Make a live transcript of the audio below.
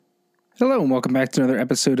Hello, and welcome back to another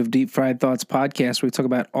episode of Deep Fried Thoughts Podcast, where we talk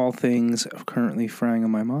about all things currently frying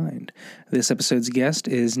on my mind. This episode's guest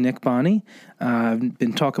is Nick Bonney. I've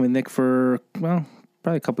been talking with Nick for, probably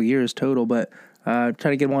a couple years total, but trying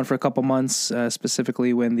to get him on for a couple months,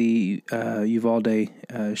 specifically when the Uvalde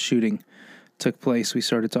shooting took place. We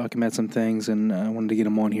started talking about some things, and I wanted to get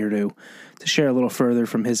him on here to share a little further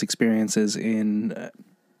from his experiences in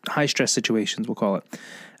high-stress situations, we'll call it.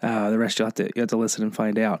 The rest you have to listen and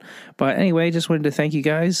find out. But anyway, just wanted to thank you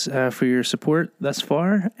guys for your support thus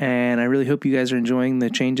far, and I really hope you guys are enjoying the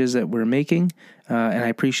changes that we're making, and I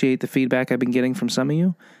appreciate the feedback I've been getting from some of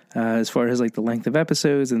you as far as like the length of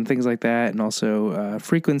episodes and things like that, and also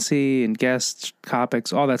frequency and guests,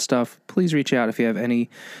 topics, all that stuff. Please reach out if you have any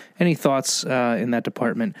thoughts in that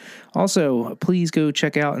department. Also, please go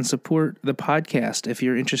check out and support the podcast if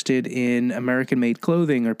you're interested in American-made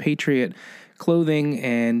clothing or Patriot clothing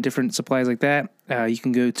and different supplies like that. You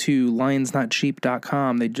can go to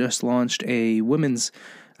lionsnotcheap.com. They just launched a new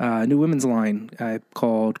women's line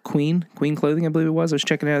called Queen Clothing, I believe it was. I was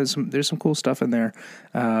checking it out. There's some cool stuff in there.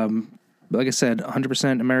 Like I said,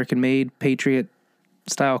 100% American-made, Patriot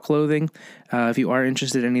style clothing. If you are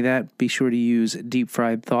interested in any of that, be sure to use Deep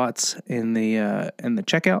Fried Thoughts in the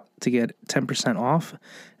checkout to get 10% off,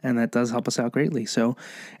 and that does help us out greatly. So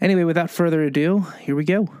anyway, without further ado, here we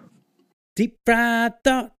go. Deep Fried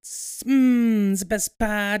Thoughts, it's the best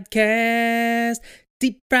podcast.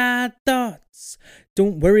 Deep Fried Thoughts.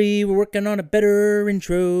 Don't worry, we're working on a better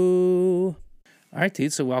intro. All right,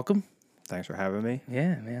 dude. So welcome. Thanks for having me.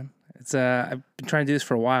 Yeah, man. It's I've been trying to do this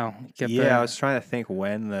for a while. I was trying to think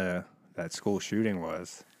when that school shooting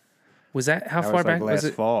was. Was that how That far was back last was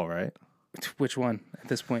it? fall, right? Which one at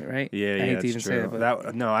this point, right? Yeah, I hate to it's even say true. it,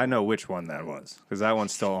 but No, I know which one that was because that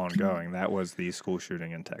one's still ongoing. That was the school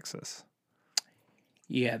shooting in Texas.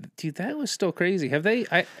 yeah, dude, that was still crazy. Have they?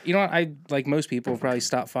 I like most people probably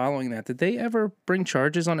stopped following that. Did they ever bring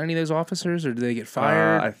charges on any of those officers, or did they get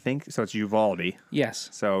fired? I think so. It's Uvalde. Yes.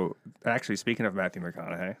 So actually, speaking of Matthew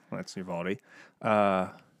McConaughey, that's Uvalde. I'm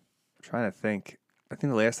trying to think. I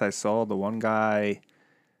think the last I saw, the one guy,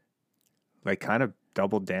 like, kind of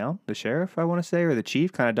doubled down. The sheriff, I want to say, or the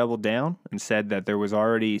chief, kind of doubled down and said that there was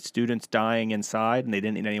already students dying inside, and they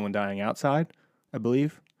didn't need anyone dying outside. I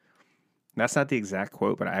believe. That's not the exact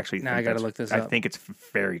quote, but I actually think I gotta look this up. I think it's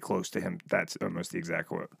very close to him. That's almost the exact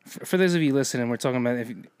quote. For those of you listening, we're talking about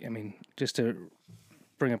just to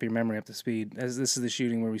bring up your memory up to speed. As this is the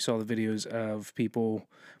shooting where we saw the videos of people,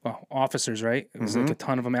 officers, right? It was like a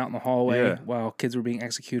ton of them out in the hallway while kids were being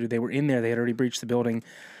executed. They were in there. They had already breached the building.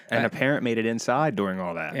 And a parent made it inside during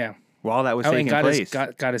all that. Yeah. While that was and taking got place.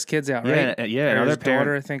 got his kids out, yeah, right? and Or other his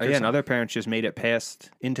daughter, I think. and other parents just made it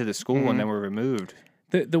past into the school and then were removed.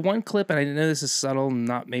 The one clip, and I know this is subtle,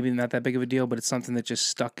 maybe not that big of a deal, but it's something that just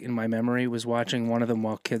stuck in my memory, was watching one of them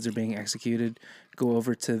while kids are being executed go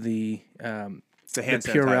over to the hand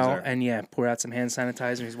Purell sanitizer. and pour out some hand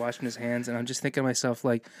sanitizer. He's washing his hands, and I'm just thinking to myself,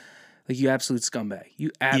 like you absolute scumbag.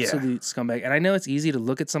 You absolute scumbag. And I know it's easy to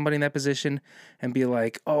look at somebody in that position and be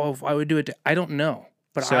like, oh, if I would do it. I don't know.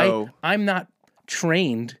 But I'm not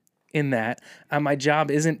trained in that. My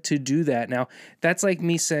job isn't to do that. Now, that's like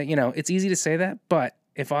me saying, it's easy to say that, but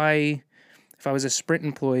if I was a Sprint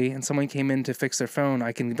employee and someone came in to fix their phone,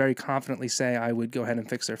 I can very confidently say I would go ahead and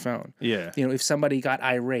fix their phone. Yeah. If somebody got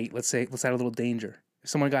irate, let's add a little danger. If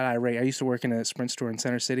someone got irate, I used to work in a Sprint store in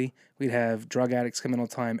Center City. We'd have drug addicts come in all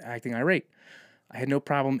the time acting irate. I had no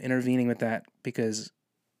problem intervening with that because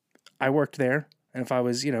I worked there. And if I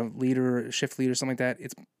was, leader, shift leader, something like that,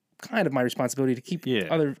 it's kind of my responsibility to keep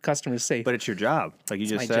other customers safe. But it's your job, like you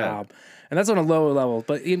just said. My job. And that's on a lower level.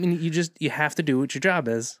 But I mean, you have to do what your job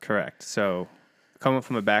is. Correct. So coming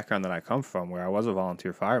from a background that I come from, where I was a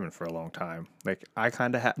volunteer fireman for a long time, like I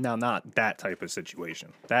kind of have, now not that type of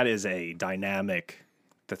situation. That is a dynamic,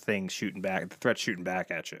 the threat shooting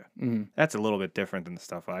back at you. Mm-hmm. That's a little bit different than the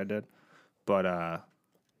stuff I did. But on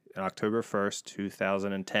October 1st,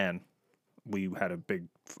 2010, we had a big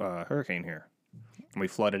hurricane here. And we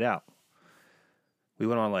flooded out. We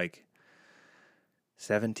went on like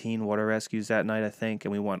 17 water rescues that night, I think,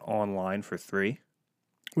 and we went online for 3.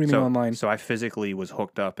 What do you mean online? So I physically was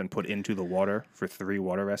hooked up and put into the water for 3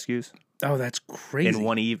 water rescues. Oh, that's crazy. In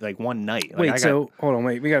one night. Hold on,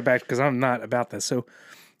 we got back because I'm not about this. So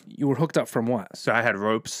you were hooked up from what? So I had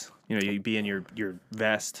ropes. You'd be in your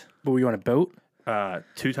vest. But were you on a boat?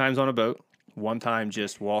 2 times on a boat. 1 time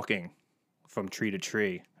just walking from tree to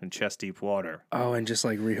tree in chest deep water. Oh, and just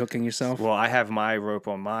like rehooking yourself? Well, I have my rope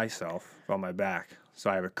on my back. So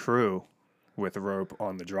I have a crew with a rope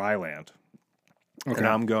on the dry land. Okay. And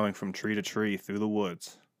I'm going from tree to tree through the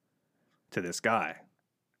woods to this guy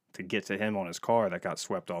to get to him on his car that got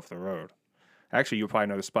swept off the road. Actually, you'll probably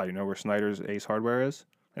know the spot. You know where Snyder's Ace Hardware is?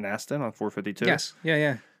 In Aston on 452? Yes.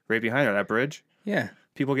 Yeah. Right behind there, that bridge. Yeah.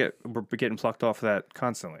 People were getting plucked off of that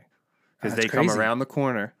constantly. Because That's they come crazy. around the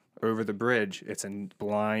corner, over the bridge. It's in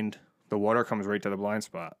blind. The water comes right to the blind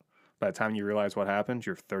spot. By the time you realize what happened,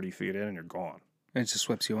 you're 30 feet in and you're gone. It just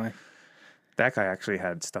sweeps you away. That guy actually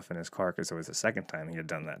had stuff in his car because it was the second time he had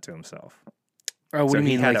done that to himself. Oh, what do you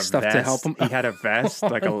mean, like stuff to help him? He had a vest,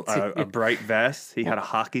 like a bright vest. He had a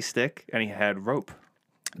hockey stick, and he had rope.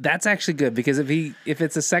 That's actually good because if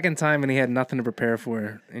it's the second time and he had nothing to prepare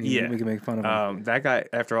for, and we can make fun of him. That guy,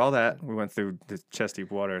 after all that, we went through the chest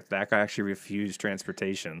deep water. That guy actually refused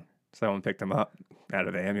transportation. Someone picked him up out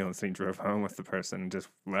of the ambulance and he drove home with the person and just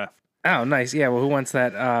left. Oh, nice. Yeah. Well, who wants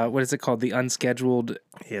that? What is it called? The unscheduled.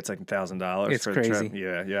 Yeah, it's like $1,000. It's for crazy. The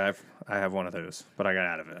trip. Yeah. I have one of those, but I got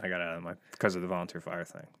out of it. Because of the volunteer fire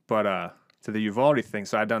thing. But to the Uvalde thing,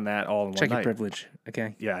 so I done that all in one night. Check your privilege.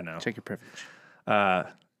 Okay. Yeah, I know. Check your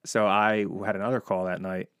privilege. So I had another call that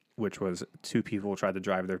night, which was 2 people tried to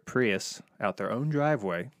drive their Prius out their own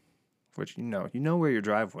driveway, which you know where your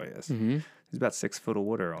driveway is. Mm-hmm. There's about 6 foot of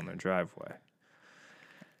water on their driveway.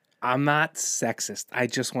 I'm not sexist. I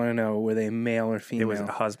just want to know, were they male or female? It was a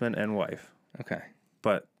husband and wife. Okay.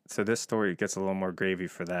 But so this story gets a little more gravy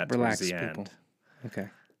for that Relax, towards the people. end. Okay.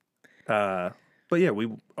 But yeah,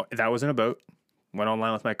 that was in a boat. Went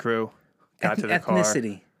online with my crew. Got to the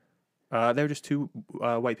Ethnicity. car. They were just 2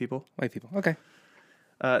 white people. White people. Okay.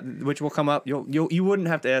 Which will come up. You wouldn't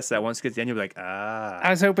have to ask that. Once it gets to the end, you'll be like,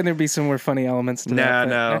 I was hoping there'd be some more funny elements to that.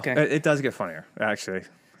 No. Okay. It does get funnier, actually.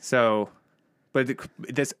 So, but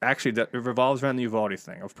this actually it revolves around the Uvalde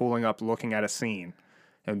thing of pulling up, looking at a scene,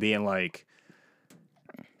 and being like,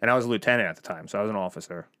 and I was a lieutenant at the time, so I was an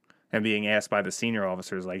officer, and being asked by the senior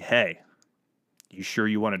officers, like, hey, you sure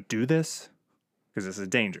you want to do this? Because this is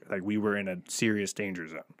danger. Like, we were in a serious danger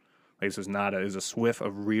zone. Like, this was not it was a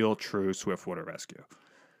real, true swiftwater rescue.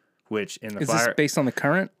 Which in the Is fire. this based on the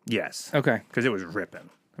current? Yes. Okay. Because it was ripping.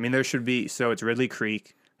 I mean, there should be, so it's Ridley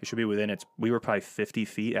Creek. It should be within we were probably 50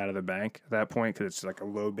 feet out of the bank at that point because it's like a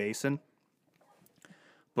low basin.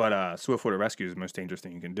 But swiftwater rescue is the most dangerous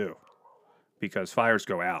thing you can do because fires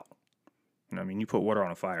go out. I mean, you put water on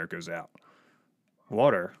a fire, it goes out.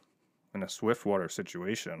 Water, in a swiftwater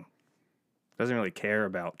situation, doesn't really care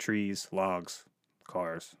about trees, logs,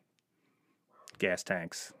 cars, gas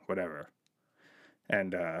tanks, whatever.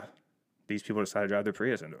 And these people decided to drive their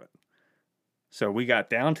Prius into it. So we got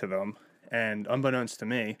down to them, and unbeknownst to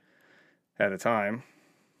me, at the time,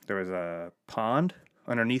 there was a pond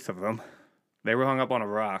underneath of them. They were hung up on a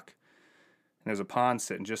rock, and there's a pond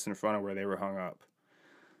sitting just in front of where they were hung up.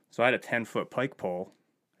 So I had a 10-foot pike pole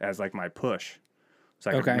as like my push.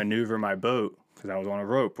 So I could maneuver my boat, because I was on a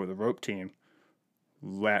rope with a rope team,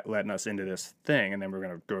 letting us into this thing, and then we're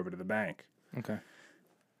going to go over to the bank. Okay.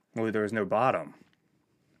 Well, there was no bottom.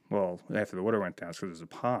 Well, after the water went down, it's because there's a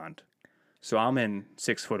pond. So I'm in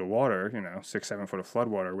 6 foot of water, 6-7 foot of flood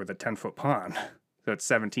water with a 10-foot pond. So it's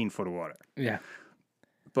 17 foot of water. Yeah.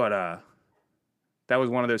 But that was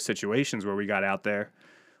one of those situations where we got out there.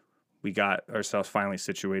 We got ourselves finally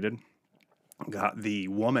situated. Got the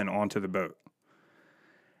woman onto the boat.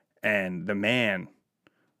 And the man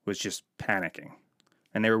was just panicking.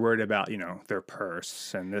 And they were worried about, their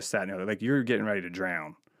purse and this, that, and the other. Like, you're getting ready to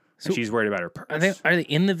drown. And she's worried about her purse. Are they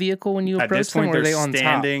in the vehicle when you approach At this point, them, or are they on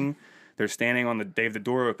top? They're standing on they have the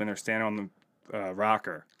door open, they're standing on the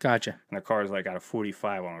rocker. Gotcha. And the car is like at a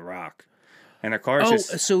 45 on a rock. And the car is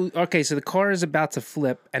so the car is about to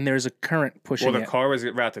flip, and there's a current pushing it. Well, the car was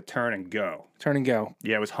about to turn and go. Turn and go.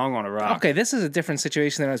 Yeah, it was hung on a rock. Okay, this is a different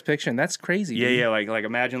situation than I was picturing. That's crazy. Yeah, dude. yeah, like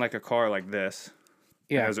imagine like a car like this.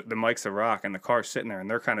 Yeah. The mic's a rock, and the car's sitting there, and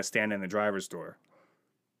they're kind of standing in the driver's door.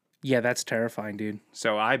 Yeah, that's terrifying, dude.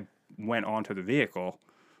 So I went onto the vehicle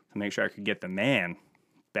to make sure I could get the man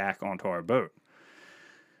back onto our boat.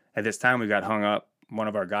 At this time, we got hung up. One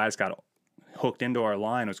of our guys got hooked into our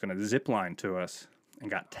line, was going to zip line to us,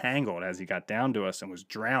 and got tangled as he got down to us and was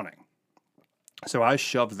drowning. So I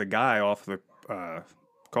shoved the guy off the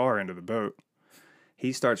car into the boat.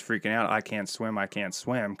 He starts freaking out. I can't swim,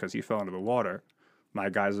 because he fell into the water. My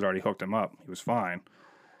guys had already hooked him up. He was fine.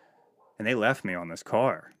 And they left me on this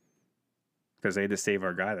car because they had to save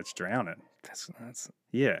our guy that's drowning. That's nuts.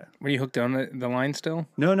 Yeah. Were you hooked on the line still?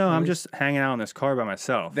 No, I'm just hanging out on this car by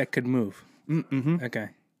myself. That could move. Mm-hmm. Okay.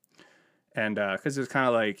 And because it was kind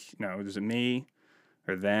of like, was it me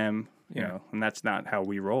or them? And that's not how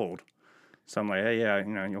we rolled. So I'm like, hey,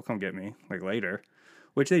 yeah, you'll come get me like later,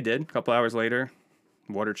 which they did. A couple hours later,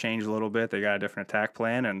 water changed a little bit. They got a different attack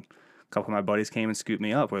plan and couple of my buddies came and scooped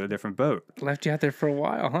me up with a different boat. Left you out there for a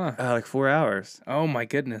while, huh? Like 4 hours. Oh my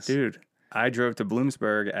goodness. Dude, I drove to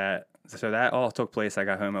Bloomsburg so that all took place. I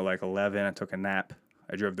got home at like 11. I took a nap.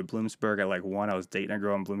 I drove to Bloomsburg at like 1. I was dating a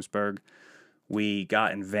girl in Bloomsburg. We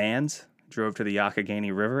got in vans, drove to the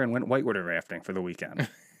Youghiogheny River, and went whitewater rafting for the weekend.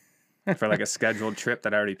 For like a scheduled trip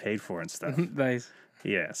that I already paid for and stuff. Nice.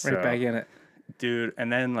 Yeah. So, Right back in it. dude,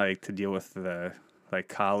 and then like to deal with the like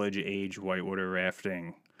college age whitewater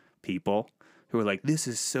rafting people who are like, this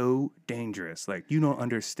is so dangerous. Like, you don't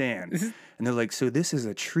understand. And they're like, so this is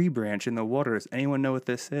a tree branch in the water. Does anyone know what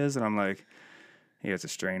this is? And I'm like, yeah, it's a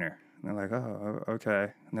strainer. And they're like, oh,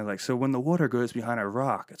 okay. And they're like, so when the water goes behind a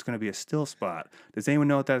rock, it's going to be a still spot. Does anyone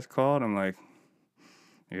know what that's called? I'm like,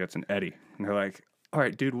 yeah, it's an eddy. And they're like, all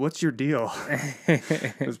right, dude, what's your deal?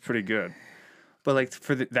 It was pretty good. But like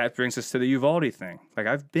that brings us to the Uvalde thing. Like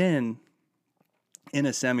I've been in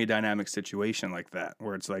a semi-dynamic situation like that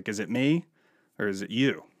where it's like, is it me or is it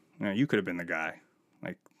you? You know, you could have been the guy.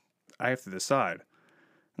 Like I have to decide. And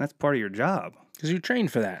that's part of your job. Because you're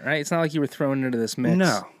trained for that, right? It's not like you were thrown into this mix.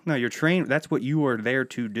 No, you're trained. That's what you were there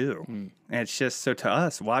to do. And it's just, so to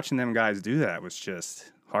us, watching them guys do that was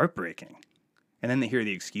just heartbreaking. And then they hear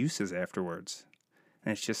the excuses afterwards.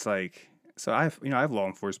 And it's just like, so I have law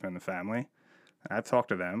enforcement in the family. And I've talked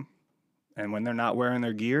to them. And when they're not wearing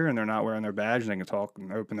their gear and they're not wearing their badge and they can talk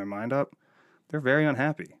and open their mind up, they're very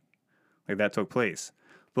unhappy. Like that took place.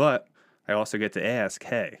 But I also get to ask,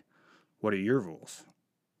 hey, what are your rules?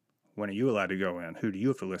 When are you allowed to go in? Who do you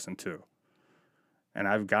have to listen to? And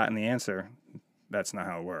I've gotten the answer, that's not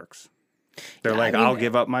how it works. They're like, I'll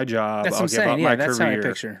give up my job. That's I'll what give I'm saying. up Yeah, my that's career. how I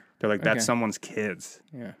picture. They're like, that's Okay. someone's kids.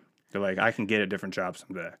 Yeah. They're like, I can get a different job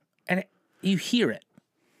someday. And you hear it.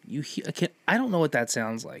 I don't know what that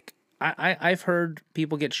sounds like. I've heard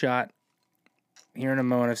people get shot here in a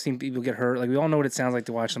moment. I've seen people get hurt. Like, we all know what it sounds like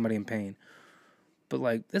to watch somebody in pain. But,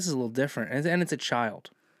 like, this is a little different. And it's a child.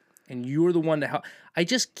 And you're the one to help.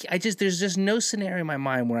 There's just no scenario in my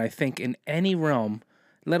mind where I think in any realm,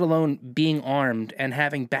 let alone being armed and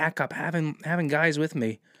having backup, having guys with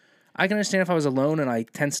me. I can understand if I was alone and I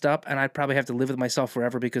tensed up and I'd probably have to live with myself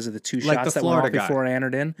forever because of the two Like shots the that went off Florida guy. before I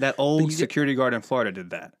entered in. That old security guard in Florida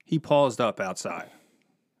did that. He paused up outside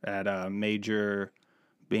at Major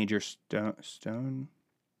Stone.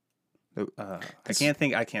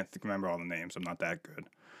 I can't remember all the names. I'm not that good.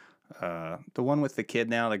 The one with the kid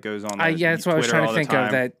now that goes on. Yeah, that's what I was Twitter trying to all the think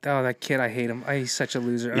of. time. That kid, I hate him. He's such a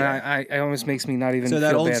loser. Yeah. And I almost makes me not even. So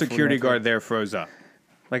that feel old bad for security him. guard there froze up.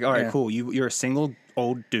 Like, all right, Yeah. cool. You're a single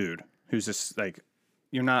old dude who's just like,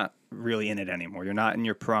 you're not really in it anymore. You're not in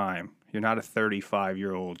your prime. You're not a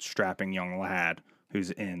 35-year-old strapping young lad who's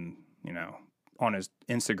on his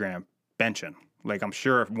Instagram benching. Like, I'm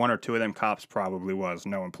sure if one or two of them cops probably was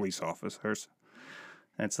knowing police officers.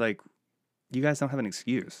 And it's like, you guys don't have an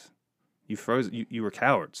excuse. You froze. You were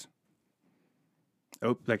cowards.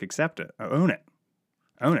 Accept it. Own it.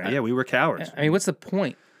 Yeah, we were cowards. I mean, what's the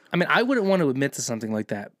point? I mean, I wouldn't want to admit to something like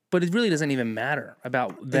that, but it really doesn't even matter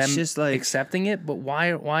about them just like, accepting it. But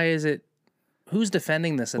why is it? Who's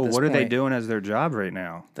defending this at this what point? are they doing as their job right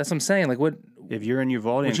now? That's what I'm saying. Like, what? If you're in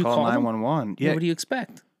Uvalde and you call call them? 911, What do you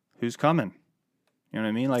expect? who's coming? You know what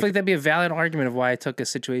I mean? I feel like that'd be a valid argument of why I took a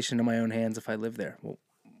situation in my own hands if I lived there. Well,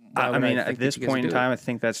 why I would mean, think at that this you guys point in would do it? time, I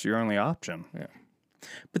think that's your only option.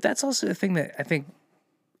 But that's also the thing that I think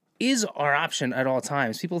is our option at all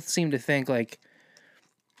times. People seem to think like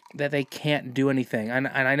that they can't do anything. And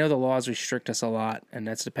I know the laws restrict us a lot, and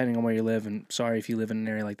that's depending on where you live. And sorry if you live in an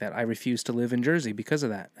area like that. I refuse to live in Jersey because of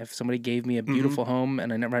that. If somebody gave me a beautiful home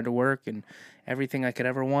and I never had to work and everything I could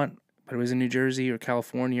ever want, but it was in New Jersey or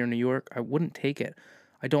California or New York, I wouldn't take it.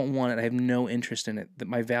 I don't want it. I have no interest in it. That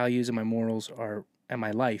my values and my morals are, and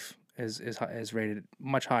my life is rated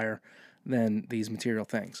much higher than these material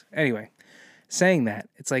things. Anyway, saying that,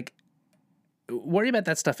 it's like, worry about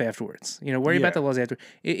that stuff afterwards. Worry about the laws after.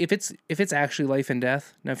 If it's actually life and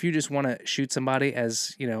death. Now, if you just want to shoot somebody,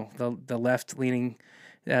 as the left leaning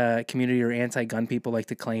community or anti-gun people like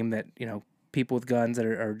to claim that people with guns that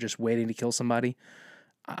are just waiting to kill somebody.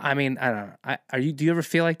 I mean, I don't know. Do you ever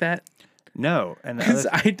feel like that? No, and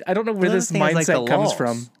I don't know where this mindset comes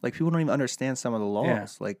from. Like, people don't even understand some of the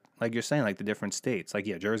laws. Yeah. Like you're saying, like the different states. Like,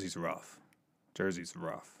 yeah, Jersey's rough.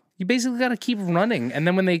 You basically got to keep running, and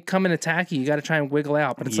then when they come and attack you got to try and wiggle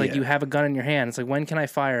out. But it's like Yeah. you have a gun in your hand. It's like, when can I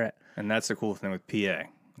fire it? And that's the cool thing with PA.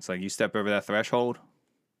 It's like you step over that threshold,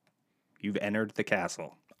 you've entered the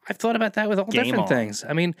castle. I've thought about that with all Game different on. things.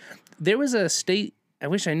 I mean, there was a state, I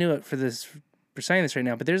wish I knew it for saying this right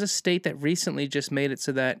now, but there's a state that recently just made it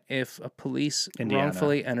so that if a police Indiana.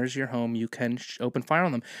 wrongfully enters your home, you can open fire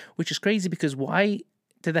on them, which is crazy because why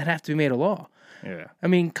did that have to be made a law? Yeah. I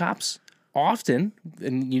mean, cops often,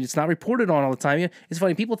 and it's not reported on all the time. It's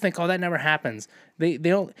funny. People think, oh, that never happens. They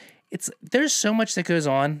don't. There's so much that goes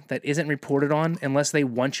on that isn't reported on unless they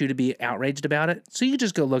want you to be outraged about it. So you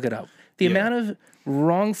just go look it up. The amount of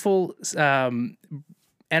wrongful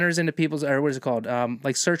enters into people's, or what is it called?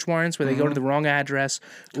 Like search warrants where they go to the wrong address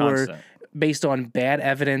or based on bad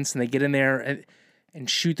evidence and they get in there and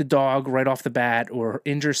shoot the dog right off the bat or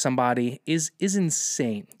injure somebody is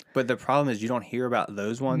insane. But the problem is you don't hear about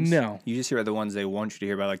those ones. No. You just hear about the ones they want you to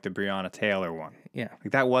hear about, like the Breonna Taylor one. Yeah.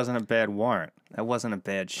 Like, that wasn't a bad warrant. That wasn't a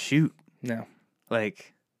bad shoot. No.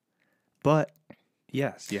 Like, but,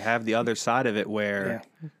 yes, you have the other side of it where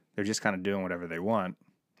they're just kind of doing whatever they want.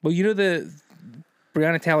 Well, you know, the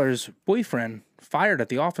Breonna Taylor's boyfriend fired at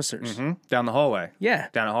the officers. Mm-hmm. Down the hallway. Yeah.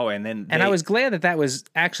 Down the hallway. And I was glad that was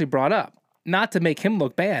actually brought up. Not to make him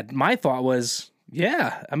look bad. My thought was,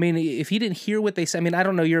 yeah. I mean, if he didn't hear what they said, I mean, I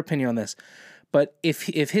don't know your opinion on this, but if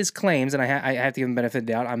his claims, and I have to give him the benefit of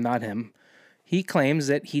the doubt, I'm not him, he claims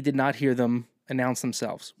that he did not hear them announce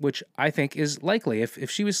themselves, which I think is likely. If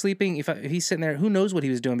she was sleeping, if he's sitting there, who knows what he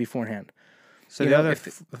was doing beforehand? So the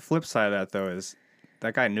flip side of that, though, is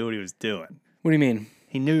that guy knew what he was doing. What do you mean?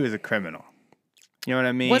 He knew he was a criminal. You know what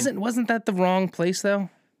I mean? Wasn't that the wrong place, though?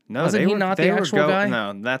 No, Wasn't he not the actual guy?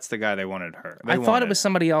 No, that's the guy they wanted her. I thought it was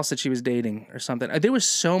somebody else that she was dating or something. There was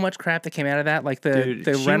so much crap that came out of that, like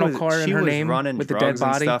the rental car in her name with the dead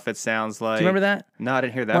body. And stuff, it sounds like. Do you remember that? No, I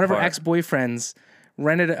didn't hear that One part. of her ex-boyfriends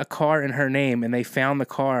rented a car in her name, and they found the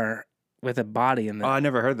car with a body in there. Oh, I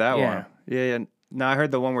never heard that Yeah. one. Yeah. No, I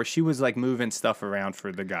heard the one where she was like moving stuff around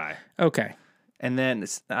for the guy. Okay. And then,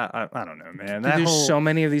 I don't know, man. There's so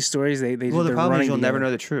many of these stories. Well, the problem is you'll never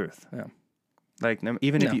know the truth. Yeah. Like,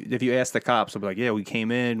 even if you ask the cops, they'll be like, yeah, we came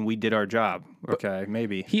in, we did our job. Okay,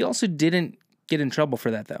 maybe. He also didn't get in trouble for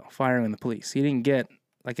that, though, firing the police. He didn't get,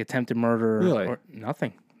 like, attempted murder or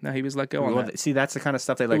nothing. No, he was let go on that. See, that's the kind of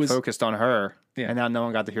stuff they, focused on her, and now no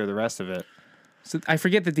one got to hear the rest of it. So I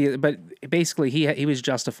forget but basically he was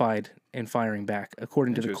justified in firing back,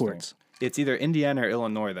 according to the courts. It's either Indiana or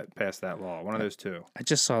Illinois that passed that law. One of those two. I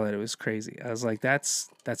just saw that. It was crazy. I was like, that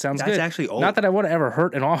sounds good. That's actually old. Not that I want to ever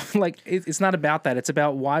hurt an off. Like, it's not about that. It's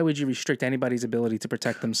about why would you restrict anybody's ability to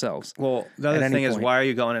protect themselves? Well, the other thing is, why are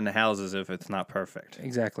you going into houses if it's not perfect?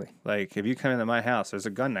 Exactly. Like, if you come into my house, there's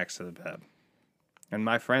a gun next to the bed. And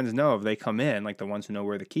my friends know if they come in, like the ones who know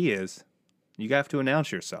where the key is, you have to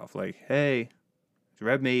announce yourself. Like, hey, it's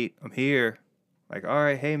Red Meat. I'm here. Like, all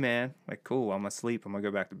right, hey, man. Like, cool, I'm asleep. I'm going to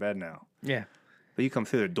go back to bed now. Yeah. But you come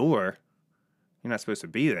through the door, you're not supposed to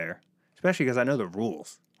be there, especially because I know the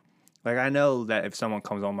rules. Like, I know that if someone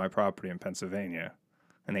comes on my property in Pennsylvania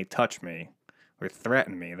and they touch me or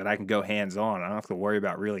threaten me, that I can go hands-on. I don't have to worry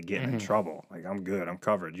about really getting in trouble. Like, I'm good. I'm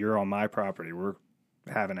covered. You're on my property. We're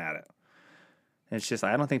having at it. And it's just,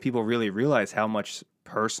 I don't think people really realize how much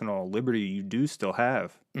personal liberty you do still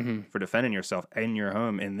have for defending yourself in your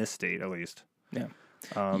home, in this state at least. Yeah.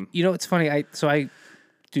 You know, it's funny. I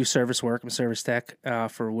do service work. I'm a service tech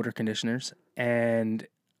for water conditioners. And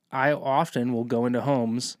I often will go into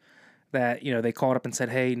homes that, you know, they called up and said,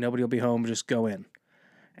 hey, nobody will be home. Just go in.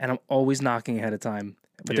 And I'm always knocking ahead of time.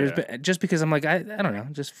 But there's been, just because I'm like, I don't know,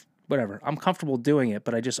 just whatever. I'm comfortable doing it,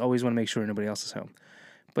 but I just always want to make sure nobody else is home.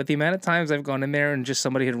 But the amount of times I've gone in there and just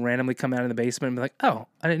somebody had randomly come out of the basement and be like, oh,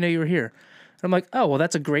 I didn't know you were here. I'm like, oh, well,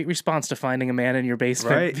 that's a great response to finding a man in your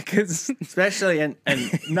basement. Right. Because especially, and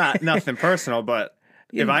not nothing personal, but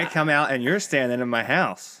if I come out and you're standing in my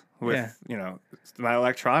house with, you know, my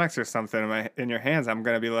electronics or something in your hands, I'm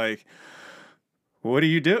going to be like, what do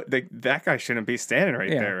you do? That guy shouldn't be standing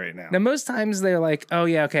right there right now. Now, most times they're like, oh,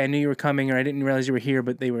 yeah, okay, I knew you were coming, or I didn't realize you were here,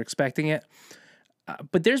 but they were expecting it.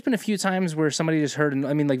 But there's been a few times where somebody just heard,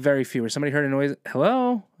 like very few, where somebody heard a noise,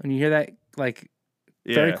 hello? And you hear that, like,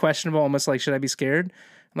 very questionable, almost like, should I be scared?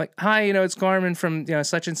 I'm like, hi, you know, it's Garmin from, you know,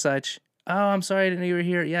 such and such. Oh, I'm sorry, I didn't know you were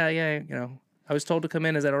here. Yeah, you know, I was told to come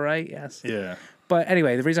in. Is that all right? Yes. Yeah. But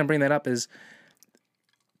anyway, the reason I'm bringing that up is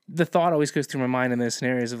the thought always goes through my mind in those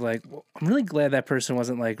scenarios of like, well, I'm really glad that person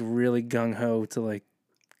wasn't like really gung-ho to like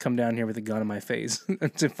come down here with a gun in my face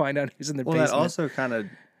to find out who's in their basement. Well, that also kind of,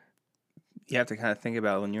 you have to kind of think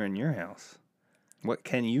about when you're in your house. What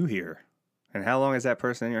can you hear? And how long is that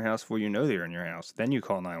person in your house before you know they're in your house? Then you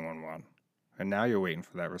call 911. And now you're waiting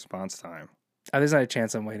for that response time. There's not a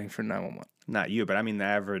chance I'm waiting for 911. Not you, but I mean the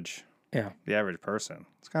average person.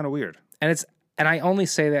 It's kind of weird. And I only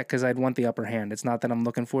say that because I'd want the upper hand. It's not that I'm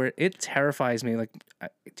looking for it. It terrifies me. Like,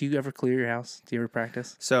 do you ever clear your house? Do you ever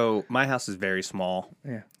practice? So my house is very small.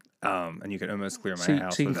 Yeah. And you can almost clear my So,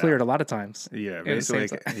 house. so you can without- clear it a lot of times. Yeah, at the same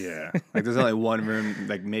basically. Yeah, like there's only one room,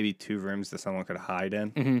 like maybe 2 rooms that someone could hide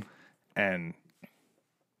in, and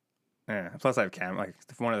plus I have Like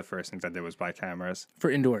one of the first things I did was buy cameras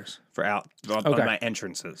For indoors. for on Okay. my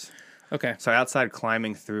entrances. Okay. So outside,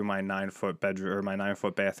 climbing through my 9-foot bedroom or my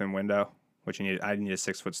 9-foot bathroom window, which I need a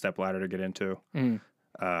 6-foot step ladder to get into.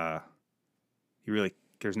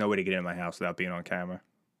 There's no way to get into my house without being on camera.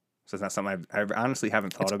 So it's not something I honestly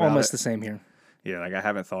haven't thought It's about. almost it. the same here. Yeah, like I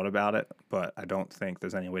haven't thought about it, but I don't think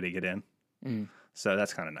there's any way to get in. So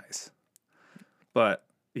that's kind of nice. But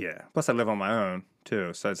yeah, plus I live on my own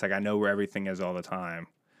too, so it's like I know where everything is all the time.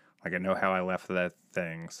 Like I know how I left the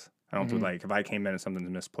things. I don't do like if I came in and something's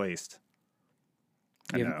misplaced.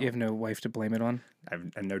 You have no wife to blame it on.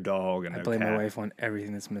 And no dog and I no blame cat. my wife on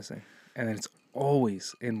everything that's missing, and then it's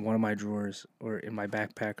always in one of my drawers or in my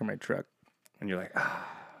backpack or my truck. And you're like,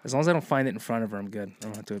 As long as I don't find it in front of her, I'm good. I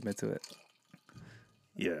don't have to admit to it.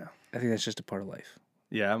 yeah, I think that's just a part of life.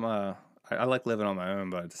 yeah. I like living on my own,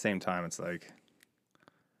 but at the same time, it's like,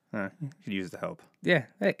 you could use the help. Yeah.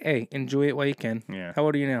 Hey, enjoy it while you can. Yeah. How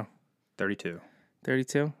old are you now? 32.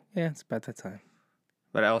 32? Yeah, it's about that time.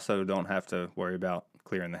 But I also don't have to worry about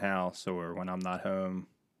clearing the house or when I'm not home,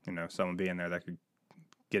 someone being there that could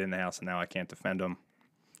get in the house and now I can't defend them.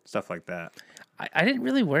 Stuff like that. I didn't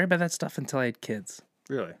really worry about that stuff until I had kids.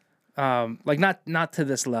 Really? Like not to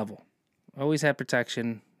this level. I always had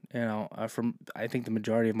protection, from I think the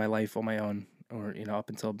majority of my life on my own, or up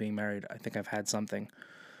until being married. I think I've had something.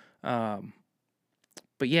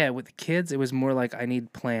 But yeah, with the kids, it was more like I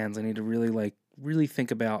need plans. I need to really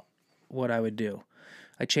think about what I would do.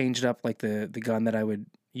 I changed up like the gun that I would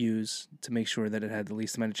use to make sure that it had the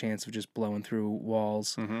least amount of chance of just blowing through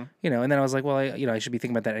walls. And then I was like, well, I should be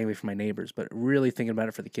thinking about that anyway for my neighbors, but really thinking about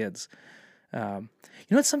it for the kids.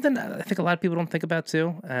 It's something I think a lot of people don't think about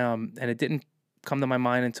too, and it didn't come to my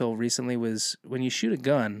mind until recently, was when you shoot a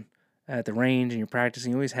gun at the range and you're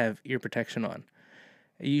practicing, you always have ear protection on.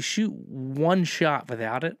 You shoot one shot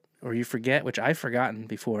without it, or you forget, which I've forgotten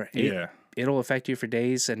before. It'll affect you for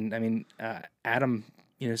days. And I mean, Adam,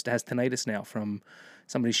 has tinnitus now from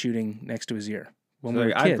somebody shooting next to his ear. When we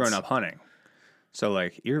were kids. I've grown up hunting, so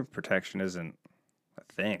like ear protection isn't a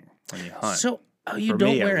thing when you hunt. So you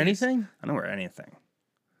don't wear anything? I don't wear anything.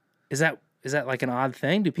 Is that like an odd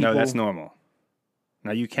thing? Do people? No, that's normal.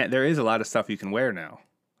 Now you can't. There is a lot of stuff you can wear now,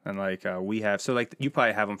 and like we have. So like you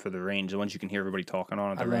probably have them for the range, the ones you can hear everybody talking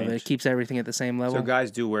on at the range. I love it. It keeps everything at the same level. So guys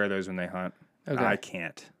do wear those when they hunt. Okay. I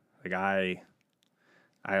can't. Like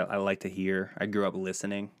I like to hear. I grew up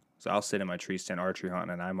listening, so I'll sit in my tree stand archery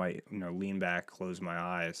hunting, and I might lean back, close my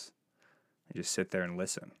eyes, and just sit there and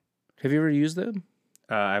listen. Have you ever used them?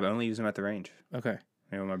 I've only used them at the range. Okay.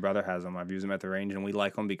 My brother has them. I've used them at the range, and we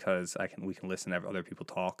like them because we can listen to other people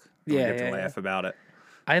talk. And Yeah, we get to laugh about it.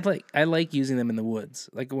 I like using them in the woods.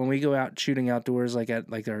 Like when we go out shooting outdoors, like at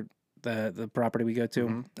the property we go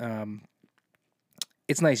to.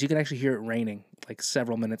 It's nice. You can actually hear it raining like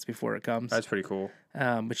several minutes before it comes. That's pretty cool.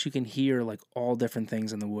 But you can hear like all different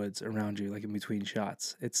things in the woods around you, like in between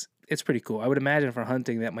shots. It's pretty cool. I would imagine for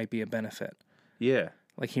hunting that might be a benefit. Yeah.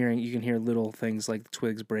 Like you can hear little things like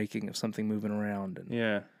twigs breaking of something moving around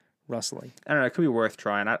and rustling. I don't know. It could be worth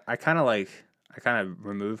trying. I kind of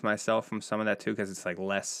remove myself from some of that too because it's like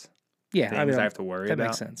less things I have to worry about. That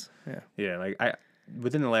makes sense. Yeah. Yeah. Like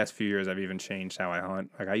within the last few years, I've even changed how I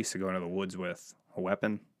hunt. Like I used to go into the woods with a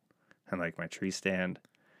weapon and like my tree stand,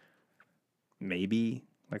 maybe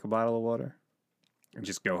like a bottle of water, and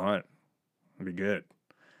just go hunt. It'd be good.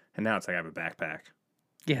 And now it's like I have a backpack.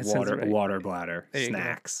 Yeah, water bladder, there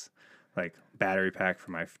snacks, like battery pack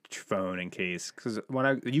for my phone in case. Because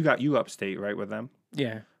when you upstate right with them,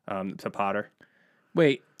 yeah, to Potter.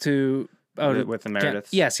 Wait to with the Merediths.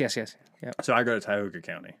 Yes. Yeah. So I go to Tioga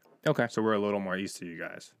County. Okay. So we're a little more east of you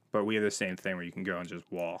guys, but we have the same thing where you can go and just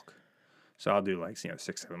walk. So I'll do like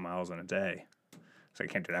 6-7 miles in a day. So I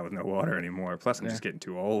can't do that with no water anymore. Plus I'm just getting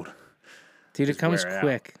too old. Dude, it comes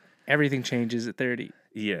quick. Everything changes at 30.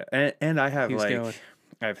 Yeah, and I have going.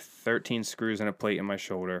 I have 13 screws and a plate in my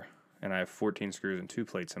shoulder, and I have 14 screws and 2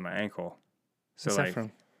 plates in my ankle. So What's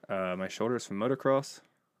that from? My shoulder is from motocross.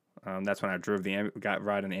 That's when I got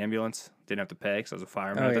ride in the ambulance. Didn't have to pay because I was a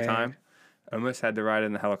fireman at the time. Almost had to ride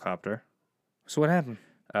in the helicopter. So what happened?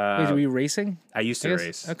 Were you racing? I used to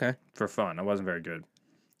race. Okay. For fun. I wasn't very good.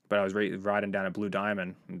 But I was riding down at Blue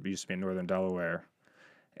Diamond. It used to be in northern Delaware.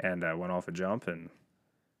 And I went off a jump and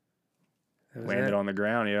landed on the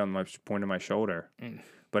ground, on my point of my shoulder.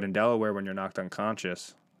 But in Delaware, when you're knocked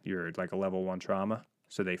unconscious, you're like a level 1 trauma.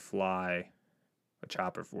 So they fly a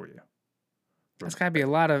chopper for you. That's got to be a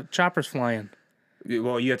lot of choppers flying.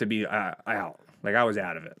 Well, you have to be out. Like I was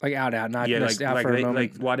out of it. Like out, not Yeah, just like out for a they,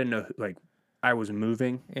 moment. like well, I didn't know. Like I was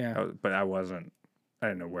moving. Yeah. But I wasn't. I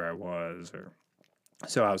didn't know where I was, or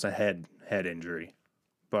so I was a head injury.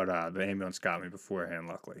 But the ambulance got me beforehand,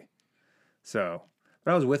 luckily. So,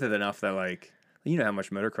 but I was with it enough that like. You know how much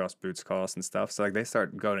motocross boots cost and stuff. So like they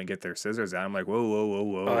start going and get their scissors out. I'm like,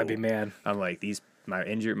 whoa. Oh, I'd be mad. I'm like,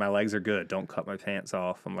 my legs are good. Don't cut my pants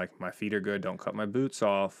off. I'm like, my feet are good. Don't cut my boots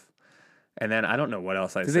off. And then I don't know what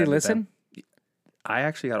else I said. Did they listen? I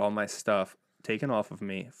actually got all my stuff taken off of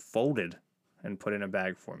me, folded, and put in a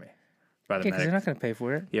bag for me by the Yeah, because medic. they're not going to pay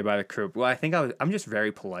for it. Yeah, by the crew. Well, I think I'm just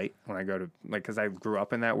very polite when I go to, like, because I grew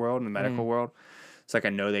up in that world, in the medical world. It's like I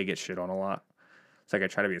know they get shit on a lot. It's like I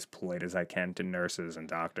try to be as polite as I can to nurses and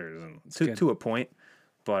doctors, and to a point.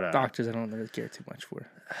 But Doctors, I don't really care too much for.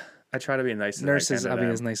 I try to be nice. Nurses, as I I'll can to be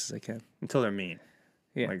them as nice as I can. until they're mean.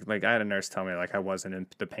 Yeah. Like I had a nurse tell me like I wasn't in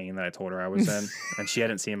the pain that I told her I was in, and she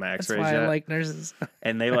hadn't seen my That's X-rays why yet. I like nurses.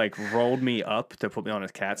 And they like rolled me up to put me on a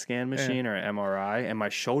CAT scan machine or an MRI, and my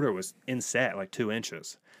shoulder was inset like 2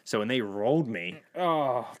 inches. So when they rolled me,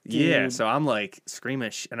 Oh, yeah. So I'm like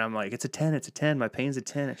screaming, and I'm like, "It's a 10, it's a 10. My pain's a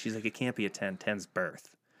 10." And she's like, "It can't be a 10. 10's birth."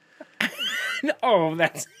 Oh,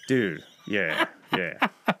 that's Dude, yeah.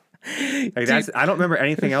 Like that's. I don't remember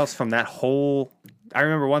anything else from that whole. I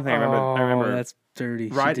remember one thing. I remember that's dirty.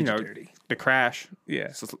 She right. did You know, dirty. the crash.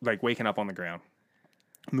 Yeah. So, like waking up on the ground,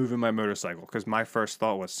 moving my motorcycle, because my first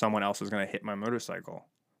thought was someone else is going to hit my motorcycle.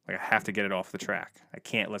 Like I have to get it off the track. I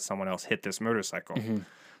can't let someone else hit this motorcycle.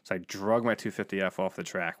 So I drug my 250F off the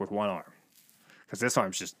track with one arm, because this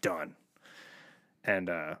arm's just done. And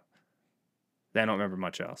then I don't remember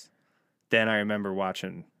much else. Then I remember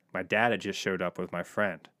watching, my dad had just showed up with my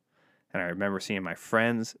friend. And I remember seeing my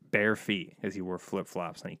friend's bare feet as he wore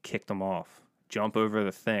flip-flops, and he kicked them off, jump over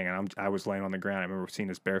the thing, and I was laying on the ground. I remember seeing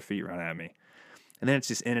his bare feet run at me. And then it's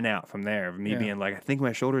just in and out from there, of me being like, I think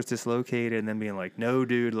my shoulder's dislocated, and then being like, no,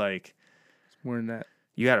 dude, like, More than that.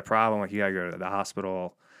 you got a problem, like, you got to go to the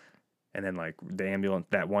hospital. And then, like, the ambulance,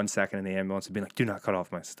 that 1 second in the ambulance, being like, do not cut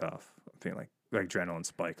off my stuff. Being like adrenaline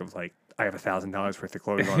spike of, like, I have $1,000 worth of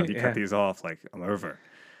clothes on. If you cut these off, like, I'm over.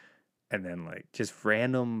 And then, like, just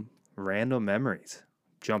random memories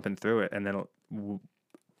jumping through it. And then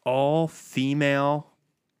all female,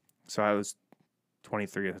 so I was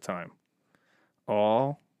 23 at the time,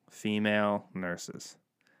 all female nurses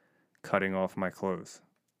cutting off my clothes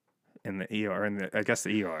in the ER, I guess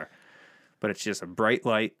the ER, but it's just a bright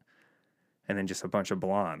light and then just a bunch of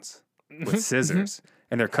blondes with scissors,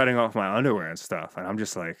 and they're cutting off my underwear and stuff, and I'm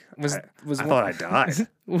just like, I thought I died,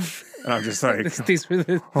 and I'm just like, These were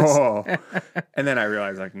oh, and then I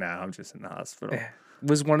realized like, nah, I'm just in the hospital.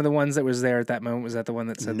 Was one of the ones that was there at that moment, was that the one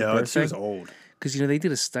that said No, the birth she was thing? old. Because, you know, they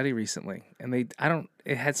did a study recently, and it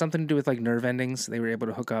had something to do with, like, nerve endings. They were able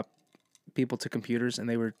to hook up people to computers, and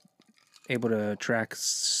they were able to track,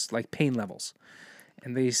 like, pain levels.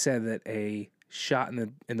 And they said that a shot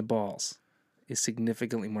in the balls is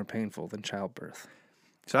significantly more painful than childbirth.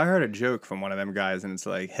 So I heard a joke from one of them guys, and it's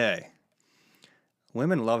like, hey,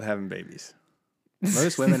 women love having babies.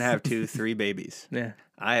 Most women have 2, 3 babies. Yeah.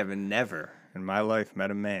 I have never in my life met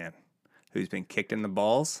a man who's been kicked in the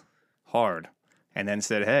balls hard and then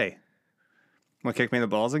said, hey, want to kick me in the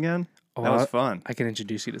balls again? Oh, That was fun. I can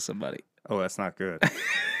introduce you to somebody. Oh, that's not good.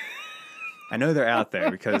 I know they're out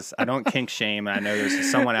there because I don't kink shame, and I know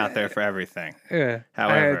there's someone out there for everything. Yeah.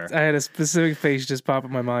 However, I had a specific face just pop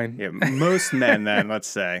in my mind. yeah, most men then, let's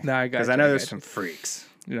say. No, I got Because you, I know I there's got some freaks.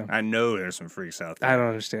 Yeah. I know there's some freaks out there. I don't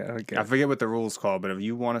understand. I don't get I it. forget what the rules call, but if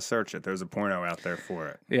you want to search it, there's a porno out there for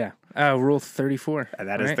it. Yeah. Rule 34. And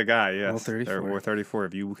that is the guy, yes. Rule 34. Rule 34.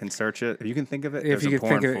 If you can search it, if you can think of it, If there's you a could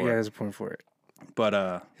porn think of it, for yeah, it. there's a porn for it.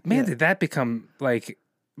 But, Man, did that become, like,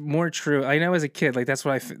 more true? I know as a kid, like, that's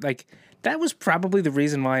what like, that was probably the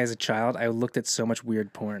reason why as a child I looked at so much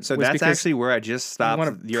weird porn. so was that's because- actually where I just stopped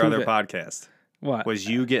wanna your prove other it. podcast, What? was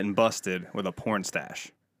you getting busted with a porn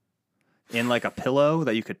stash. In like a pillow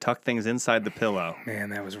that you could tuck things inside the pillow.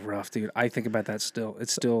 Man, that was rough, dude. I think about that still.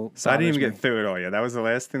 It's still. So I didn't even bothers get through it all yet. That was the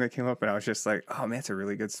last thing that came up, and I was just like, oh man, it's a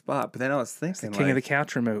really good spot. But then I was thinking, me. King of the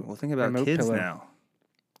couch remote. well, think about remote kids pillow. now.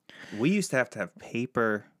 We used to have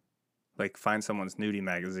paper, like find someone's nudie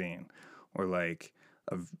magazine, or like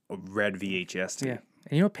a red VHS tape. Yeah.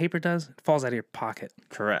 And you know what paper does? It falls out of your pocket.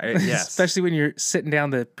 Correct. Yes. Especially when you're sitting down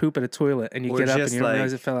to poop at a toilet and you Or get up and just you don't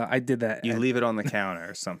realize like, it fell out. I did that. You at leave it on the counter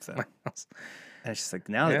or something. my house. And it's just like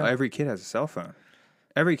now Yeah. every kid has a cell phone.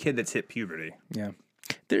 Every kid that's hit puberty. Yeah.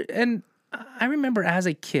 And I remember as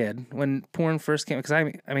a kid when porn first came, because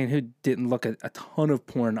I mean, who didn't look at a ton of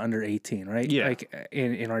porn under 18, right? Yeah. Like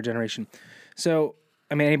in our generation. So,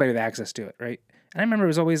 I mean, anybody with access to it, right? And I remember it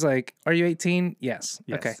was always like, "Are you 18?" Yes.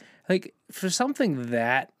 Yes. Okay. Like for something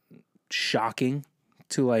that shocking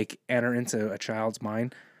to like enter into a child's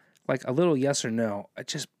mind, like a little yes or no, it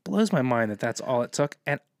just blows my mind that that's all it took,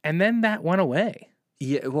 and then that went away.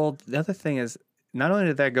 Yeah, well, the other thing is, not only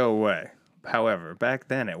did that go away, however, back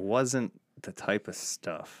then it wasn't the type of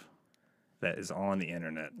stuff that is on the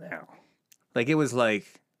internet now. Like, it was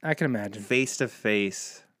like I can imagine.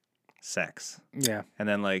 face-to-face sex, Yeah. and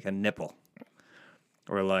then like a nipple,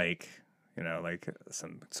 or like, you know, like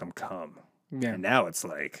some cum. Yeah. And now it's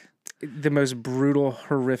like The most brutal,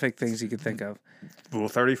 horrific things you could think of. Rule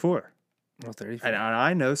 34. Rule 34. And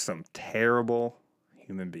I know some terrible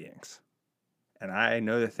human beings. And I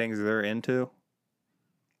know the things they're into.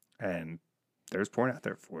 And there's porn out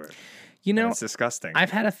there for it. You know, And it's disgusting. I've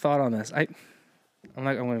had a thought on this. I'm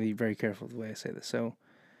going to be very careful with the way I say this. So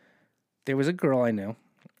there was a girl I knew,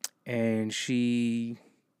 and she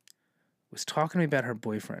was talking to me about her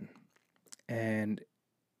boyfriend. And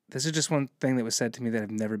this is just one thing that was said to me that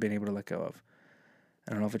I've never been able to let go of.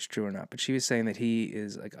 I don't know if it's true or not, but she was saying that he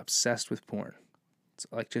is like obsessed with porn. It's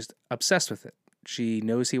like just obsessed with it. She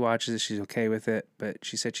knows he watches it. She's okay with it, but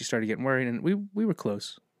she said she started getting worried, and we were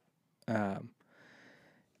close.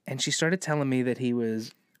 And she started telling me that he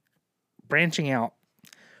was branching out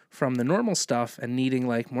from the normal stuff and needing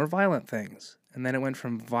like more violent things. And then it went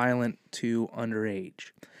from violent to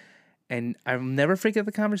underage. And I'll never forget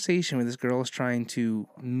the conversation where this girl was trying to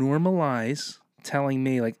normalize telling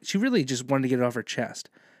me, like, she really just wanted to get it off her chest,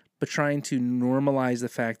 but trying to normalize the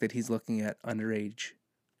fact that he's looking at underage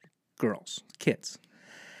girls, kids.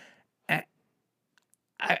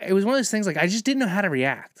 It was one of those things, like, I just didn't know how to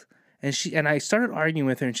react. And I started arguing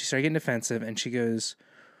with her, and she started getting defensive, and she goes,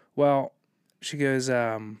 when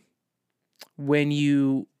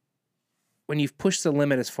you've pushed the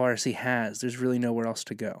limit as far as he has, there's really nowhere else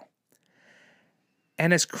to go.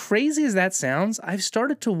 And as crazy as that sounds, I've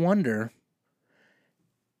started to wonder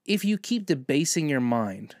if you keep debasing your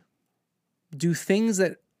mind, do things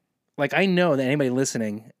that, like, I know that anybody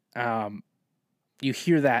listening, you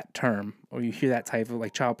hear that term or you hear that type of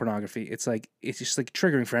like child pornography. It's just like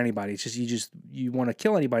triggering for anybody. It's just, you want to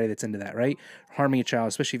kill anybody that's into that, right? Harming a child,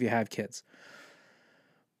 especially if you have kids.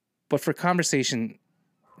 But for conversation,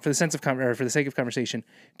 for the sake of conversation,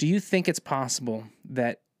 do you think it's possible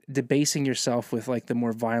that debasing yourself with like the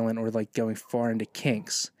more violent or like going far into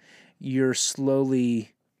kinks, you're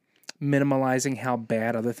slowly minimalizing how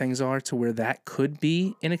bad other things are to where that could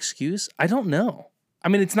be an excuse? I don't know. I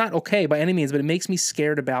mean, it's not okay by any means, but it makes me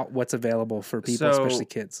scared about what's available for people, especially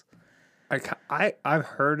kids. I've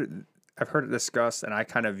heard it discussed, and I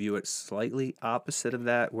kind of view it slightly opposite of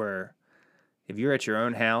that, where if you're at your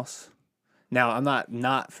own house, now I'm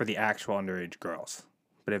not for the actual underage girls,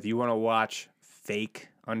 but if you want to watch fake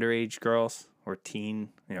underage girls or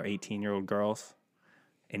 18-year-old girls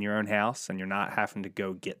in your own house, and you're not having to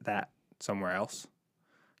go get that somewhere else,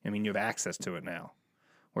 I mean, you have access to it now.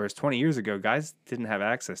 Whereas 20 years ago, guys didn't have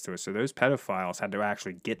access to it. So those pedophiles had to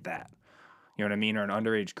actually get that. You know what I mean? Or an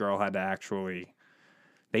underage girl had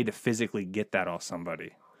to physically get that off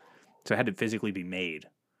somebody. So it had to physically be made.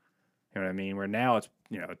 You know what I mean? Where now it's,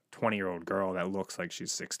 a 20-year-old girl that looks like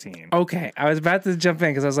she's 16. Okay. I was about to jump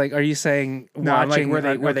in because I was like, are you saying no, watching?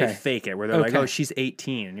 Like where they fake it, where they're like, Okay. oh, she's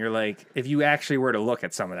 18. And you're like, if you actually were to look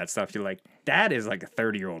at some of that stuff, you're like, that is like a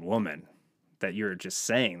 30-year-old woman that you're just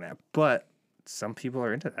saying that. But some people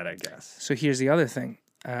are into that, I guess. So here's the other thing.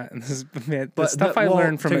 And this is the stuff I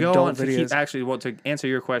learned from adult videos. To answer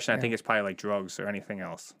your question, I think it's probably like drugs or anything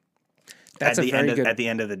else. That's a very good at the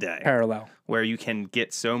end of the day. parallel. Where you can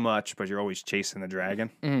get so much, but you're always chasing the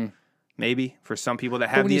dragon. Mm. Maybe for some people that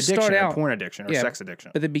have when the you start addiction, out- or porn addiction, or yeah, sex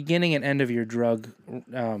addiction. At the beginning and end of your drug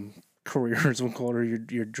careers, we'll call it, or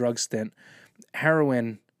your drug stint,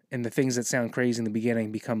 heroin and the things that sound crazy in the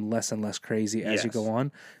beginning become less and less crazy as you Yes. go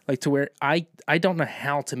on. Like to where I don't know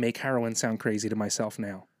how to make heroin sound crazy to myself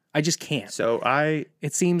now. I just can't. So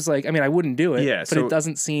It seems like, I wouldn't do it, Yeah, but so- it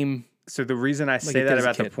doesn't seem... So the reason I it say did that as a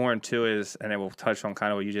about the kid. porn too is, and it will touch on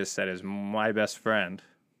kind of what you just said, is my best friend.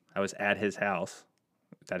 I was at his house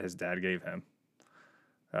that his dad gave him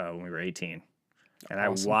when we were 18. And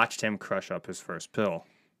Awesome. I watched him crush up his first pill,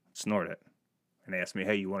 snort it. And they asked me,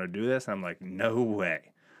 hey, you want to do this? And I'm like, no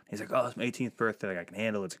way. He's like, oh, it's my 18th birthday. I can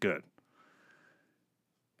handle it. It's good.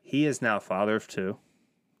 He is now a father of two.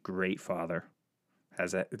 Great father.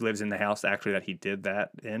 Lives in the house actually that he did that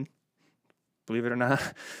in, believe it or not,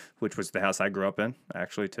 which was the house I grew up in,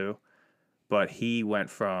 actually, too. But he went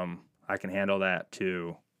from, I can handle that,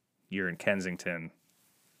 to you're in Kensington,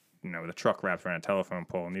 with a truck wrapped around a telephone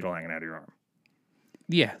pole, needle hanging out of your arm.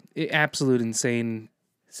 Yeah, absolute insane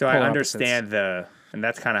So I Polar understand and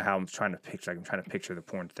that's kind of how I'm trying to picture. I'm trying to picture the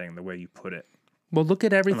porn thing, the way you put it. Well, look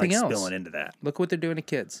at I'm everything like else. spilling into that. Look what they're doing to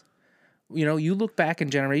kids. You know, you look back in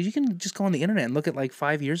generations, you can just go on the internet and look at like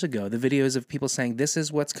 5 years ago, the videos of people saying this is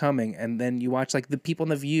what's coming. And then you watch like the people in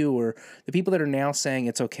The View or the people that are now saying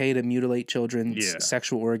it's okay to mutilate children's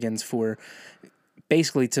sexual organs for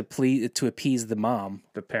basically to appease the mom.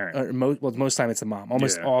 The parent. Or most time it's the mom.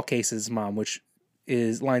 Almost all cases mom, which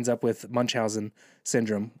lines up with Munchausen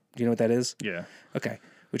syndrome. Do you know what that is? Yeah. Okay.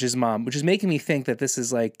 Which is mom, which is making me think that this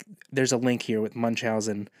is like, there's a link here with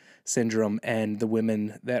Munchausen syndrome and the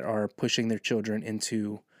women that are pushing their children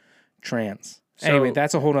into trans. So, anyway,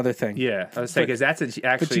 that's a whole other thing. Yeah. I was saying, because that's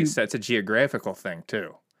that's a geographical thing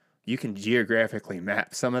too. You can geographically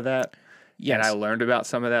map some of that. Yes. And I learned about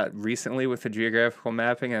some of that recently with the geographical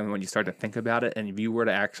mapping. And when you start to think about it, and if you were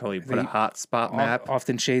to actually put a hotspot map,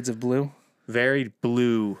 often shades of blue, very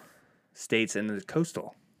blue states in the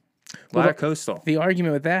coastal. A lot of coastal. The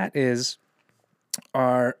argument with that is,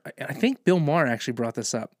 I think Bill Maher actually brought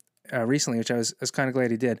this up recently, which I was kind of glad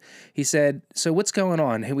he did. He said, so what's going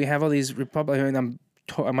on? We have all these Republicans, I'm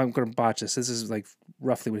going to botch this. This is like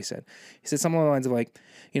roughly what he said. He said something along the lines of like,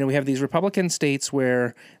 we have these Republican states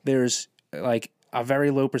where there's like a very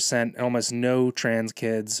low percent, almost no trans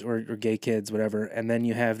kids or gay kids, whatever. And then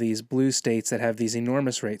you have these blue states that have these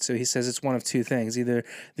enormous rates. So he says it's one of two things. Either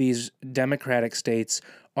these Democratic states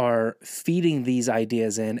are feeding these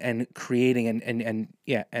ideas in and creating and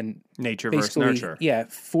nature versus nurture. Yeah,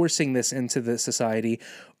 forcing this into the society,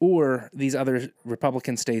 or these other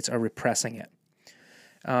Republican states are repressing it.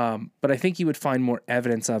 But I think you would find more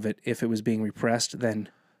evidence of it if it was being repressed than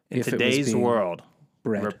if it was being today's world.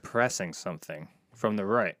 Bred. Repressing something from the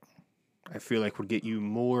right, I feel like would get you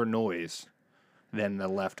more noise than the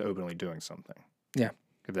left openly doing something. Yeah.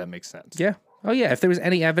 If that makes sense. Yeah. Oh, yeah. If there was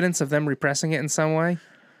any evidence of them repressing it in some way.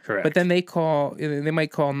 Correct. But then they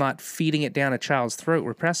might call not feeding it down a child's throat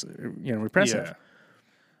repressive. Yeah.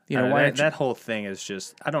 That whole thing is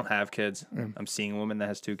just, I don't have kids. I'm seeing a woman that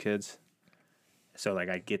has 2 kids. So, like,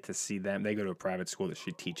 I get to see them. They go to a private school that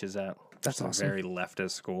she teaches at. That's awesome. A very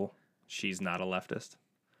leftist school. She's not a leftist.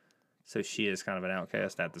 So she is kind of an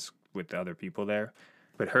outcast with the other people there.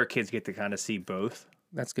 But her kids get to kind of see both.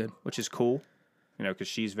 That's good. Which is cool. Because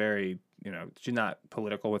she's very, she's not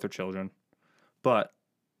political with her children. But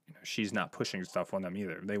she's not pushing stuff on them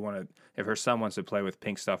either. They want to, if her son wants to play with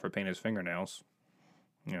pink stuff or paint his fingernails,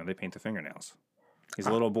 they paint the fingernails. He's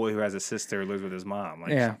a little boy who has a sister who lives with his mom.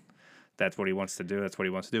 Like, that's what he wants to do. That's what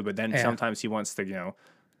he wants to do. But then sometimes he wants to,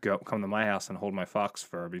 come to my house and hold my fox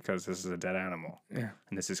fur because this is a dead animal. Yeah.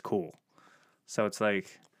 And this is cool. So it's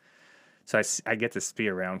like, I get to be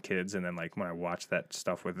around kids, and then like when I watch that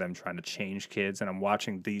stuff with them trying to change kids, and I'm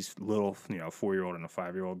watching these little, 4-year-old and a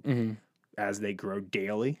 5-year-old as they grow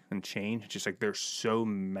daily and change, it's just like they're so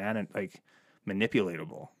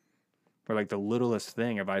manipulatable. Or like the littlest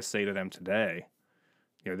thing, if I say to them today,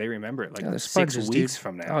 they remember it like 6 weeks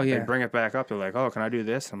from now. Oh, yeah. They bring it back up. They're like, oh, can I do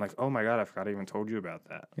this? I'm like, oh my God, I forgot I even told you about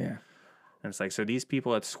that. Yeah. And it's like, so these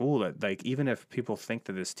people at school that, like, even if people think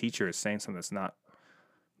that this teacher is saying something that's not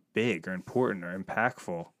big or important or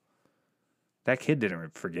impactful, that kid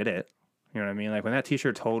didn't forget it. You know what I mean? Like when that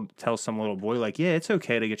teacher tells some little boy, like, yeah, it's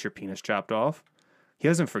okay to get your penis chopped off. He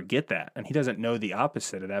doesn't forget that. And he doesn't know the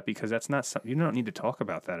opposite of that because that's not something, you don't need to talk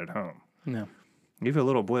about that at home. No. If you're a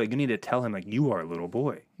little boy, like, you need to tell him, like, you are a little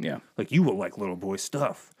boy. Yeah. Like, you will like little boy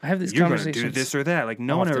stuff. I have these You're conversations. You're going to do this or that. Like,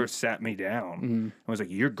 no often. one ever sat me down and was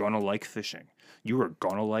like, you're going to like fishing. You are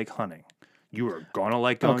going to like hunting. You are going to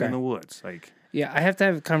like going in the woods. Like, yeah, I have to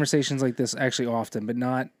have conversations like this actually often, but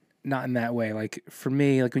not in that way. Like, for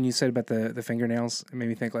me, like when you said about the fingernails, it made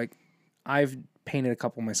me think, like, I've painted a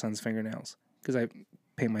couple of my son's fingernails because I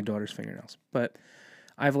paint my daughter's fingernails. But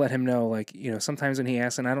I've let him know, like, sometimes when he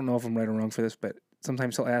asks, and I don't know if I'm right or wrong for this, but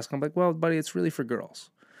sometimes he'll ask, I'm like, well, buddy, it's really for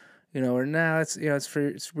girls. Or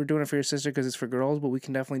it's we're doing it for your sister because it's for girls, but we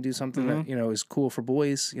can definitely do something that, is cool for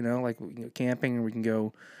boys, like camping, or we can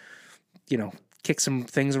go, kick some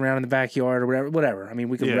things around in the backyard or whatever. I mean,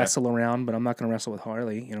 we can wrestle around, but I'm not going to wrestle with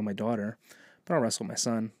Harley, my daughter, but I'll wrestle with my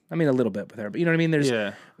son. I mean, a little bit with her, but you know what I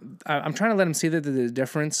mean? I'm trying to let him see the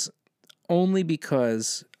difference only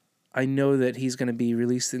because I know that he's going to be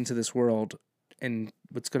released into this world in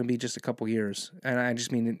what's going to be just a couple years. And I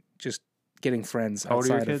just mean just getting friends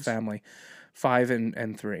outside of family. 5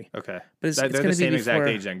 and 3. Okay. But it's they're going to the same be exact before...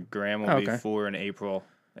 age. And Graham will be 4 in April,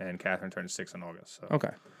 and Catherine turns 6 in August. So. Okay.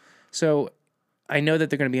 So I know that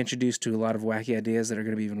they're going to be introduced to a lot of wacky ideas that are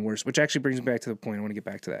going to be even worse, which actually brings me back to the point. I want to get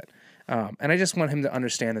back to that. And I just want him to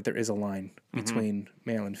understand that there is a line between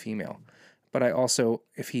male and female. But I also,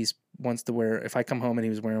 if I come home and he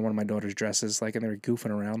was wearing one of my daughter's dresses, like, and they were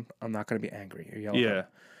goofing around, I'm not going to be angry or yell at him.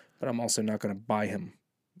 But I'm also not going to buy him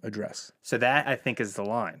a dress. So that, I think, is the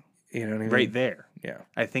line. You know what I mean? Right there. Yeah.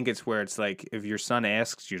 I think it's where it's like, if your son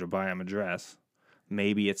asks you to buy him a dress,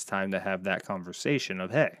 maybe it's time to have that conversation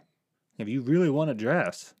of, hey, if you really want a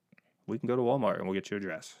dress, we can go to Walmart and we'll get you a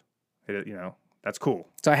dress. That's cool.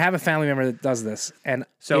 So I have a family member that does this, and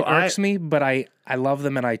so it irks me, but I love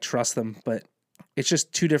them and I trust them, but it's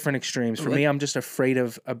just two different extremes. For me, I'm just afraid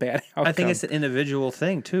of a bad outcome. I think it's an individual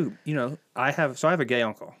thing, too. I have a gay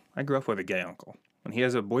uncle. I grew up with a gay uncle, and he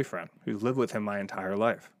has a boyfriend who's lived with him my entire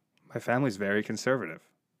life. My family's very conservative,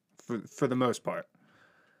 for the most part.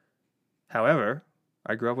 However,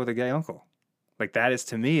 I grew up with a gay uncle. Like, that is,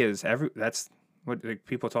 to me, that's what, like,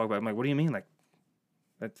 people talk about. I'm like, what do you mean? Like,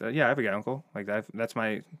 that's, I have a gay uncle. Like, that's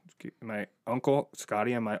my uncle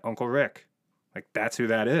Scotty and my uncle Rick. Like, that's who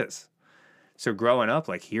that is. So growing up,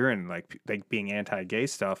 like, hearing like being anti-gay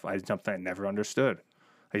stuff, something I never understood.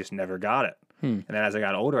 I just never got it. And then as I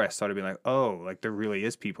got older, I started being like, oh, like, there really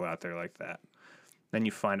is people out there like that. Then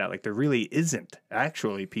you find out, like, there really isn't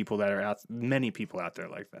actually many people out there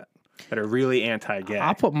like that are really anti-gay.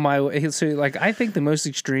 I'll put I think the most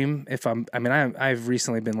extreme, I've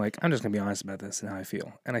recently been like, I'm just going to be honest about this and how I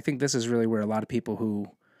feel. And I think this is really where a lot of people who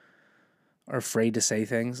are afraid to say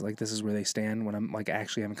things, like, this is where they stand when I'm, like,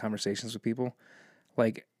 actually having conversations with people.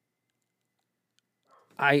 Like,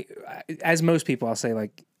 as most people, I'll say,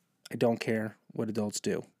 like, I don't care what adults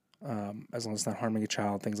do, as long as it's not harming a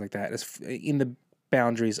child, things like that. It's in the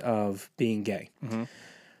boundaries of being gay.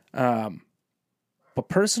 Mm-hmm. But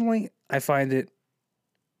personally, I find it,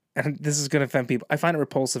 and this is going to offend people, I find it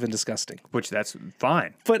repulsive and disgusting. Which, that's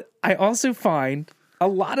fine. But I also find a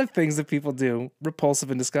lot of things that people do repulsive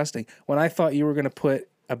and disgusting. When I thought you were going to put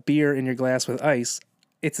a beer in your glass with ice,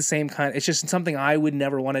 it's the same kind. It's just something I would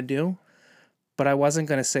never want to do. But I wasn't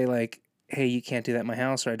going to say, like, hey, you can't do that in my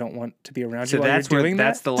house, or I don't want to be around you while you're doing that.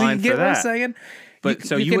 That's the line for that. Do you get what I'm saying? But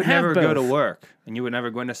you would never go to work, and you would never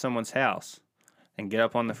go into someone's house and get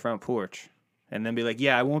up on the front porch and then be like,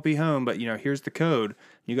 yeah, I won't be home, but, here's the code.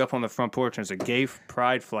 You go up on the front porch, and there's a gay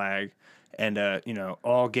pride flag and,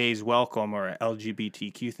 all gays welcome, or an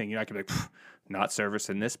LGBTQ thing. You're not going to be like, not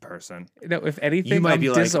servicing this person. If anything, you might be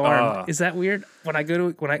disarmed. Like, Is that weird? When I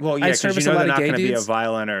go to, I service a lot of gay dudes, they're not going to be a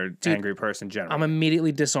violent or angry person generally. I'm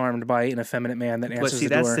immediately disarmed by an effeminate man that answers the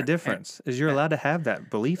door. But see, that's the difference, is you're allowed to have that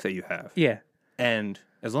belief that you have. Yeah. And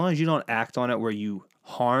as long as you don't act on it where you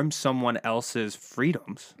harm someone else's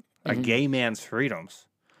freedoms, a gay man's freedoms,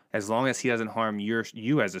 as long as he doesn't harm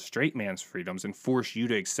you as a straight man's freedoms and force you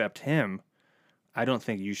to accept him, I don't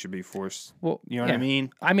think you should be forced. Well, you know what I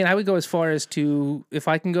mean? I mean, I would go as far as to, if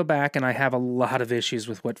I can go back, and I have a lot of issues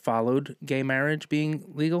with what followed gay marriage being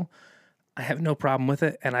legal, I have no problem with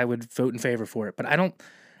it, and I would vote in favor for it. But I don't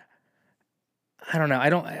know. I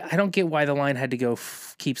don't get why the line had to go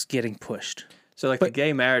keeps getting pushed. So, the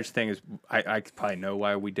gay marriage thing is, I probably know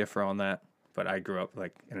why we differ on that, but I grew up,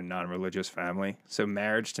 in a non-religious family. So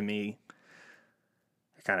marriage, to me,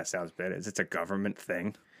 it kind of sounds bad. It's a government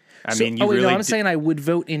thing. I'm saying I would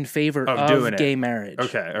vote in favor of gay marriage.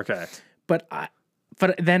 Okay. But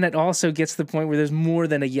then it also gets to the point where there's more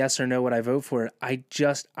than a yes or no would I vote for it. I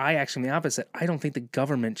actually am the opposite. I don't think the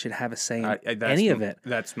government should have a say in any of it.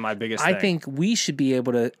 That's my biggest thing. I think we should be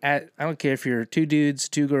able to, I don't care if you're two dudes,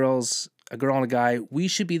 two girls, a girl and a guy, we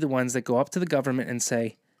should be the ones that go up to the government and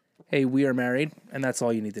say, hey, we are married, and that's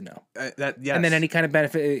all you need to know. Yes. And then any kind of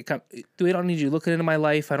benefit, I don't need you looking into my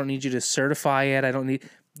life. I don't need you to certify it.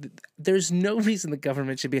 There's no reason the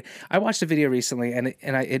government should be. I watched a video recently, and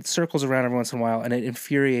it circles around every once in a while, and it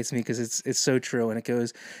infuriates me because it's so true. And it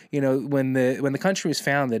goes, when the country was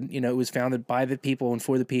founded, it was founded by the people and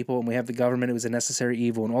for the people, and we have the government. It was a necessary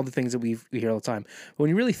evil, and all the things that we hear all the time. But when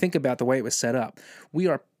you really think about the way it was set up, we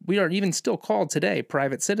are even still called today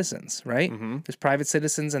private citizens, right? Mm-hmm. There's private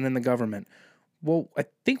citizens and then the government. Well, I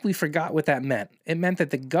think we forgot what that meant. It meant that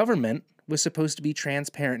the government was supposed to be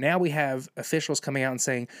transparent. Now we have officials coming out and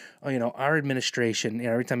saying, our administration,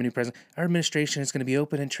 every time a new president, our administration is going to be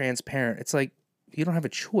open and transparent. It's like, you don't have a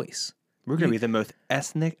choice. We're going to be the most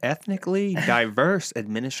ethnically diverse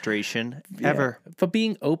administration ever. But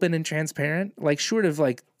being open and transparent, short of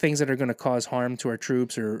things that are going to cause harm to our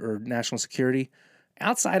troops or national security,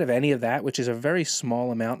 outside of any of that, which is a very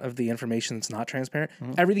small amount of the information that's not transparent,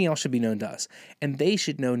 everything else should be known to us. And they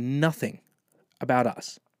should know nothing about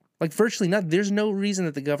us. Virtually nothing. There's no reason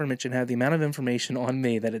that the government should have the amount of information on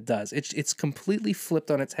me that it does. It's completely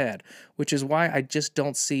flipped on its head, which is why I just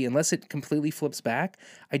don't see, unless it completely flips back,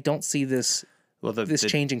 I don't see this Well, this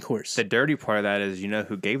change in course. The dirty part of that is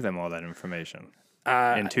who gave them all that information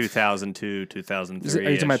in 2002, 2003. Are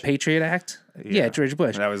you talking about Patriot Act? Yeah, George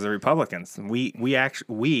Bush. That was the Republicans. We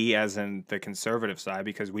as in the conservative side,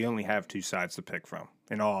 because we only have two sides to pick from.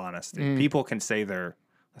 In all honesty, people can say they're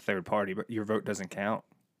a third party, but your vote doesn't count.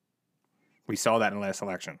 We saw that in the last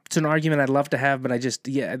election. It's an argument I'd love to have, but we're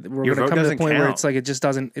going to come to the point where it's like it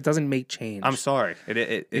doesn't make change. I'm sorry,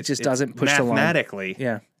 it just doesn't push the line. Mathematically.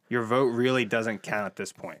 Yeah. Your vote really doesn't count at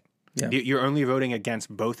this point. Yeah. You're only voting against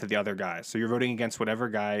both of the other guys. So you're voting against whatever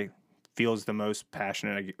guy feels the most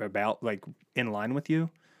passionate about, like, in line with you.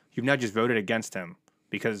 You've now just voted against him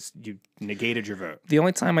because you negated your vote. The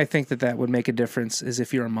only time I think that would make a difference is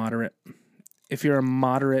if you're a moderate. If you're a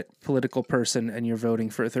moderate political person and you're voting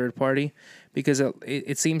for a third party, because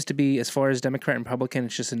it seems to be, as far as Democrat and Republican,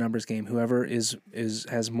 it's just a numbers game. Whoever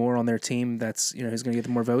has more on their team, that's who's going to get the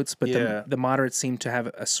more votes. But the moderates seem to have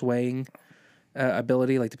a swaying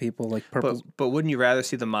ability, like the people like purple. But wouldn't you rather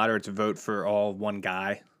see the moderates vote for all one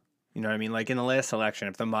guy? You know what I mean? Like in the last election,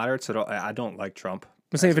 if the moderates at all, I don't like Trump.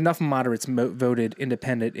 I'm saying if enough moderates voted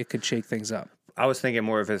independent, it could shake things up. I was thinking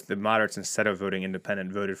more of if the moderates, instead of voting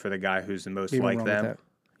independent, voted for the guy who's the most like them.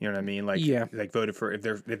 You know what I mean? Like, like voted for if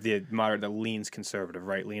the moderate that leans conservative,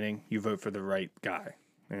 right leaning, you vote for the right guy.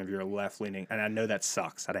 And if you're left leaning, and I know that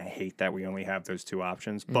sucks. I hate that we only have those two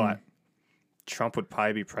options, but Trump would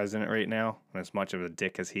probably be president right now, and as much of a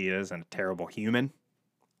dick as he is and a terrible human,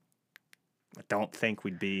 I don't think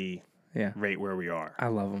we'd be right where we are. I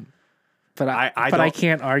love him. But I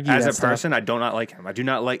can't argue as that a person. I do not like him. I do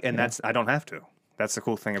not like, and I don't have to. That's the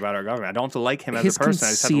cool thing about our government. I don't have to like him as a person.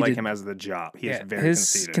 I just have to like him as the job. He is very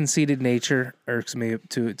conceited. Conceited nature irks me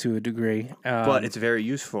to a degree. But it's very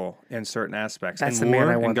useful in certain aspects. That's in the war,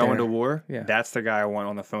 man I want going there. to war, Yeah. That's the guy I want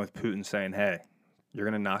on the phone with Putin saying, hey, you're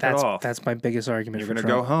going to knock it off. That's my biggest argument. You're going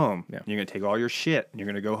to go home. Yeah. You're going to take all your shit, and you're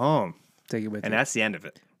going to go home. Take it with you. And that's the end of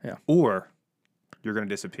it. Yeah. Or you're going to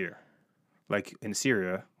disappear. Like in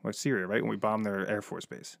Syria, right? When we bombed their Air Force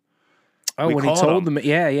base. Oh, when he told them, we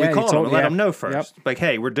called him and let him know first. Like,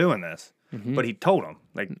 hey, we're doing this. Mm-hmm. But he told him,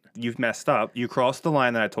 like, you've messed up. You crossed the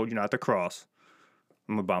line that I told you not to cross.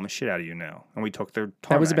 I'm going to bomb the shit out of you now. And we took their tarmac.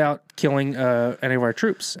 That was about killing any of our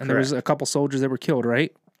troops. And There was a couple soldiers that were killed,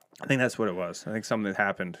 right? I think that's what it was. I think something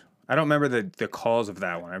happened. I don't remember the cause of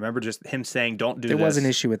that one. I remember just him saying, don't do this. There was an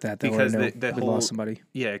issue with that, though. Because we lost somebody.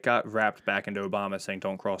 Yeah, it got wrapped back into Obama saying,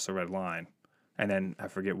 don't cross the red line. And then I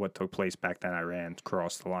forget what took place back then. Iran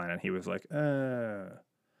crossed the line, and he was like,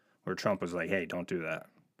 Or Trump was like, hey, don't do that.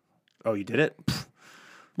 Oh, you did it?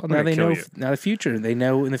 Well, now they know. Now the future. They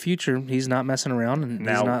know in the future he's not messing around, and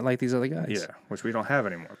he's not like these other guys. Yeah, which we don't have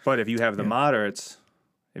anymore. But if you have the moderates,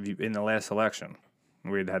 in the last election,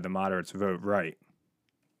 we had the moderates vote right,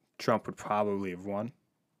 Trump would probably have won.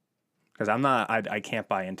 Because I can't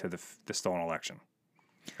buy into the stolen election.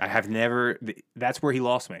 I have never. That's where he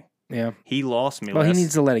lost me. Yeah. He lost me. Well, he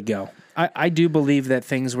needs to let it go. I do believe that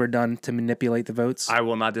things were done to manipulate the votes. I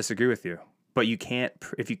will not disagree with you. But you can't,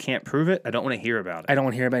 if you can't prove it, I don't want to hear about it. I don't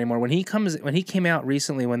want to hear about it anymore. When he came out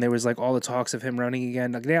recently, when there was like all the talks of him running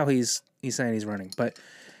again, like now he's saying he's running. But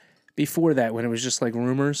before that, when it was just like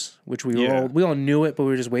rumors, which we all knew it, but we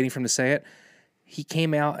were just waiting for him to say it. He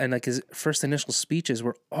came out and like his first initial speeches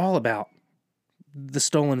were all about the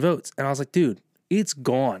stolen votes. And I was like, dude, it's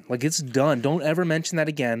gone. Like, it's done. Don't ever mention that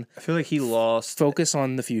again. I feel like he lost. Focus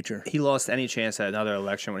on the future. He lost any chance at another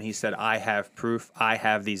election when he said, I have proof. I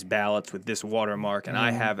have these ballots with this watermark. And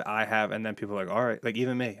I have. And then people are like, all right. Like,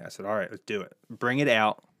 even me. I said, all right, let's do it. Bring it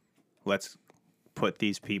out. Let's put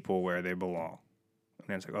these people where they belong. And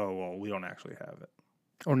then it's like, oh, well, we don't actually have it.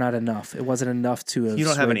 Or not enough. It wasn't enough to have You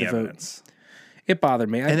don't have any evidence. It bothered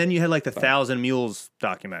me. And then you had, like, the 1,000 Mules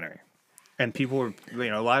documentary. And people were,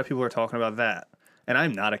 a lot of people were talking about that. And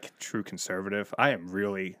I'm not a true conservative. I am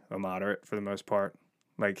really a moderate for the most part.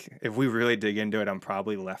 Like, if we really dig into it, I'm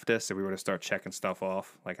probably leftist if we were to start checking stuff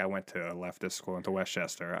off. Like, I went to a leftist school, went to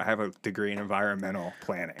Westchester. I have a degree in environmental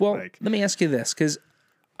planning. Well, let me ask you this, because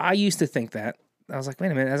I used to think that. I was like,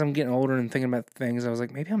 wait a minute. As I'm getting older and thinking about things, I was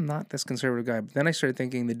like, maybe I'm not this conservative guy. But then I started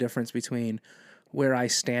thinking the difference between where I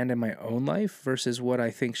stand in my own life versus what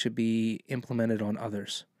I think should be implemented on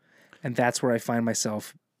others. And that's where I find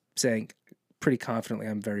myself saying pretty confidently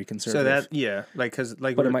I'm very conservative. So because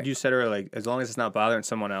what you said earlier, like, as long as it's not bothering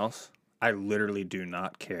someone else, I literally do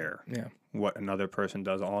not care what another person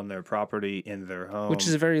does on their property, in their home. Which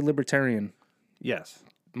is a very libertarian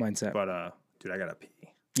mindset. But, dude, I gotta pee.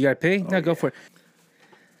 You gotta pee? No, go for it.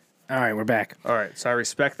 All right, we're back. All right, so I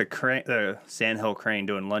respect the Sandhill crane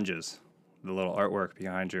doing lunges, the little artwork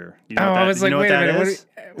behind your. I was like, wait a minute. Is?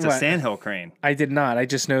 It's a sandhill crane. I did not. I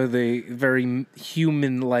just know the very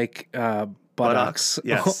human-like buttocks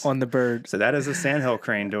yes. on the bird. So that is a sandhill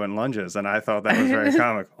crane doing lunges, and I thought that was very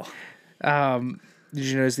comical. Did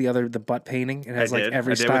you notice the butt painting? It has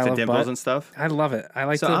every style with the of dimples butt and stuff. I love it.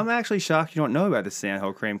 I'm actually shocked you don't know about the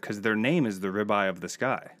sandhill crane because their name is the ribeye of the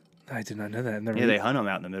sky. I did not know that. They hunt them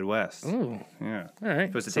out in the Midwest. Ooh. Yeah. All right.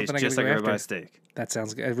 Supposed to taste just like a ribeye steak. That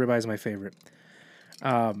sounds good. Ribeye is my favorite.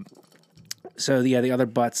 So the other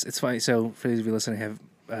butts. It's funny. So for those of you listening,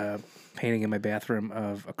 I have painting in my bathroom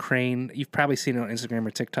of a crane. You've probably seen it on Instagram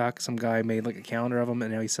or TikTok. Some guy made like a calendar of them,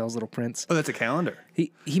 and now he sells little prints. Oh, that's a calendar.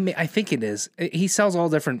 I think it is. He sells all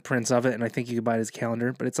different prints of it, and I think you could buy it as a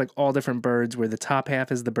calendar. But it's like all different birds, where the top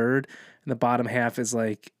half is the bird, and the bottom half is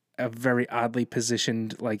like a very oddly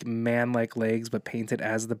positioned, like man-like legs, but painted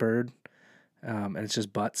as the bird. And it's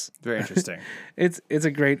just butts. Very interesting. It's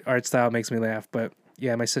a great art style. It makes me laugh, but.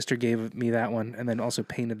 Yeah, my sister gave me that one, and then also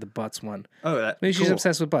painted the butts one. Oh, maybe she's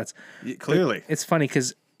obsessed with butts. Clearly, it's funny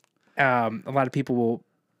because a lot of people will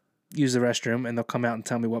use the restroom and they'll come out and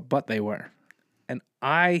tell me what butt they were, and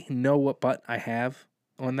I know what butt I have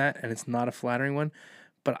on that, and it's not a flattering one,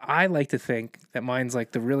 but I like to think that mine's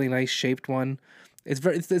like the really nice shaped one. It's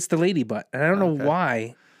the lady butt, and I don't know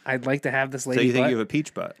why I'd like to have this lady butt. So you think you have a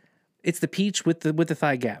peach butt? It's the peach with the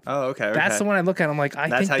thigh gap. Oh, okay. That's the one I look at. I'm like, I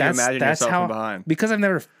think that's how you imagine yourself from behind. Because I've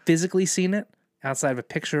never physically seen it outside of a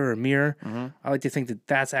picture or a mirror. Mm-hmm. I like to think that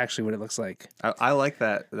that's actually what it looks like. I like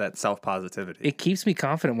that self positivity. It keeps me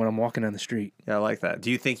confident when I'm walking down the street. Yeah, I like that. Do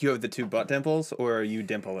you think you have the two butt dimples, or are you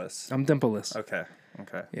dimpleless? I'm dimpleless. Okay.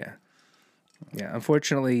 Yeah.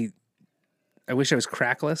 Unfortunately, I wish I was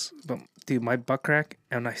crackless, but dude, my butt crack,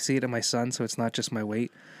 and I see it in my son, so it's not just my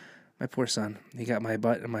weight. My poor son, he got my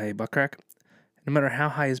butt and my butt crack. No matter how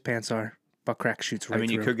high his pants are, butt crack shoots right through.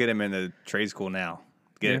 You could get him in the trade school now.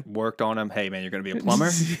 Get it worked on him. Hey, man, you're going to be a plumber.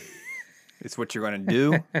 It's what you're going to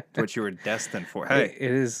do. It's what you were destined for. Hey, it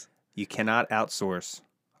is. You cannot outsource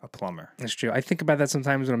a plumber. That's true. I think about that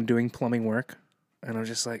sometimes when I'm doing plumbing work, and I'm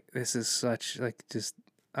just like, this is such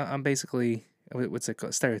I'm basically. What's it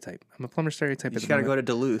called? Stereotype. I'm a plumber stereotype. You just got to go to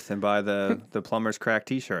Duluth and buy the plumber's crack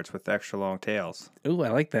T-shirts with extra long tails. Ooh, I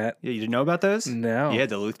like that. Yeah, you didn't know about those? No. Yeah,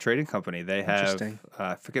 Duluth Trading Company. They have,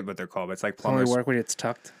 I forget what they're called, but it's like plumbers. Only work when it's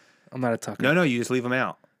tucked? I'm not a tucker. No, you just leave them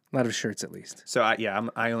out. A lot of shirts, at least. So,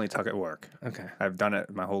 I only tuck at work. Okay. I've done it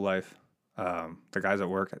my whole life. The guys at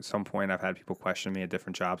work, at some point, I've had people question me at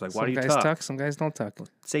different jobs, like, why do you tuck? Some guys tuck, some guys don't tuck.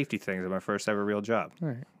 Safety things are my first ever real job. All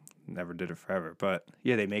right. Never did it forever. But,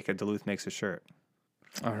 yeah, Duluth makes a shirt.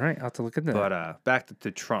 All right, I'll have to look at that. But back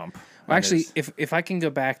to Trump. Well, actually, if I can go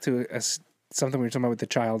back to something we were talking about with the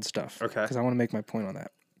child stuff, okay, because I want to make my point on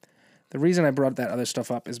that. The reason I brought that other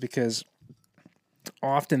stuff up is because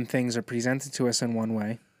often things are presented to us in one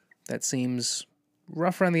way that seems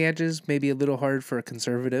rough around the edges, maybe a little hard for a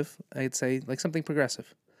conservative. I'd say like something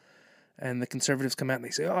progressive, and the conservatives come out and they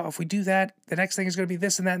say, "Oh, if we do that, the next thing is going to be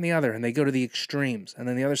this and that and the other," and they go to the extremes, and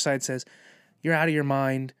then the other side says, "You're out of your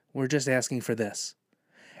mind. We're just asking for this."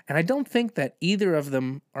 And I don't think that either of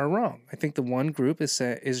them are wrong. I think the one group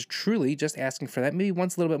is truly just asking for that. Maybe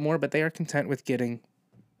wants a little bit more, but they are content with getting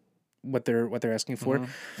what they're asking for.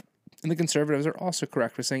 Mm-hmm. And the conservatives are also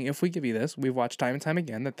correct with saying, if we give you this, we've watched time and time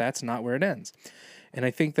again that that's not where it ends. And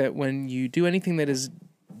I think that when you do anything that is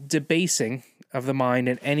debasing of the mind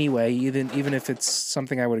in any way, even if it's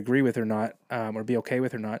something I would agree with or not, or be okay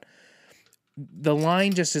with or not, the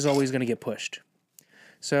line just is always going to get pushed.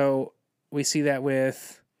 So we see that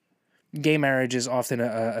with gay marriage is often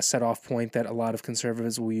a set-off point that a lot of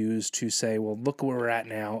conservatives will use to say, well, look where we're at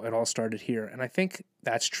now. It all started here. And I think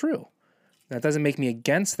that's true. That doesn't make me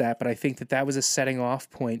against that, but I think that was a setting off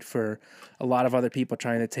point for a lot of other people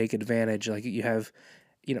trying to take advantage. Like you have,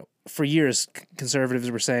 for years,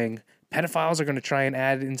 conservatives were saying pedophiles are going to try and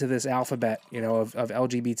add into this alphabet, of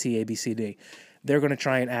LGBT, ABCD. They're going to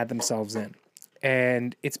try and add themselves in.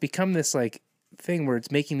 And it's become this thing where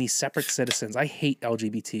it's making these separate citizens. I hate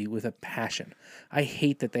LGBT with a passion. I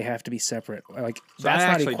hate that they have to be separate. That's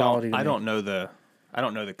not equality. I don't know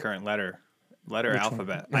the current letter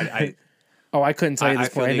alphabet. I couldn't tell you this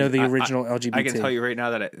point. I know the original LGBT. I can tell you right now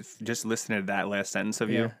that just listening to that last sentence of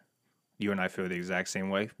you and I feel the exact same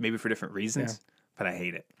way. Maybe for different reasons, but I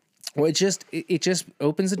hate it. Well, it just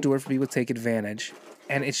opens the door for people to take advantage,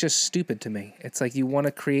 and it's just stupid to me. It's like you want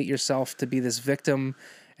to create yourself to be this victim,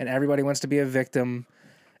 and everybody wants to be a victim.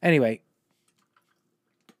 Anyway,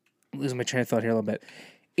 losing my train of thought here a little bit.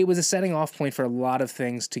 It was a setting off point for a lot of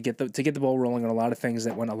things to get the ball rolling on a lot of things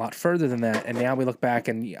that went a lot further than that. And now we look back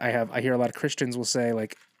and I hear a lot of Christians will say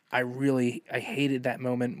I hated that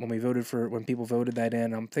moment when people voted that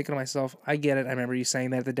in. I'm thinking to myself, I get it. I remember you saying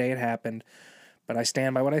that the day it happened, but I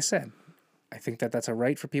stand by what I said. I think that that's a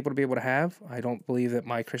right for people to be able to have. I don't believe that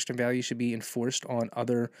my Christian values should be enforced on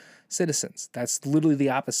other citizens. That's literally the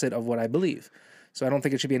opposite of what I believe. So I don't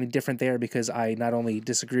think it should be any different there because I not only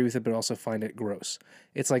disagree with it, but also find it gross.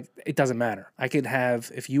 It's like, it doesn't matter. I could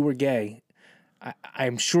have, if you were gay,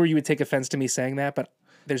 I'm sure you would take offense to me saying that, but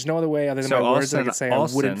there's no other way other than my words that I could say I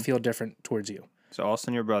wouldn't feel different towards you. So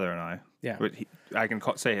Austin, your brother and I. Yeah. I can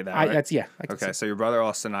say that, right? Okay, so your brother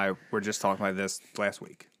Austin and I were just talking about this last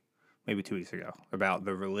week. Maybe 2 weeks ago, about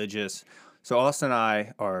the religious. So Austin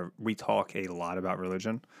and I we talk a lot about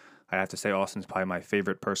religion. I have to say Austin's probably my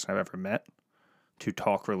favorite person I've ever met to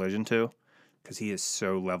talk religion to, because he is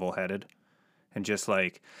so level-headed and just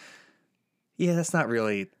like, yeah, that's not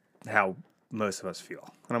really how most of us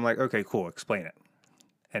feel. And I'm like, okay, cool, explain it.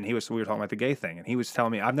 And we were talking about the gay thing, and he was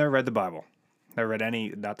telling me, I've never read the Bible. Never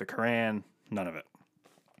read not the Quran, none of it.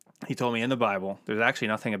 He told me in the Bible, there's actually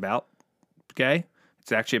nothing about gay.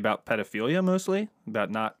 It's actually about pedophilia mostly, about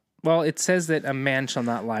not. Well, it says that a man shall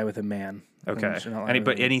not lie with a man. Okay,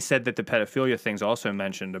 and he said that the pedophilia thing's also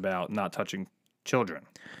mentioned about not touching children.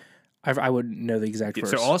 I wouldn't know the exact verse.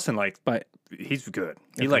 So Austin, but he's good.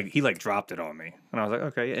 Okay. He dropped it on me, and I was like,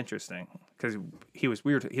 okay, interesting, because he was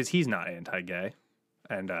weird. Because he's not anti-gay,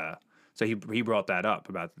 and so he brought that up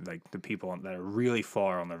about like the people that are really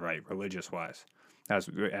far on the right, religious wise. As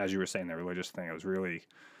you were saying, the religious thing, it was really.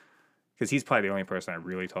 Because he's probably the only person I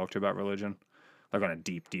really talk to about religion, like on a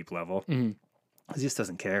deep, deep level. Mm-hmm. He just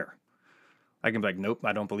doesn't care. I can be like, nope,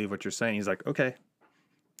 I don't believe what you're saying. He's like, okay,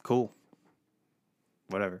 cool,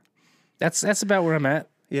 whatever. That's about where I'm at.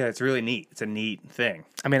 Yeah, it's really neat. It's a neat thing.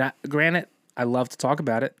 I mean, granted, I love to talk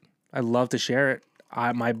about it. I love to share it.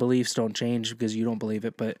 My beliefs don't change because you don't believe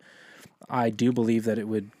it, but I do believe that it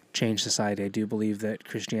would change society. I do believe that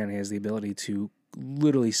Christianity has the ability to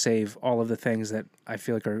literally save all of the things that I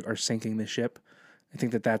feel like are sinking the ship. I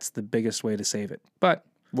think that that's the biggest way to save it. But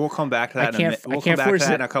we'll come back to that. We'll come back to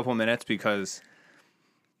that in a couple minutes, because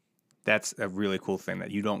that's a really cool thing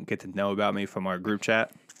that you don't get to know about me from our group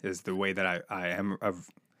chat. Is the way that I am. I'm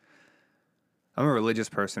a religious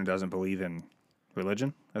person who doesn't believe in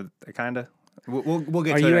religion. Kind of. We'll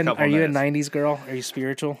get to it in a couple minutes. Are you a '90s girl? Are you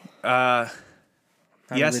spiritual?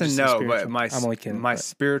 Yes and no, but my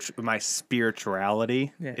my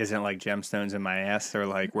spirituality isn't like gemstones in my ass or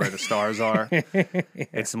like where the stars are.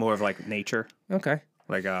 It's more of like nature. Okay.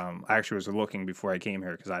 Like I actually was looking before I came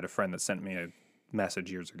here because I had a friend that sent me a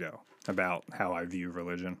message years ago about how I view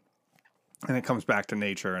religion, and it comes back to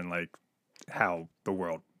nature and like how the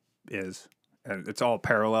world is, and it's all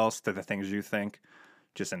parallels to the things you think,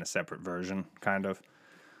 just in a separate version, kind of.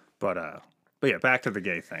 But yeah, back to the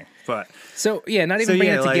gay thing. But not even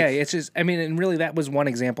bringing it to gay. It's just, I mean, and really that was one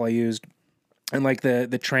example I used. And like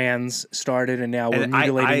the trans started, and now we're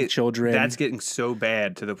mutilating children. That's getting so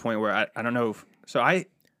bad to the point where I don't know.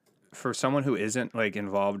 For someone who isn't like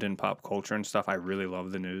involved in pop culture and stuff, I really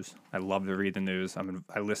love the news. I love to read the news.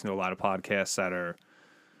 I listen to a lot of podcasts that are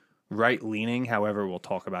right leaning. However, we'll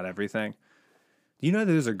talk about everything. You know,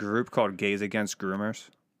 there's a group called Gays Against Groomers.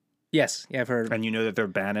 Yes, yeah, I've heard. And you know that they're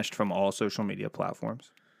banished from all social media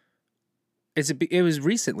platforms. It was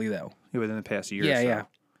recently though. Within the past year. Yeah, or so. yeah.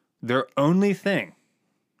 Their only thing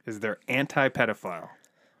is they're anti-pedophile.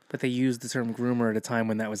 But they used the term groomer at a time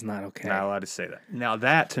when that was not okay. Not allowed to say that. Now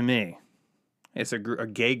that to me, it's a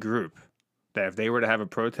gay group that if they were to have a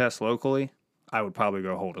protest locally, I would probably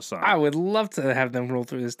go hold a sign. I would love to have them roll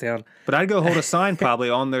through this town. But I'd go hold a sign probably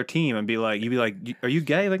on their team and be like, you'd be like, are you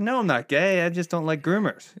gay? Like, no, I'm not gay. I just don't like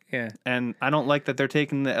groomers. Yeah. And I don't like that they're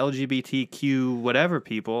taking the LGBTQ whatever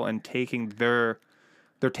people and they're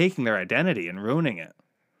taking their identity and ruining it.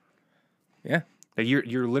 Yeah. Like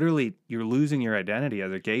you're losing your identity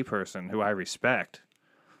as a gay person who I respect,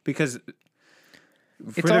 because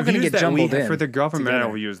it's all going to get jumbled in for the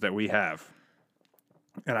governmental views that we have.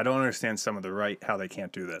 And I don't understand some of the right, how they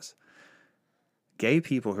can't do this. Gay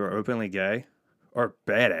people who are openly gay are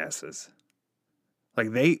badasses.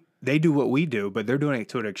 Like they do what we do, but they're doing it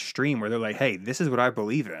to an extreme where they're like, hey, this is what I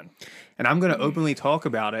believe in. And I'm going to openly talk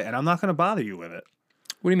about it, and I'm not going to bother you with it.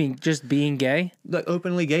 What do you mean, just being gay? Like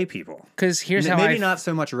openly gay people. Because here's how maybe not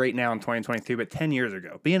so much right now in 2023, but 10 years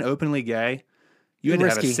ago. Being openly gay, you had to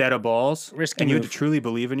have a set of balls, and you had to truly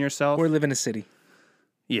believe in yourself. Or live in a city.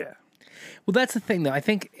 Yeah. Well, that's the thing, though. I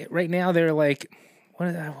think right now they're like,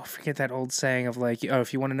 I forget that old saying of like, oh,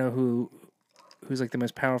 if you want to know who's like the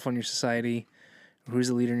most powerful in your society, who's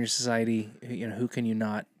the leader in your society, who can you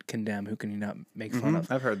not condemn, who can you not make fun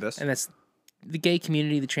of? I've heard this. And the gay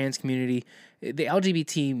community, the trans community, the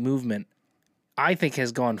LGBT movement, I think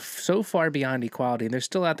has gone so far beyond equality, and they're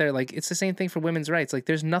still out there. Like, it's the same thing for women's rights. Like,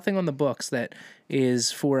 there's nothing on the books that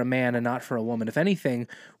is for a man and not for a woman. If anything,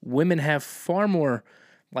 women have far more,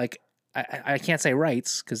 like, I can't say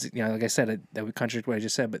rights because, you know, like I said, that would contradict what I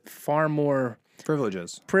just said, but far more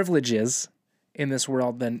privileges in this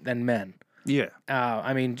world than men. Yeah.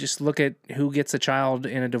 I mean, just look at who gets a child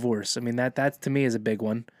in a divorce. I mean, that to me is a big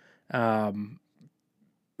one.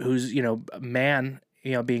 Who's, you know, a man,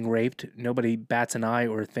 you know, being raped, nobody bats an eye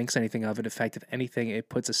or thinks anything of it. In fact, if anything, it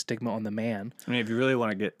puts a stigma on the man. I mean, if you really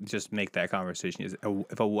want to just make that conversation,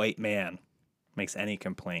 if a white man makes any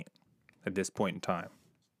complaint at this point in time.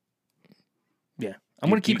 Yeah. I'm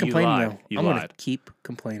going to keep complaining, though. I'm going to keep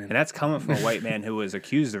complaining. And that's coming from a white man who was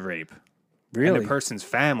accused of rape. Really? And the person's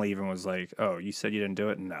family even was like, oh, you said you didn't do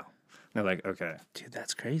it? No. And they're like, okay. Dude,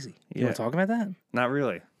 that's crazy. You want to talk about that? Not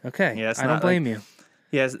really. Okay. Yeah, I don't blame you.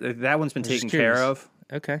 Yes, that one's been taken care of.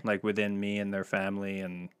 Okay. Like within me and their family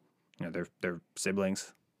and, you know, their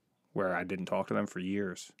siblings, where I didn't talk to them for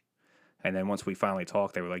years. And then once we finally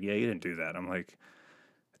talked, they were like, yeah, you didn't do that. I'm like,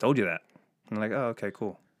 I told you that. And they're like, oh, okay,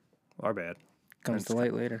 cool. Our bad. Comes to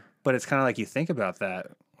light later. But it's kind of like you think about that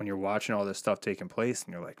when you're watching all this stuff taking place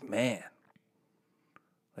and you're like, man,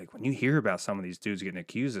 like when you hear about some of these dudes getting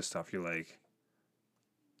accused of stuff, you're like,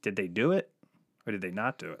 did they do it or did they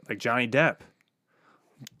not do it? Like Johnny Depp.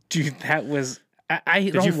 Dude, that was... I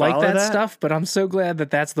don't like that stuff, but I'm so glad that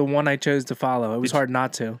that's the one I chose to follow. It was hard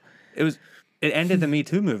not to. It ended the Me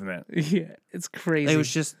Too movement. Yeah, it's crazy. It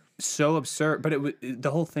was just so absurd, but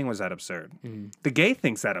the whole thing was that absurd. The gay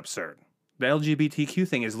thing's that absurd. The LGBTQ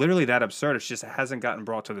thing is literally that absurd. It's just it hasn't gotten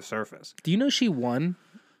brought to the surface. Do you know she won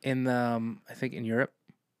in the, I think in Europe?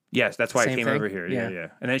 Yes, that's why it came over here. Yeah.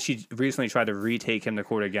 And then she recently tried to retake him to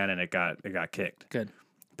court again, and it got kicked. Good.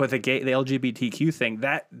 But the LGBTQ thing,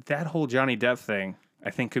 that whole Johnny Depp thing, I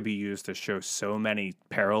think could be used to show so many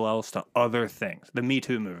parallels to other things. The Me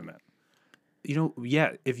Too movement. You know,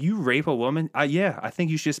 yeah, if you rape a woman, I think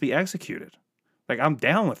you should just be executed. Like, I'm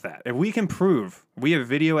down with that. If we can prove we have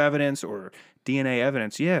video evidence or DNA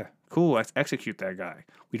evidence, yeah, cool, let's execute that guy.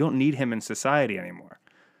 We don't need him in society anymore.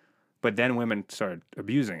 But then women started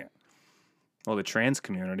abusing it. Well, the trans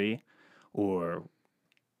community, or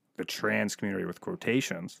the trans community with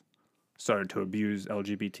quotations, started to abuse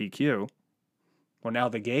LGBTQ. Well, now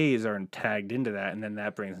the gays are tagged into that, and then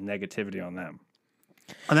that brings negativity on them.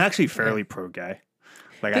 I'm actually fairly pro-gay.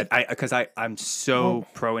 Like, because I'm so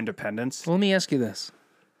pro-independence. Well, let me ask you this.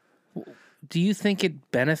 Do you think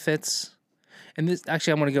it benefits, and this,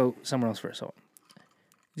 actually, I'm going to go somewhere else first. So,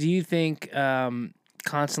 do you think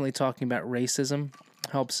constantly talking about racism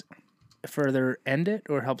helps further end it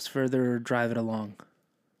or helps further drive it along?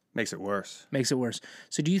 Makes it worse. Makes it worse.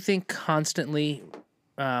 So do you think constantly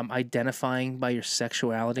identifying by your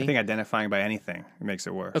sexuality? I think identifying by anything makes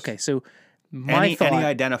it worse. Okay, so my thought... Any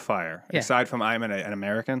identifier, aside from I'm an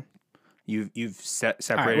American, you've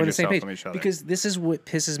separated yourself from each other. Because this is what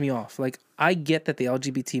pisses me off. Like, I get that the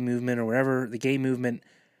LGBT movement or whatever, the gay movement,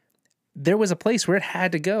 there was a place where it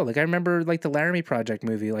had to go. Like, I remember, like, the Laramie Project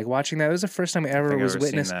movie, like, watching that. It was the first time I ever was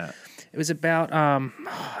witness. It was about,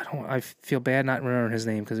 I feel bad not remembering his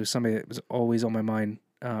name because it was somebody that was always on my mind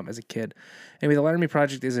as a kid. Anyway, the Laramie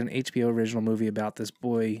Project is an HBO original movie about this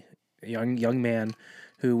boy, a young man,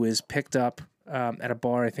 who was picked up at a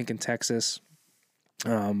bar, I think in Texas,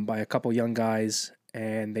 by a couple young guys,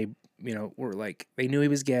 and they, you know, were like, they knew he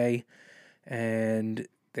was gay, and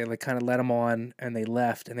they like kind of let him on, and they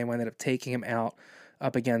left, and they ended up taking him out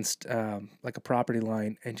up against like a property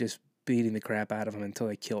line and just beating the crap out of him until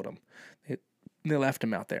they killed him. They left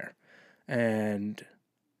him out there, and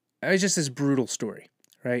it was just this brutal story,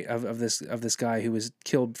 right? Of this guy who was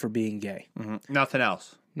killed for being gay. Mm-hmm. Nothing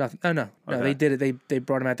else. Nothing. Oh no, no. Okay. They did it. They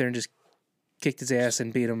brought him out there and just kicked his ass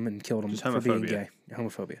and beat him and killed him for being gay.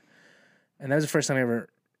 Homophobia. And that was the first time I ever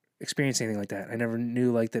experienced anything like that. I never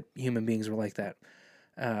knew like that human beings were like that.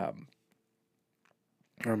 Where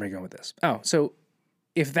am I going with this? Oh, so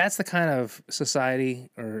if that's the kind of society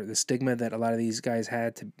or the stigma that a lot of these guys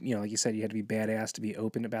had to, you know, like you said, you had to be badass to be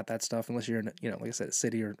open about that stuff, unless you're in, you know, like I said, a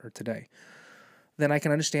city or today, then I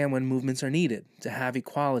can understand when movements are needed to have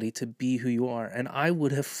equality, to be who you are. And I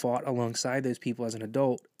would have fought alongside those people as an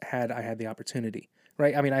adult had I had the opportunity,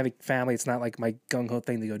 right? I mean, I have a family. It's not like my gung-ho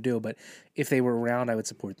thing to go do, but if they were around, I would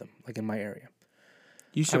support them, like in my area.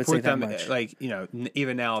 You support them, like, you know,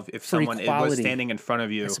 even now, if someone was standing in front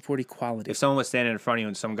of you. I support equality. If someone was standing in front of you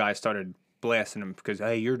and some guy started blasting them because,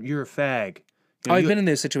 hey, you're a fag. You know, I've been in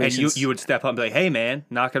those situations. And you would step up and be like, hey, man,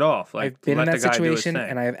 knock it off. Like, I've been in that situation,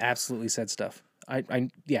 and I have absolutely said stuff.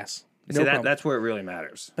 Yes. See, that's where it really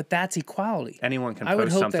matters. But that's equality. Anyone can I would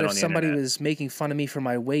post hope something that on if the somebody internet. was making fun of me for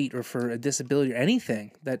my weight or for a disability or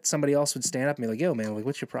anything, that somebody else would stand up and be like, yo, man, like,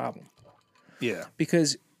 what's your problem? Yeah.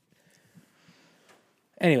 Because,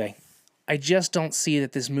 anyway, I just don't see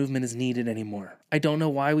that this movement is needed anymore. I don't know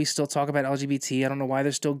why we still talk about LGBT. I don't know why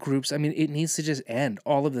there's still groups. I mean, it needs to just end,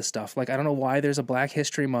 all of this stuff. Like, I don't know why there's a Black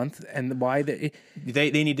History Month and why they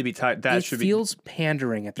need to be tied. That should feels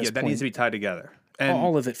pandering at this point. That needs to be tied together. And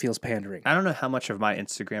all of it feels pandering. I don't know how much of my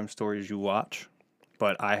Instagram stories you watch,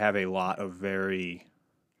 but I have a lot of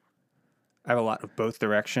both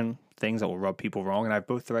direction things that will rub people wrong, and I have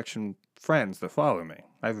both direction friends that follow me.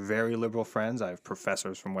 I have very liberal friends. I have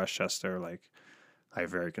professors from Westchester. Like, I have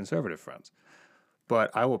very conservative friends.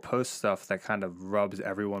 But I will post stuff that kind of rubs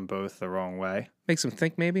everyone both the wrong way. Makes them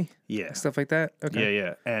think, maybe? Yeah. Stuff like that? Okay.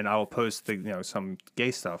 Yeah. And I will post some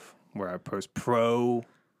gay stuff where I post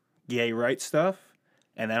pro-gay rights stuff,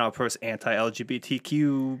 and then I'll post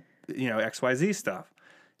anti-LGBTQ, XYZ stuff.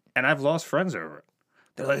 And I've lost friends over it.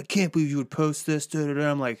 They're like, I can't believe you would post this. Da, da, da.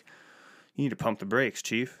 I'm like, you need to pump the brakes,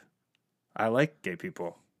 Chief. I like gay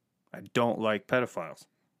people. I don't like pedophiles.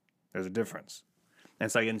 There's a difference. And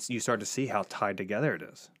it's like, and you start to see how tied together it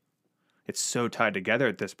is. It's so tied together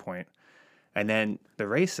at this point. And then the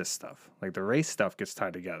racist stuff, like the race stuff gets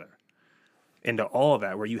tied together into all of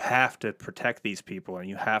that, where you have to protect these people and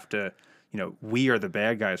you have to, we are the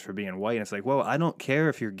bad guys for being white. And it's like, well, I don't care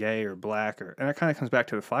if you're gay or black, and it kind of comes back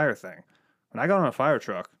to the fire thing. When I got on a fire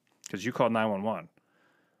truck, because you called 911,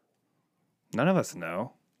 none of us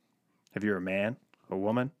know if you're a man, a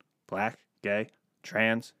woman, black, gay,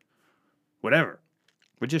 trans, whatever.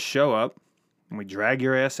 We just show up and we drag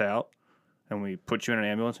your ass out and we put you in an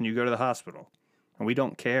ambulance and you go to the hospital. And we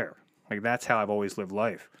don't care. Like, that's how I've always lived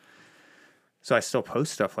life. So I still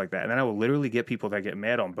post stuff like that. And then I will literally get people that get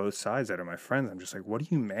mad on both sides that are my friends. I'm just like, what are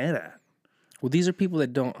you mad at? Well, these are people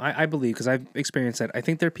that don't, I believe, because I've experienced that. I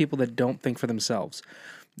think they're people that don't think for themselves.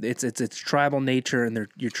 It's tribal nature, and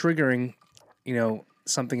you're triggering,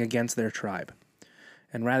 something against their tribe.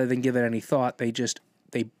 And rather than give it any thought,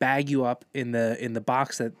 they bag you up in the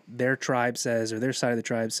box that their tribe says, or their side of the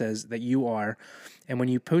tribe says that you are. And when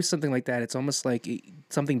you post something like that, it's almost like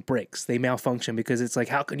something breaks. They malfunction, because it's like,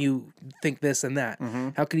 how can you think this and that? Mm-hmm.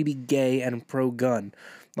 How can you be gay and pro-gun?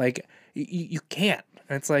 Like, you can't.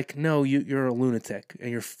 And it's like, no, you're a lunatic,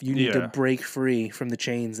 and you need to break free from the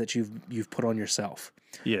chains that you've put on yourself.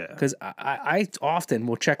 Yeah. Because I often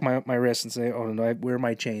will check my wrist and say, oh no, where are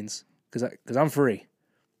my chains? Because I'm free.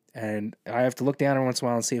 And I have to look down every once in a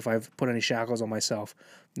while and see if I've put any shackles on myself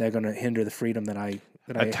that are going to hinder the freedom that I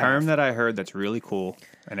have. A term that I heard that's really cool,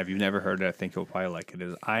 and if you've never heard it, I think you'll probably like it,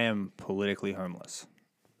 is I am politically homeless.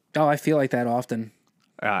 Oh, I feel like that often.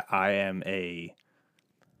 I am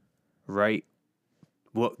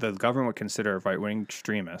what the government would consider a right-wing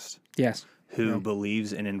extremist. Yes. Who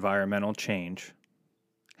believes in environmental change,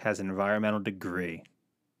 has an environmental degree,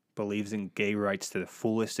 believes in gay rights to the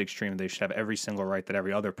fullest extreme. They should have every single right that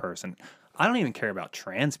every other person. I don't even care about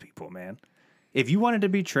trans people, man. If you wanted to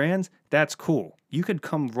be trans, that's cool. You could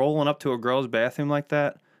come rolling up to a girl's bathroom like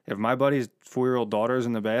that. If my buddy's 4-year-old daughter's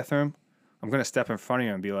in the bathroom, I'm going to step in front of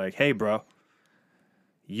you and be like, hey, bro,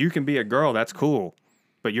 you can be a girl. That's cool.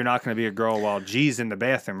 But you're not going to be a girl while G's in the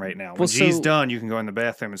bathroom right now. When G's done, you can go in the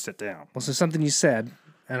bathroom and sit down. Well, so something you said,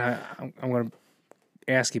 and I'm going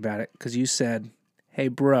to ask you about it, because you said, hey,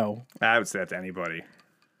 bro. I would say that to anybody.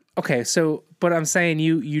 Okay, but I'm saying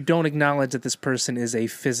you don't acknowledge that this person is a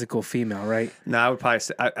physical female, right? No, I would probably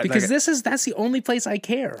say... because that's the only place I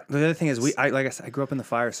care. The other thing is, like I said, I grew up in the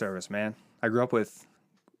fire service, man. I grew up with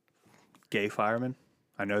gay firemen.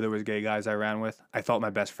 I know there was gay guys I ran with. I thought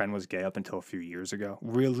my best friend was gay up until a few years ago.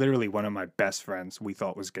 Literally one of my best friends we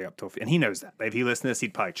thought was gay up till... And he knows that. Like, if he listened to this,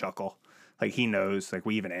 he'd probably chuckle. Like, he knows. Like,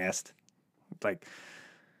 we even asked. Like,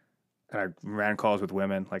 and I ran calls with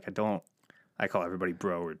women. Like, I call everybody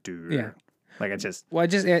bro or dude. Yeah. Like, I just... Well,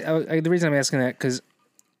 the reason I'm asking that, because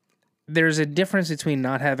there's a difference between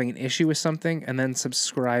not having an issue with something and then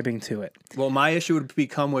subscribing to it. Well, my issue would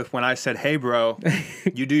become with when I said, hey, bro,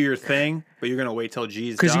 you do your thing, but you're going to wait till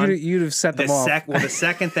G's done. Because you'd have set them off. The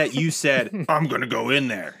second that you said, I'm going to go in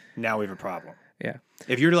there, now we have a problem. Yeah.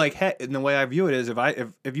 If you're like, hey, and the way I view it is,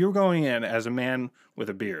 if you're going in as a man with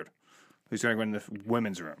a beard who's going to go in the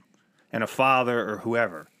women's room, and a father or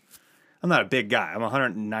whoever, I'm not a big guy. I'm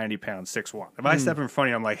 190 pounds, 6'1". If I step in front of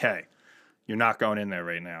you, I'm like, hey, you're not going in there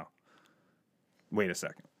right now. Wait a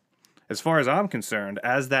second. As far as I'm concerned,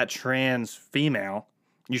 as that trans female,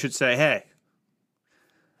 you should say, hey,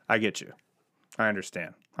 I get you. I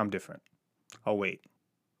understand. I'm different. I'll wait.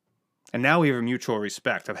 And now we have a mutual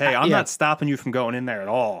respect of, hey, I'm not stopping you from going in there at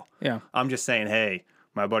all. Yeah. I'm just saying, hey,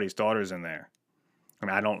 my buddy's daughter's in there.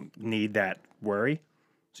 And I don't need that worry.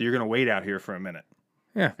 So you're going to wait out here for a minute.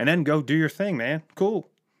 Yeah. And then go do your thing, man. Cool.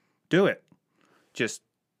 Do it. Just,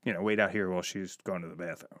 wait out here while she's going to the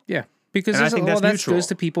bathroom. Yeah. Because I think that's mutual. Goes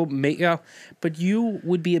to people, but you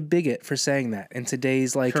would be a bigot for saying that in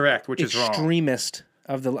today's correct, which is wrong. Extremist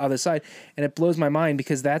of the other side. And it blows my mind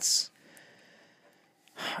because that's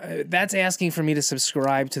asking for me to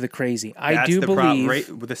subscribe to the crazy. I do believe right,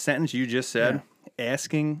 with the sentence you just said,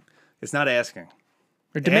 asking, it's not asking.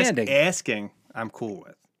 Or demanding. Asking, I'm cool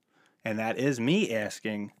with. And that is me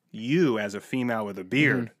asking you as a female with a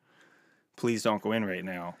beard, please don't go in right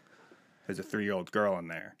now. There's a 3-year-old girl in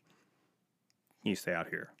there. You stay out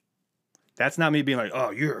here. That's not me being like, oh,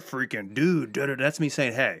 you're a freaking dude. That's me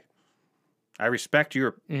saying, hey, I respect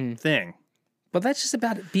your thing. But that's just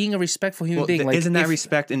about being a respectful human being. Isn't that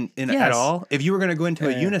respect in at all? If you were going to go into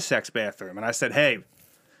a unisex bathroom and I said,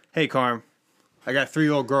 hey, Carm, I got a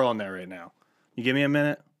 3-year-old girl in there right now. You give me a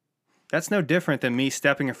minute? That's no different than me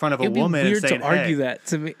stepping in front of a woman and saying, to argue that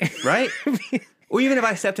to me. Right? Or even if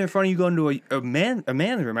I stepped in front of you going to a man's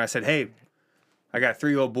room and I said, hey, I got a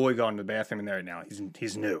 3-year-old boy going to the bathroom in there right now.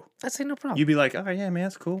 He's new. I'd say no problem. You'd be like, oh, yeah, man,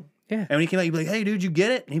 that's cool. Yeah. And when he came out, you'd be like, hey, dude, you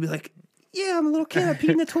get it? And he'd be like, yeah, I'm a little kid. I peed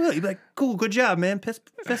in the toilet. You'd be like, cool, good job, man. Fist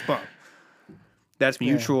bump. That's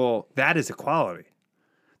mutual. Yeah. That is equality.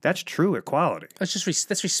 That's true equality. That's just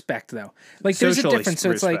that's respect, though. Like, there's a difference.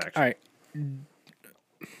 So it's like, all right,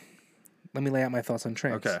 let me lay out my thoughts on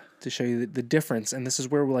trans to show you the difference. And this is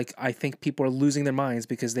where, I think people are losing their minds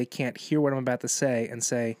because they can't hear what I'm about to say and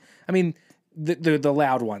say, I mean, the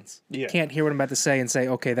loud ones can't hear what I'm about to say and say,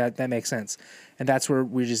 okay, that makes sense. And that's where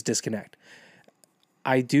we just disconnect.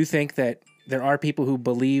 I do think that there are people who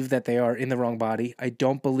believe that they are in the wrong body. I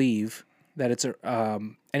don't believe that it's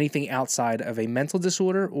anything outside of a mental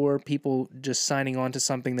disorder or people just signing on to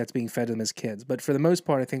something that's being fed to them as kids. But for the most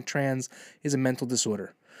part, I think trans is a mental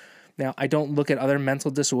disorder. Now, I don't look at other mental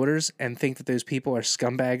disorders and think that those people are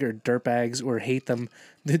scumbag or dirtbags or hate them.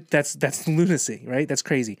 That's lunacy, right? That's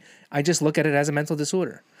crazy. I just look at it as a mental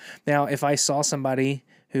disorder. Now, if I saw somebody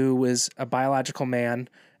who was a biological man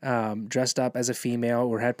dressed up as a female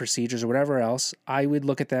or had procedures or whatever else, I would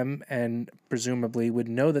look at them and presumably would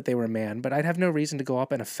know that they were a man, but I'd have no reason to go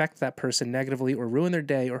up and affect that person negatively or ruin their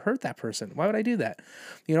day or hurt that person. Why would I do that?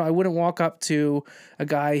 I wouldn't walk up to a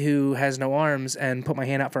guy who has no arms and put my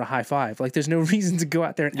hand out for a high five. There's no reason to go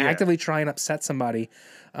out there and actively try and upset somebody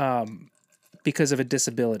because of a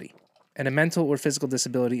disability. And a mental or physical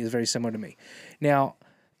disability is very similar to me. Now,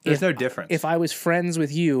 there's no difference. If I was friends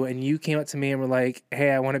with you and you came up to me and were like, hey,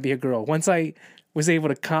 I want to be a girl. Once I was able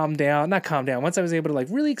to once I was able to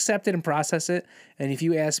really accept it and process it, and if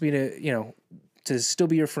you asked me to, to still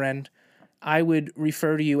be your friend, I would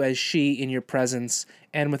refer to you as she in your presence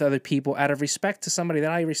and with other people out of respect to somebody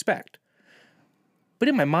that I respect. But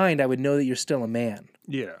in my mind, I would know that you're still a man.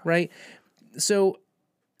 Yeah. Right? So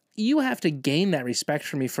you have to gain that respect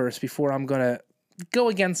for me first before I'm going to go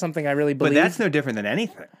against something I really believe. But that's no different than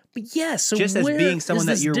anything. But yes, so just as being someone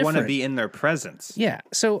that you want to different? be in their presence. Yeah.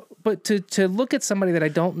 So, but to look at somebody that I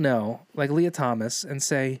don't know, like Leah Thomas, and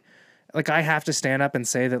say, I have to stand up and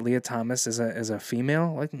say that Leah Thomas is a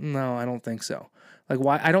female. No, I don't think so.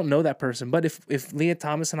 Why? I don't know that person. But if Leah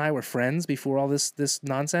Thomas and I were friends before all this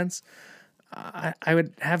nonsense, I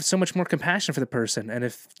would have so much more compassion for the person. And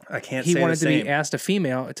if he wanted to be asked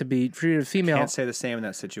to be treated as female, I can't say the same in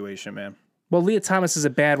that situation, man. Well, Leah Thomas is a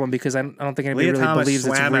bad one because I don't think anybody really believes it's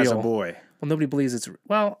real. Leah Thomas swam as a boy. Well, nobody believes it's...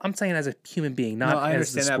 Well, I'm saying as a human being, not as the sport. I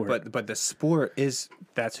understand that, but the sport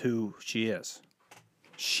that's who she is.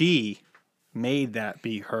 She made that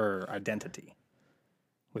be her identity.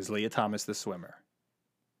 Was Leah Thomas the swimmer?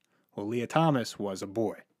 Well, Leah Thomas was a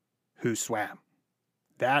boy who swam.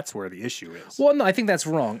 That's where the issue is. Well, no, I think that's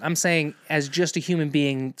wrong. I'm saying as just a human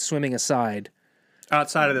being swimming aside...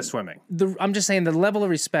 Outside of the swimming. I'm just saying the level of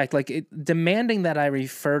respect, demanding that I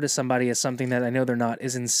refer to somebody as something that I know they're not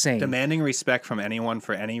is insane. Demanding respect from anyone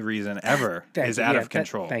for any reason ever is out of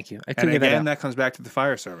control. Thank you. And again, that comes back to the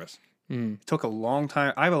fire service. It took a long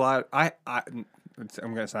time. I have a lot. I'm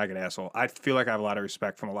going to sound like an asshole. I feel like I have a lot of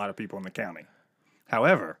respect from a lot of people in the county.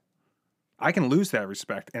 However, I can lose that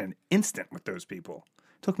respect in an instant with those people.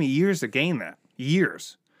 It took me years to gain that.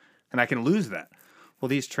 Years. And I can lose that. Well,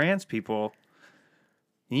 these trans people...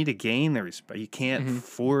 You need to gain their respect. You can't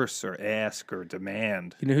force or ask or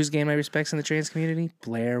demand. You know who's gained my respects in the trans community?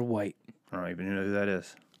 Blair White. I don't even know who that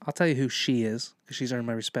is. I'll tell you who she is, because she's earned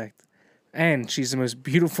my respect. And she's the most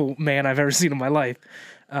beautiful man I've ever seen in my life.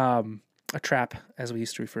 A trap, as we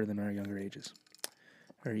used to refer to them in our younger ages.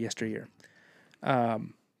 or yesteryear.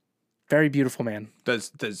 Very beautiful man.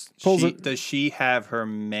 Does she have her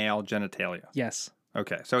male genitalia? Yes.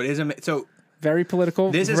 Okay, so it isn't. So very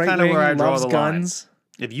political. This is kind of where I draw the guns.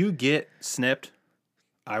 line. If you get snipped,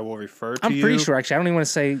 I will refer to you. I'm pretty sure, actually. I don't even want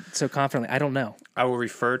to say so confidently. I don't know. I will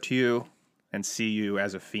refer to you and see you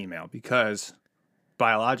as a female because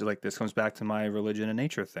biologically, like this comes back to my religion and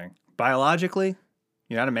nature thing. Biologically,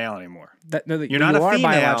 you're not a male anymore. You're not a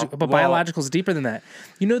female. But biological is deeper than that.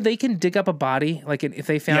 You know, they can dig up a body, like if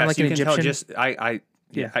they found like an Egyptian.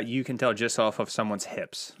 You can tell just off of someone's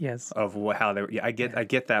hips. Yes. Of how they. Yeah, I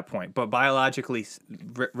get that point. But biologically,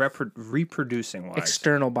 reproducing wise,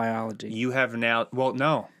 external biology. You have now. Well,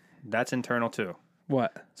 no, that's internal too.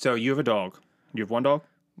 What? So you have a dog. You have one dog.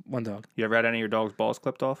 One dog. You ever had any of your dog's balls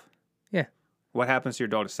clipped off? Yeah. What happens to your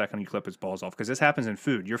dog the second you clip his balls off? Because this happens in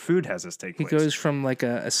food. Your food has this take place. He goes from like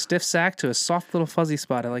a stiff sack to a soft little fuzzy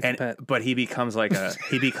spot. I like to pet. But he becomes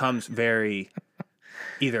he becomes very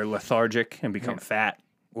either lethargic and become fat,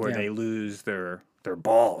 or they lose their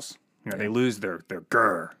balls. You know, they lose their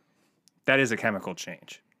grr. That is a chemical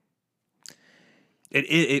change.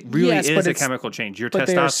 It really is a chemical change. Your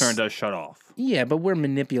testosterone does shut off. Yeah, but we're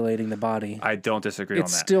manipulating the body. I don't disagree on that.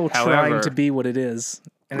 It's still trying to be what it is.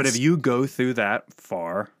 But if you go through that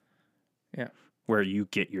far, yeah, where you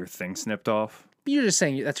get your thing snipped off, you're just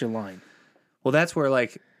saying that's your line. Well, that's where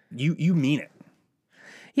like you mean it.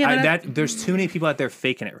 Yeah, there's too many people out there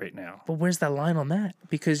faking it right now. But where's that line on that?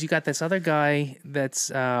 Because you got this other guy that's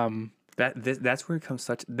that's where it comes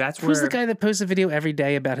such. Who's the guy that posts a video every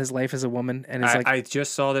day about his life as a woman and is I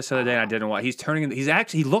just saw this the other day and I didn't watch.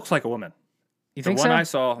 He looks like a woman. You think the so? one I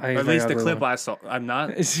saw, or at least the clip I saw. I'm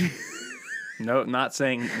not. No, not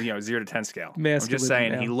saying 0 to 10 scale. I'm just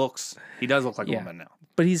saying he does look like a woman now.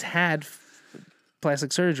 But he's had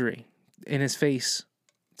plastic surgery in his face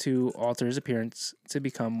to alter his appearance to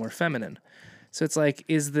become more feminine. So it's like,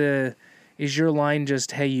 is your line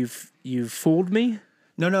just, hey, you've fooled me?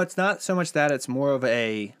 No, it's not so much that. It's more of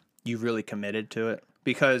a you've really committed to it.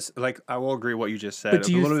 Because like I will agree what you just said. A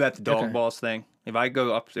little bit at the dog balls thing.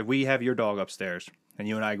 If we have your dog upstairs and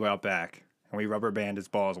you and I go out back and we rubber band his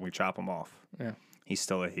balls and we chop them off. Yeah. He's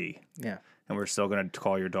still a he. Yeah. And we're still going to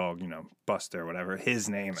call your dog, Buster, whatever his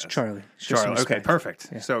name is. Charlie. Charlie. Okay, perfect.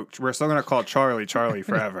 Yeah. So we're still going to call Charlie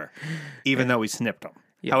forever, even though we snipped him.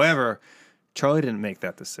 Yes. However, Charlie didn't make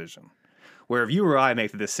that decision. Where if you or I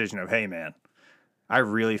make the decision of, hey, man, I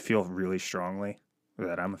really feel really strongly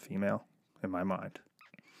that I'm a female in my mind,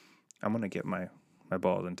 I'm going to get my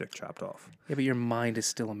balls and dick chopped off. Yeah, but your mind is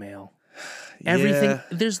still a male. Everything,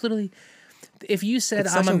 there's literally... If you said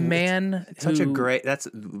I'm a man, it's such a great. That's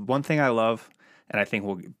one thing I love, and I think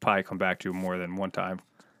we'll probably come back to more than one time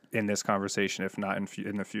in this conversation, if not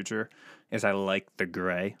in the future. Is I like the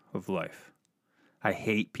gray of life. I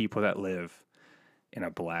hate people that live in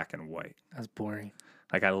a black and white. That's boring.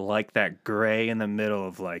 Like I like that gray in the middle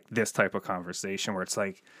of like this type of conversation where it's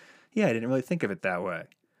like, yeah, I didn't really think of it that way.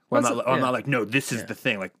 Well, I'm not like, no, this is the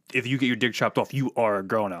thing. Like if you get your dick chopped off, you are a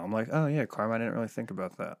girl now. I'm like, oh yeah, Karma, I didn't really think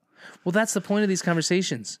about that. Well, that's the point of these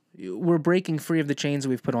conversations. We're breaking free of the chains that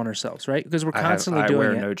we've put on ourselves, right? Because we're constantly doing it.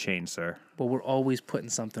 I wear no chains, sir. But we're always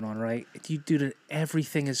putting something on, right?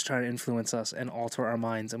 Everything is trying to influence us and alter our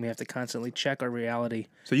minds, and we have to constantly check our reality.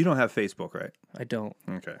 So you don't have Facebook, right? I don't.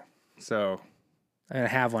 Okay. So I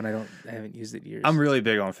have one. I haven't used it in years. I'm really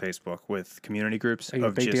big on Facebook with community groups. Are you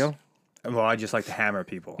a big deal? Well, I just like to hammer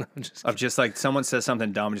people. Just like someone says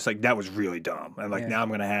something dumb, just like that was really dumb, and like now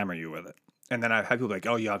I'm gonna hammer you with it. And then I have people like,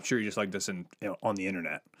 oh, yeah, I'm sure you just like this on the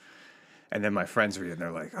internet. And then my friends read it, and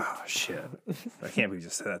they're like, oh, shit. I can't believe you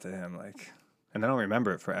just said that to him. Like, and then I'll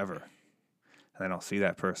remember it forever. And then I'll see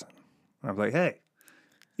that person. And I'm like, hey,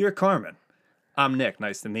 you're Carmen. I'm Nick.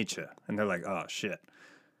 Nice to meet you. And they're like, oh, shit.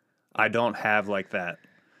 I don't have like that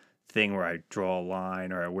thing where I draw a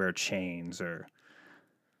line or I wear chains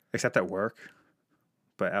except at work.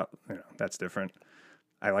 But that's different.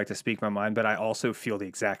 I like to speak my mind, but I also feel the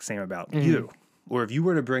exact same about you. Or if you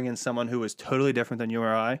were to bring in someone who is totally different than you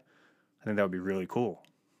or I think that would be really cool.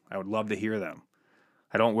 I would love to hear them.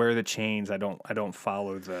 I don't wear the chains. I don't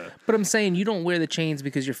follow the... But I'm saying you don't wear the chains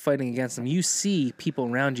because you're fighting against them. You see people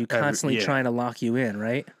around you constantly trying to lock you in,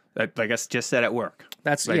 right? I guess just said at work.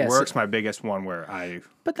 Work's my biggest one where I...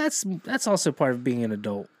 But that's also part of being an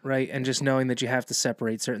adult, right? And just knowing that you have to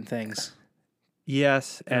separate certain things.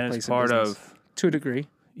 Yes, and it's part of... To a degree.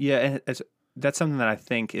 Yeah, and that's something that I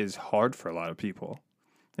think is hard for a lot of people.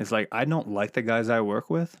 It's like, I don't like the guys I work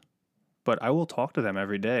with, but I will talk to them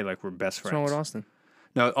every day like we're best friends. What's wrong with Austin?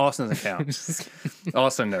 No, Austin doesn't count.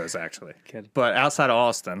 Austin knows, actually. But outside of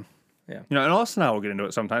Austin, Yeah. You know, and Austin and I will get into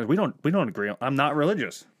it sometimes. We don't agree. I'm not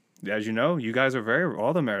religious. As you know, you guys are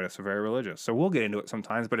all the Merediths are very religious. So we'll get into it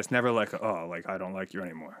sometimes, but it's never like, oh, like I don't like you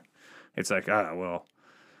anymore. It's like, well,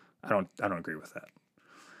 I don't agree with that.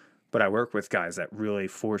 But I work with guys that really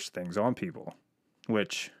force things on people,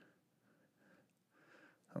 which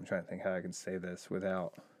I'm trying to think how I can say this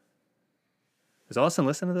without. Does Austin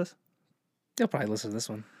listen to this? He'll probably listen to this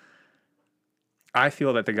one. I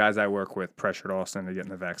feel that the guys I work with pressured Austin to get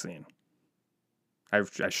the vaccine.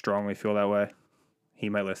 I strongly feel that way. He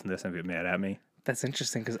might listen to this and get mad at me. That's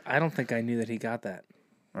interesting because I don't think I knew that he got that.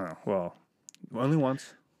 Oh, well, only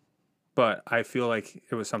once. But I feel like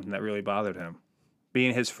it was something that really bothered him.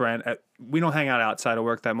 Being his friend, we don't hang out outside of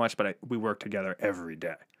work that much, but we work together every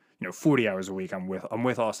day. 40 hours a week. I'm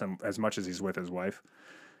with Austin as much as he's with his wife.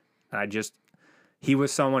 And he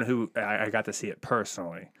was someone who I got to see it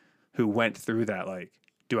personally, who went through that, like,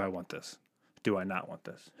 do I want this? Do I not want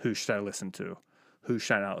this? Who should I listen to? Who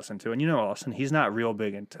should I not listen to? And Austin, he's not real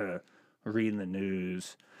big into reading the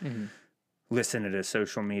news, listening to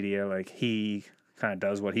social media. Like, he kind of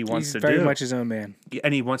does what he wants to do. He's very much his own man.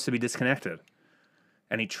 And he wants to be disconnected.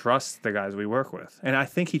 And he trusts the guys we work with. And I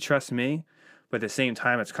think he trusts me, but at the same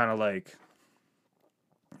time, it's kind of like,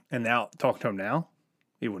 and now, talk to him now,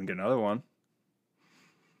 he wouldn't get another one.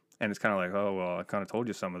 And it's kind of like, oh, well, I kind of told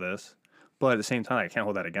you some of this. But at the same time, I can't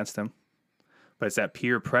hold that against him. But it's that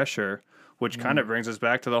peer pressure, which kind of brings us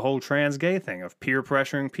back to the whole trans gay thing of peer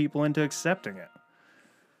pressuring people into accepting it.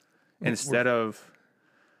 Instead of...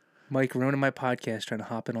 Mike ruining my podcast trying to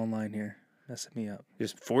hop in online here. Messing me up.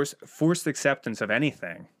 Just forced acceptance of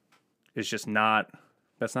anything is just not...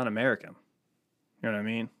 That's not American. You know what I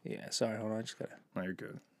mean? Yeah, sorry, hold on. I just gotta... No, you're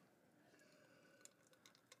good.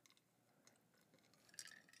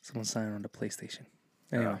 Someone signing on to PlayStation.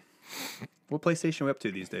 Anyway. What PlayStation are we up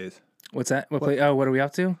to these days? What's that? What are we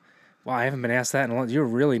up to? Well, I haven't been asked that in a long. You're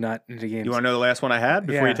really not into games. You want to know the last one I had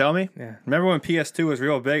before you tell me? Yeah. Remember when PS2 was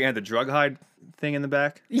real big and had the drug hide thing in the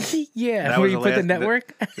back? Yeah, where you put the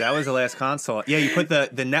network? That was the last console. Yeah, you put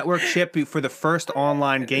the network chip for the first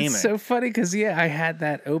online gaming. It's so funny because, I had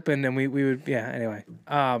that open and we would, anyway.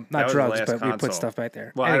 Not drugs, but we put stuff back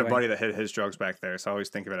there. Well, anyway. I had a buddy that hid his drugs back there, so I always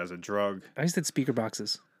think of it as a drug. I used to speaker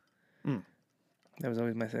boxes. That was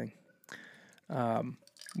always my thing.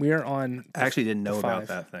 We are on. I actually didn't know about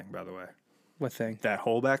that thing, by the way. What thing? That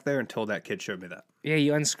hole back there until that kid showed me that. Yeah,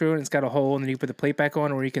 you unscrew it, and it's got a hole, and then you put the plate back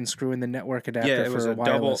on, or you can screw in the network adapter it was for a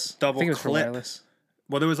wireless. double I think it was clip. for wireless.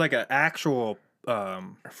 Well, there was like an actual.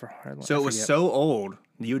 Or for hardline. So it was so old,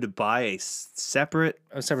 you had to buy a separate.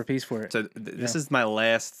 A separate piece for it. So this is my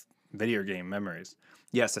last video game memories.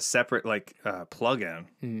 Yes, a separate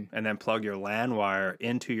plug-in, and then plug your LAN wire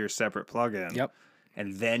into your separate plug-in. Yep.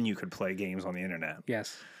 And then you could play games on the internet.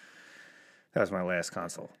 Yes. That was my last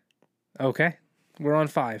console. Okay. We're on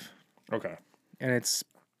 5. Okay. And it's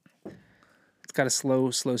got a slow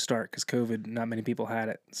start because COVID, not many people had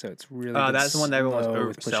it. So it's really that's the one that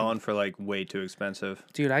everyone's pushing. selling for like way too expensive.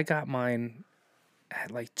 Dude, I got mine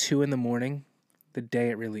at like 2 a.m. the day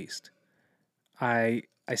it released.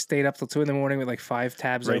 I stayed up till 2 a.m. with like 5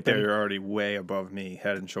 tabs right open. There, you're already way above me,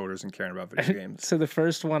 head and shoulders, and caring about video games. So the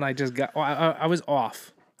first one I just got, I was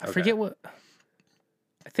off. I forget what.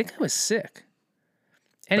 I think I was sick.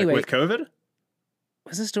 Anyway, like with COVID?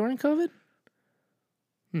 Was this during COVID?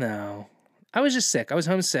 No, I was just sick. I was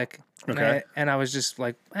homesick. Okay. And I was just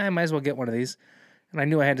like, I might as well get one of these. And I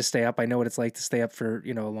knew I had to stay up. I know what it's like to stay up for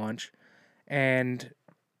a launch. And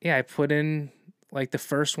I put in. Like the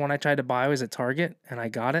first one I tried to buy was at Target, and I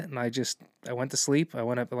got it, and I went to sleep. I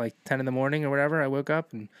went up at like 10 a.m. or whatever. I woke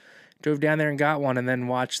up and drove down there and got one, and then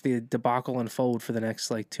watched the debacle unfold for the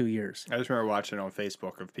next like 2 years. I just remember watching on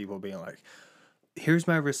Facebook of people being like, "Here's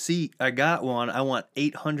my receipt. I got one. I want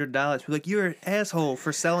 $800." We're like, "You're an asshole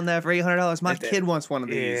for selling that for $800. My kid wants one of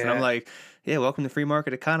these," and I'm like, "Yeah, welcome to free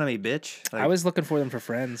market economy, bitch." Like, I was looking for them for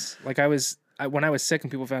friends. Like when I was sick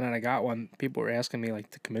and people found out I got one, people were asking me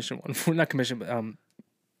like to commission one for not commission, but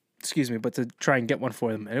but to try and get one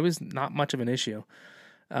for them, and it was not much of an issue.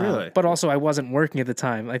 Really? But also I wasn't working at the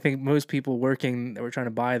time. I think most people working that were trying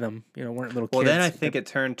to buy them, weren't little kids. Well, then I think it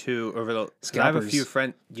turned to over the. I have a few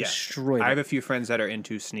friends. Yeah, destroyed I have a few friends that are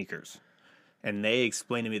into sneakers, and they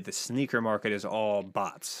explain to me the sneaker market is all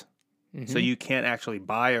bots. So you can't actually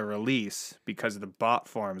buy a release because the bot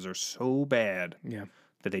farms are so bad. Yeah.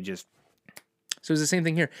 That they just. So it's the same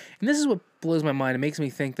thing here. And this is what blows my mind. It makes me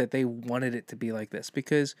think that they wanted it to be like this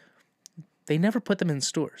because they never put them in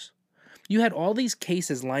stores. You had all these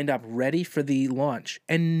cases lined up ready for the launch,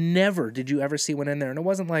 and never did you ever see one in there. And it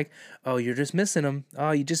wasn't like, oh, you're just missing them.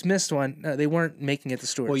 Oh, you just missed one. No, they weren't making it to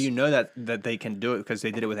stores. Well, you know that they can do it because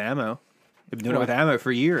they did it with ammo. They've been doing it with ammo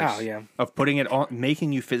for years. Oh, yeah. Of putting it on,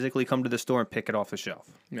 making you physically come to the store and pick it off the shelf.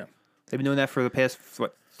 Yeah. They've been doing that for the past,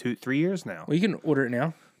 2-3 years now. Well, you can order it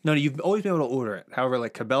now. No, you've always been able to order it. However,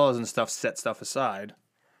 like Cabela's and stuff set stuff aside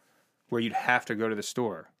where you'd have to go to the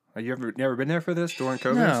store. Have you never been there for this during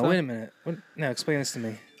COVID? No, wait a minute. No, explain this to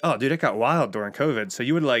me. Oh, dude, it got wild during COVID. So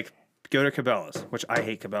you would like go to Cabela's, which I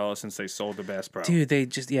hate Cabela's since they sold the Bass Pro. Dude, they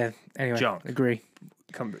just, anyway. Junk. Agree.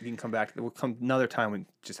 You can come back. We'll come another time and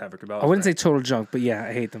just have a Cabela's. I wouldn't say total junk, but yeah,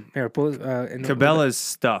 I hate them. Here, Cabela's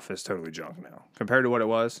stuff is totally junk now. Compared to what it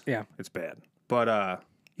was, Yeah. it's bad. But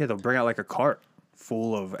yeah, they'll bring out like a cart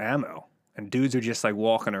full of ammo. And dudes are just like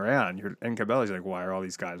walking around. You're in Cabela's, you're like, why are all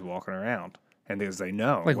these guys walking around? And because they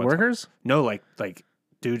know. Like workers? No, like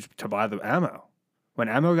dudes to buy the ammo. When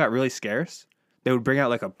ammo got really scarce, they would bring out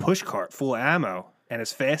like a push cart full of ammo. And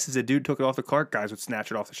as fast as a dude took it off the cart, guys would snatch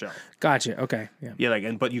it off the shelf. Gotcha. Okay. Yeah.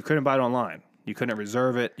 Yeah, but you couldn't buy it online. You couldn't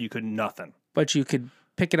reserve it. You couldn't nothing. But you could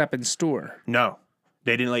pick it up in store. No.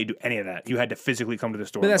 They didn't let you do any of that. You had to physically come to the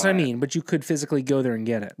store. But that's what I and buy it. mean. But you could physically go there and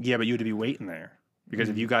get it. Yeah, but you had to be waiting there. Because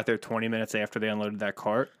if you got there 20 minutes after they unloaded that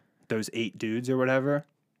cart, those 8 dudes or whatever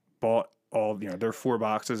bought all, their 4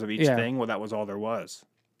 boxes of each thing. Well, that was all there was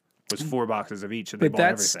 4 boxes of each. And they But bought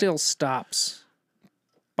that everything. still stops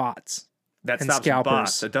bots. That and stops scalpers.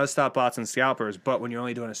 bots. It does stop bots and scalpers, but when you're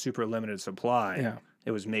only doing a super limited supply,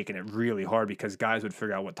 it was making it really hard because guys would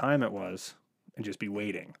figure out what time it was and just be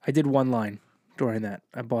waiting. I did one line during that.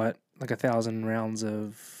 I bought like 1,000 rounds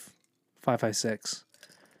of 5.56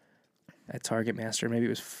 at Target Master. Maybe it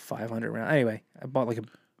was 500 rounds. Anyway, I bought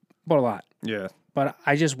a lot. Yeah. But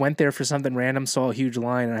I just went there for something random, saw a huge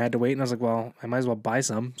line, and I had to wait. And I was like, well, I might as well buy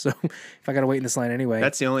some. So if I got to wait in this line anyway.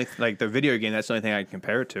 That's the only, the video game, that's the only thing I can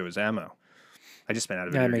compare it to is ammo. I just been out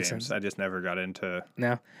of video games. Sense. I just never got into.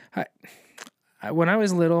 Now, when I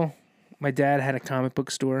was little, my dad had a comic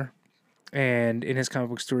book store. And in his comic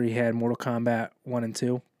book store, he had Mortal Kombat 1 and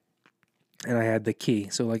 2. And I had the key.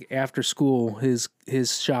 So, like, after school, his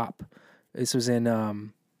shop, this was in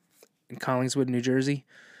Collingswood, New Jersey.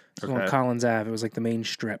 It was on Collins Ave. It was like the main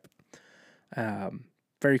strip.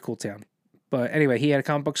 Very cool town. But anyway, he had a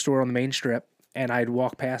comic book store on the main strip, and I'd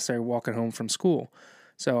walk past there walking home from school.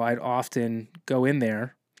 So I'd often go in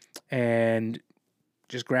there and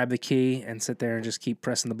just grab the key and sit there and just keep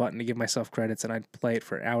pressing the button to give myself credits, and I'd play it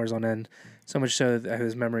for hours on end. So much so that I have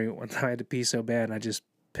this memory one time I had to pee so bad, and I just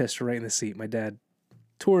pissed right in the seat. My dad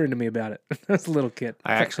tore into me about it. I was a little kid.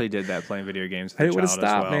 I actually did that playing video games. I didn't want to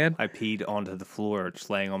stop, man. I peed onto the floor,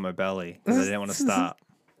 just laying on my belly because I didn't want to stop.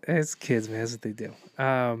 It's kids, man. That's what they do.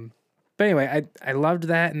 But anyway, I loved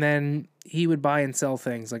that, and then he would buy and sell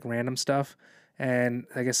things like random stuff. And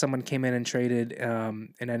I guess someone came in and traded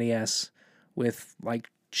an NES with like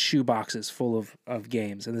shoe boxes full of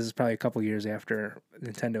games. And this is probably a couple years after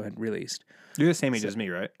Nintendo had released. You're the same age as me,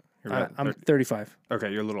 right? I'm 35.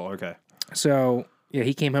 Okay, you're a little okay. So yeah,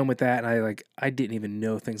 he came home with that, and I didn't even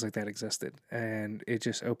know things like that existed, and it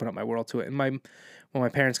just opened up my world to it. And when my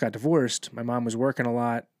parents got divorced, my mom was working a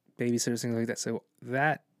lot, babysitters, things like that. So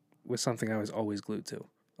that was something I was always glued to.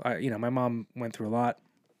 My mom went through a lot,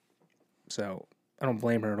 so I don't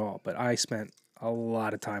blame her at all. But I spent a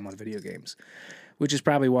lot of time on video games, which is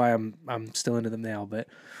probably why I'm still into them now. But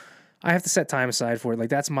I have to set time aside for it. Like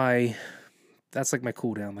that's like my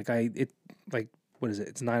cool down. What is it?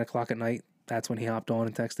 It's 9:00 at night. That's when he hopped on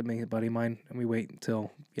and texted me, a buddy of mine, and we wait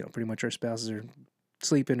until pretty much our spouses are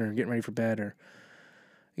sleeping or getting ready for bed, or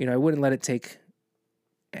I wouldn't let it take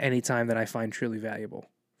any time that I find truly valuable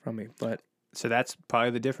from me. But so that's probably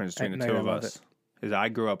the difference between the two of us. Is I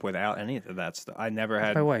grew up without any of that stuff. I never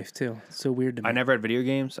had. My wife too. It's so weird to me. I never had video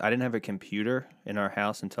games. I didn't have a computer in our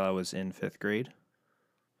house until I was in 5th grade.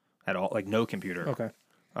 At all, like no computer. Okay.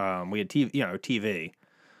 We had TV.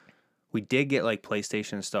 We did get like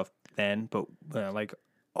PlayStation and stuff then, but like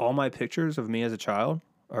all my pictures of me as a child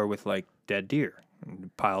are with like dead deer,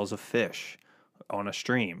 and piles of fish on a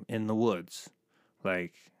stream in the woods,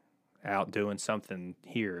 like out doing something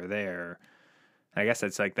here or there. I guess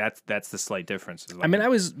that's the slight difference. I mean, I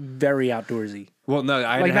was very outdoorsy. Well, no,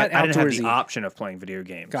 I didn't have the option of playing video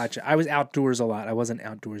games. Gotcha. I was outdoors a lot. I wasn't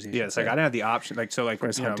outdoorsy. Yeah, it's like I didn't have the option.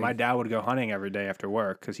 My dad would go hunting every day after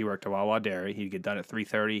work because he worked at Wawa Dairy. He'd get done at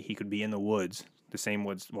 3:30. He could be in the woods, the same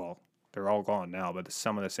woods. Well, they're all gone now, but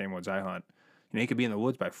some of the same woods I hunt. He could be in the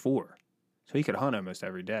woods by 4, so he could hunt almost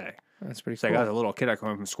every day. That's pretty cool. Like I was a little kid. I come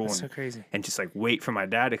home from school so crazy, and just like wait for my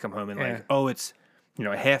dad to come home and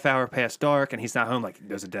a half hour past dark and he's not home, like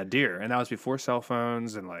there's a dead deer. And that was before cell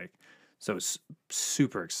phones and like, so it's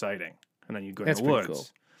super exciting. And then you go in the woods. Cool.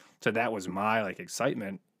 So that was my like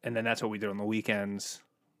excitement. And then that's what we did on the weekends,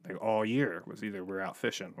 like all year, was either we're out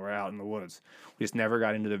fishing, we're out in the woods. We just never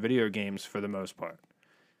got into the video games for the most part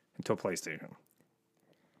until PlayStation.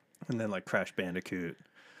 And then like Crash Bandicoot,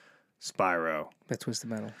 Spyro. That Twisted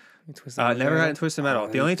Metal. Never got into Twisted Metal.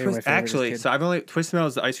 The only Twisted Metal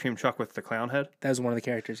is the ice cream truck with the clown head. That was one of the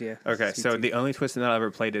characters, yeah. Okay, so the only Twisted Metal I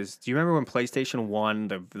ever played is, do you remember when PlayStation 1,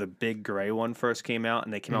 the big gray one first came out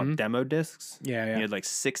and they came out with demo discs? Yeah, yeah. You had like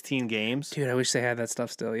 16 games. Dude, I wish they had that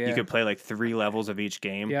stuff still, yeah. You could play like 3 levels of each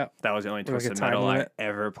game. Yeah. That was the only Twisted Metal I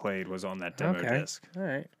ever played was on that demo disc. All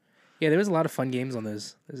right. Yeah, there was a lot of fun games on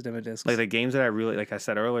those demo discs. Like the games that I really, like I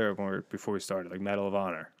said earlier before we started, like Medal of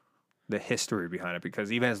Honor. The history behind it,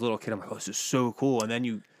 because even as a little kid, I'm like, oh, this is so cool. And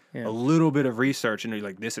then a little bit of research, and you're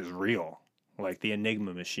like, this is real. Like the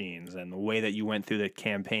Enigma machines and the way that you went through the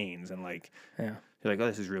campaigns, and like, you're like, oh,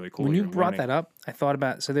 this is really cool. When you brought that up, I thought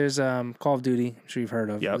about, so there's Call of Duty, I'm sure you've heard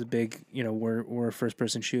of. Yep. It's a big, war first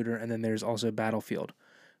person shooter, and then there's also Battlefield,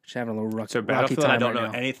 which is having a little rocky time. So Battlefield, I don't know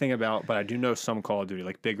now. anything about, but I do know some Call of Duty,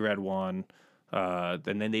 like Big Red 1.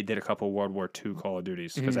 And then they did a couple World War II Call of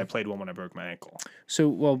Duties because I played one when I broke my ankle.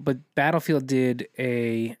 So, but Battlefield did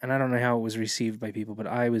and I don't know how it was received by people, but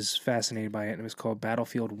I was fascinated by it, and it was called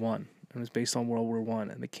Battlefield 1. It was based on World War I,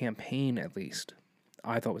 and the campaign, at least,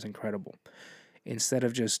 I thought was incredible. Instead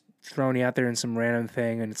of just throwing you out there in some random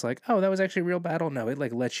thing, and it's like, oh, that was actually a real battle. No, it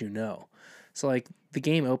like lets you know. So like the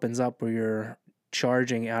game opens up where you're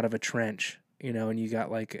charging out of a trench, and you got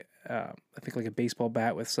like I think like a baseball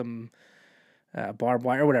bat with some barbed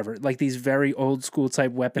wire or whatever, like these very old school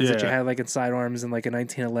type weapons that you had like in sidearms in like a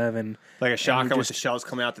 1911, like a shotgun with the shells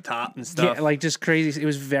coming out the top and stuff. Yeah, like just crazy. It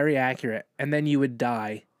was very accurate. And then you would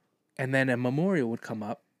die, and then a memorial would come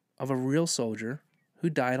up of a real soldier who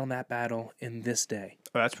died on that battle in this day.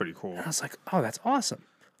 Oh, that's pretty cool. And I was like, oh, that's awesome.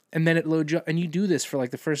 And then it loads you up, and you do this for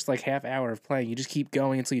like the first like half hour of playing. You just keep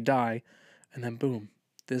going until you die, and then boom,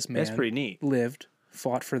 this man that's pretty neat. Lived,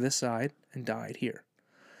 fought for this side, and died here.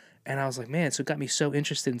 And I was like, man, so it got me so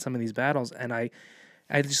interested in some of these battles, and I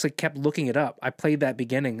just like kept looking it up. I played that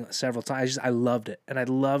beginning several times. I loved it, and I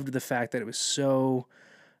loved the fact that it was so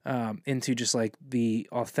into just like the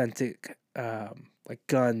authentic like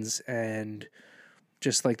guns and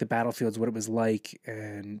just like the battlefields, what it was like,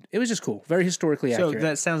 and it was just cool, very historically accurate. So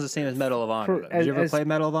that sounds the same as Medal of Honor. Did you ever play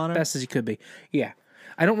Medal of Honor? Best as you could be, yeah.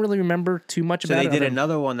 I don't really remember too much about it. So they did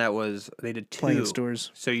another one that was, they did 2. Playing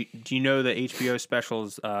stores. So do you know the HBO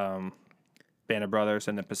specials, Band of Brothers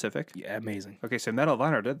and the Pacific? Yeah, amazing. Okay, so Medal of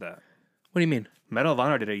Honor did that. What do you mean? Medal of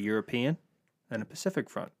Honor did a European and a Pacific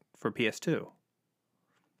Front for PS2.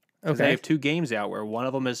 Okay. They have 2 games out where one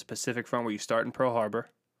of them is Pacific Front, where you start in Pearl Harbor,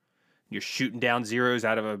 you're shooting down Zeros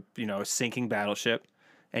out of a sinking battleship,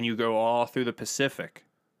 and you go all through the Pacific,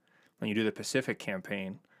 and you do the Pacific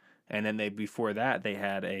campaign. And then before that, they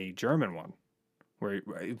had a German one, where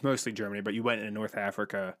mostly Germany, but you went into North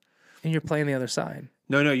Africa. And you're playing the other side.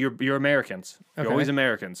 No, you're Americans. Okay. You're always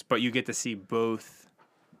Americans, but you get to see both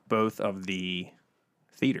of the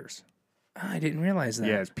theaters. Oh, I didn't realize that.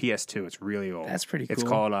 Yeah, it's PS2. It's really old. That's pretty cool. It's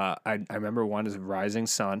called, I remember one is Rising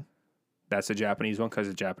Sun. That's a Japanese one because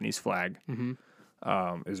of the Japanese flag.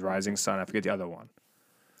 Mm-hmm. Is Rising Sun. I forget the other one.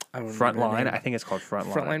 Frontline. I think it's called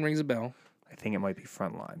Frontline. Frontline rings a bell. I think it might be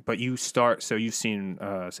Frontline. But you start, so you've seen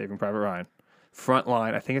Saving Private Ryan.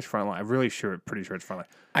 Frontline, I think it's Frontline. I'm pretty sure it's Frontline.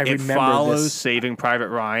 It follows Saving Private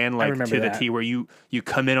Ryan like to the T, where you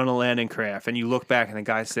come in on a landing craft and you look back and the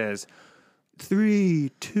guy says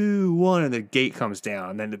 3, 2, 1, and the gate comes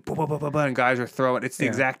down, and then and guys are throwing. It's the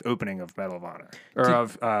exact opening of Medal of Honor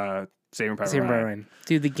of Saving Private Ryan.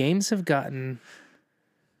 Dude, the games have gotten,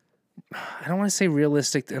 I don't want to say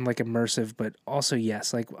realistic and like immersive, but also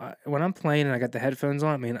yes. Like when I'm playing and I got the headphones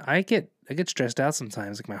on, I mean, I get stressed out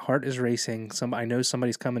sometimes. Like my heart is racing. I know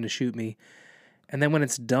somebody's coming to shoot me, and then when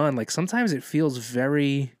it's done, like sometimes it feels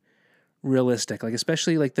very realistic. Like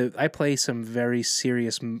especially like I play some very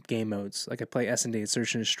serious game modes. Like I play S&D,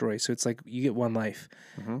 Search and Destroy. So it's like you get one life,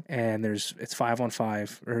 and it's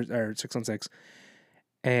 5-on-5 or 6-on-6,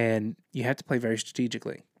 and you have to play very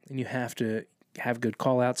strategically, and you have to have good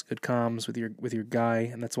call outs, good comms with your guy,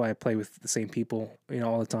 and that's why I play with the same people,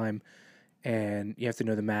 all the time. And you have to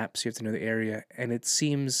know the maps, you have to know the area, and it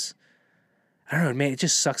seems, I don't know, man, it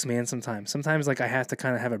just sucks, man. Sometimes like I have to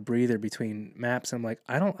kind of have a breather between maps. And I'm like,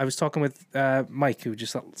 I was talking with Mike, who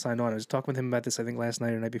just signed on. I was talking with him about this, I think last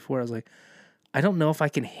night or night before. I was like, I don't know if I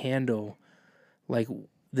can handle like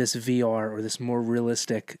this VR or this more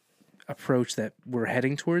realistic approach that we're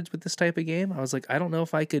heading towards with this type of game. I was like, I don't know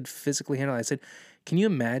if I could physically handle it. I said, can you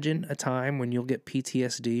imagine a time when you'll get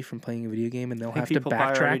PTSD from playing a video game and they'll have to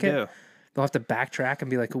backtrack it? They'll have to backtrack and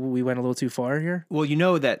be like, oh, we went a little too far here. Well, you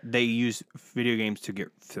know that they use video games to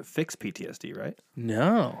fix PTSD, right?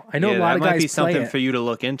 No, I know a lot of guys that might be something play for you to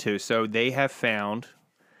look into. So they have found,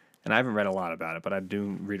 and I haven't read a lot about it, but I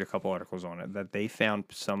do read a couple articles on it, that they found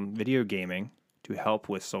some video gaming to help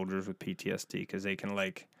with soldiers with PTSD because they can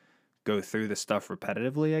like go through the stuff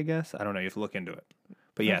repetitively, I guess. I don't know. You have to look into it.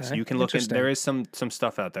 But yes, you can look into there is some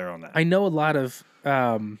stuff out there on that. I know a lot of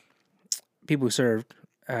people who served,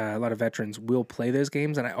 a lot of veterans will play those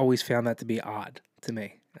games, and I always found that to be odd to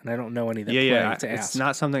me. And I don't know any that play to ask. It's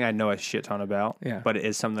not something I know a shit ton about, but it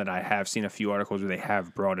is something that I have seen a few articles where they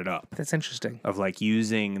have brought it up. That's interesting. Of like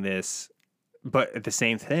using this, but at the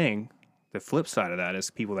same thing, the flip side of that is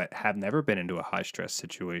people that have never been into a high stress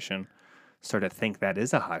situation start to think that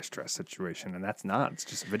is a high stress situation, and that's not. It's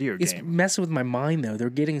just a video game. It's messing with my mind, though. They're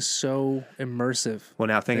getting so immersive. Well,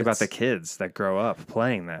 now think about the kids that grow up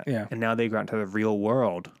playing that. Yeah. And now they go out into the real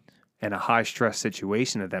world, and a high stress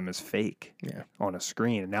situation to them is fake on a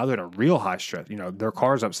screen. And now they're in a real high stress. You know, their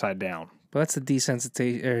car's upside down. But that's the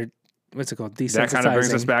desensitization, or what's it called? Desensitizing. That kind of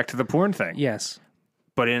brings us back to the porn thing. Yes.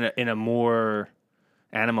 But in a more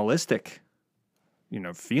animalistic,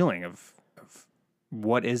 feeling of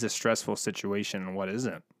what is a stressful situation and what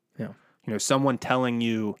isn't. Yeah. Someone telling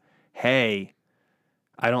you, hey,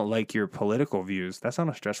 I don't like your political views. That's not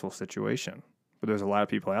a stressful situation. But there's a lot of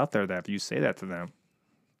people out there that if you say that to them,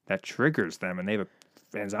 that triggers them and they have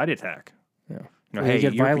an anxiety attack. Yeah. Hey,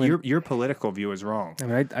 your political view is wrong. I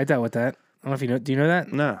mean, I dealt with that. I don't know if you know. Do you know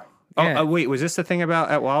that? No. Yeah. Oh, wait. Was this the thing at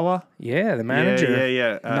Wawa? Yeah, the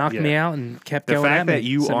manager knocked me out and kept going at me. The fact that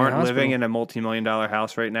you aren't living in a multi-million-dollar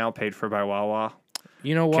house right now paid for by Wawa.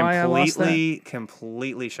 You know why I lost that?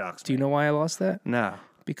 Completely shocks me. Do you know why I lost that? No.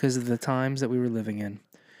 Because of the times that we were living in.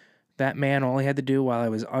 That man, all he had to do while I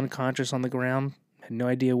was unconscious on the ground, had no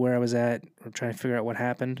idea where I was at, or trying to figure out what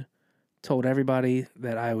happened, told everybody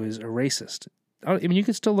that I was a racist. I mean, you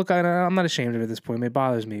can still look at it. I'm not ashamed of it at this point. It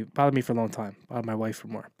bothers me. It bothered me for a long time. It bothered my wife for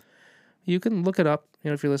more. You can look it up.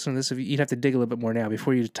 If you're listening to this, you'd have to dig a little bit more now.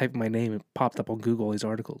 Before you type my name, it popped up on Google, all these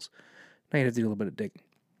articles. Now you have to do a little bit of digging.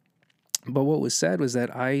 But what was said was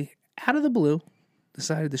that I, out of the blue,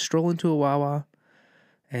 decided to stroll into a Wawa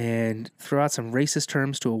and throw out some racist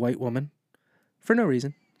terms to a white woman for no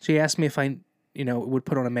reason. She asked me if I, would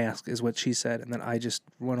put on a mask, is what she said, and then I just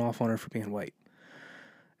went off on her for being white.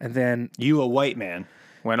 And then... You, a white man,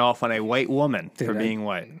 went off on a white woman for being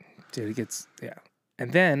white. Dude, it gets... Yeah.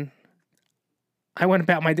 And then I went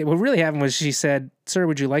about my day. What really happened was she said, "Sir,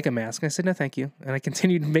 would you like a mask?" And I said, "No, thank you." And I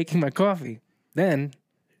continued making my coffee. Then,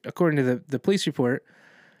 according to the police report,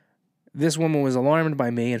 this woman was alarmed by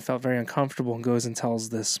me and felt very uncomfortable and goes and tells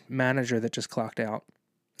this manager that just clocked out.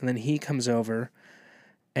 And then he comes over,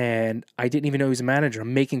 and I didn't even know he was a manager.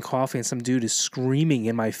 I'm making coffee, and some dude is screaming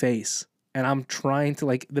in my face. And I'm trying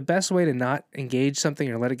to, the best way to not engage something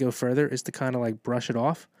or let it go further is to kind of, brush it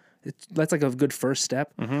off. That's, a good first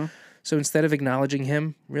step. Mm-hmm. So instead of acknowledging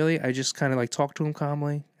him, really, I just kind of, talked to him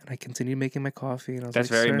calmly. And I continued making my coffee. And I was That's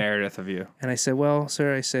very Meredith of you. And I said, "Well,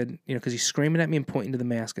 sir," I said, because he's screaming at me and pointing to the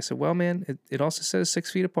mask. I said, "Well, man, it also says 6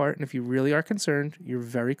 feet apart. And if you really are concerned, you're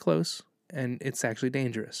very close. And it's actually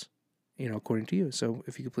dangerous, according to you. So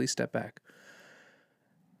if you could please step back."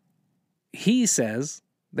 He says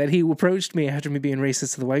that he approached me after me being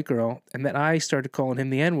racist to the white girl, and that I started calling him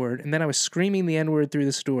the N-word. And then I was screaming the N-word through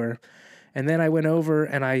the store. And then I went over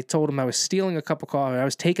and I told him I was stealing a cup of coffee. I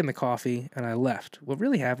was taking the coffee and I left. What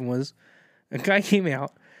really happened was a guy came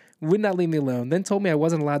out, would not leave me alone, then told me I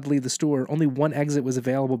wasn't allowed to leave the store. Only one exit was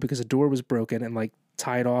available because a door was broken and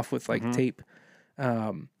tied off with tape.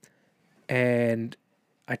 And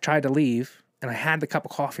I tried to leave and I had the cup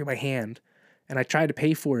of coffee in my hand and I tried to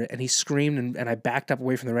pay for it. And he screamed and I backed up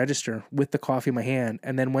away from the register with the coffee in my hand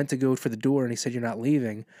and then went to go for the door and he said, "You're not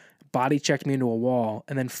leaving." Body checked me into a wall,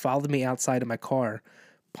 and then followed me outside of my car,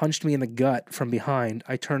 punched me in the gut from behind.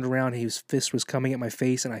 I turned around, and his fist was coming at my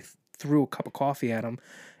face, and I threw a cup of coffee at him,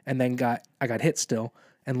 and then I got hit still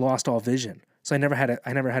and lost all vision. So I never had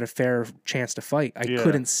a fair chance to fight. I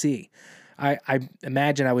couldn't see. I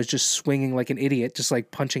imagine I was just swinging like an idiot, just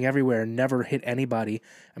punching everywhere, and never hit anybody.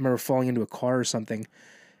 I remember falling into a car or something,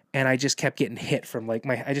 and I just kept getting hit from I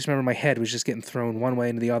just remember my head was just getting thrown one way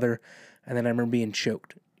into the other, and then I remember being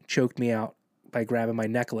choked me out by grabbing my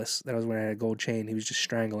necklace that I was wearing. I had a gold chain. He was just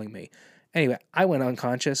strangling me. Anyway, I went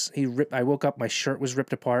unconscious. I woke up, my shirt was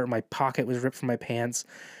ripped apart, my pocket was ripped from my pants,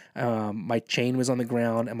 my chain was on the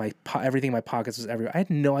ground, and everything in my pockets was everywhere. I had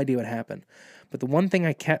no idea what happened. But the one thing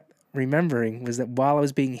I kept remembering was that while I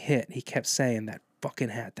was being hit, he kept saying that fucking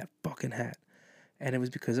hat. And it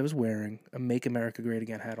was because I was wearing a Make America Great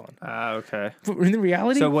Again hat on. Okay. But in the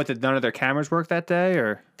reality, So what, did none of their cameras work that day,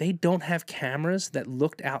 or? they don't have cameras that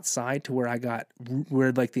looked outside to where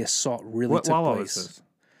like the assault really What took Wawa place. was this?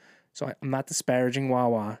 So I'm not disparaging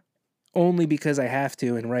Wawa, only because I have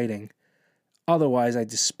to in writing. Otherwise, I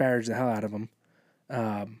disparage the hell out of them.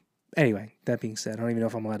 Anyway, that being said, I don't even know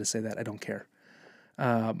if I'm allowed to say that. I don't care.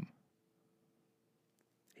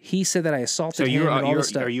 He said that I assaulted him and all this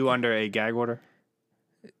stuff. Are you under a gag order?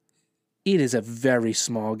 It is a very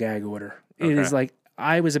small gag order. Okay. It is like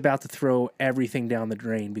I was about to throw everything down the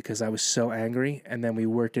drain because I was so angry, and then we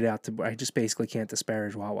worked it out to. I just basically can't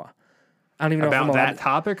disparage Wawa. I don't even know if I'm About allowed that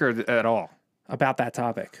topic or at all? about that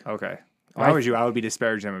topic. Okay. If I was you, I would be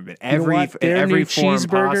disparaging them a bit. Every what? Their every new form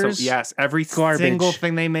possible. cheeseburgers, Yes, every garbage. single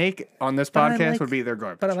thing they make on this But I podcast like- would be their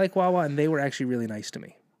garbage. But I like Wawa, and they were actually really nice to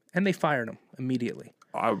me, and they fired him immediately.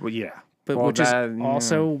 Well, yeah. But Well, which that- is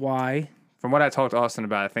also why. From what I talked to Austin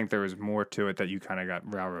about, I think there was more to it that you kind of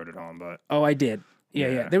got railroaded on, but Oh, I did. Yeah.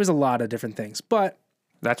 Yeah. There was a lot of different things, but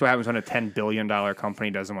that's what happens when a $10 billion company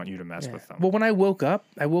doesn't want you to mess with them. well, when I woke up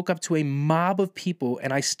to a mob of people,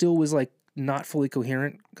 and I still was like not fully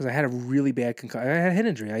coherent because I had a really bad concussion. I had a head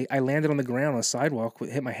injury. I landed on the ground on a sidewalk,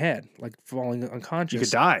 hit my head, like falling unconscious. You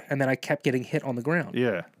could die. And then I kept getting hit on the ground.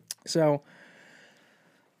 Yeah. So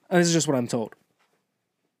this is just what I'm told.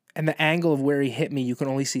 And the angle of where he hit me, you can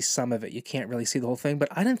only see some of it. You can't really see the whole thing. But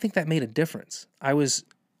I didn't think that made a difference. I was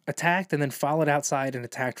attacked and then followed outside and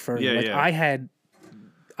attacked further. Yeah, like yeah.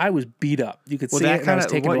 I was beat up. You could Well, see that it. And I kind was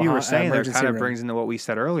of taken what to you a were saying there emergency kind of room. brings into what we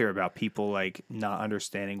said earlier about people like not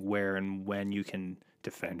understanding where and when you can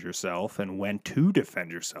defend yourself and when to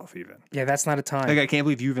defend yourself. Even Yeah, that's not a time. like I can't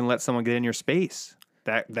believe you even let someone get in your space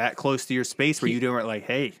that close to your space where you weren't like,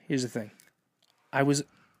 hey, Here's the thing. I was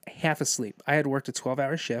half asleep. I had worked a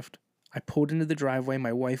 12-hour shift. I pulled into the driveway.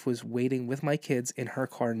 My wife was waiting with my kids in her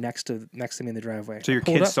car next to me in the driveway. so your I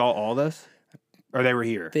pulled kids up. saw all this, or they were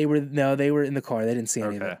here? They were in the car. They didn't see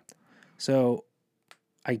any of Okay. it. So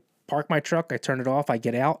I park my truck. I turn it off. I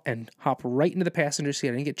get out and hop right into the passenger seat.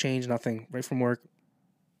 I didn't get changed, nothing. Right from work.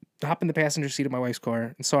 Hop in the passenger seat of my wife's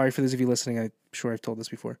car. And sorry for those of you listening. I'm sure I've told this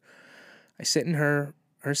before. I sit in her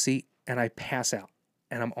seat and I pass out.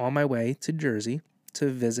 And I'm on my way to Jersey to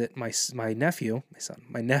visit my nephew,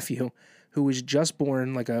 who was just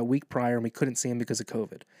born like a week prior, and we couldn't see him because of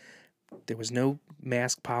COVID. There was no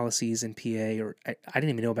mask policies in PA, or I didn't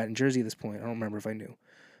even know about it in Jersey at this point. I don't remember if I knew.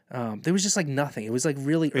 There was just like nothing. It was like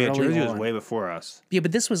really Yeah, early Jersey on. was way before us. Yeah,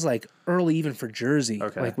 but this was like early even for Jersey,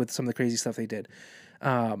 Okay. like with some of the crazy stuff they did.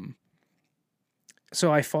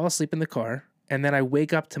 So I fall asleep in the car, and then I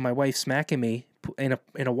wake up to my wife smacking me in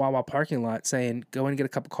a Wawa parking lot saying, go in and get a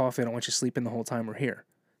cup of coffee. I don't want you sleeping the whole time we're here.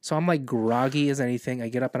 So I'm like groggy as anything. I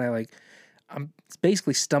get up and I'm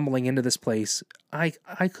basically stumbling into this place. I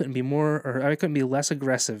couldn't be less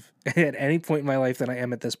aggressive at any point in my life than I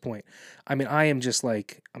am at this point. I mean, I am just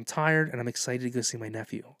like, I'm tired and I'm excited to go see my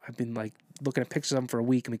nephew. I've been like looking at pictures of him for a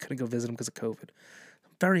week and we couldn't go visit him because of COVID.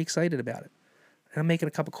 I'm very excited about it. And I'm making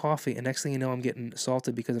a cup of coffee, and next thing you know, I'm getting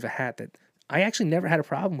assaulted because of a hat that I actually never had a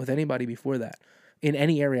problem with anybody before that. In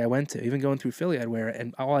any area I went to, even going through Philly, I'd wear it,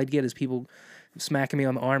 and all I'd get is people smacking me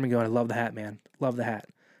on the arm and going, I love the hat, man. Love the hat.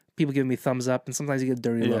 People giving me thumbs up, and sometimes you get a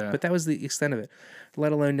dirty look. Yeah. But that was the extent of it.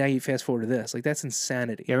 Let alone now you fast forward to this. Like, that's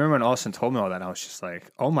insanity. Yeah, I remember when Austin told me all that, and I was just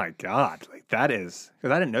like, oh my God, like that is,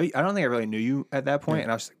 because I didn't know you. I don't think I really knew you at that point,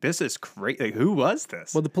 and I was like, this is great. Like, who was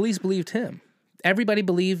this? Well, the police believed him. Everybody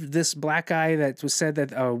believed this black guy that was said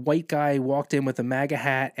that a white guy walked in with a MAGA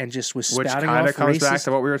hat and just was Which spouting kind off of comes racist. back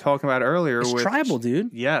to what we were talking about earlier. It's with tribal, dude.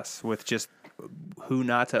 Yes, with just who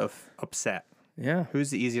not to upset. Yeah. Who's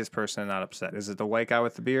the easiest person to not upset? Is it the white guy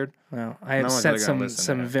with the beard? Well, I have No one's set really gonna listen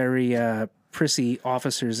some to that. very prissy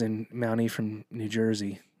officers in Mountie from New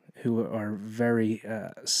Jersey who are very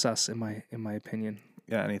sus in my opinion.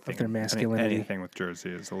 Yeah, anything. their masculinity. Anything with Jersey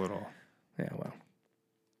is a little. Yeah, well.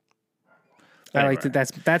 Anyway. I like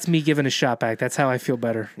that. That's me giving a shot back. That's how I feel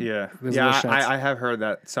better. Yeah, Those yeah. little shots. I have heard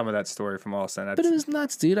that some of that story from Austin. That's, But it was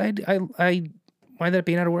nuts, dude. I wound up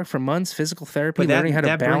being out of work for months, physical therapy, but that, learning how to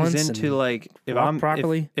that balance brings into and like if walk I'm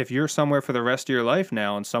properly. if you're somewhere for the rest of your life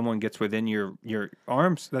now and someone gets within your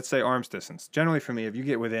arms, let's say arms distance. Generally for me, if you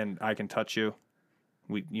get within, I can touch you.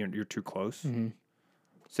 You're too close. Mm-hmm.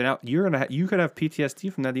 So now you could have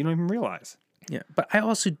PTSD from that you don't even realize. Yeah, but I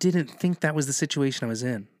also didn't think that was the situation I was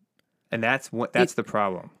in. And that's the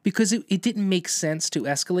problem. Because it didn't make sense to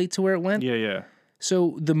escalate to where it went. Yeah, yeah.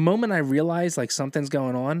 So the moment I realized like something's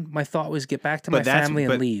going on, my thought was get back to my family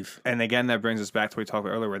and leave. And again, that brings us back to what we talked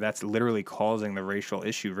about earlier, where that's literally causing the racial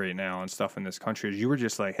issue right now and stuff in this country. Is you were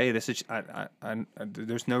just like, hey, this is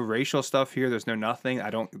there's no racial stuff here. There's no nothing.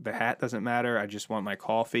 The hat doesn't matter. I just want my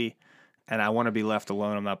coffee, and I want to be left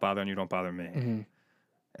alone. I'm not bothering you. Don't bother me. Mm-hmm.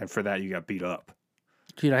 And for that, you got beat up.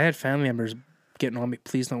 Dude, I had family members getting on me.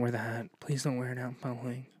 Please don't wear the hat. Please don't wear it out in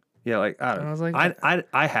public. Yeah, like I was like,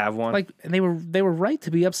 I have one. Like, and they were right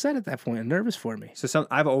to be upset at that point and nervous for me. So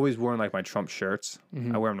I've always worn like my Trump shirts.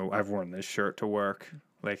 Mm-hmm. I've worn this shirt to work.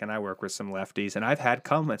 Like, and I work with some lefties, and I've had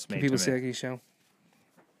comments made. Can people see that show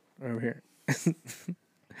over here?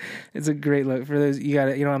 It's a great look for those. You got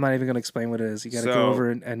to, I'm not even going to explain what it is. You got to go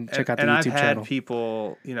over and check out the YouTube channel. And I've had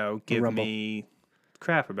people, give me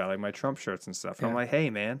crap about like my Trump shirts and stuff. And I'm like,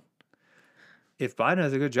 hey, man. If Biden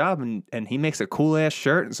does a good job and he makes a cool ass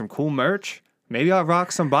shirt and some cool merch, maybe I'll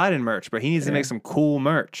rock some Biden merch, but he needs to make some cool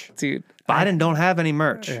merch. Dude. Biden don't have any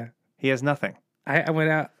merch. Yeah. He has nothing. I went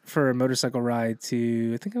out for a motorcycle ride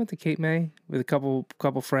I think I went to Cape May with a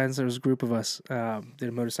couple friends. There was a group of us, did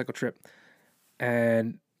a motorcycle trip,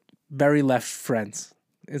 and very left friends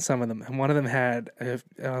in some of them. And one of them had, I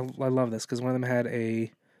love this because one of them had I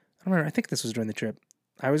don't remember, I think this was during the trip.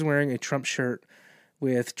 I was wearing a Trump shirt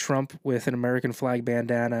with Trump with an American flag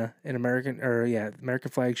bandana, American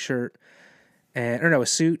flag shirt, a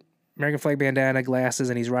suit, American flag bandana, glasses,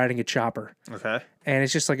 and he's riding a chopper. Okay. And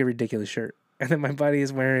it's just like a ridiculous shirt. And then my buddy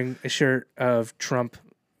is wearing a shirt of Trump,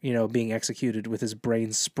 being executed with his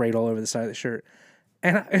brains sprayed all over the side of the shirt.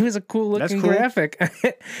 And it was a cool looking graphic.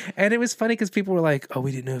 And it was funny because people were like, oh,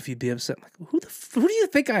 we didn't know if you'd be upset. I'm like, who do you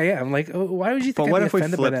think I am? Like, why would you think I'd be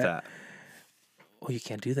offended by that? Oh, you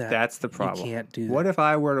can't do that. That's the problem. You can't do that. What if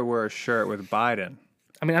I were to wear a shirt with Biden?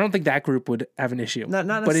 I mean, I don't think that group would have an issue.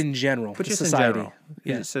 But in general, but just society. In general.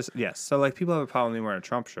 Yeah. Yes. So, like, people have a problem with me wearing a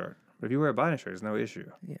Trump shirt. But if you wear a Biden shirt, there's no issue.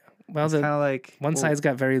 Yeah. Well, it's kind of like one side's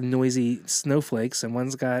got very noisy snowflakes, and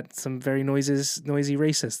one's got some very noisy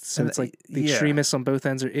racists. So it's like the extremists on both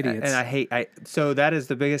ends are idiots. And so that is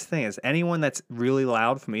the biggest thing: is anyone that's really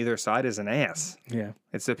loud from either side is an ass. Yeah.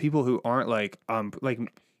 It's the people who aren't like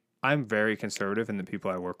I'm very conservative, and the people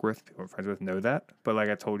I work with, people I'm friends with, know that. But like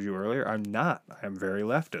I told you earlier, I'm not. I am very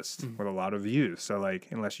leftist with a lot of views. So like,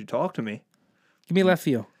 unless you talk to me, give me a left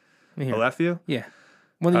view. A left view? Yeah.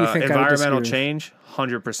 What do you think? Environmental change,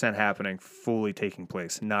 100% happening, fully taking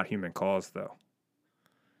place. Not human caused though.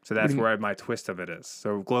 So that's where my twist of it is.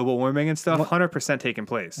 So global warming and stuff, 100% taking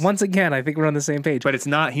place. Once again, I think we're on the same page. But it's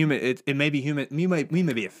not human. It may be human. We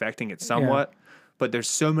may be affecting it somewhat. Yeah. But there's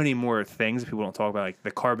so many more things people don't talk about, like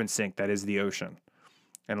the carbon sink that is the ocean.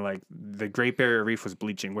 And like the Great Barrier Reef was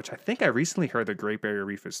bleaching, which I think I recently heard the Great Barrier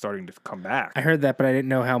Reef is starting to come back. I heard that, but I didn't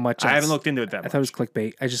know how much. I haven't looked into it that much. I thought it was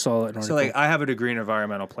clickbait. I just saw an article. So like I have a degree in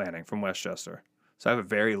environmental planning from Westchester. So I have a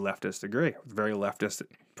very leftist degree with very leftist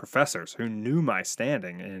professors who knew my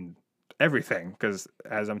standing in everything. Because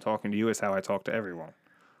as I'm talking to you is how I talk to everyone.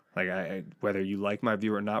 Like whether you like my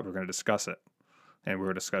view or not, we're going to discuss it. And we're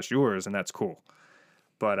going to discuss yours, and that's cool.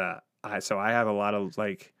 But I have a lot of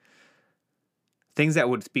like things that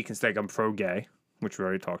would be considered. Like I'm pro-gay, which we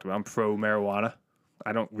already talked about. I'm pro-marijuana.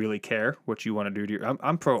 I don't really care what you want to do to your.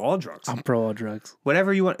 I'm pro all drugs. I'm pro all drugs.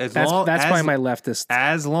 Whatever you want. That's probably my leftist.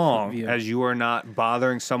 As long as you are not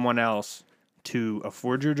bothering someone else to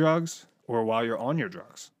afford your drugs or while you're on your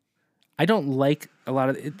drugs. I don't like a lot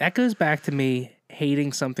of it. That goes back to me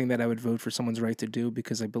hating something that I would vote for someone's right to do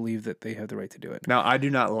because I believe that they have the right to do it. Now, I do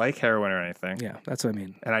not like heroin or anything. Yeah, that's what I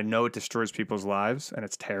mean. And I know it destroys people's lives, and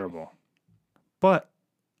it's terrible. But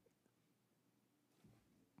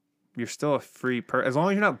you're still a free person. As long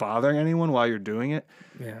as you're not bothering anyone while you're doing it.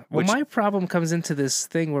 Yeah. Well, my problem comes into this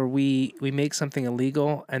thing where we make something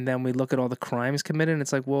illegal, and then we look at all the crimes committed, and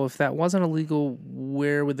it's like, well, if that wasn't illegal,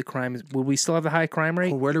 where would the crimes... Would we still have the high crime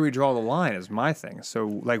rate? Well, where do we draw the line is my thing.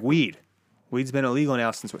 So, like weed. Weed's been illegal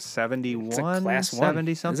now since, what, 71? It's like class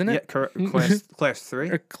 70 something? Isn't it? Yeah, class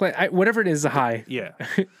 3? Whatever it is, the high. Yeah.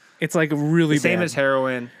 It's like really the same as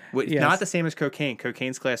heroin. Yes. Not the same as cocaine.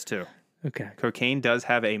 Cocaine's class 2. Okay. Cocaine does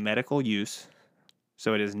have a medical use,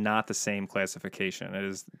 so it is not the same classification. It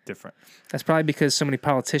is different. That's probably because so many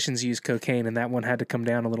politicians use cocaine, and that one had to come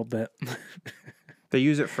down a little bit. They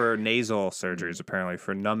use it for nasal surgeries, apparently,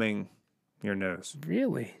 for numbing your nose.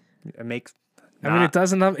 Really? It makes... it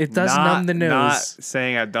does numb the nose. Not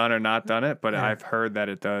saying I've done or not done it, but I've heard that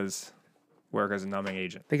it does work as a numbing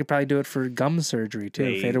agent. They could probably do it for gum surgery, too,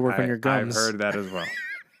 if they had to work on your gums. I've heard that as well.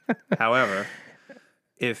 However,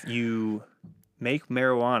 if you make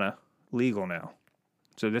marijuana legal now,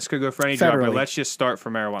 so this could go for any drug, but let's just start for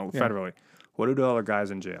marijuana federally. What do all the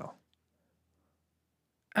guys in jail?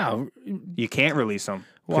 Oh, You can't release them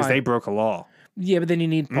Why? because they broke a law. yeah, but then you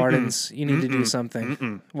need pardons. You need to do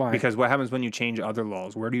something. Why? Because what happens when you change other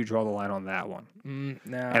laws? Where do you draw the line on that one?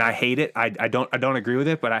 No. And I hate it. I don't agree with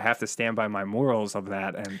it, but I have to stand by my morals of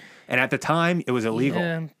that. And at the time, it was illegal.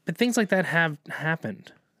 Yeah, but things like that have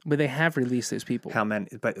happened, where they have released those people. How many?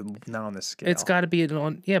 But not on this scale. It's got to be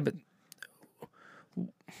on. Yeah, but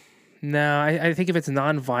no, I think if it's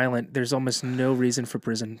non-violent, there's almost no reason for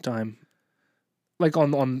prison time. Like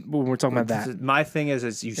on when we're talking about that, My thing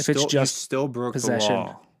is you still broke possession. the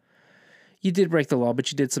law. you did break the law,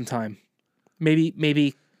 but you did some time.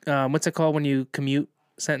 Maybe what's it called when you commute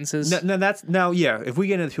sentences? Yeah. If we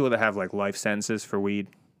get into people that have like life sentences for weed,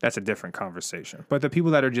 that's a different conversation. But the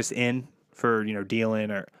people that are just in for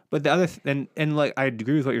dealing but the other and like I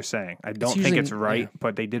agree with what you're saying. I don't think it's right,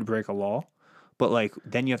 but they did break a law. But like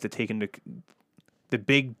then you have to take into the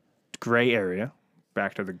big gray area.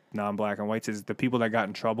 Back to the non-black and whites is the people that got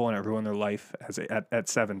in trouble and it ruined their life at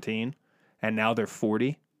 17, and now they're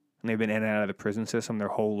 40 and they've been in and out of the prison system their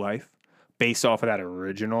whole life based off of that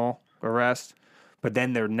original arrest. But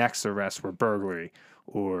then their next arrests were burglary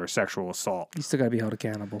or sexual assault. You still got to be held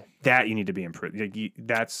accountable. That you need to be in prison.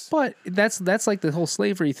 But that's like the whole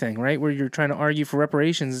slavery thing, right? Where you're trying to argue for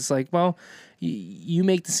reparations. It's like, well, you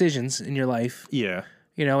make decisions in your life. Yeah.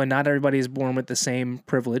 And not everybody is born with the same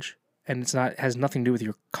privilege. And has nothing to do with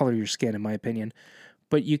your color of your skin, in my opinion.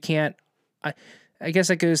 But you can't. I guess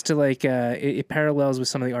that goes to like it parallels with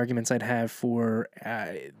some of the arguments I'd have for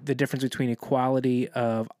the difference between equality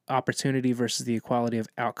of opportunity versus the equality of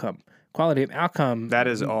outcome. Quality of outcome. That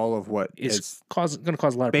is all of what is going to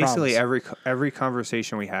cause a lot of basically problems. every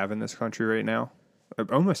conversation we have in this country right now,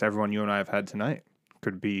 almost everyone you and I have had tonight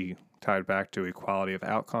could be tied back to equality of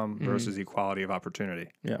outcome versus equality of opportunity.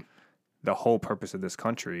 Yeah. The whole purpose of this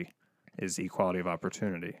country is equality of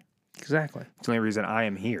opportunity. Exactly. It's the only reason I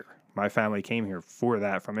am here. My family came here for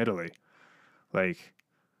that from Italy. Like,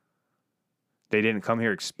 they didn't come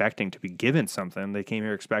here expecting to be given something. They came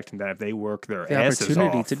here expecting that if they work their asses off,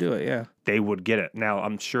 opportunity to do it, yeah, they would get it. Now,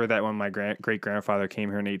 I'm sure that when my great-grandfather came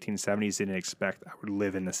here in the 1870s, he didn't expect I would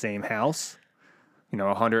live in the same house,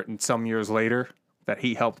 100 and some years later that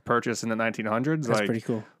he helped purchase in the 1900s. That's pretty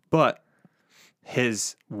cool. But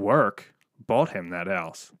his work bought him that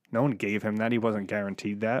house. No one gave him that. He wasn't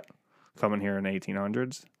guaranteed that coming here in the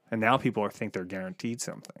 1800s. And now people think they're guaranteed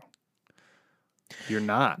something. You're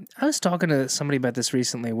not. I was talking to somebody about this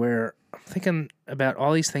recently where I'm thinking about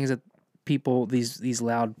all these things that people, these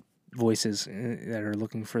loud voices that are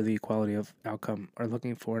looking for the equality of outcome are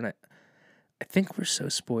looking for. And I think we're so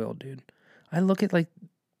spoiled, dude. I look at like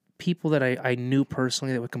people that I knew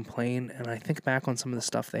personally that would complain, and I think back on some of the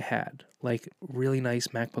stuff they had, like really nice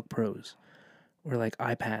MacBook Pros or like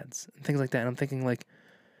iPads and things like that. And I'm thinking like,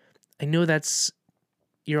 I know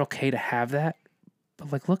you're okay to have that,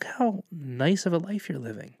 but like, look how nice of a life you're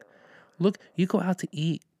living. Look, you go out to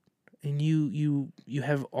eat and you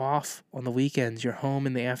have off on the weekends. You're home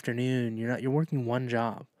in the afternoon. You're working one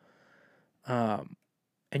job. And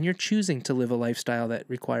you're choosing to live a lifestyle that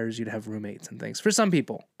requires you to have roommates and things. For some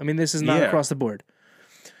people. I mean, this is not across the board.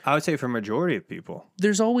 I would say for a majority of people.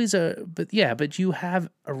 There's always but you have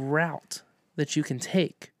a route that you can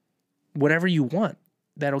take, whatever you want,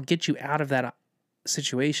 that'll get you out of that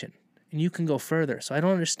situation. And you can go further. So I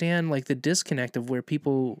don't understand like the disconnect of where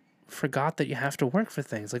people forgot that you have to work for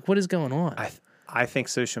things. Like, what is going on? I think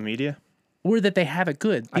social media. Or that they have it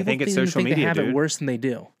good. People I think it's social media, they have it worse than they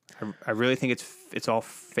do. I really think it's all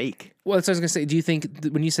fake. Well, that's what I was going to say. Do you think,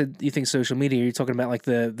 when you said you think social media, you're talking about like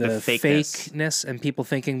the fakeness and people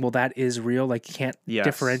thinking, well, that is real? Like, you can't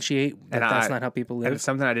differentiate that that's not how people live? And it's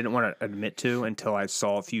something I didn't want to admit to until I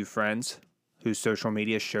saw a few friends whose social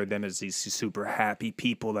media showed them as these super happy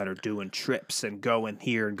people that are doing trips and going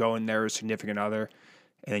here and going there, a significant other.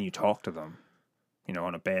 And then you talk to them,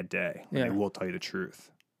 on a bad day. And they will tell you the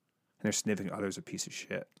truth. And their significant other's a piece of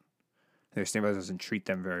shit. Their significant other doesn't treat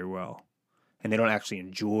them very well. And they don't actually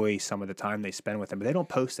enjoy some of the time they spend with them, but they don't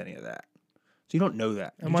post any of that. So you don't know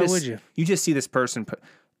that. And why would you? You just see this person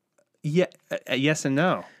yes and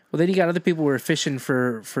no. Well, then you got other people who are fishing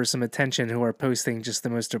for some attention who are posting just the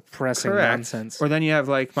most depressing nonsense. Or then you have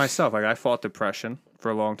like myself. Like I fought depression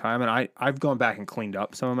for a long time, and I've gone back and cleaned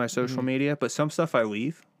up some of my social media, but some stuff I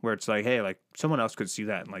leave where it's like, hey, like someone else could see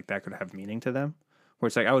that and like that could have meaning to them. Where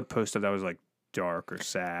it's like I would post stuff that was like dark or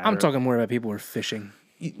sad. I'm talking more about people who are fishing.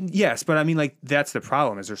 Yes, but I mean like that's the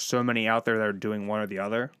problem is there's so many out there that are doing one or the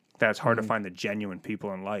other that it's hard to find the genuine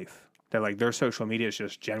people in life. that like their social media is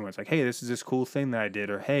just genuine. It's like, hey, this is this cool thing that I did,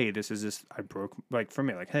 or hey, this is this I broke, like for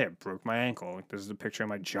me, like, hey, I broke my ankle. Like, this is a picture of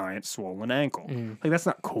my giant swollen ankle. Like that's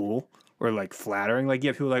not cool or like flattering. Like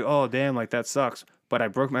yeah, people are like, oh damn, like that sucks. But I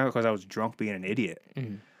broke my ankle because I was drunk being an idiot.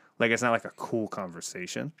 Like it's not like a cool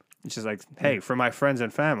conversation. It's just like, hey, for my friends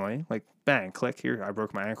and family, like bang, click here, I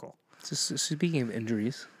broke my ankle. So speaking of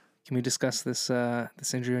injuries, can we discuss this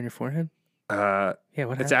this injury on your forehead? Yeah, what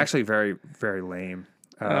happened? It's actually very, very lame.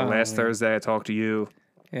 Last Thursday, I talked to you.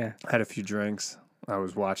 Yeah. Had a few drinks. I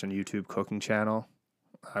was watching YouTube cooking channel.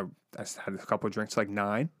 I had a couple of drinks, like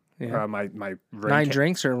 9. Yeah. My ring 9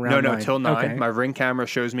 drinks or around No, 9? till 9. Okay. My ring camera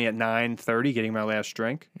shows me at 9:30 getting my last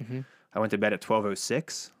drink. I went to bed at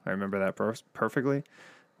 12:06. I remember that perfectly.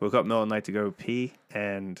 Woke up middle of the night to go pee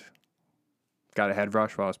and got a head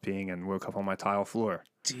rush while I was peeing and woke up on my tile floor.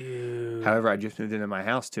 Dude. However, I just moved into my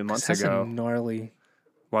house 2 months That's ago. a gnarly.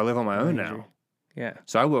 Well, I live on my own injury. now. Yeah.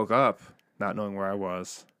 So I woke up not knowing where I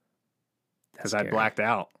was because I scary. blacked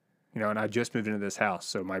out, and I just moved into this house.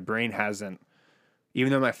 So my brain hasn't,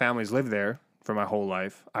 even though my family's lived there for my whole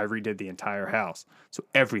life, I redid the entire house. So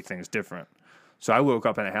everything's different. So I woke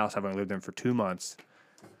up in a house I've only lived in for 2 months,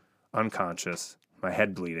 unconscious, my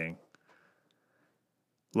head bleeding.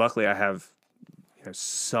 Luckily, I have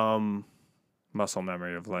some muscle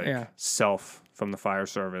memory of self from the fire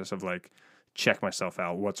service of like, check myself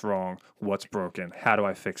out. What's wrong? What's broken? How do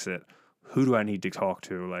I fix it? Who do I need to talk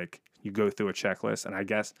to? Like you go through a checklist, and I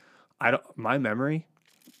guess my memory.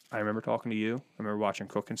 I remember talking to you. I remember watching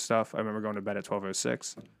cooking stuff. I remember going to bed at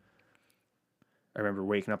 12:06. I remember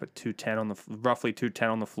waking up at 2:10 roughly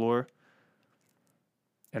 2:10 on the floor,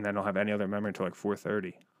 and I don't have any other memory until like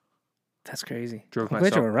 4:30. That's crazy. I'm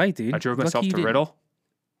glad you were right, dude. I drove myself to Riddle.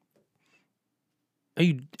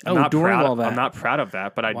 During proud, all that? I'm not proud of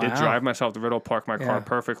that, but I did Wow. drive myself to Riddle, park my car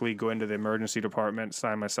perfectly, go into the emergency department,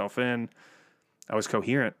 sign myself in. I was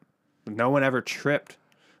coherent. No one ever tripped.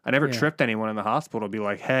 I never tripped anyone in the hospital to be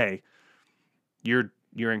like, hey, you're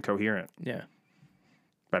incoherent. Yeah.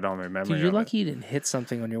 But I don't remember. Dude, you're lucky you didn't hit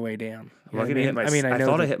something on your way down. I'm lucky to hit my I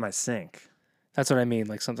thought I hit my sink. That's what I mean,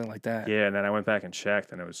 like something like that. Yeah, and then I went back and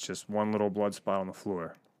checked, and it was just one little blood spot on the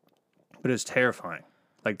floor. But it was terrifying.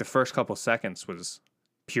 Like the first couple seconds was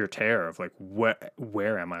pure terror of like,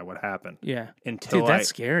 where am I? What happened? Yeah. Until Dude, that's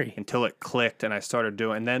scary. Until it clicked, and I started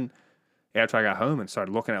doing. And then after I got home and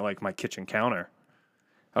started looking at like my kitchen counter,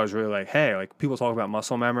 I was really like, hey, like people talk about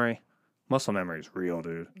muscle memory. Muscle memory is real,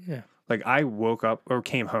 dude. Yeah. Like I woke up or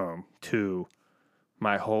came home to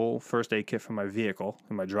my whole first aid kit from my vehicle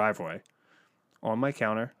in my driveway on my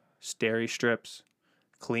counter, steri strips,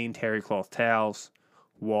 clean terry cloth towels,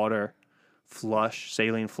 water,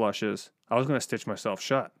 saline flushes. I was going to stitch myself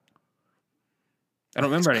shut. I don't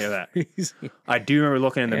remember any of that. I do remember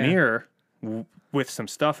looking in the mirror with some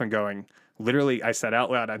stuff and going, literally, I said out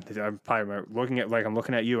loud, I'm probably looking at, like, I'm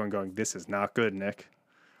looking at you and going, this is not good, Nick.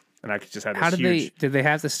 And I just had this huge... Did they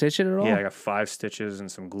have to stitch it at all? Yeah, I got 5 stitches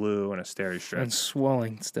and some glue and a steri strip. And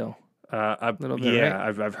swelling still. A little bit,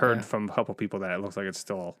 right? I've heard from a couple people that it looks like it's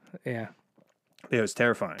still... Yeah. It was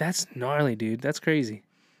terrifying. That's gnarly, dude. That's crazy.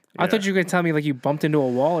 Yeah. I thought you were going to tell me like you bumped into a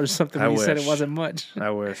wall or something when you said it wasn't much. I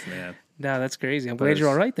wish, man. No, that's crazy. I'm glad you're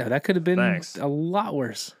all right, though. That could have been a lot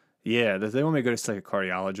worse. Yeah, they want me to go to like a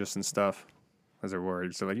cardiologist and stuff because they're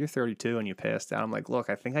worried. So like, you're 32 and you passed out. I'm like, look,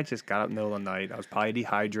 I think I just got up in the middle of the night. I was probably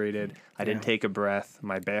dehydrated. I didn't take a breath.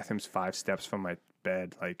 My bathroom's 5 steps from my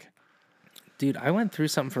bed. Like, dude, I went through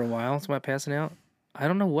something for a while. It's about passing out. I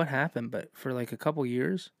don't know what happened, but for like a couple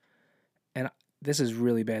years, and this is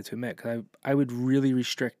really bad to admit because I would really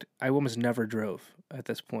restrict. I almost never drove at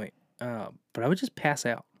this point, but I would just pass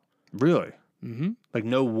out. Really? Mm-hmm. Like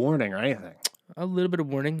no warning or anything? A little bit of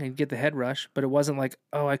warning. I'd get the head rush, but it wasn't like,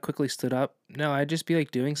 oh, I quickly stood up. No, I'd just be like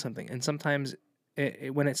doing something. And sometimes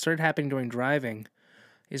when it started happening during driving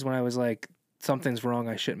is when I was like, something's wrong.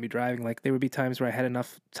 I shouldn't be driving. Like there would be times where I had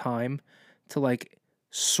enough time to like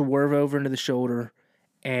swerve over into the shoulder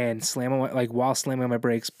and slam on while slamming on my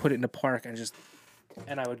brakes, put it in the park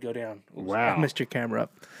and I would go down. Oops, wow. I missed your camera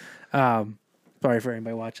up. Sorry for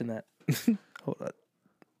anybody watching that. Hold on.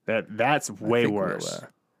 That's way worse.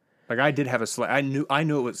 Like I did have I knew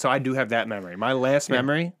it was, so I do have that memory. My last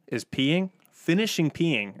memory is finishing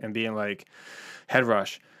peeing and being like head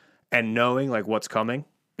rush and knowing like what's coming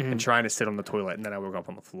and trying to sit on the toilet. And then I woke up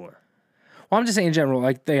on the floor. Well, I'm just saying in general,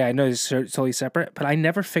 like I know it's totally separate, but I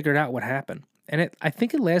never figured out what happened. And I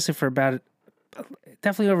think it lasted for about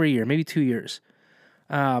definitely over a year, maybe 2 years.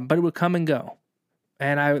 But it would come and go.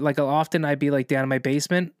 And often I'd be like down in my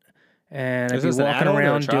basement and I'd be walking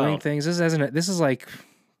around doing things. This is like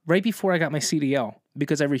right before I got my CDL.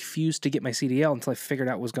 because I refused to get my CDL until I figured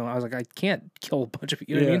out what was going on. I was like, I can't kill a bunch of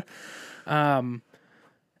people, you know what I mean?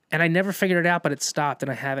 And I never figured it out, but it stopped,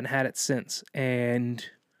 and I haven't had it since. And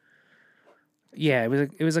yeah,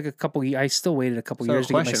 it was like a couple. I still waited a couple years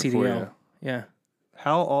to get my CDL. Yeah.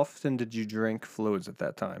 How often did you drink fluids at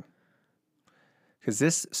that time?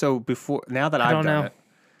 Because now that I've done it,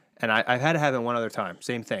 and I've had to have it one other time.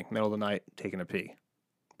 Same thing, middle of the night, taking a pee.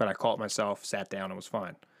 But I caught myself, sat down, and was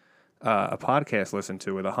fine. A podcast I listened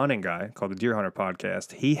to with a hunting guy called the Deer Hunter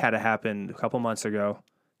Podcast. He had it happen a couple months ago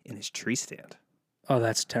in his tree stand. Oh,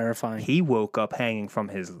 that's terrifying. He woke up hanging from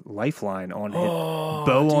his lifeline on his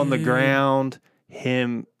bow on the ground.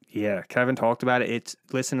 Kevin talked about it.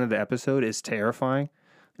 Listening to the episode is terrifying.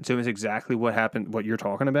 And so it's exactly what happened, what you're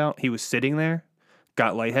talking about. He was sitting there,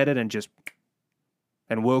 got lightheaded,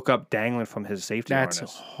 and woke up dangling from his safety harness.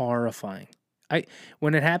 That's horrifying.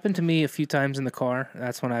 When it happened to me a few times in the car,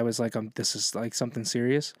 that's when I was like, this is like something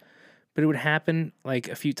serious. But it would happen like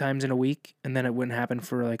a few times in a week, and then it wouldn't happen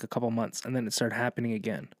for like a couple months, and then it started happening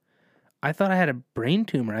again. I thought I had a brain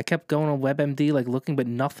tumor. I kept going on WebMD, like looking, but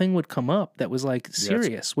nothing would come up that was like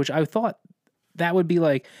serious, which I thought that would be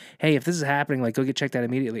like, hey, if this is happening, like go get checked out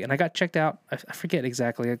immediately. And I got checked out. I forget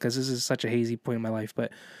exactly because this is such a hazy point in my life,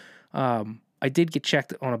 but I did get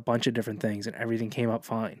checked on a bunch of different things, and everything came up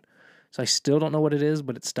fine. So I still don't know what it is,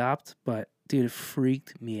 but it stopped. But dude, it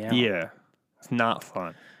freaked me out. Yeah, it's not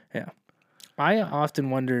fun. Yeah. I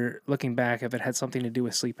often wonder, looking back, if it had something to do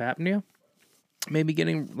with sleep apnea. Maybe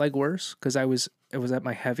getting like worse because it was at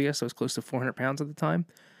my heaviest. I was close to 400 pounds at the time.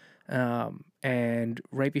 And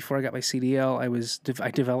right before I got my CDL,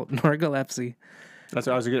 I developed narcolepsy. That's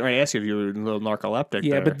what I was getting ready to ask you if you were a little narcoleptic.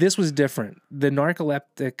 Yeah, but this was different. The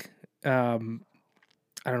narcoleptic, I don't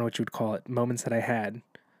know what you would call it, moments that I had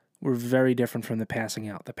were very different from the passing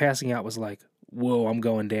out. The passing out was like, whoa, I'm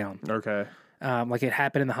going down. Okay. Like it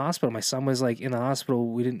happened in the hospital. My son was like in the hospital.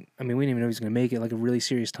 We didn't even know he was going to make it, like a really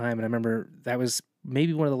serious time. And I remember that was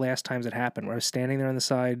maybe one of the last times it happened, where I was standing there on the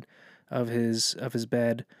side of his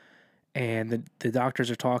bed, and the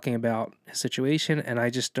doctors are talking about his situation, and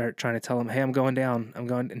I just start trying to tell him, hey, I'm going down.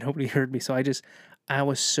 And nobody heard me. So I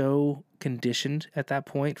was so conditioned at that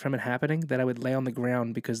point from it happening that I would lay on the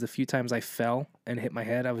ground, because the few times I fell and hit my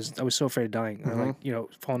head, I was so afraid of dying, or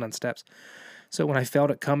like, falling down steps. So when I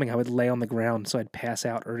felt it coming, I would lay on the ground. So I'd pass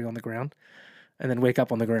out early on the ground and then wake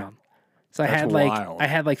up on the ground. So I had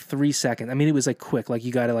like 3 seconds. I mean, it was like quick. Like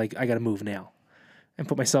I gotta move now and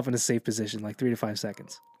put myself in a safe position, like 3 to 5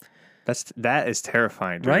 seconds. That is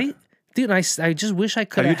terrifying, dude. Right? Dude, and I just wish I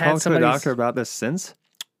could have had talked to a doctor about this since?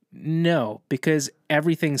 No, because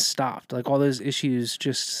everything stopped. Like all those issues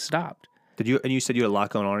just stopped. And you said you had a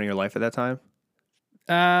lot going on in your life at that time?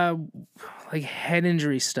 Like head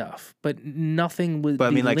injury stuff, but nothing would. But I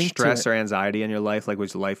mean, like stress or anxiety in your life. Like,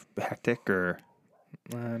 was life hectic or?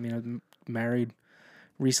 I mean, I'm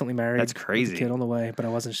recently married. That's crazy. With a kid on the way, but I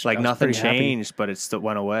wasn't. Like I was nothing changed, but it still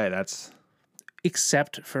went away. That's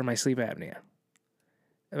except for my sleep apnea.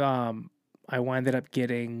 I winded up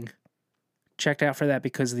getting checked out for that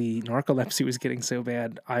because the narcolepsy was getting so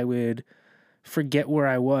bad. I would forget where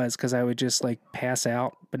I was because I would just like pass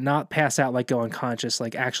out, but not pass out like go unconscious,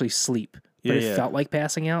 like actually sleep. But it felt like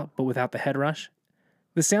passing out, but without the head rush.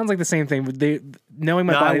 This sounds like the same thing. Knowing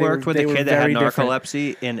my body, I worked with a kid that had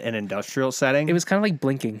narcolepsy different. in an industrial setting. It was kind of like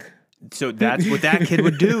blinking. So that's what that kid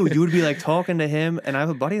would do. You would be like talking to him, and I have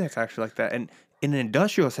a buddy that's actually like that. And in an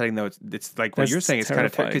industrial setting, though, it's like what you're saying. It's kind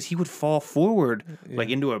of because he would fall forward like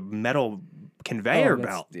into a metal conveyor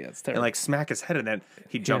belt, it's and like smack his head, and then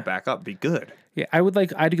he'd jump back up, be good. Yeah,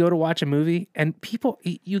 I'd go to watch a movie, and people,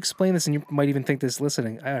 you explain this, and you might even think this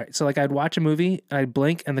listening. All right, so like I'd watch a movie, and I'd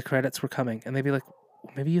blink, and the credits were coming, and they'd be like,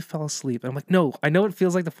 well, maybe you fell asleep. And I'm like, no, I know it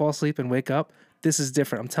feels like to fall asleep and wake up. This is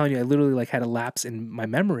different. I'm telling you, I literally like had a lapse in my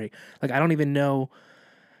memory. Like I don't even know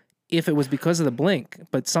if it was because of the blink,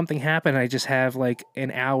 but something happened. I just have like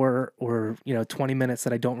an hour or 20 minutes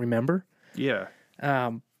that I don't remember. Yeah.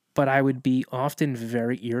 But I would be often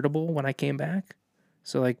very irritable when I came back.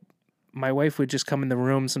 So like my wife would just come in the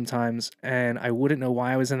room sometimes and I wouldn't know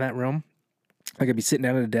why I was in that room. Like I'd be sitting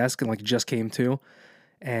down at a desk and like just came to,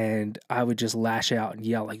 and I would just lash out and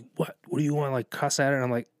yell like, what do you want? Like cuss at her. And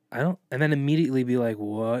I'm like, I don't, and then immediately be like,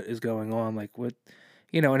 what is going on? Like what,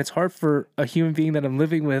 and it's hard for a human being that I'm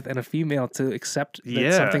living with and a female to accept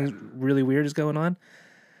that something really weird is going on.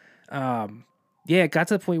 Yeah, it got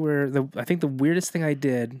to the point where I think the weirdest thing I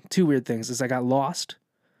did, 2 weird things, is I got lost.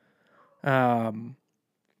 Some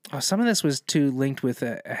of this was too linked with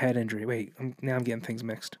a head injury. Wait, now I'm getting things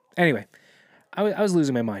mixed. Anyway, I was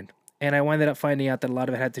losing my mind. And I ended up finding out that a lot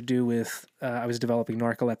of it had to do with I was developing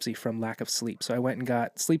narcolepsy from lack of sleep. So I went and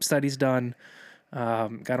got sleep studies done,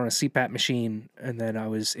 got on a CPAP machine, and then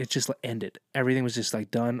it just ended. Everything was just like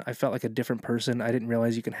done. I felt like a different person. I didn't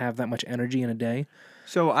realize you can have that much energy in a day.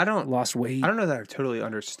 So Lost weight. I don't know that I totally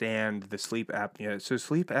understand the sleep apnea. So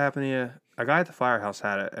sleep apnea, a guy at the firehouse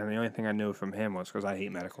had it, and the only thing I knew from him was because I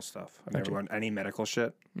hate medical stuff. I've never learned any medical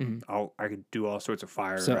shit. Mm-hmm. I could do all sorts of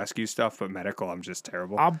fire and rescue stuff, but medical, I'm just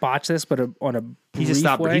terrible. I'll botch this, but on a he just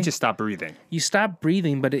stopped breathing. You stop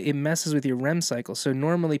breathing, but it messes with your REM cycle. So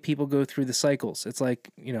normally people go through the cycles. It's like,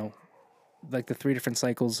 like the 3 different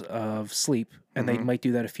cycles of sleep, and they might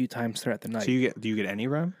do that a few times throughout the night. So do you get any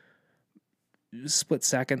REM? Split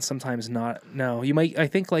seconds, sometimes not. No, you might. I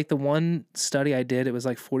think like the one study I did, it was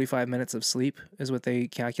like 45 minutes of sleep is what they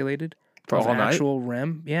calculated for all night. Actual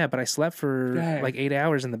REM. Yeah, but I slept for like 8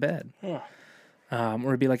 hours in the bed, or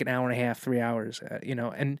it'd be like an hour and a half, 3 hours.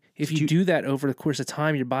 And if you do that over the course of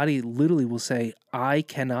time, your body literally will say, "I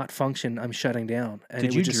cannot function. I'm shutting down." And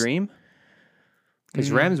did you dream? Because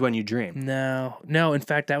REM's when you dream. No. In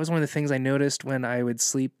fact, that was one of the things I noticed when I would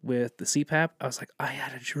sleep with the CPAP. I was like, I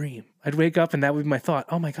had a dream. I'd wake up and that would be my thought.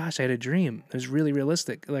 Oh my gosh, I had a dream. It was really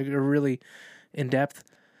realistic, like a really in depth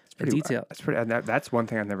and detailed. That's one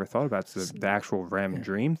thing I've never thought about. Is the actual REM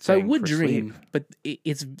dream thing. So I would dream, sleep. but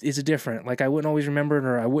it's different. Like I wouldn't always remember it,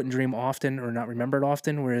 or I wouldn't dream often, or not remember it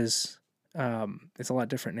often. Whereas it's a lot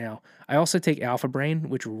different now. I also take Alpha Brain,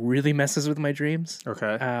 which really messes with my dreams.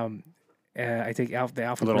 Okay. I take the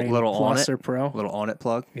Alpha Brain Plus or Pro. A little on it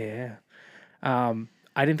plug. Yeah.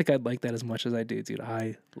 I didn't think I'd like that as much as I do, dude.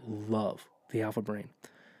 I love the Alpha Brain.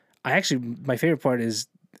 My favorite part is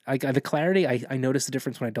the clarity. I notice the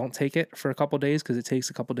difference when I don't take it for a couple of days because it takes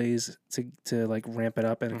a couple of days to like ramp it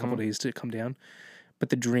up and a couple of days to come down.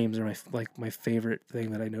 But the dreams are my favorite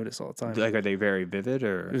thing that I notice all the time. Like, are they very vivid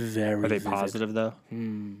or very? Are they vivid. positive though?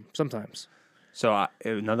 Sometimes. So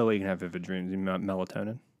another way you can have vivid dreams,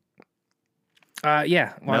 melatonin.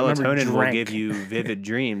 Yeah. Well, melatonin will give you vivid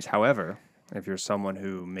dreams. However, if you're someone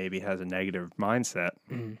who maybe has a negative mindset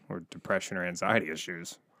or depression or anxiety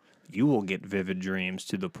issues, you will get vivid dreams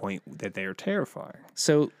to the point that they are terrifying.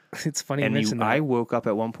 So it's funny you mention that. I woke up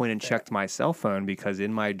at one point and checked my cell phone because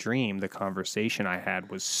in my dream, the conversation I had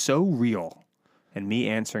was so real and me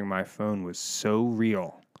answering my phone was so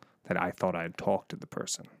real that I thought I had talked to the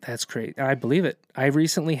person. That's great. I believe it. I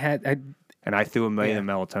recently had... And I threw away the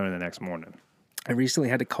melatonin the next morning. I recently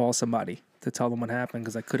had to call somebody to tell them what happened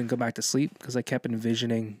because I couldn't go back to sleep because I kept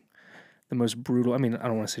envisioning the most brutal... I mean, I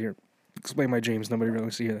don't want to sit here explain my dreams. Nobody really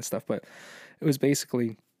wants to hear that stuff, but it was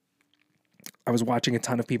basically... I was watching a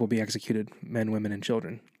ton of people be executed, men, women, and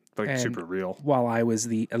children. Like super real. While I was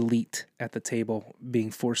the elite at the table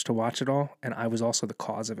being forced to watch it all, and I was also the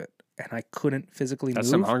cause of it. And I couldn't physically move. That's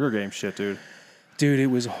some Hunger Games shit, dude. Dude, it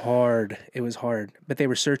was hard. It was hard. But they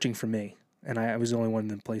were searching for me. And I was the only one in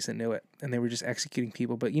the place that knew it. And they were just executing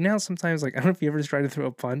people. But you know how sometimes, like, I don't know if you ever tried to throw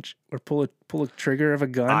a punch or pull a trigger of a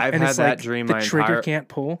gun. I've had that dream the trigger can't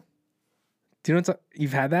pull. Do you know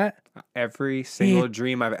you've had that? Every single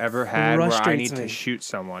dream I've ever had where I need to shoot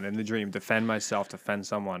someone in the dream, defend myself, defend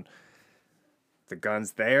someone. The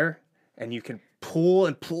gun's there, and you can pull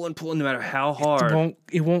and pull and pull no matter how hard.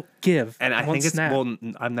 It won't give. And I think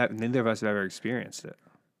neither of us have ever experienced it.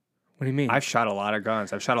 What do you mean? I've shot a lot of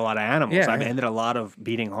guns. I've shot a lot of animals. Yeah, I've ended a lot of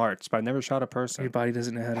beating hearts, but I've never shot a person. Your body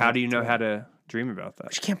doesn't know how to... How do you know how to dream about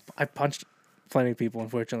that? You can't... I punched plenty of people,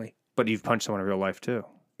 unfortunately. But you've punched someone in real life, too.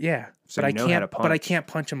 Yeah. So but you know how to punch. But I can't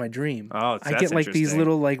punch in my dream. Oh, I get like these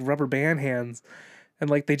little like rubber band hands, and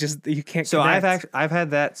like you can't. So connect. I've had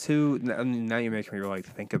that too. Now you're making me really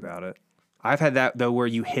think about it. I've had that though, where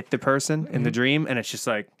you hit the person in the dream, and it's just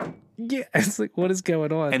like, yeah, it's like what is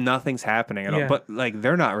going on, and nothing's happening at all. But like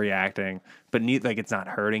they're not reacting, but like it's not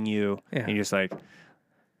hurting you. Yeah. And you're just like,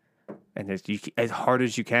 and as hard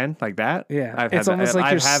as you can, like that. Yeah, it's almost like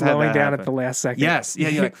you're slowing down at the last second. Yes, yeah,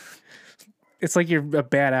 you're like. It's like you're a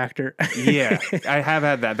bad actor. Yeah, I have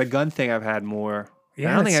had that. The gun thing I've had more.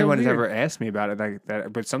 Yeah, I don't think anyone has ever asked me about it like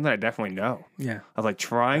that, but something I definitely know. Yeah. Of like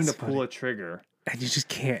trying to pull a trigger. And you just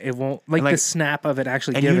can't. It won't. Like the snap of it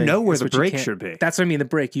actually and giving. And you know where the brake should be. That's what I mean, the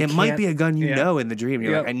brake. It might be a gun you know in the dream.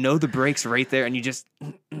 You're like, I know the brake's right there, and you just,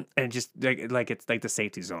 and just like it's like the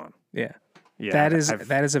safety's on. Yeah. Yeah. That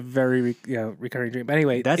is a very recurring dream. But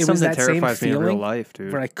anyway, that's something that terrifies me in real life,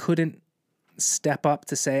 dude. Where I couldn't step up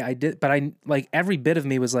to say I did, but I like every bit of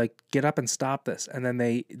me was like, get up and stop this. And then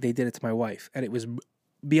they did it to my wife, and it was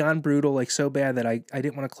beyond brutal, like so bad that I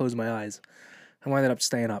didn't want to close my eyes. I wound up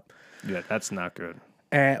staying up. Yeah, that's not good.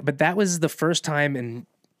 But that was the first time in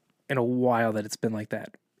a while that it's been like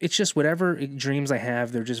that. it's just whatever dreams I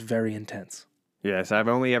have, they're just very intense. Yes, I've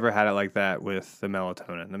only ever had it like that with the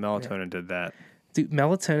melatonin. The melatonin did that. Dude,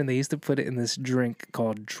 melatonin, they used to put it in this drink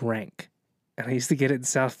called Drank. And I used to get it in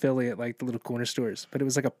South Philly at like the little corner stores. But it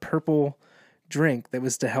was like a purple drink that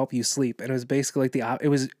was to help you sleep. And it was basically like it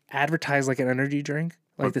was advertised like an energy drink.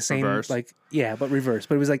 Like the same, reverse? like, yeah, but reverse.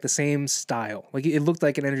 But it was like the same style. Like it looked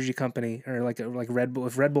like an energy company or like Red Bull.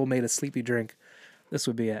 If Red Bull made a sleepy drink, this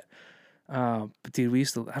would be it. But dude, we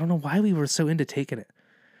used to, I don't know why we were so into taking it.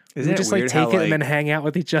 Isn't we it just weird like take how, it and then hang out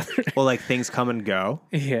with each other. well, like things come and go.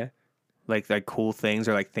 Yeah. Like cool things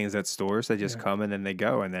or like things at stores, they just come and then they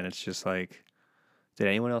go. And then it's just like, did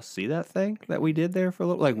anyone else see that thing that we did there for a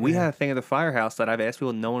little? Like we had a thing at the firehouse that I've asked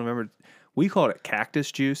people, no one remembered. We called it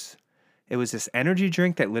cactus juice. It was this energy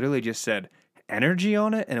drink that literally just said energy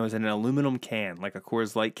on it. And it was in an aluminum can, like a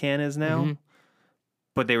Coors Light can is now. Mm-hmm.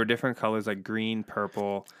 But they were different colors, like green,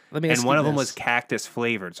 purple. Let me ask and one you of them this. was cactus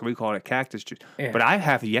flavored. So we called it cactus juice. Yeah. But I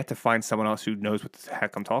have yet to find someone else who knows what the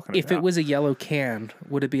heck I'm talking If about. it was a yellow can,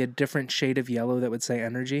 would it be a different shade of yellow that would say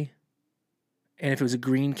energy? And if it was a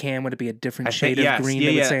green can, would it be a different shade of green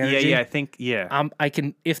that would say energy? Yeah, I think, yeah. I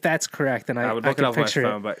can, if that's correct, then I would look it can up on my picture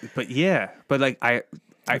phone, it. but yeah. But like like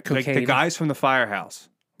the cocaine. guys from the firehouse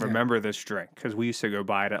remember this drink because we used to go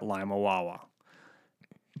buy it at Lima Wawa.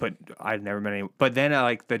 But I'd never met any. But then I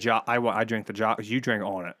like I drink the Jocko. You drink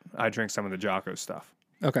on it. I drink some of the Jocko stuff.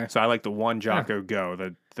 Okay. So I like the one Jocko Go,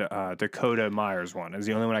 the Dakota Myers one. Is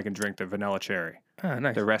the only one I can drink. The vanilla cherry. Oh,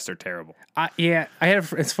 nice. The rest are terrible.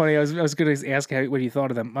 It's funny. I was going to ask what you thought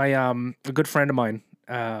of them. My a good friend of mine,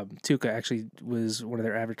 Tuka, actually was one of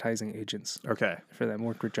their advertising agents. Okay. For them,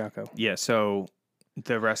 worked with Jocko. Yeah. So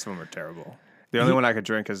the rest of them are terrible. The only one I could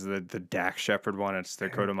drink is the Dax Shepard one. It's the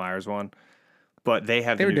Dakota Myers one. But they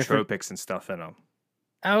have the nootropics and stuff in them.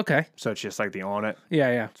 Oh, okay. So it's just like the On It.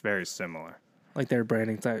 Yeah. It's very similar. Like their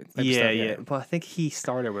branding type Yeah, stuff, yeah. But I think he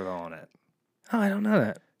started with On It. Oh, I don't know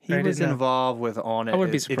that. He was involved with On It. I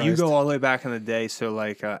wouldn't be surprised. If you go all the way back in the day, so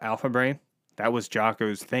like Alpha Brain, that was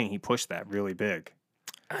Jocko's thing. He pushed that really big.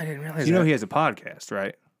 I didn't realize You know he has a podcast,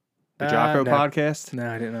 right? The Jocko podcast? No,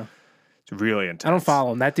 I didn't know. It's really intense. I don't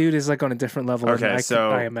follow him. That dude is like on a different level than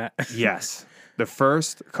I am at. Yes. The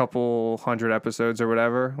first couple hundred episodes or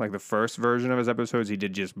whatever, like the first version of his episodes, he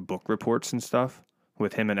did just book reports and stuff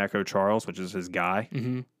with him and Echo Charles, which is his guy.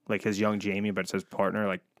 Mm-hmm. Like his young Jamie, but it's his partner.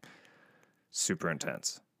 Like, super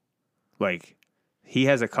intense. Like, he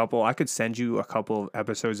has a couple. I could send you a couple of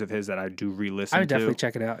episodes of his that I do re-listen to. I would definitely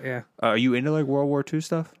check it out, yeah. Are you into like World War II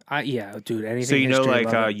stuff? Yeah, dude, anything. So you know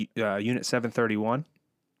history, like Unit 731?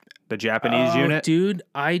 The Japanese unit? Dude,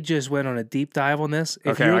 I just went on a deep dive on this.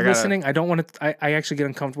 If you're listening, I don't want to. I actually get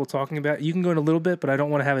uncomfortable talking about it. You can go in a little bit, but I don't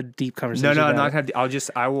want to have a deep conversation. No, I'm not gonna.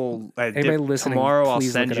 I will. Anybody listening, tomorrow, I'll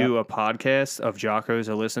please send you a podcast of Jocko's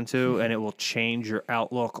to listen to, and it will change your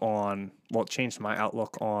outlook on. Well, it changed my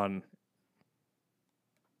outlook on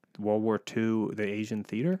World War II, the Asian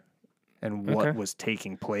theater, and what was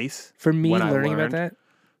taking place. For me, learning about that.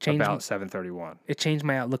 About 731. It changed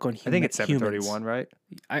my outlook on humans. I think it's 731, right?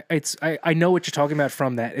 I know what you're talking about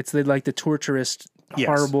from that. It's like the torturous,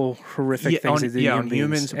 horrible, horrific things they do on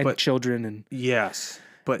humans and children and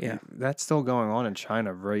but that's still going on in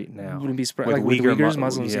China right now. Wouldn't be surprised. Like with Uyghurs,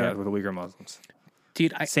 Muslims, with the Uyghur Muslims.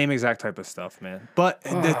 Dude, same exact type of stuff, man. But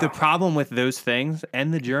the problem with those things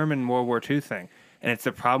and the German World War II thing, and it's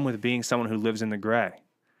the problem with being someone who lives in the gray.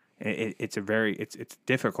 It's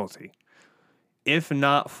difficulty. If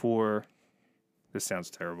not for, this sounds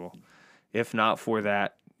terrible. If not for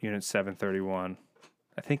that Unit 731,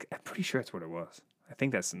 I'm pretty sure that's what it was. I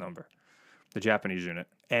think that's the number. The Japanese unit.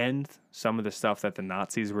 And some of the stuff that the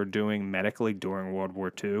Nazis were doing medically during World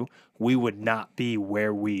War II, we would not be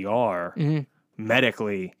where we are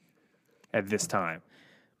medically at this time.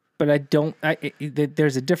 But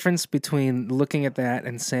there's a difference between looking at that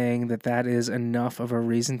and saying that is enough of a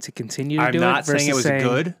reason to continue to do it. I'm not saying it was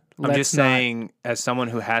good. I'm just saying, as someone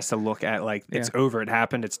who has to look at it's over, it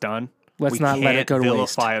happened, it's done. Let's not let it go to waste. We can't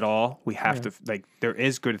vilify it all. We have to there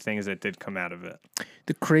is good things that did come out of it.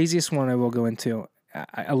 The craziest one I will go into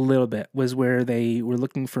a little bit was where they were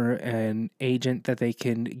looking for an agent that they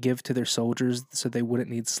can give to their soldiers so they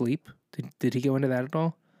wouldn't need sleep. Did he go into that at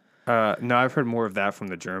all? No, I've heard more of that from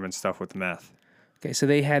the German stuff with meth. Okay, so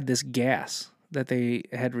they had this gas that they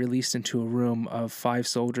had released into a room of 5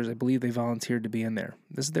 soldiers. I believe they volunteered to be in there.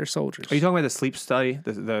 This is their soldiers. Are you talking about the sleep study,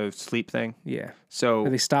 the sleep thing? Yeah. So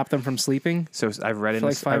where they stopped them from sleeping? So I've read into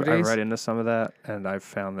like 5 days? I read into some of that, and I've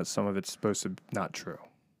found that some of it's supposed to be not true.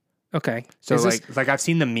 Okay. So Is this- like I've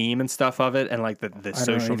seen the meme and stuff of it, and like the know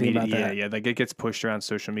social anything media. about Yeah, that. yeah. Like it gets pushed around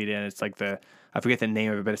social media, and it's like I forget the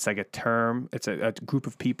name of it, but it's like a term. It's a group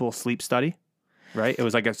of people sleep study, right? It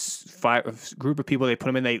was like a group of people. They put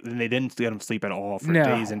them in. They didn't let them sleep at all for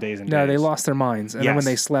days and days and days. No, they lost their minds, and then when Yes.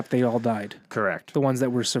 they slept, they all died. Correct. The ones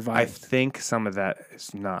that were I survived. think some of that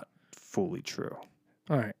is not fully true.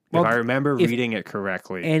 All right. If I remember if reading it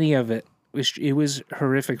correctly. any of it was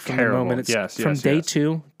horrific from Terrible. the moment it's Yes, from yes, day yes.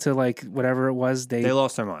 2 to like whatever it was. They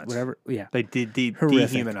lost their minds. whatever. Yeah. They did Horrific.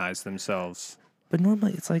 dehumanize themselves. But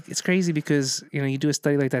normally it's crazy because you do a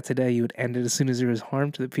study like that today, you would end it as soon as there was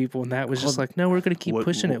harm to the people, and that was just like, no, we're going to keep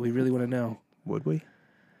pushing it. We really want to know. Would we?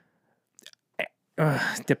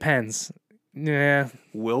 Depends. Yeah,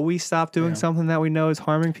 Will we stop doing something that we know is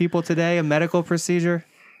harming people today? A medical procedure?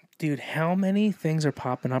 dude, how many things are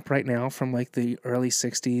popping up right now from like the early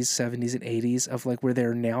 60s, 70s, and 80s of like where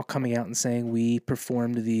they're now coming out and saying we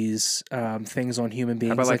performed these things on human beings?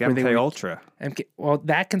 How about like where they MK were- Ultra? well,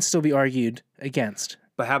 that can still be argued against.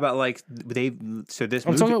 But how about like this I'm movie?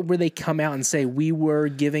 talking about where they come out and say we were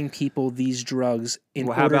giving people these drugs in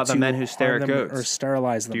Well, how order about The to Men Who Stare harm at them Goats? or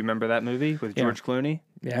sterilize them. Do you remember that movie with Yeah. George Clooney?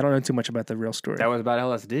 Yeah, I don't know too much about the real story. That was about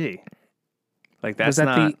LSD. Like was that's that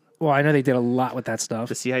not. well, I know they did a lot with that stuff.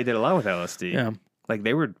 The CIA did a lot with LSD. Yeah. Like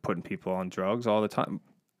they were putting people on drugs all the time.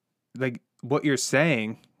 Like what you're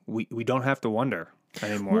saying, we don't have to wonder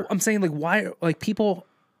anymore. Well, I'm saying like why like people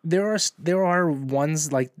there are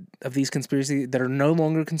ones like of these conspiracies that are no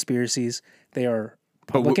longer conspiracies. They are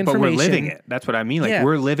public but information. we're living it. That's what I mean. Like Yeah,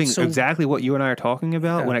 we're living so- exactly what you and I are talking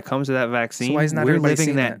about Yeah. when it comes to that vaccine. why is not we're everybody living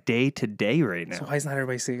seeing that that? day to day right now. So why is not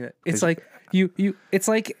everybody seeing it? It's like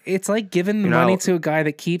it's like giving the You know, money to a guy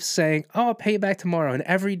that keeps saying, "Oh, I'll pay you back tomorrow," and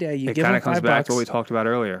every day you It give kind him of comes $5. back to what we talked about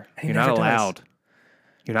earlier. he You're not never does. allowed.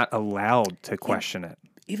 You're not allowed to question it.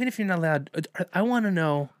 Even if you're not allowed, I want to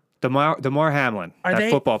know. Damar Hamlin, Are that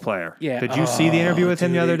they- football player. Yeah. Did you see the interview with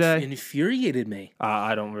him the other Dude, it day? infuriated me.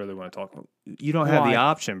 I don't really want to talk. You don't have Why? the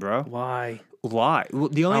option, bro. Why? Why? Well,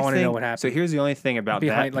 the only wanna thing. know what happened. So here's the only thing about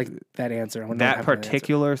Behind that. like that answer. I wanna know what That happened to answer.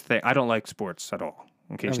 particular thing. I don't like sports at all.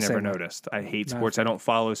 In case I'm you never saying that. noticed, I hate Not a sports. I don't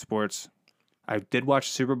follow sports. I did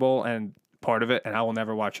watch Super Bowl and part of it, and I will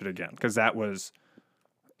never watch it again because that was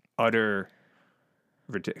utter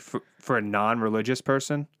for a non-religious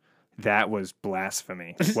person. That was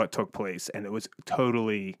blasphemy. What took place, and it was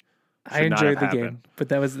totally. I should not enjoyed the have game, happened. but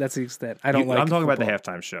that's the extent. I don't like. I'm talking football. about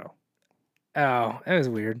the halftime show. Oh, that was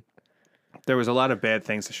weird. There was a lot of bad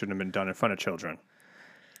things that shouldn't have been done in front of children.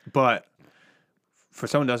 But for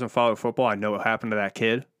someone who doesn't follow football, I know what happened to that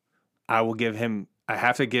kid. I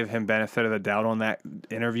have to give him benefit of the doubt on that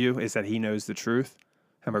interview is that he knows the truth.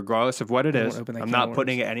 And regardless of what it I won't is, open that I'm can not of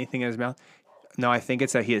putting anything in his mouth. No, I think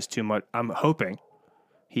it's that he has too much. I'm hoping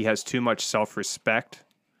he has too much self-respect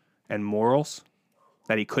and morals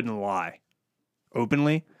that he couldn't lie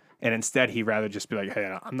openly. And instead, he'd rather just be like,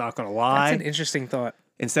 hey, I'm not going to lie. That's an interesting thought.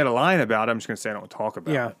 Instead of lying about it, I'm just going to say I don't talk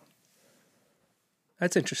about Yeah. it.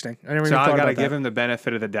 That's interesting. I never So even I thought got to about give that. him the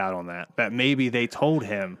benefit of the doubt on that. That maybe they told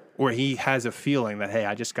him, or he has a feeling that, hey,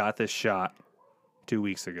 I just got this shot 2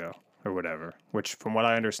 weeks ago or whatever. Which, from what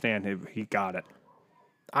I understand, he got it.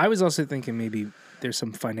 I was also thinking maybe there's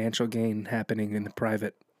some financial gain happening in the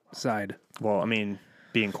private side. Well, I mean,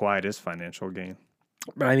 being quiet is financial gain,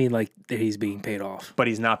 But I mean, like, that he's being paid off. but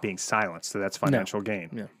he's not being silenced, so that's financial gain.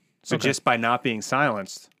 Yeah. So Okay. just by not being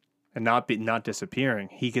silenced and not disappearing,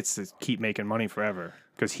 he gets to keep making money forever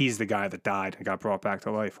because he's the guy that died and got brought back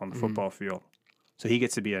to life on the football field. So he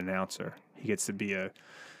gets to be an announcer. He gets to be a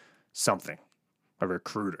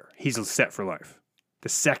recruiter. He's set for life. The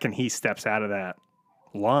second he steps out of that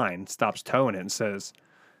line, stops towing it, and says,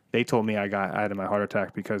 "They told me I had my heart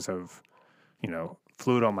attack because of,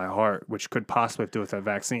 fluid on my heart, which could possibly have to do with that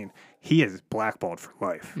vaccine." He is blackballed for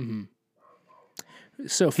life.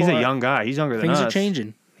 So He's far, a young guy. He's younger than things us. are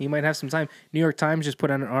changing. He might have some time. New York Times just put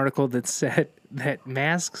out an article that said that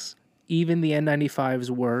masks, even the N95s,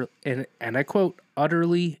 were, and I quote,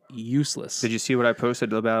 utterly useless. Did you see what I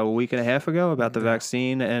posted about a week and a half ago about the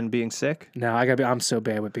vaccine and being sick? No, I'm so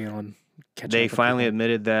bad with being on. Catching They up with finally people.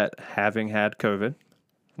 admitted that having had COVID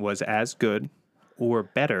was as good or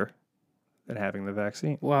better than having the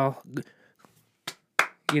vaccine. Well,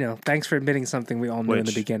 thanks for admitting something we all knew in the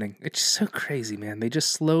Which- beginning. It's just so crazy, man. They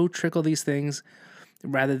just slow trickle these things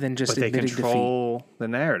rather than just But they admitting defeat. control the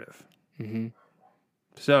narrative. Mm-hmm.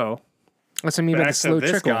 So, That's what I mean by the back to slow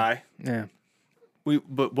this trickle. guy. Yeah.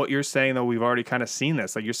 But what you're saying, though, we've already kind of seen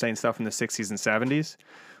this. Like you're saying stuff in the 60s and 70s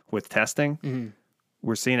with testing. Mm-hmm.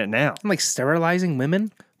 We're seeing it now. I'm like sterilizing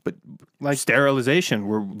women. But sterilization,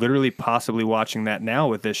 we're literally possibly watching that now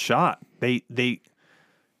with this shot. They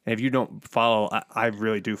And if you don't follow, I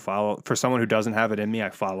really do follow. For someone who doesn't have it in me, I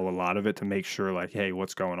follow a lot of it to make sure, like, hey,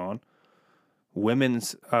 what's going on?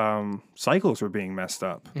 Women's cycles were being messed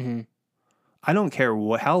up. Mm-hmm. I don't care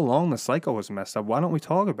how long the cycle was messed up. Why don't we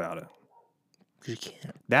talk about it? You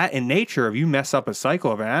can't. That in nature, if you mess up a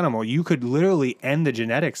cycle of an animal, you could literally end the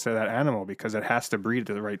genetics of that animal because it has to breed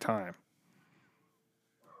at the right time.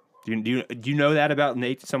 Do you know that about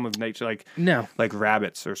nature? Some of nature, like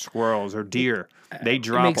rabbits or squirrels or deer, they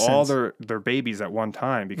drop all their babies at one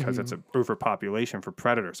time because it's an overpopulation for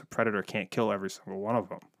predators. A predator can't kill every single one of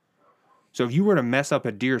them. So if you were to mess up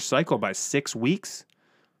a deer's cycle by 6 weeks,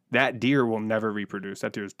 that deer will never reproduce.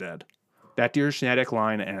 That deer's dead. That deer's genetic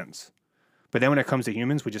line ends. But then when it comes to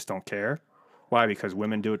humans, we just don't care. Why? Because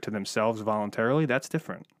women do it to themselves voluntarily? That's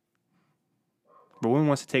different. But woman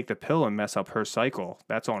wants to take the pill and mess up her cycle.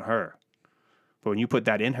 That's on her. But when you put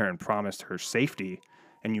that in her and promised her safety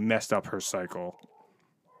and you messed up her cycle,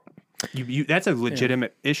 that's a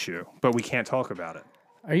legitimate issue, but we can't talk about it.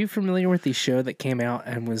 Are you familiar with the show that came out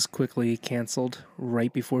and was quickly canceled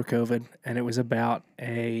right before COVID? And it was about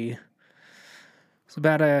a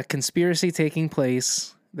conspiracy taking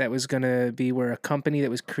place that was going to be where a company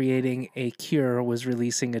that was creating a cure was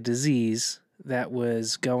releasing a disease that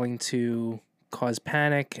was going to cause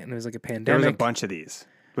panic, and it was like a pandemic. There was a bunch of these.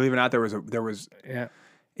 Believe it or not, there was. Yeah.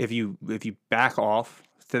 If you back off,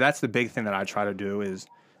 so that's the big thing that I try to do is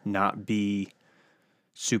not be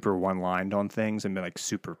super one-lined on things and be like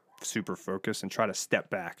super focused and try to step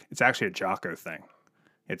back. It's actually a Jocko thing.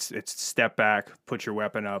 It's step back, put your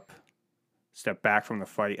weapon up, step back from the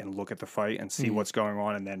fight and look at the fight and see what's going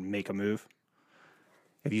on and then make a move.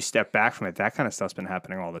 If you step back from it, that kind of stuff's been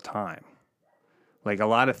happening all the time. Like a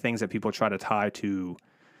lot of things that people try to tie to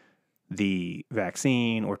the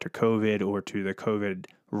vaccine or to COVID or to the COVID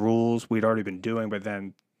rules we'd already been doing, but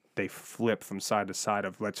then they flip from side to side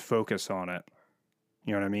of let's focus on it.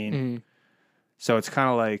 You know what I mean? Mm-hmm. So it's kind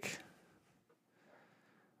of like,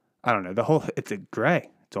 I don't know, it's a gray.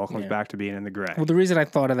 It all comes back to being in the gray. Well, the reason I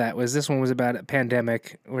thought of that was this one was about a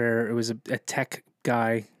pandemic where it was a tech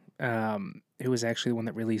guy who was actually the one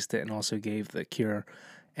that released it and also gave the cure.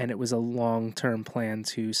 And it was a long-term plan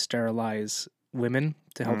to sterilize women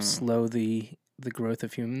to help slow the growth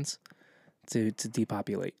of humans to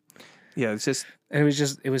depopulate. Yeah, it's just... And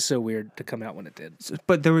it was so weird to come out when it did.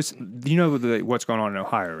 But there was... what's going on in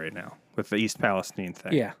Ohio right now with the East Palestine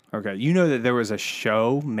thing? Yeah. Okay. You know that there was a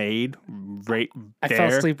show made right I there?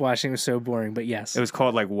 fell asleep watching. It was so boring, but yes. It was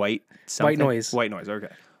called like White Noise. White Noise, okay.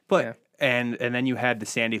 But, and then you had the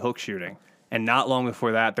Sandy Hook shooting. And not long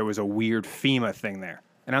before that, there was a weird FEMA thing there.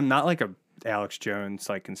 And I'm not like a Alex Jones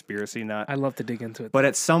like conspiracy nut. I love to dig into it. But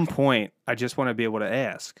at some point, I just want to be able to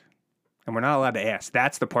ask. And we're not allowed to ask.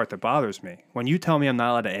 That's the part that bothers me. When you tell me I'm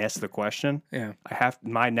not allowed to ask the question,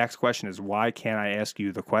 my next question is, why can't I ask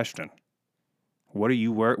you the question?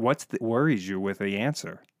 What's worries you with the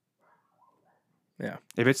answer? Yeah.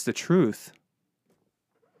 If it's the truth,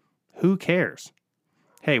 who cares?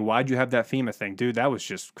 Hey, why'd you have that FEMA thing? Dude, that was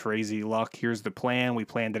just crazy luck. Here's the plan. We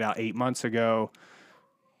planned it out 8 months ago.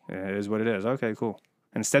 It is what it is. Okay, cool.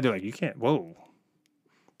 And instead they're like, you can't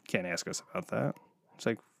ask us about that. It's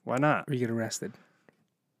like, why not? Or you get arrested.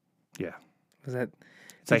 Yeah. Was that?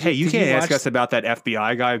 It's like, hey, you can't ask us about that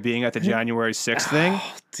FBI guy being at the January 6th thing.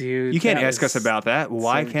 Oh, dude. You can't ask us about that.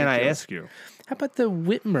 Why can't I ask you? How about the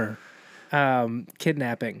Whitmer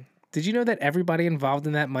kidnapping? Did you know that everybody involved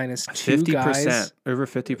in that minus 2 guys? 50%. Over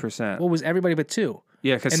 50%. Well, was everybody but 2?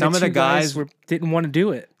 Yeah, because some of the guys didn't want to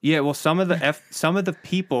do it. Yeah, well, some of the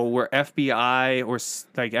people were FBI or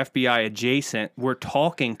like FBI adjacent. Were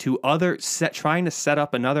talking to trying to set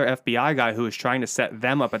up another FBI guy who was trying to set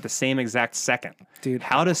them up at the same exact second. Dude,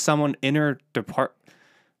 how does someone depart?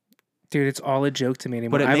 Dude, it's all a joke to me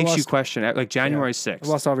anymore. But it makes you question it. Like January 6th. I've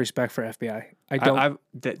lost all respect for FBI. I don't.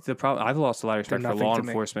 The problem. I've lost a lot of respect for law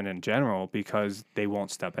enforcement in general because they won't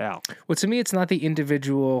step out. Well, to me, it's not the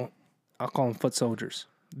individual. I'll call them foot soldiers.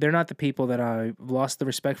 They're not the people that I've lost the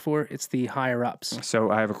respect for. It's the higher ups.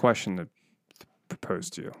 So I have a question to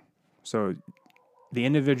propose to you. So the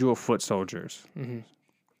individual foot soldiers,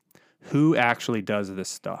 who actually does this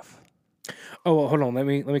stuff? Oh, well, hold on. Let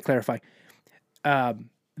me clarify.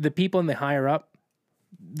 The people in the higher up,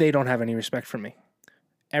 they don't have any respect for me.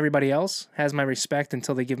 Everybody else has my respect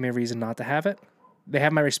until they give me a reason not to have it. They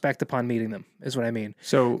have my respect upon meeting them, is what I mean.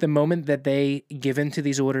 So the moment that they give in to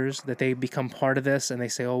these orders, that they become part of this, and they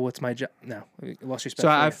say, "Oh, what's my job?" No, I lost respect.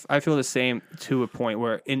 So I feel the same to a point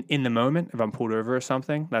where in the moment, if I'm pulled over or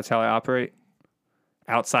something, that's how I operate.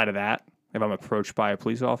 Outside of that, if I'm approached by a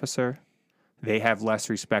police officer, they have less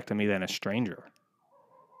respect to me than a stranger,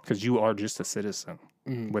 because you are just a citizen.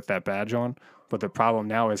 with that badge on. But the problem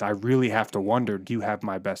now is I really have to wonder, do you have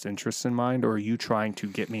my best interests in mind, or are you trying to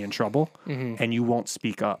get me in trouble and you won't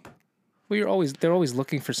speak up? Well, they're always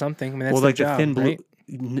looking for something. I mean, that's their job, the thin blue. right?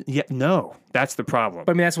 Yeah, no, that's the problem.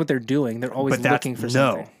 But I mean, that's what they're doing. They're always looking for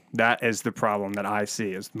something. No, that is the problem that I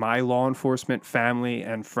see is my law enforcement family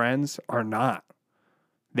and friends are not.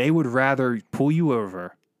 They would rather pull you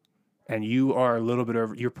over and you are a little bit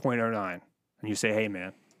over, you're .09, and you say, hey,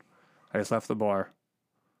 man, I just left the bar.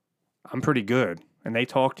 I'm pretty good. And they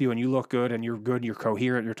talk to you and you look good and you're good, you're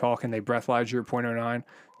coherent, you're talking, they breathalyze you at .09.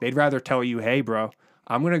 They'd rather tell you, hey, bro,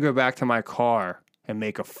 I'm going to go back to my car and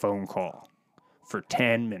make a phone call for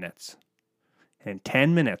 10 minutes. And in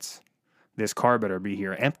 10 minutes, this car better be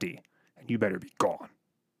here empty and you better be gone.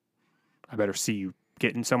 I better see you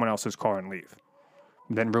get in someone else's car and leave.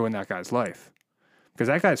 Then ruin that guy's life. Because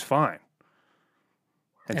that guy's fine.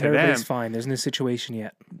 And to everybody's fine. There's no situation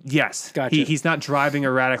yet. Yes. Gotcha. He's not driving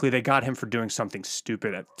erratically. They got him for doing something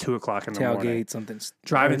stupid at 2 o'clock in the morning. Tailgate, something.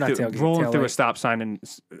 Rolling through a stop sign in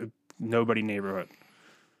nobody neighborhood.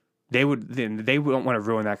 They don't want to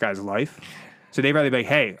ruin that guy's life. So they'd rather be like,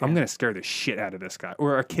 hey, I'm going to scare the shit out of this guy.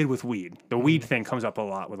 Or a kid with weed. The weed thing comes up a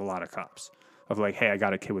lot with a lot of cops. Of like, hey, I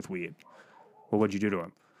got a kid with weed. Well, what'd you do to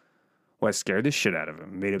him? Well, I scared the shit out of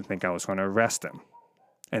him. Made him think I was going to arrest him.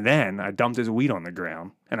 And then I dumped his weed on the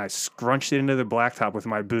ground, and I scrunched it into the blacktop with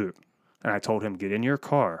my boot. And I told him, get in your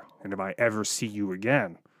car, and if I ever see you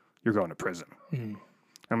again, you're going to prison. Mm.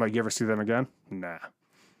 I'm like, you ever see them again? Nah.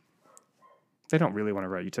 They don't really want to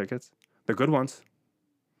write you tickets. The good ones.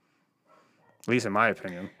 At least in my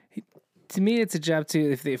opinion. To me, it's a job,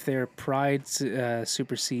 too, if their pride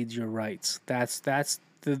supersedes your rights. That's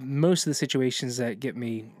the most of the situations that get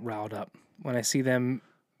me riled up. When I see them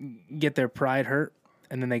get their pride hurt,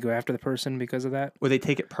 and then they go after the person because of that. Or they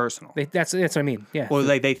take it personal. That's what I mean, yeah. Or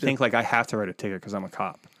they think like, I have to write a ticket because I'm a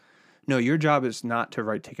cop. No, your job is not to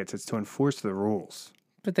write tickets. It's to enforce the rules.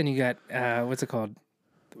 But then you got, what's it called?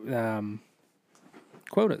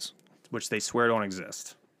 Quotas. Which they swear don't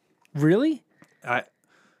exist. Really?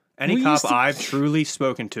 Any cop I've truly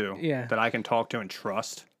spoken to that I can talk to and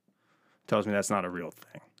trust tells me that's not a real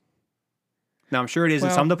thing. Now, I'm sure it is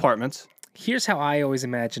in some departments. Here's how I always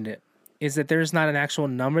imagined it. Is that there's not an actual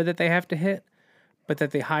number that they have to hit, but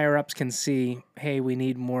that the higher-ups can see, hey, we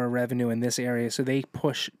need more revenue in this area, so they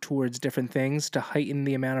push towards different things to heighten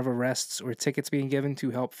the amount of arrests or tickets being given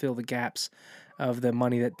to help fill the gaps of the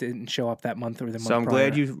money that didn't show up that month or the month prior. So I'm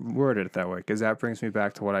glad you worded it that way, because that brings me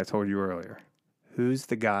back to what I told you earlier. Who's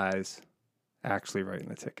the guys actually writing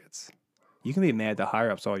the tickets? You can be mad at the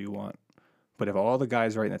higher-ups all you want, but if all the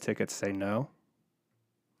guys writing the tickets say no,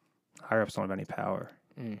 higher-ups don't have any power.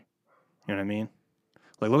 Mm. You know what I mean?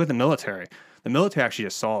 Like, look at the military. The military actually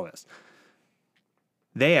just saw this.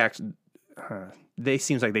 They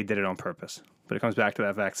seems like they did it on purpose, but it comes back to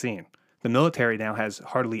that vaccine. The military now has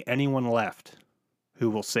hardly anyone left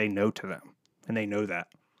who will say no to them, and they know that.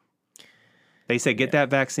 They say, get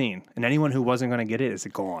that vaccine, and anyone who wasn't going to get it is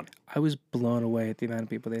gone. I was blown away at the amount of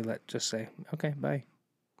people they let just say, okay, bye.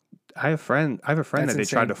 I have a friend that they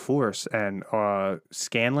tried to force, and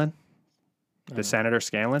Scanlon, Senator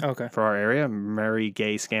Scanlon for our area, Mary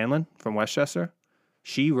Gay Scanlon from Westchester,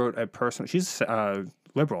 she wrote she's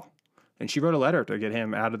liberal, and she wrote a letter to get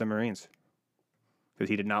him out of the Marines because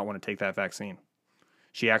he did not want to take that vaccine.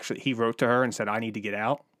 He wrote to her and said, I need to get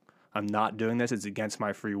out. I'm not doing this. It's against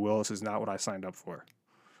my free will. This is not what I signed up for.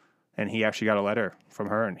 And he actually got a letter from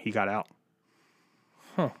her, and he got out.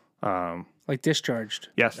 Huh. Like discharged.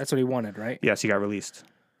 Yes. That's what he wanted, right? Yes, he got released.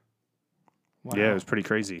 Wow. Yeah, it was pretty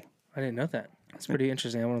crazy. I didn't know that. That's pretty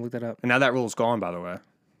interesting. I want to look that up. And now that rule's gone, by the way.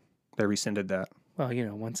 They rescinded that. Well,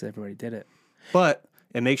 once everybody did it. But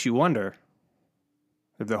it makes you wonder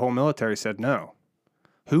if the whole military said no.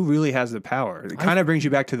 Who really has the power? It kind of brings you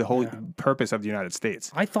back to the whole purpose of the United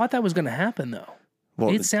States. I thought that was going to happen, though.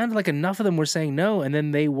 Well, it sounded like enough of them were saying no, and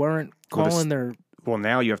then they weren't calling their... Well,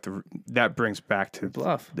 now you have to... That brings back to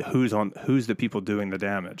bluff. Who's the people doing the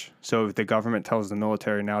damage. So if the government tells the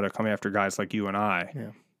military now to come after guys like you and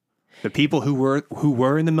I, the people who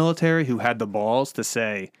were in the military, who had the balls to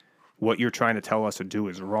say what you're trying to tell us to do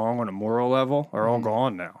is wrong on a moral level, are all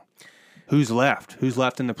gone now. Who's left? Who's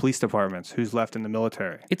left in the police departments? Who's left in the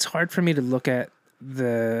military? It's hard for me to look at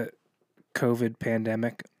the COVID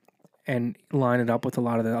pandemic and line it up with a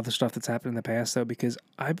lot of the other stuff that's happened in the past, though, because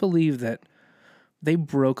I believe that they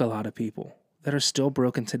broke a lot of people that are still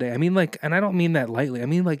broken today. I mean, and I don't mean that lightly. I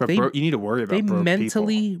mean, you need to worry about they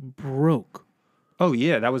mentally broke. Oh,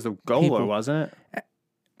 yeah. That was the goal, wasn't it?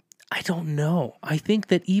 I don't know. I think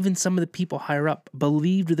that even some of the people higher up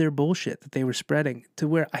believed their bullshit that they were spreading to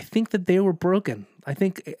where I think that they were broken. I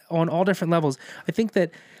think on all different levels. I think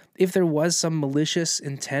that if there was some malicious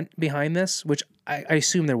intent behind this, which I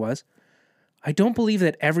assume there was, I don't believe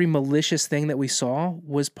that every malicious thing that we saw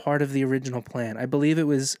was part of the original plan. I believe it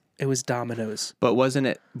was dominoes. But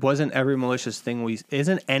wasn't every malicious thing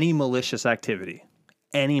isn't any malicious activity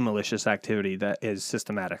that is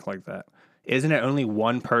systematic like that? Isn't it only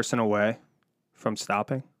one person away from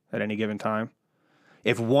stopping at any given time?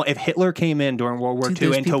 If Hitler came in during World War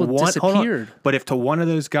II and to one, hold on, but if to one of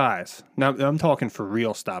those guys, now I'm talking for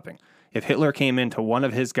real stopping. If Hitler came in to one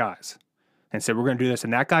of his guys and said, we're going to do this,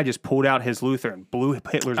 and that guy just pulled out his Luther and blew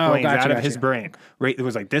Hitler's brains out of his brain, right? It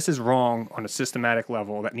was like, this is wrong on a systematic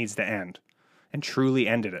level that needs to end, and truly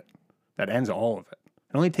ended it. That ends all of it.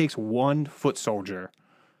 It only takes one foot soldier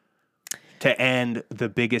to end the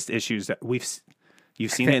biggest issues that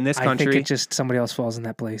you've seen it in this country. I think it just somebody else falls in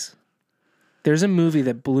that place. There's a movie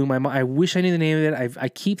that blew my mind. I wish I knew the name of it. I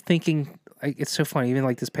keep thinking, it's so funny. Even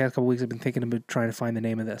like this past couple weeks, I've been thinking about trying to find the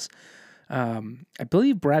name of this. I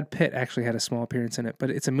believe Brad Pitt actually had a small appearance in it, but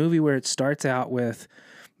it's a movie where it starts out with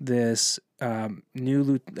this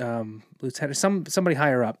new lieutenant, somebody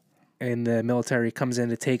higher up in the military comes in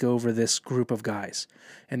to take over this group of guys,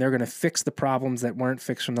 and they're going to fix the problems that weren't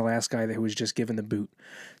fixed from the last guy that was just given the boot.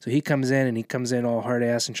 So he comes in all hard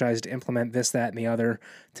ass and tries to implement this, that, and the other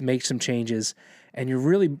to make some changes. And you're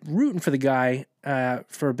really rooting for the guy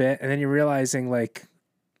for a bit, and then you're realizing like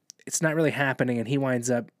it's not really happening, and he winds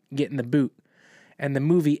up getting the boot. And the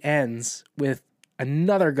movie ends with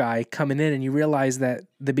another guy coming in, and you realize that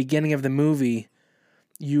the beginning of the movie,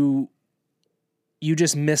 you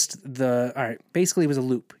just missed basically it was a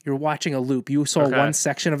loop. You're watching a loop. You saw one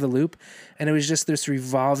section of the loop, and it was just this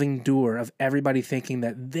revolving door of everybody thinking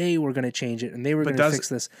that they were going to change it and they were going to fix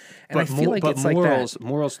this. And I feel like it's morals, like that.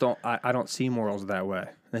 Morals don't, I don't see morals that way.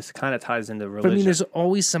 This kind of ties into religion. But I mean, there's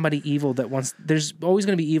always somebody evil there's always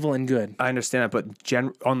going to be evil and good. I understand that, but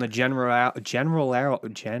on the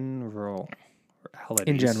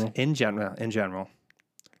in general,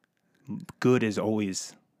 good is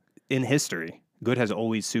always, in history, good has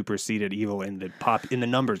always superseded evil in the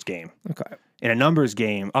numbers game. Okay. In a numbers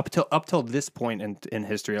game, up till this point in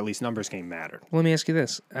history, at least numbers game mattered. Well, let me ask you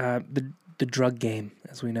this: the drug game,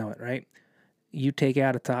 as we know it, right? You take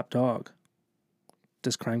out a top dog,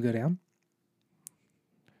 does crime go down?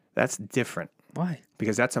 That's different. Why?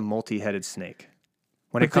 Because that's a multi-headed snake.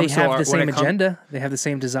 They have the same agenda. They have the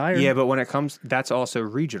same desire. Yeah, but when it comes, that's also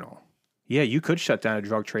regional. Yeah, you could shut down a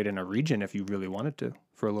drug trade in a region if you really wanted to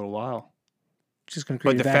for a little while. Just going to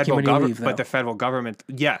create a vacuum when you leave, though. But the federal government,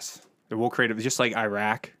 yes, it will create just like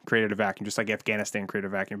Iraq created a vacuum, just like Afghanistan created a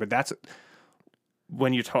vacuum. But that's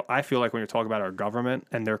when you talk. I feel like when you're talking about our government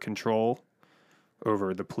and their control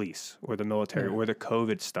over the police or the military or the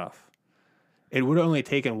COVID stuff, it would have only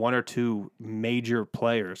taken one or two major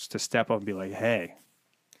players to step up and be like, "Hey,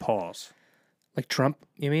 pause." Like Trump,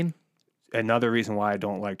 you mean? Another reason why I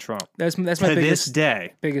don't like Trump. That's my biggest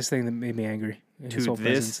thing that made me angry. To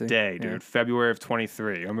this day, dude, February of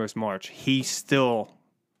 23, almost March, he still.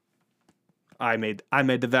 I made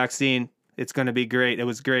the vaccine. It's going to be great. It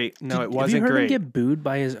was great. No, it wasn't great. Have you heard him get booed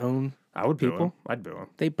by his own? I would people? boo him. I'd boo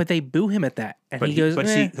him. But they boo him at that, and he goes,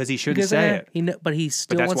 because he shouldn't say it. But he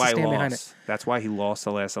still wants to stand behind it. That's why he lost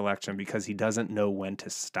the last election, because he doesn't know when to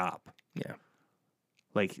stop. Yeah,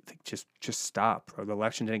 like just stop, bro. The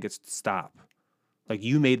election didn't get to stop. Like,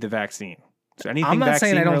 you made the vaccine. So anything I'm not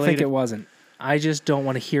saying I don't think related, it wasn't. I just don't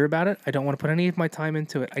want to hear about it. I don't want to put any of my time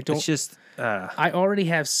into it. I don't. It's just. I already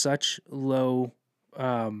have such low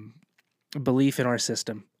belief in our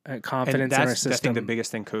system, confidence in our system. I think the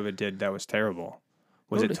biggest thing COVID did that was terrible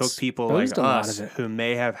was it took people like us who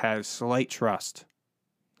may have had slight trust.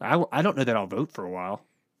 I don't know that I'll vote for a while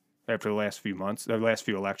after the last few months, the last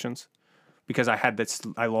few elections, because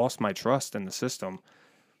I lost my trust in the system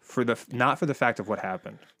not for the fact of what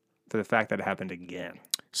happened, for the fact that it happened again.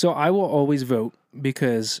 So I will always vote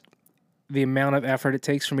because the amount of effort it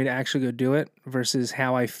takes for me to actually go do it versus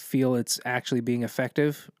how I feel it's actually being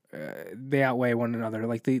effective, they outweigh one another.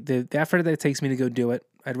 Like the effort that it takes me to go do it,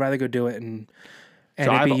 I'd rather go do it and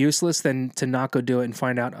it'd be useless than to not go do it and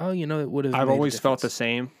find out, it would have. I've always felt the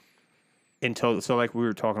same so like we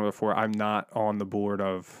were talking about before, I'm not on the board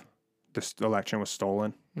of this election was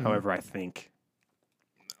stolen. Mm-hmm. However, I think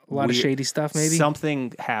a lot of shady stuff, maybe.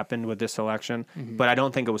 Something happened with this election, but I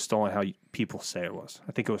don't think it was stolen how people say it was.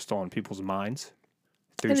 I think it was stolen in people's minds.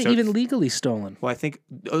 And even legally stolen. Well, I think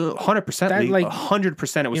 100% legal.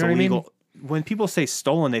 100% it was illegal. I mean? When people say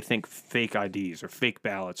stolen, they think fake IDs or fake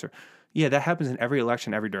ballots. Or Yeah, that happens in every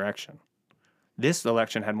election, every direction. This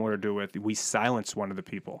election had more to do with we silenced one of the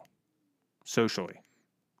people socially.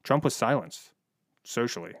 Trump was silenced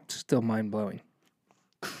socially. Still mind-blowing.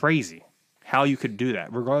 Crazy how you could do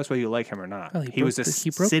that, regardless whether you like him or not. Well, he was a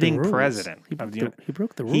sitting president. He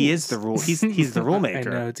broke the rules. He is the rule. He's the rule maker.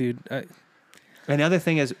 I know, dude. And the other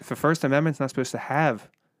thing is, the First Amendment's not supposed to have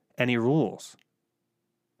any rules.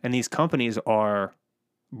 And these companies are,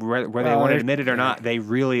 whether they want to admit it or not, they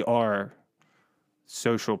really are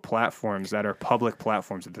social platforms that are public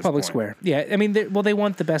platforms at this Public point. square. Yeah, I mean, they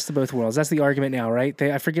want the best of both worlds. That's the argument now, right?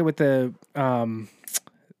 I forget what the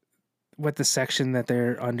section that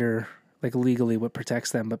they're under, like legally, what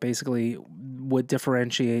protects them, but basically what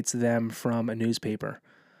differentiates them from a newspaper.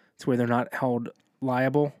 It's where they're not held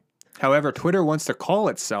liable. However, Twitter wants to call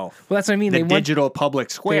itself well, that's what I mean. the digital public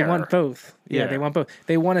square. They want both. Yeah, they want both.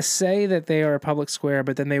 They want to say that they are a public square,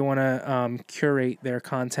 but then they want to curate their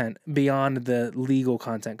content beyond the legal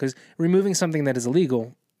content. Because removing something that is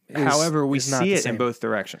illegal However, we is not see the it same. in both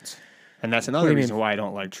directions. And that's another reason why I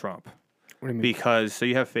don't like Trump. What do you mean? Because, so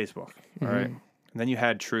you have Facebook, all right? And then you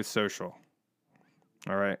had Truth Social,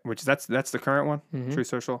 all right? Which that's the current one, Truth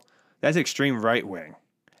Social. That's extreme right wing.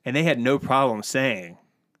 And they had no problem saying,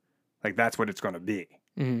 like, that's what it's going to be.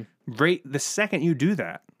 Right, the second you do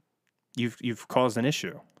that, you've caused an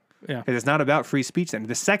issue. Yeah. Because it's not about free speech then.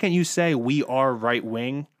 The second you say we are right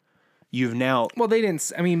wing, you've now... Well, they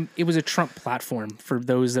didn't... I mean, it was a Trump platform for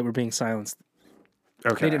those that were being silenced.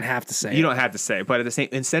 Okay. They didn't have to say You don't have to say it. But at the same...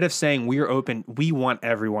 Instead of saying we're open, we want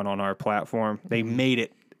everyone on our platform, they made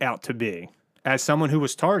it out to be. As someone who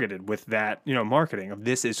was targeted with that, marketing of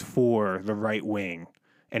this is for the right wing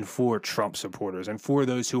and for Trump supporters and for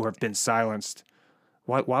those who have been silenced.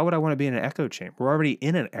 Why would I want to be in an echo chamber? We're already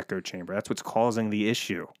in an echo chamber. That's what's causing the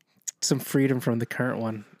issue. Some freedom from the current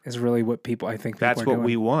one is really what I think people That's are what doing.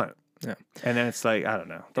 we want. Yeah. And then it's like, I don't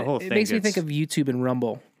know. The whole thing It makes me think of YouTube and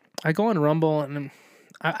Rumble. I go on Rumble and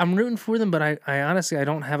I'm rooting for them, but I honestly, I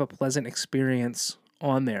don't have a pleasant experience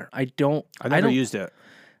on there. I've never used it.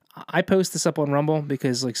 I post this up on Rumble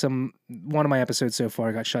because like one of my episodes so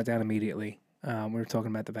far got shut down immediately. We were talking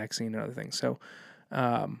about the vaccine and other things. So,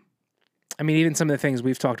 I mean, even some of the things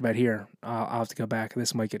we've talked about here, I'll have to go back.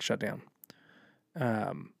 This might get shut down.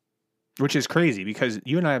 Which is crazy because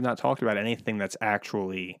you and I have not talked about anything that's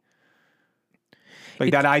actually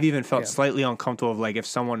like that. I've even felt slightly uncomfortable of like if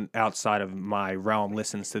someone outside of my realm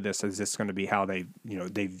listens to this, is this going to be how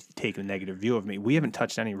they've taken a negative view of me? We haven't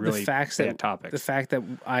touched any really bad topics. The fact that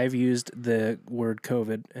I've used the word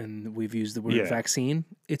COVID and we've used the word vaccine,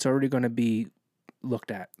 it's already going to be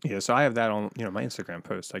looked at. Yeah, so I have that on my Instagram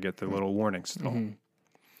post. I get the little warnings still.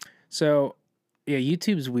 So yeah,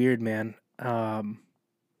 YouTube's weird, man.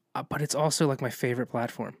 But it's also like my favorite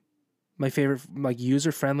platform, my favorite, like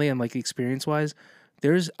user friendly and like experience wise.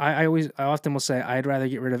 I often will say I'd rather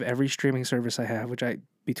get rid of every streaming service I have, which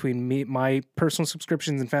between my personal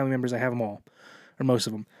subscriptions and family members, I have them all, or most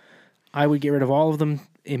of them. I would get rid of all of them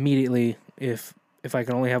immediately. If I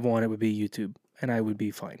could only have one, it would be YouTube, and I would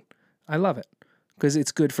be fine. I love it because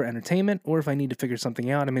it's good for entertainment, or if I need to figure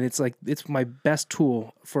something out. I mean, it's my best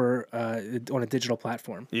tool for on a digital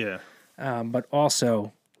platform. Yeah. But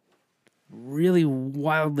also really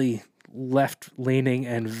wildly left-leaning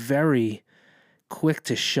and very quick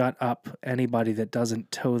to shut up anybody that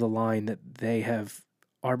doesn't toe the line that they have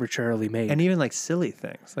arbitrarily made. And even like silly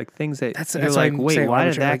things, like things that that's you're like, wait, why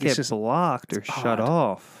did that get just blocked or shut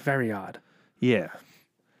off? Very odd. Yeah.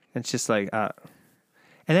 It's just like, and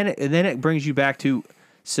then it brings you back to,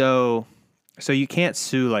 so you can't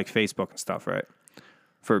sue like Facebook and stuff, right?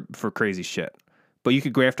 For crazy shit. But you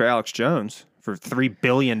could go after Alex Jones for $3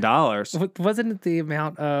 billion. Wasn't it the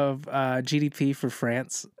amount of GDP for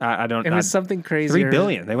France? I don't. It was something crazy. $3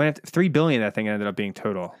 billion. They went after $3 billion. That thing ended up being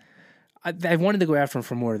total. I wanted to go after him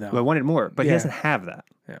for more though. I wanted more, but he doesn't have that.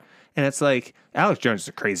 Yeah. And it's like Alex Jones is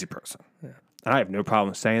a crazy person. Yeah. And I have no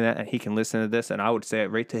problem saying that, and he can listen to this, and I would say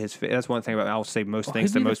it right to his face. That's one thing about I'll say most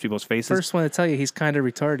things to most people's faces. First one to tell you he's kind of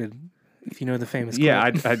retarded, if you know the famous quote. Yeah,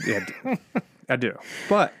 I do.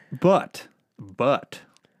 But,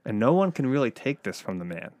 and no one can really take this from the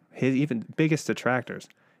man, his even biggest detractors.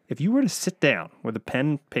 If you were to sit down with a pen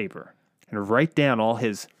and paper and write down all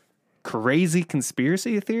his crazy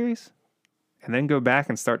conspiracy theories, and then go back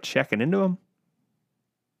and start checking into them,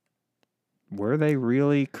 were they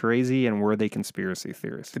really crazy and were they conspiracy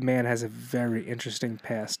theories? The man has a very interesting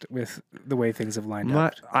past with the way things have lined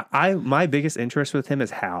up. My biggest interest with him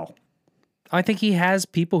is how. I think he has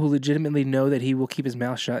people who legitimately know that he will keep his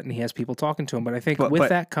mouth shut, and he has people talking to him. But I think with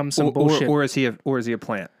that comes some bullshit. Or is he a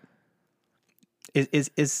plant?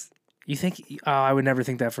 Is you think? I would never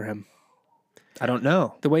think that for him. I don't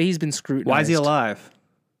know. The way he's been scrutinized. Why is he alive?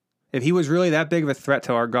 If he was really that big of a threat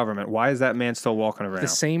to our government, why is that man still walking around? The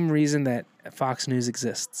same reason that Fox News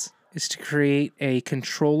exists is to create a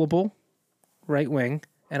controllable right wing,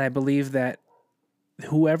 and I believe that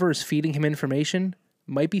whoever is feeding him information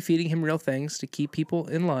might be feeding him real things to keep people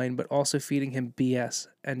in line, but also feeding him BS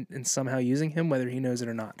and somehow using him whether he knows it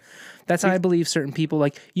or not. That's how I believe certain people,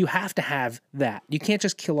 like, you have to have that. You can't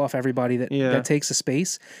just kill off everybody that takes a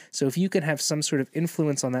space. So if you can have some sort of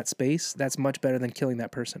influence on that space, that's much better than killing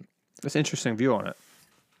that person. That's an interesting view on it.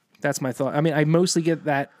 That's my thought. I mean, I mostly get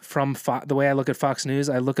that from the way I look at Fox News.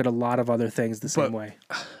 I look at a lot of other things the same way.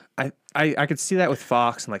 I could see that with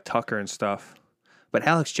Fox and like Tucker and stuff. But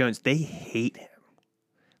Alex Jones, they hate him.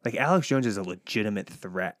 Like, Alex Jones is a legitimate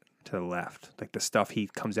threat to the left. Like, the stuff he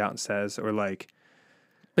comes out and says, or like...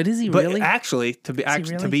 But is he really? But actually,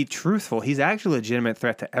 to be truthful, he's actually a legitimate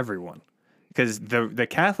threat to everyone. Because the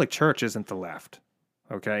Catholic Church isn't the left,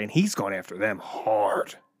 okay? And he's going after them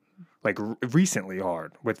hard. Like, recently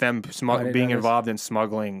hard. With them being involved in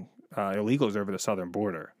smuggling illegals over the southern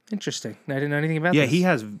border. Interesting. I didn't know anything about this. Yeah, he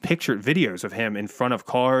has pictured videos of him in front of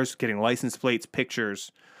cars, getting license plates,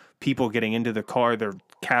 pictures... people getting into the car, their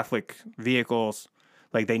Catholic vehicles,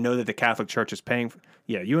 like they know that the Catholic Church is paying.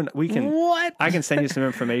 We can. What? I can send you some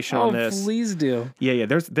information on this. Please do. Yeah.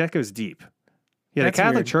 That goes deep. Yeah, That's the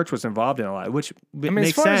Catholic weird. Church was involved in a lot, which makes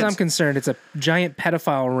as far sense. as I'm concerned, it's a giant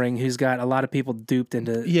pedophile ring who's got a lot of people duped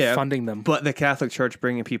into funding them. But the Catholic Church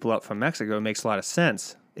bringing people up from Mexico makes a lot of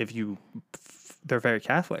sense they're very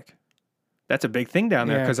Catholic. That's a big thing down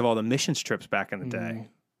there because of all the mission trips back in the day.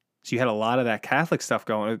 So you had a lot of that Catholic stuff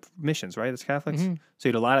going. Missions, right? It's Catholics. Mm-hmm. So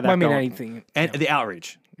you had a lot of that going. Anything. And the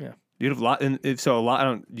outreach. Yeah. You have a lot. And so a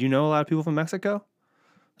lot. Do you know a lot of people from Mexico?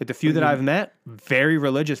 Like the few that I've met, very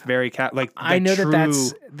religious, very Catholic. Like I know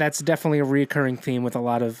that's definitely a reoccurring theme with a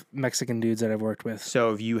lot of Mexican dudes that I've worked with.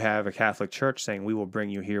 So if you have a Catholic church saying, "We will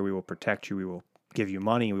bring you here, we will protect you, we will give you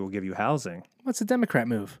money, we will give you housing," what's a Democrat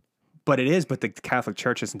move? But it is. But the Catholic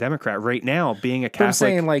Church isn't Democrat right now. Being a Catholic, but I'm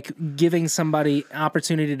saying like giving somebody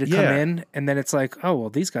opportunity to come in, and then it's like, oh well,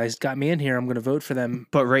 these guys got me in here. I'm going to vote for them.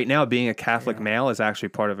 But right now, being a Catholic male is actually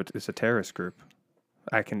part of it. It's a terrorist group.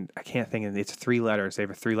 I can't think of it. It's 3 letters. They have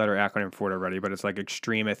a 3-letter acronym for it already. But it's like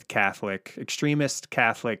extremist Catholic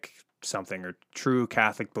something, or true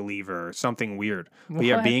Catholic believer, or something weird. But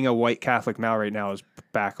yeah, being a white Catholic male right now is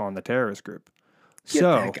back on the terrorist group. You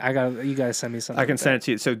gotta send me something. I can send it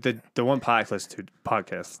to you. So the one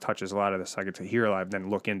podcast touches a lot of this. I get to hear live, then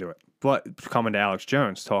look into it. But coming to Alex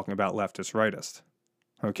Jones talking about leftist rightist.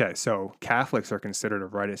 Okay, so Catholics are considered a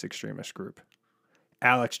rightist extremist group.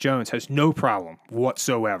 Alex Jones has no problem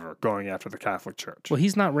whatsoever going after the Catholic Church. Well,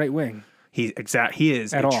 he's not right wing. He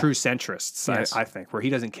is a true centrist, yes. I think, where he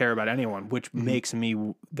doesn't care about anyone, which makes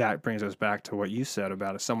me. That brings us back to what you said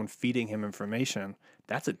about if someone feeding him information.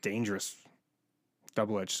 That's a dangerous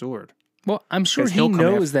double-edged sword. Well, I'm sure he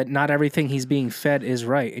knows that not everything he's being fed is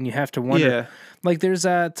right, and you have to wonder. Yeah. Like there's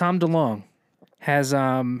Tom DeLonge has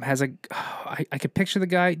I could picture the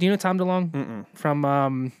guy. Do you know Tom DeLonge from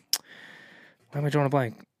why am I drawing a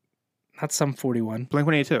blank? Not Sum 41.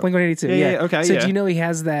 Blink-182. Blink-182. Yeah. Okay. So do you know he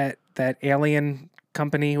has that alien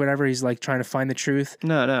company, whatever? He's like trying to find the truth.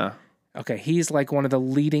 No. Okay, he's like one of the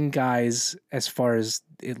leading guys as far as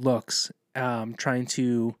it looks, trying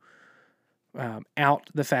to out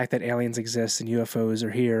the fact that aliens exist and UFOs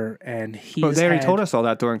are here, and he already told us all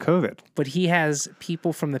that during COVID. But he has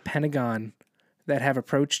people from the Pentagon that have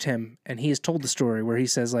approached him, and he has told the story where he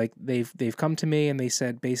says like they've come to me and they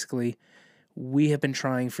said basically, we have been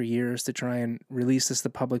trying for years to try and release this to the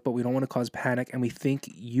public, but we don't want to cause panic, and we think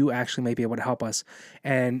you actually may be able to help us.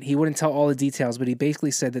 And he wouldn't tell all the details, but he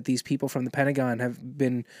basically said that these people from the Pentagon have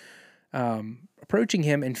been approaching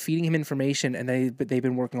him and feeding him information, and they've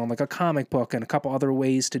been working on like a comic book and a couple other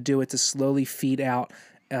ways to do it to slowly feed out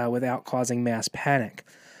without causing mass panic.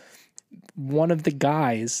 One of the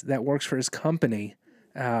guys that works for his company,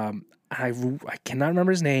 I cannot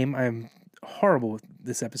remember his name. I'm horrible with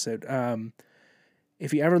this episode.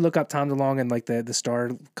 If you ever look up Tom DeLonge and like the Star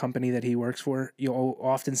company that he works for, you'll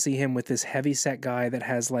often see him with this heavy set guy that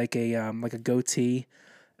has like a goatee,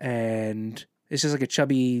 and it's just like a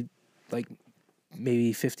chubby, like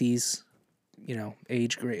maybe 50s,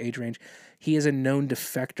 age range. He is a known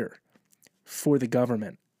defector for the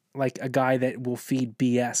government, like a guy that will feed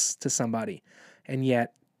BS to somebody, and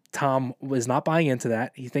yet Tom was not buying into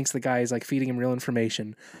that. He thinks the guy is like feeding him real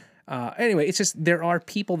information. Anyway, it's just there are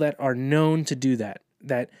people that are known to do that.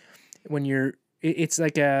 That when it's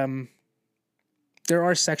like there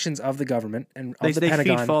are sections of the government and of the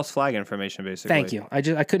Pentagon. They feed false flag information, basically. Thank you. I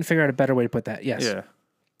couldn't figure out a better way to put that. Yes. Yeah.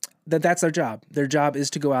 that's their job. Their job is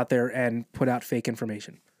to go out there and put out fake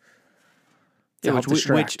information. To help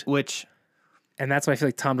distract. And that's what I feel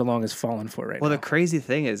like Tom DeLonge has fallen for right now. Well, the crazy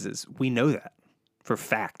thing is we know that for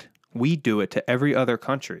fact. We do it to every other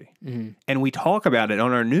country. Mm-hmm. And we talk about it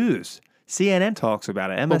on our news. CNN talks about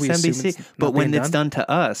it, MSNBC. But when it's done to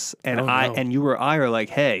us, and and you or I are like,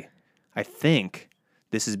 hey, I think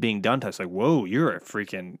this is being done to us. Like, whoa, you're a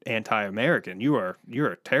freaking anti-American. You're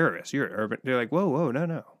a terrorist. You're urban. They're like, whoa,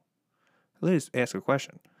 no. Let's ask a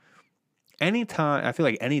question. Anytime, I feel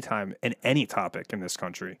like anytime in any topic in this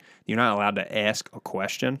country, you're not allowed to ask a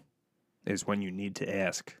question is when you need to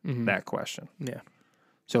ask that question. Yeah.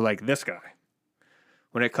 So like this guy,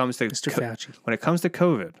 when it comes to Mr. Fauci, when it comes to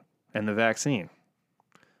COVID and the vaccine,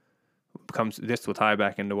 this will tie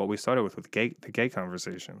back into what we started with the gay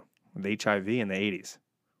conversation, with HIV in the 80s.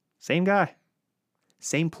 Same guy,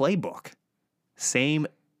 same playbook, same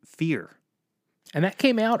fear. And that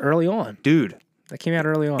came out early on. Dude. That came out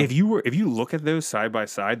early on. If you look at those side by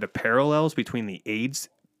side, the parallels between the AIDS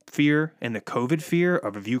fear and the COVID fear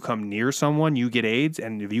of if you come near someone, you get AIDS,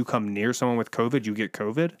 and if you come near someone with COVID, you get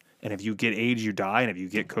COVID, and if you get AIDS, you die, and if you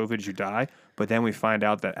get COVID, you die. But then we find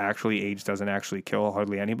out that actually AIDS doesn't actually kill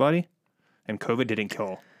hardly anybody, and COVID didn't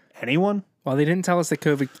kill anyone. Well, they didn't tell us that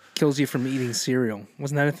COVID kills you from eating cereal.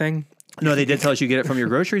 Wasn't that a thing? No, they did tell us you get it from your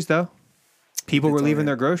groceries, though. People were leaving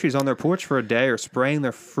their groceries on their porch for a day or spraying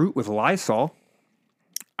their fruit with Lysol.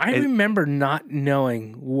 I remember not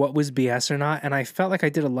knowing what was BS or not, and I felt like I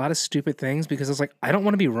did a lot of stupid things because I was like, I don't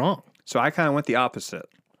want to be wrong. So I kind of went the opposite.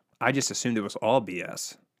 I just assumed it was all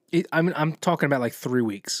BS. I'm talking about like 3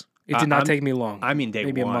 weeks. It did not take me long. I mean,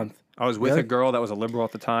 maybe a month. I was with a girl that was a liberal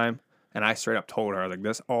at the time, and I straight up told her, like,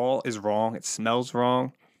 this all is wrong. It smells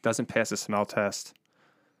wrong. Doesn't pass the smell test.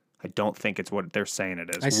 I don't think it's what they're saying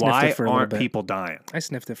it is. Why aren't people dying? I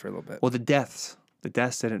sniffed it for a little bit. Well, the deaths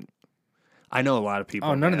didn't. I know a lot of people.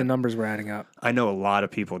 Oh, none of the numbers were adding up. I know a lot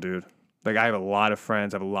of people, dude. Like, I have a lot of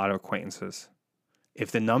friends. I have a lot of acquaintances.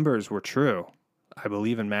 If the numbers were true, I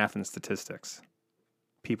believe in math and statistics.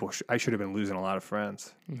 I should have been losing a lot of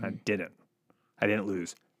friends. Mm-hmm. I didn't. I didn't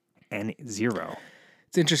lose zero.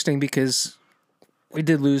 It's interesting because we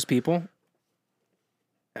did lose people.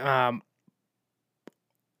 The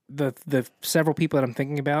several people that I'm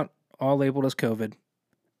thinking about all labeled as COVID,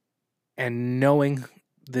 and knowing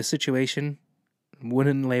the situation,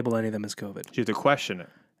 wouldn't label any of them as COVID. You have to question it,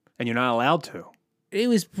 and you're not allowed to. It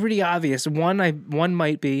was pretty obvious. One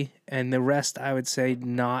might be, and the rest I would say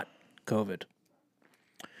not COVID.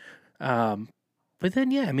 But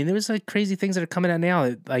then, yeah, I mean, there was like crazy things that are coming out now.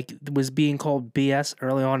 That, like, was being called BS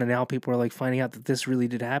early on, and now people are like finding out that this really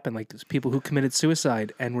did happen. Like, there's people who committed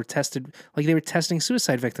suicide and were tested. Like, they were testing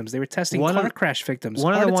suicide victims. They were testing car crash victims.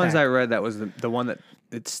 One of the ones I read that was the one that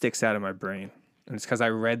it sticks out in my brain, and it's because I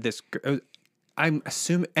read this. I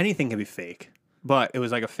assume anything can be fake, but it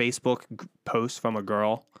was like a Facebook post from a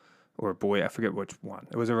girl or a boy. I forget which one.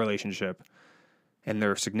 It was a relationship, and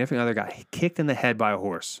their significant other got kicked in the head by a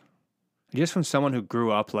horse. Just from someone who grew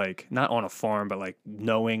up, like, not on a farm, but, like,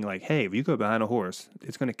 knowing, like, hey, if you go behind a horse,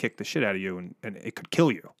 it's going to kick the shit out of you, and it could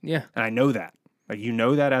kill you. Yeah. And I know that. Like, you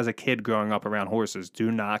know that as a kid growing up around horses.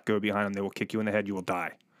 Do not go behind them. They will kick you in the head. You will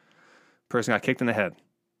die. Person got kicked in the head.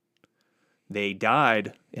 They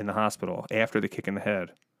died in the hospital after the kick in the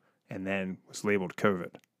head, and then was labeled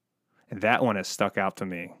COVID. And that one has stuck out to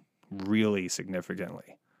me really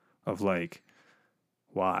significantly of, like,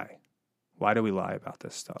 why? Why do we lie about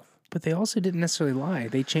this stuff? But they also didn't necessarily lie.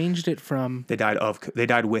 They changed it from... They died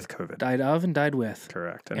with COVID. Died of and died with.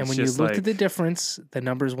 Correct. And when you looked at the difference, the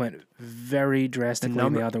numbers went very drastically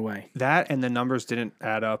the other way. That and the numbers didn't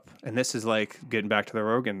add up. And this is like getting back to the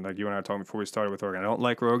Rogan, like you and I were talking before we started with Rogan. I don't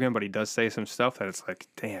like Rogan, but he does say some stuff that it's like,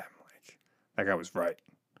 damn, like that guy was right.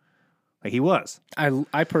 Like he was.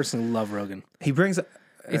 I personally love Rogan. He brings...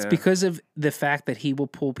 It's because of the fact that he will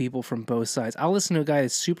pull people from both sides. I'll listen to a guy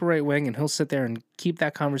that's super right wing, and he'll sit there and keep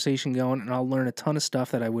that conversation going, and I'll learn a ton of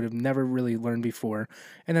stuff that I would have never really learned before.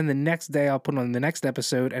 And then the next day, I'll put on the next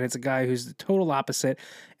episode, and it's a guy who's the total opposite,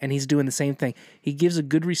 and he's doing the same thing. He gives a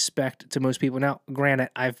good respect to most people. Now,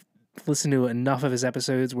 granted, I've listened to enough of his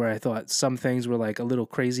episodes where I thought some things were like a little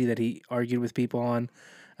crazy that he argued with people on.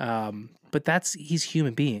 But he's a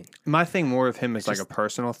human being. My thing more of him is like a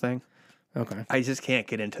personal thing. Okay. I just can't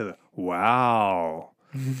get into the, wow,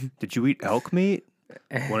 did you eat elk meat?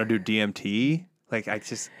 Want to do DMT? Like,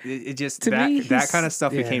 that kind of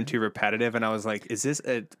stuff became too repetitive. And I was like, is this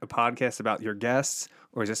a podcast about your guests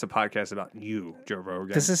or is this a podcast about you, Joe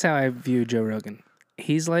Rogan? This is how I view Joe Rogan.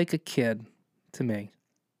 He's like a kid to me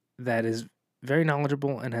that is very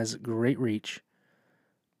knowledgeable and has great reach,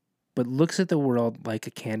 but looks at the world like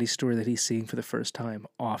a candy store that he's seeing for the first time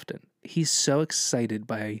often. He's so excited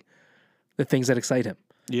by the things that excite him.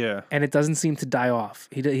 Yeah. And it doesn't seem to die off.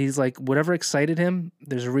 He's like, whatever excited him,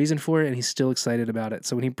 there's a reason for it, and he's still excited about it.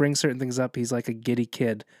 So when he brings certain things up, he's like a giddy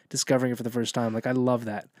kid discovering it for the first time. Like, I love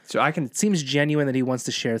that. So It seems genuine that he wants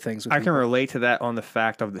to share things with I people. can relate to that on the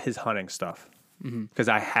fact of his hunting stuff. Because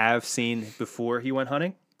I have seen before he went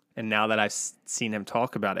hunting, and now that I've seen him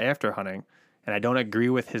talk about after hunting, and I don't agree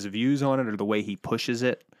with his views on it or the way he pushes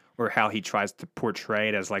it or how he tries to portray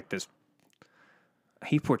it as like this.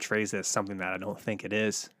 He portrays it as something that I don't think it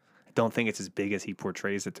is. I don't think it's as big as he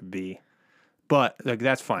portrays it to be. But like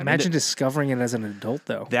that's fine. Imagine discovering it as an adult,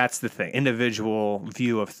 though. That's the thing. Individual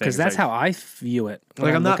view of things. Because that's how I view it.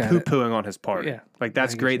 Like I'm not poo-pooing on his part. Yeah. Like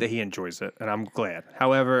that's great that he enjoys it, and I'm glad.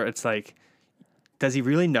 However, it's like, does he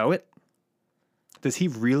really know it? Does he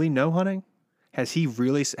really know hunting? Has he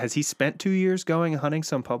spent 2 years going and hunting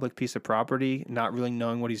some public piece of property, not really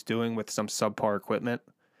knowing what he's doing with some subpar equipment,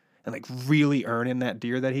 and like really earning that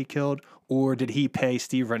deer that he killed? Or did he pay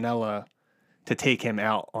Steve Rinella to take him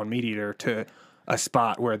out on Meat Eater to a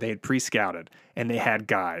spot where they had pre-scouted and they had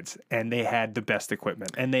guides and they had the best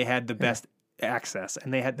equipment and they had the best access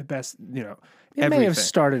and they had the best, It everything. may have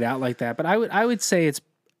started out like that, but I would say it's.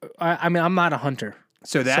 I mean, I'm not a hunter,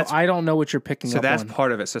 So I don't know what you're picking up on. So that's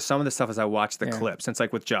part of it. So some of the stuff is I watch the clips. It's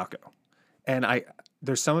like with Jocko. And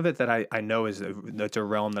there's some of it that I know that's a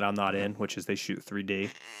realm that I'm not in, which is they shoot 3D,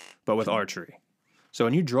 but with archery. So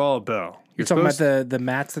when you draw a bow, You're talking about the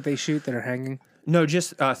mats that they shoot that are hanging? No,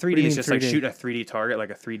 just 3D is just 3D? like shooting a 3D target, like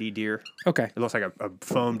a 3D deer. Okay. It looks like a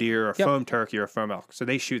foam deer or a foam turkey or a foam elk. So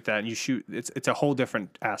they shoot that and you shoot. It's a whole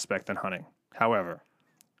different aspect than hunting. However,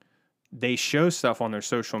 they show stuff on their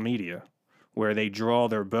social media where they draw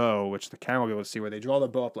their bow, which the camera will be able to see, where they draw the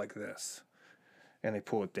bow up like this and they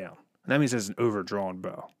pull it down. And that means it's an overdrawn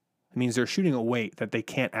bow. It means they're shooting a weight that they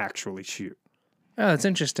can't actually shoot. Oh, that's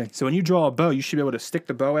interesting. So when you draw a bow, you should be able to stick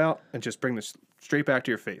the bow out and just bring this straight back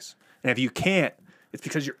to your face. And if you can't, it's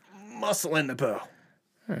because you're muscling the bow.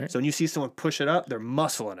 All right. So when you see someone push it up, they're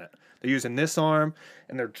muscling it. They're using this arm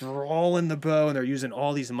and they're drawing the bow and they're using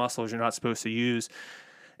all these muscles you're not supposed to use.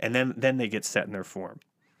 And then they get set in their form.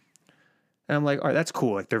 And I'm like, all right, that's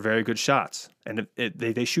cool. Like they're very good shots, and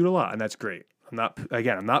they shoot a lot, and that's great. I'm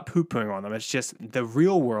not poo-pooing on them. It's just the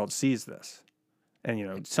real world sees this,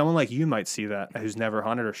 and someone like you might see that who's never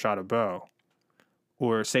hunted or shot a bow,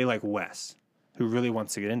 or say like Wes, who really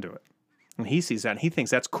wants to get into it, and he sees that and he thinks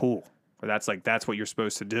that's cool, or that's what you're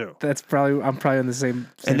supposed to do. I'm probably on the same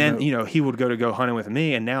and then note. He would go hunting with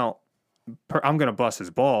me, and now I'm going to bust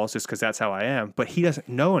his balls just because that's how I am. But he doesn't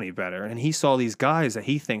know any better. And he saw these guys that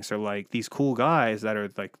he thinks are like these cool guys that are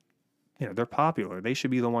like, they're popular. They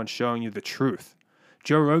should be the ones showing you the truth.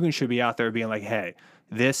 Joe Rogan should be out there being like, hey,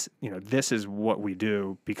 this is what we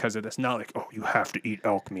do because of this. Not like, oh, you have to eat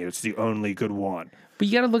elk meat. It's the only good one. But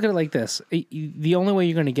you got to look at it like this. The only way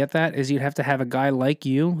you're going to get that is you'd have to have a guy like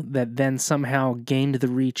you that then somehow gained the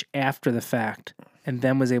reach after the fact and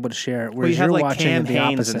then was able to share it. Whereas you have you're like watching Cam the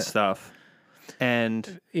Haines opposite. and stuff.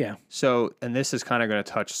 And yeah. So, and this is kind of going to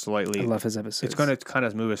touch slightly. I love his episodes. It's going to kind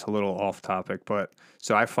of move us a little off topic, but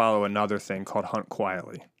so I follow another thing called Hunt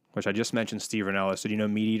Quietly, which I just mentioned Steve Rinella. So do you know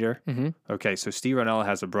Meat Eater? Mm-hmm. Okay, so Steve Rinella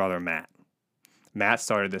has a brother, Matt. Matt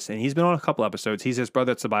started this, and he's been on a couple episodes. He's his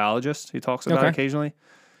brother that's a biologist he talks about occasionally.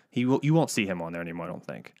 You won't see him on there anymore, I don't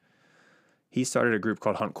think. He started a group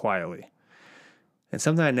called Hunt Quietly. And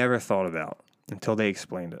something I never thought about until they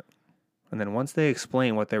explained it. And then once they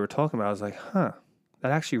explained what they were talking about, I was like, that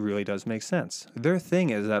actually really does make sense. Their thing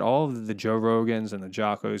is that all of the Joe Rogans and the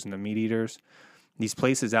Jockos and the Meat Eaters, these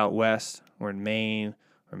places out west or in Maine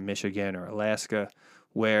or Michigan or Alaska,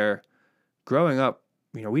 where growing up,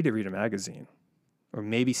 we did read a magazine or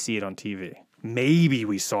maybe see it on TV. Maybe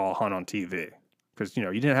we saw a hunt on TV because, you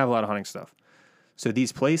didn't have a lot of hunting stuff. So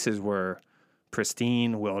these places were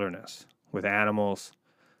pristine wilderness with animals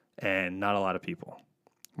and not a lot of people.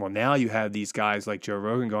 Well, now you have these guys like Joe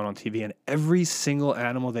Rogan going on TV, and every single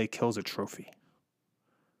animal they kill is a trophy.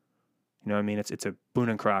 You know what I mean? It's a Boone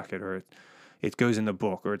and Crockett, or it goes in the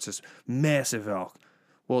book, or it's this massive elk.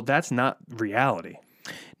 Well, that's not reality.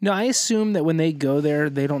 No, I assume that when they go there,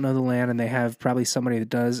 they don't know the land, and they have probably somebody that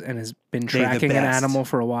does and has been tracking an animal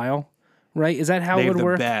for a while, right? Is that how it would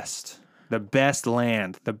work? The best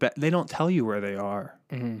land. They don't tell you where they are.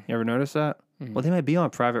 Mm-hmm. You ever notice that? Mm-hmm. Well, they might be on a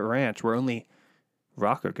private ranch where only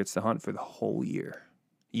Rocco gets to hunt for the whole year.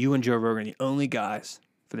 You and Joe Rogan are the only guys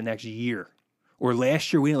for the next year. Or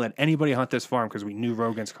last year, we didn't let anybody hunt this farm because we knew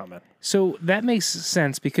Rogan's coming. So that makes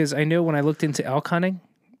sense because I know when I looked into elk hunting,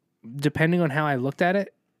 depending on how I looked at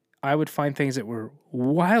it, I would find things that were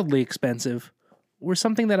wildly expensive or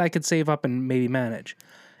something that I could save up and maybe manage.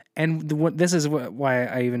 And why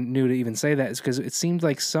I even knew to even say that is because it seems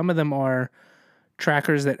like some of them are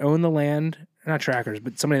trackers that own the land, not trackers,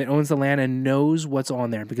 but somebody that owns the land and knows what's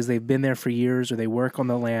on there because they've been there for years or they work on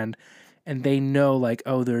the land and they know like,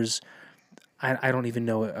 oh, there's, I don't even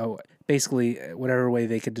know, basically whatever way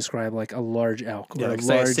they could describe like a large elk or like a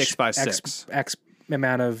large 6x6 X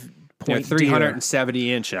amount of point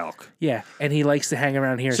 370-inch elk. Yeah, and he likes to hang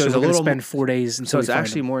around here, So so it's we're a going to little spend 4 days until So it's we find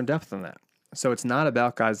actually him. more in depth than that. So it's not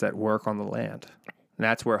about guys that work on the land. And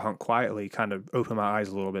that's where Hunt Quietly kind of opened my eyes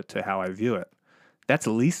a little bit to how I view it. That's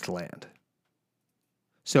leased land.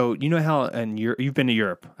 So you know how you've been to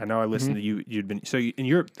Europe. I know I listened to you. In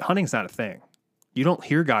Europe, hunting's not a thing. You don't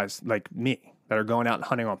hear guys like me that are going out and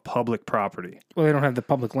hunting on public property. Well, they don't have the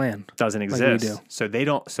public land. Doesn't exist. Like we do. So they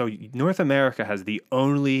don't. So North America has the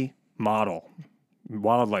only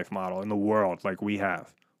wildlife model in the world like we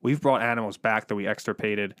have. We've brought animals back that we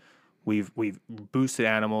extirpated. We've boosted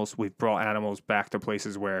animals. We've brought animals back to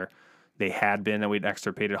places where they had been that we'd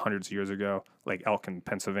extirpated hundreds of years ago, like elk in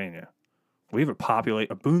Pennsylvania. We have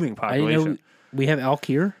a booming population. I know we have elk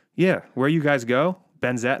here. Yeah, where you guys go,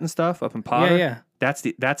 Benzette and stuff up in Potter. Yeah.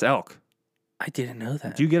 That's elk. I didn't know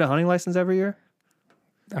that. Do you get a hunting license every year?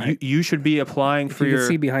 You should be applying for you your. can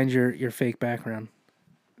see behind your fake background.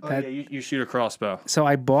 You shoot a crossbow. So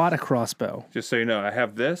I bought a crossbow. Just so you know, I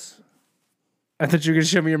have this. I thought you were going to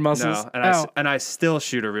show me your muscles. No, and I still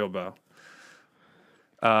shoot a real bow.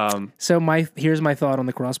 So here's my thought on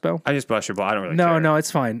the crossbow. I just bust your ball. I don't really care. No,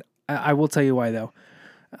 it's fine. I will tell you why though.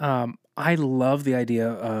 I love the idea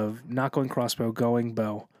of not going crossbow, going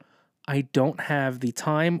bow. I don't have the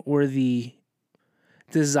time or the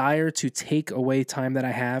desire to take away time that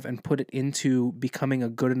I have and put it into becoming a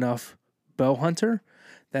good enough bow hunter.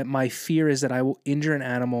 That my fear is that I will injure an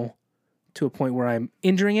animal to a point where I'm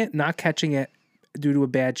injuring it, not catching it due to a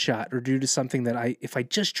bad shot or due to something that if I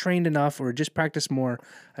just trained enough or just practiced more,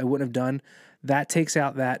 I wouldn't have done. That takes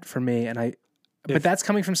out that for me. But that's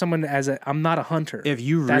coming from someone I'm not a hunter. If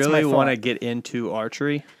you really want to get into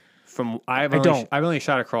archery, I've only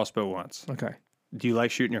shot a crossbow once. Okay. Do you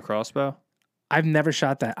like shooting your crossbow? I've never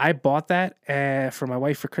shot that. I bought that for my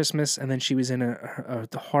wife for Christmas, and then she was in a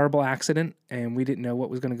horrible accident, and we didn't know what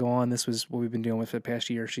was going to go on. This was what we've been dealing with for the past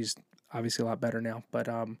year. She's obviously a lot better now, but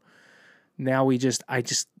now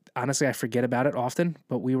honestly, I forget about it often,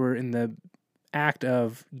 but we were in the act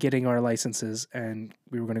of getting our licenses, and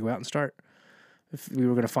we were going to go out and start. If we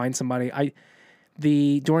were going to find somebody,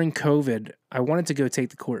 during COVID, I wanted to go take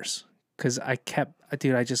the course because I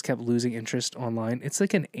just kept losing interest online. It's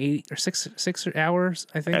like an 8 or 6 hours,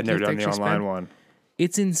 I think. I've never done the online one.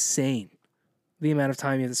 It's insane the amount of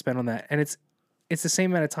time you have to spend on that, and it's the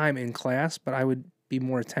same amount of time in class, but I would be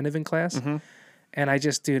more attentive in class. Mm-hmm. And I'd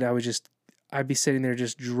be sitting there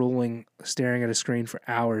just drooling, staring at a screen for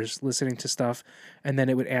hours, listening to stuff, and then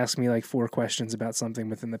it would ask me like 4 questions about something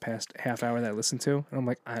within the past half hour that I listened to, and I'm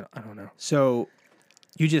like, I don't know. So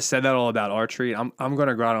you just said that all about archery. I'm going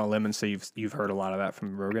to go out on a limb and say you've heard a lot of that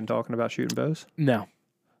from Rogan talking about shooting bows. No,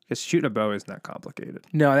 because shooting a bow isn't that complicated.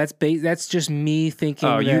 No, that's just me thinking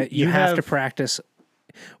that you have to practice.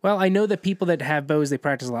 Well, I know that people that have bows, they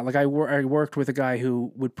practice a lot. Like I worked with a guy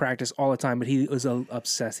who would practice all the time, but he was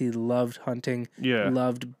obsessed. He loved hunting,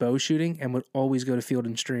 loved bow shooting, and would always go to Field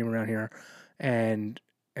and Stream around here and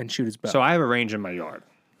shoot his bow. So I have a range in my yard.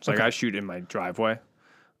 So like I shoot in my driveway,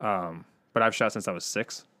 but I've shot since I was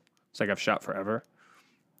 6. It's like I've shot forever.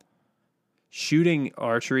 Shooting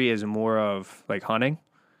archery is more of like hunting.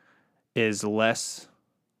 Is more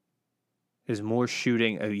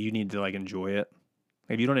shooting. You need to like enjoy it.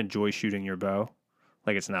 If you don't enjoy shooting your bow,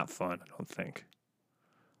 like it's not fun, I don't think.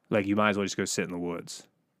 Like you might as well just go sit in the woods.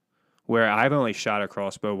 Where I've only shot a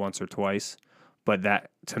crossbow once or twice, but that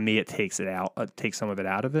to me it takes it out, takes some of it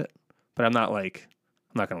out of it. But I'm not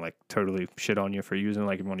gonna like totally shit on you for using.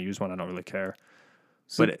 Like if you want to use one, I don't really care.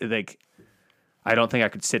 So, but I don't think I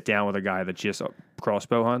could sit down with a guy that just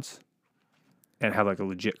crossbow hunts and have like a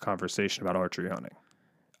legit conversation about archery hunting.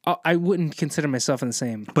 I wouldn't consider myself in the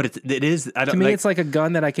same. But it is. To me, it's like a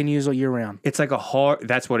gun that I can use all year round. It's like a hard.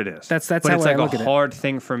 That's what it is. That's but how it's like I look a at hard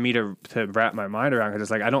thing for me to wrap my mind around because it's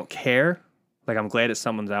like I don't care. Like I'm glad that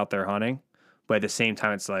someone's out there hunting, but at the same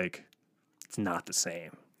time, it's like it's not the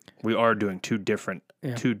same. We are doing two different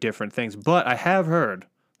things. But I have heard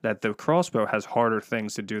that the crossbow has harder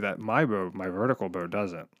things to do that my vertical bow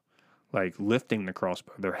doesn't. Like lifting the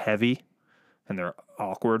crossbow, they're heavy and they're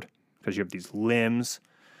awkward because you have these limbs.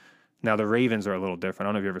 Now, the Ravens are a little different. I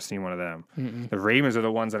don't know if you've ever seen one of them. Mm-mm. The Ravens are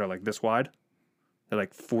the ones that are like this wide. They're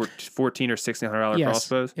like $14 or $1,600 Yes.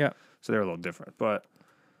 crossbows. Yeah. So they're a little different, but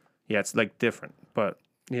yeah, it's like different. But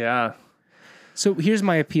yeah, So here's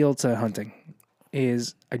my appeal to hunting: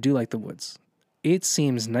 is I do like the woods. It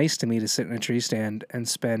seems nice to me to sit in a tree stand and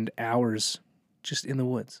spend hours just in the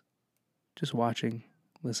woods, just watching,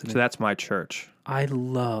 listening. so that's my church. I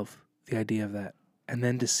love the idea of that. And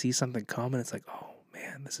then to see something come and it's like, oh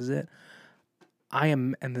man, this is it.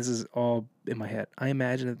 And this is all in my head. I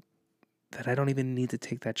imagine that I don't even need to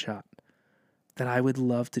take that shot. That I would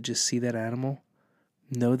love to just see that animal,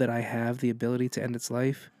 know that I have the ability to end its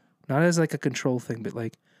life, not as like a control thing, but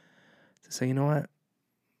like to say, you know what?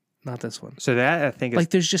 Not this one. So that I think is Like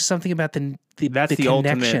there's just something about the that's the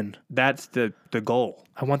connection. ultimate. That's the goal.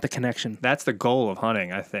 I want the connection. That's the goal of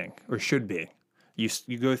hunting, I think, or should be. You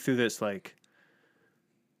go through this like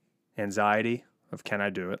anxiety of can I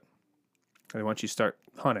do it? And then once you start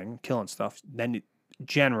hunting, killing stuff, then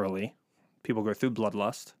generally people go through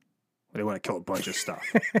bloodlust. Where they want to kill a bunch of stuff,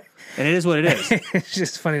 and it is what it is. It's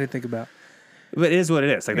just funny to think about. But it is what it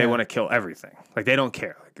is. Like they Yeah. want to kill everything. Like they don't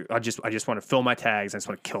care. Like I just want to fill my tags. I just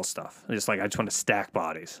want to kill stuff. I just want to stack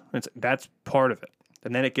bodies. That's part of it.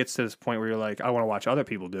 And then it gets to this point where you're like, I want to watch other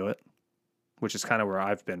people do it, which is kind of where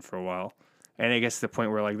I've been for a while. And it gets to the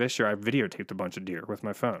point where like this year I videotaped a bunch of deer with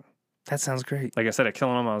my phone. That sounds great. Like I said, at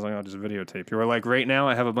killing them, I was like, I'll just videotape. You were like, right now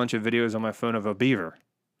I have a bunch of videos on my phone of a beaver.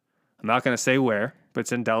 I'm not going to say where, but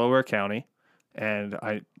it's in Delaware County, and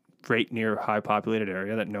right near a high populated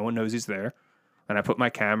area that no one knows he's there. And I put my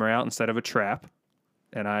camera out instead of a trap,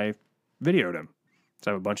 and I videoed him. So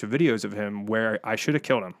I have a bunch of videos of him where I should have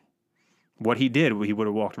killed him. What he did, he would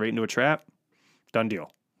have walked right into a trap. Done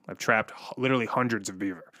deal. I've trapped literally hundreds of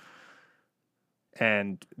beaver.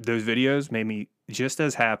 And those videos made me just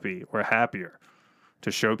as happy or happier to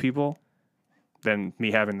show people than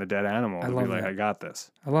me having the dead animal. I To love be like, that. I got this.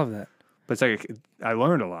 I love that. But it's like, I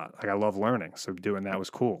learned a lot. Like I love learning. So doing that was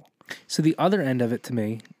cool. So the other end of it to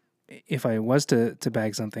me, if I was to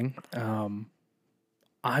bag something,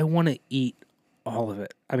 I want to eat all of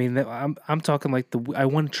it. I mean, I'm talking like I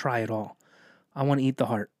want to try it all. I want to eat the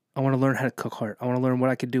heart. I want to learn how to cook heart. I want to learn what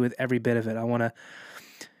I could do with every bit of it. I want to.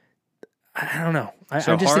 I don't know.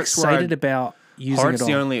 So I'm just heart's where excited about using Heart's it all.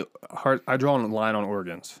 the only heart. I draw a line on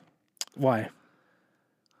organs. Why?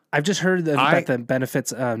 I've just heard about the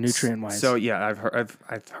benefits nutrient wise. So yeah,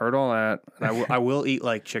 I've heard all that, and I will eat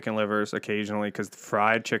like chicken livers occasionally because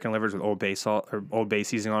fried chicken livers with Old Bay salt or Old Bay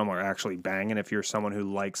seasoning on them are actually banging. If you're someone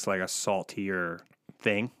who likes like a saltier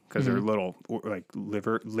thing, because they're little like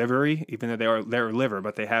livery, even though they're liver,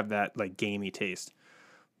 but they have that like gamey taste.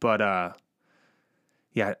 But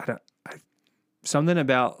yeah, something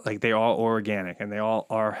about like they all organic and they all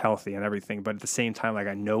are healthy and everything, but at the same time, like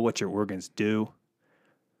I know what your organs do.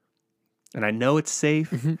 And I know it's safe,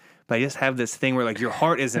 but I just have this thing where like your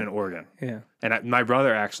heart isn't an organ. yeah. And my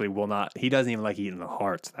brother actually will not. He doesn't even like eating the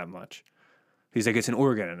hearts that much. He's like, it's an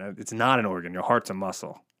organ, and it's not an organ. Your heart's a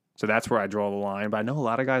muscle. So that's where I draw the line. But I know a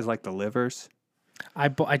lot of guys like the livers. I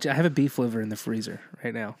have a beef liver in the freezer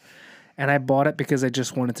right now, and I bought it because I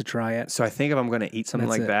just wanted to try it. So I think if I'm going to eat something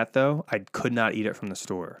That's like it. that, though, I could not eat it from the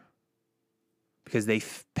store because they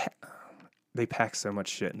pack so much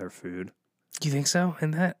shit in their food. Do you think so?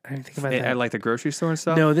 In that, I didn't think about that. At like the grocery store and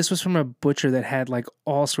stuff. No, this was from a butcher that had like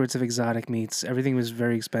all sorts of exotic meats. Everything was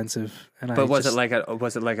very expensive, and But was it like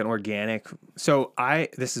an organic? So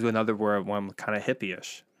this is another where I'm kind of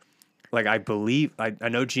hippie-ish. Like I believe I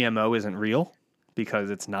know GMO isn't real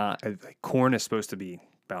because it's not. Like, corn is supposed to be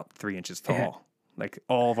about 3 inches tall. Yeah. Like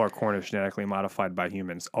all of our corn is genetically modified by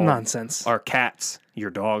humans. nonsense? Our cats, your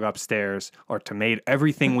dog upstairs, our tomato,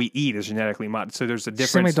 everything we eat is genetically modified. So there's a Did you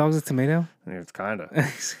say my difference. dog's a tomato? It's kind of.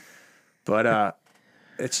 But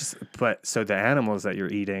it's just. But so the animals that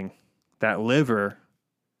you're eating, that liver,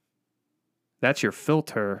 that's your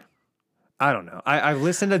filter. I don't know. I've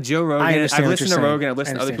listened to Joe Rogan. understand I've what listened you're to saying. Rogan. I've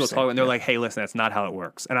listened to other I people understand talk, what and they're you're like, "Hey, listen, that's not how it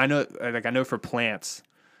works." And I know for plants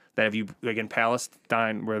that if you like in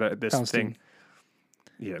Palestine where this Palestine. thing.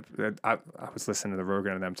 Yeah, I was listening to the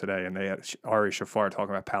Rogan and them today, and they had Ari Shafar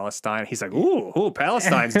talking about Palestine. He's like, "Ooh,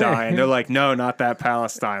 Palestine's dying." They're like, "No, not that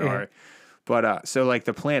Palestine, Ari." But so like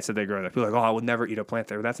the plants that they grow, that people are like, "Oh, I would never eat a plant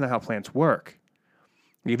there." That's not how plants work.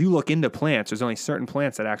 If you look into plants, there's only certain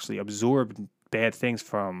plants that actually absorb bad things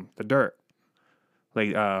from the dirt.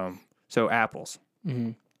 Like so apples.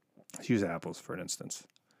 Mm-hmm. Let's use apples for an instance.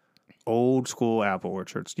 Old school apple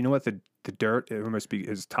orchards. You know what the dirt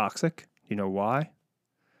is toxic? You know why?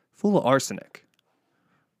 Full of arsenic.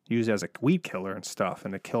 Used as a weed killer and stuff,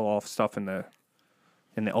 and to kill off stuff in the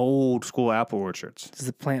old school apple orchards. Does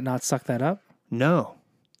the plant not suck that up? No,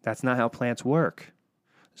 that's not how plants work.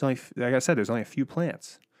 There's only, like I said, there's only a few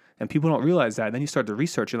plants. And people don't realize that. And then you start to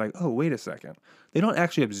research, you're like, oh, wait a second. They don't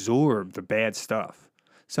actually absorb the bad stuff.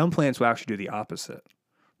 Some plants will actually do the opposite.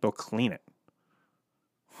 They'll clean it.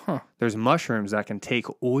 Huh. There's mushrooms that can take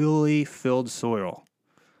oily filled soil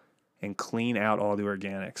and clean out all the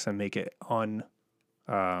organics and make it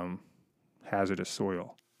hazardous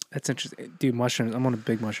soil. That's interesting. Dude, mushrooms. I'm on a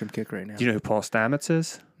big mushroom kick right now. Do you know who Paul Stamets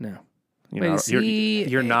is? No.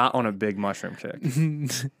 You're not on a big mushroom kick.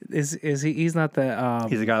 Is he? He's not the.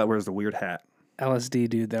 He's the guy that wears the weird hat. LSD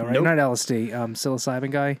dude, though, right? Nope. Not LSD. Psilocybin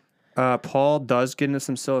guy. Paul does get into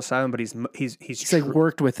some psilocybin, but he's like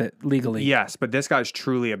worked with it legally. Yes, but this guy's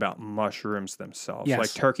truly about mushrooms themselves. Yes.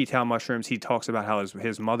 Like turkey tail mushrooms. He talks about how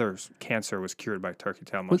his mother's cancer was cured by turkey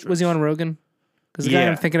tail mushrooms. Was he on Rogan? Because the guy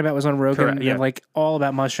I'm thinking about was on Rogan, Correct, yeah. and like all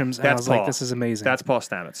about mushrooms. And I was Paul. like, this is amazing. That's Paul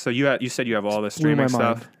Stamets. So you said you have all the Blew my streaming mind.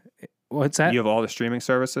 stuff. What's that? You have all the streaming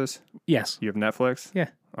services. Yes. You have Netflix. Yeah.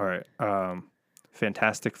 All right.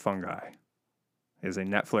 Fantastic Fungi is a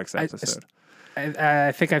Netflix episode.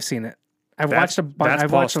 I think I've seen it. I've watched a Paul lot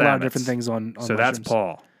of Stamets. different things on So mushrooms. that's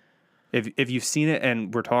Paul. If you've seen it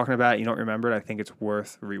and we're talking about it, you don't remember it, I think it's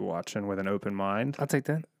worth rewatching with an open mind. I'll take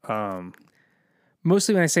that. Um,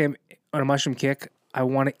 Mostly when I say I'm on a mushroom kick, I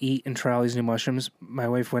want to eat and try all these new mushrooms. My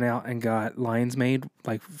wife went out and got Lion's Mane,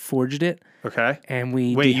 like forged it, okay. and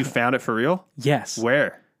we Wait, you found it for real? Yes.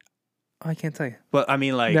 Where? Oh, I can't tell you. But I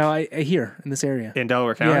mean, like No, I here in this area. in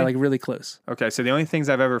Delaware County. Yeah, like really close. Okay, so the only things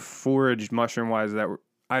I've ever foraged mushroom wise that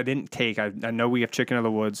I didn't take. I know we have chicken of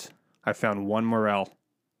the woods. I found one morel,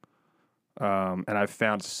 and I've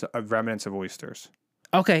found remnants of oysters.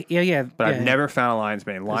 Okay, yeah. But I've never found a lion's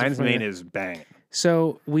mane. Lion's funny. mane is banging.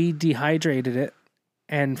 So we dehydrated it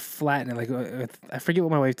and flattened it. Like I forget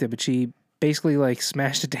what my wife did, but she basically like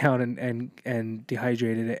smashed it down and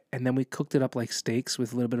dehydrated it, and then we cooked it up like steaks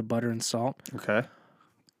with a little bit of butter and salt. Okay.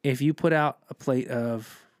 If you put out a plate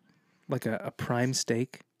of like a prime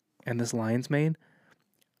steak and this lion's mane,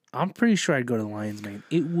 I'm pretty sure I'd go to the lion's mane.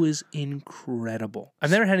 It was incredible.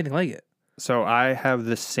 I've never had anything like it. So I have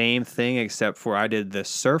the same thing except for I did the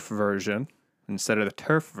surf version instead of the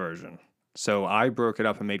turf version. So I broke it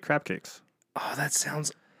up and made crab cakes. Oh, that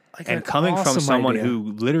sounds like And an coming awesome from someone idea.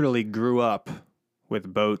 who literally grew up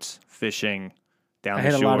with boats, fishing down I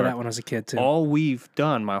the had shore. a lot of that when I was a kid too. All we've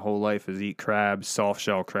done my whole life is eat crabs, soft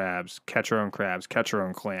shell crabs, catch our own crabs, catch our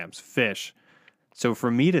own clams, fish. So for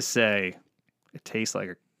me to say it tastes like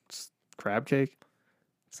a crab cake,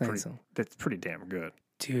 that's pretty damn good.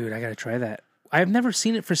 Dude, I gotta try that. I've never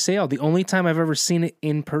seen it for sale. The only time I've ever seen it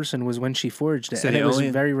in person was when she foraged it, So and it was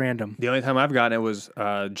only- very random. The only time I've gotten it was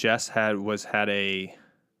Jess had a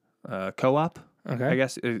co-op. Okay. I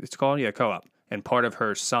guess it's called, co-op. And part of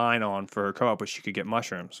her sign-on for her co-op was she could get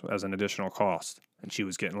mushrooms as an additional cost. And she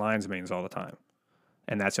was getting lion's manes all the time.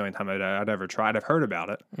 And that's the only time I'd ever tried. I've heard about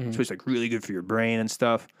it. Mm-hmm. So it's like really good for your brain and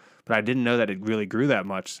stuff. But I didn't know that it really grew that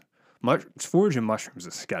much. Foraging mushrooms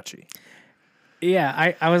is sketchy.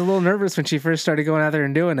 Yeah, I was a little nervous when she first started going out there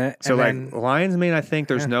and doing it. So and like lion's mane, I think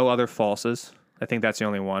there's no other falses. I think that's the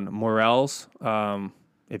only one. Morels,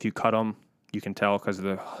 if you cut them, you can tell because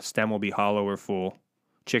the stem will be hollow or full.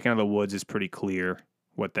 Chicken of the woods is pretty clear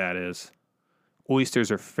what that is. Oysters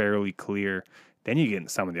are fairly clear. Then you get into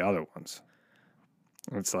some of the other ones.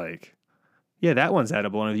 It's like, yeah, that one's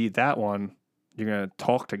edible. And if you eat that one, you're going to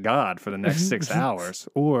talk to God for the next 6 hours.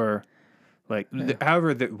 Or like,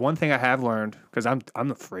 however, the one thing I have learned, because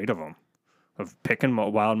I'm afraid of them, of picking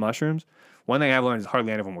wild mushrooms. One thing I've learned is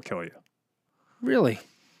hardly any of them will kill you. really,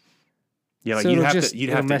 Yeah, like so you'd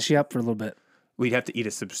it'll have mess to you up for a little bit. we'd have to eat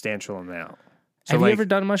a substantial amount. So Have like, you ever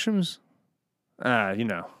done mushrooms?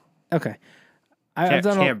 Okay, I've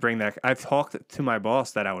done. Can't bring that. I've talked to my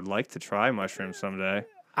boss that I would like to try mushrooms someday.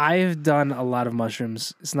 I've done a lot of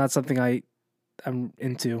mushrooms. It's not something I'm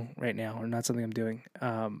into right now, or not something I'm doing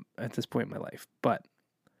at this point in my life. But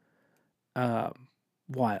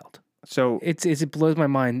wild. So It blows my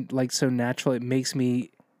mind. Like so natural, it makes me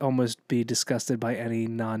almost be disgusted by any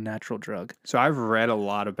non-natural drug. So I've read a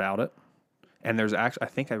lot about it, and there's actually, I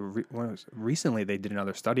think recently they did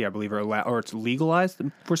another study, I believe, or it's legalized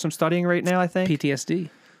for some studying right now. I think PTSD,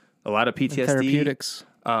 a lot of PTSD, therapeutics.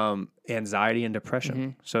 Anxiety and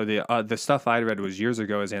depression. So the stuff I read was years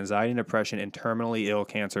ago is anxiety and depression in terminally ill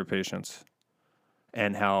cancer patients,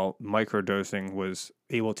 and how microdosing was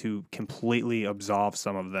able to completely absolve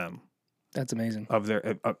some of them. That's amazing. Of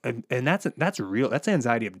their and that's real. That's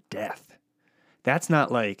anxiety of death. That's not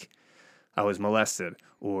like I was molested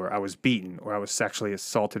or I was beaten or I was sexually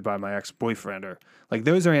assaulted by my ex-boyfriend, or like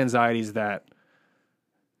those are anxieties that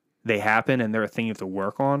they happen and they're a thing you have to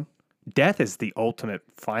work on. Death is the ultimate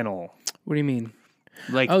final. What do you mean?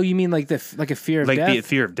 Like, Oh, you mean like a fear of like death? the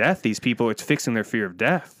fear of death. These people, it's fixing their fear of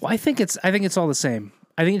death. Well, I think it's all the same.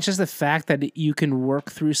 I think it's just the fact that you can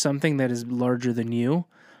work through something that is larger than you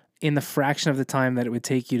in the fraction of the time that it would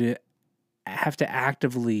take you to have to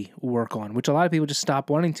actively work on, which a lot of people just stop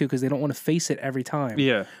wanting to because they don't want to face it every time.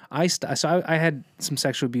 Yeah. So I had some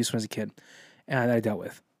sexual abuse when I was a kid that I dealt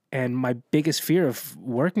with. And my biggest fear of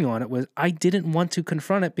working on it was I didn't want to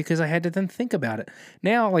confront it because I had to then think about it.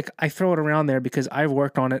 Now, like, I throw it around there because I've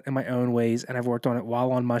worked on it in my own ways, and I've worked on it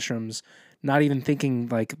while on mushrooms, not even thinking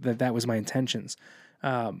like that was my intentions.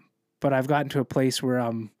 But I've gotten to a place where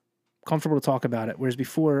I'm comfortable to talk about it. Whereas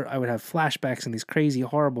before I would have flashbacks and these crazy,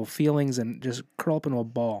 horrible feelings and just curl up into a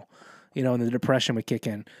ball, and the depression would kick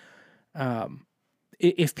in.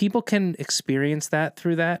 If people can experience that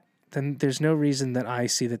through that, then there's no reason that I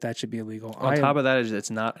see that should be illegal. On top of that, it's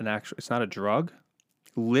not a drug.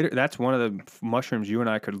 That's one of the mushrooms you and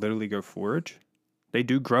I could literally go forage. They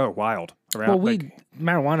do grow wild around. Well,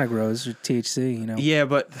 marijuana grows with THC, Yeah,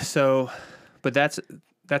 but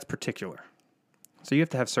that's particular. So you have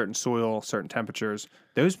to have certain soil, certain temperatures.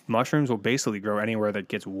 Those mushrooms will basically grow anywhere that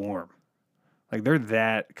gets warm. Like, they're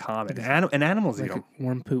that common. And animals eat them.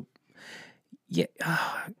 Worm poop. Yeah.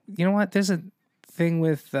 You know what? There's a thing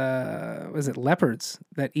with was it leopards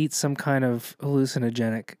that eat some kind of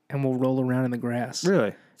hallucinogenic and will roll around in the grass.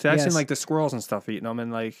 Really? So I've Yes. seen like the squirrels and stuff eating them,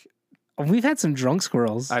 and like We've had some drunk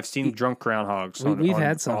squirrels. I've seen drunk groundhogs. We've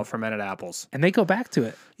had some all fermented apples. and they go back to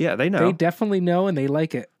it. Yeah, they know. They definitely know and they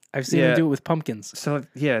like it. I've seen them do it with pumpkins. So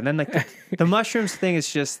yeah, and then like the mushrooms thing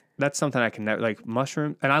is just that's something I can never like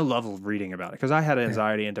mushroom, and I love reading about it because I had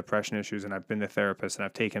anxiety and depression issues, and I've been to therapists and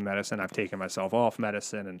I've taken medicine, I've taken myself off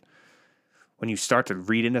medicine, and when you start to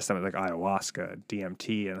read into something like ayahuasca,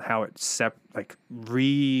 DMT, and how it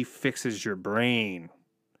refixes your brain,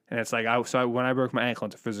 and it's like when I broke my ankle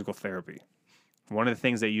into physical therapy, one of the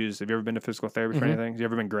things they use. Have you ever been to physical therapy for anything? Have you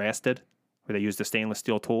ever been grafted, where they used a stainless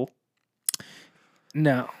steel tool?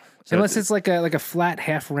 No. So Unless it's like a flat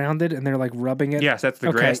half rounded and they're like rubbing it. Yes, that's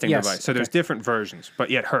the grasping device. So there's different versions,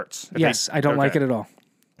 but yet it hurts. Yes, I don't like it at all.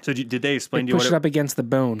 So did they explain They to you push what it up against the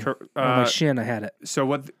bone. On my shin, I had it. So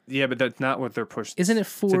what? Yeah, but that's not what they're pushing. Isn't it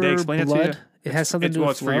for Did they explain blood? it to you? It has something to do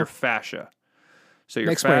with it's for your fascia. So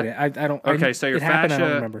your explain it. I don't. Okay, so your it happened, fascia. I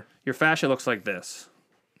don't remember. Your fascia looks like this,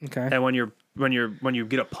 Okay. and when you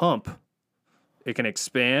get a pump, it can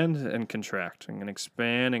expand and contract, and can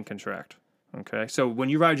expand and contract. Okay, so when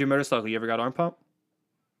you ride your motorcycle, you ever got arm pump?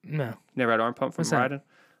 No. Never had arm pump from What's that?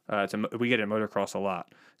 riding? We get it in motocross a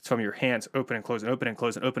lot. It's from your hands open and close and open and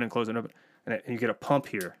close and open and close and open, and you get a pump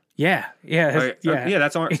here. Yeah. Yeah. Yeah,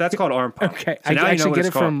 that's called arm pump. Okay. So I now you know actually what get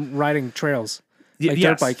it's it called. from riding trails. Like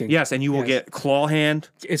yes, dirt biking. Yes, and you will Yes. get claw hand.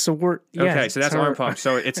 It's a word. Yeah, Okay, so that's it's arm pump.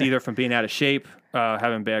 So it's either from being out of shape,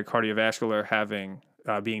 having bad cardiovascular, having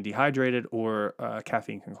being dehydrated, or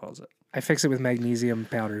caffeine can cause it. I fix it with magnesium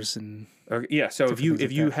powders and. Yeah, so if you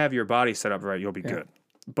things like that. have your body set up right, you'll be good.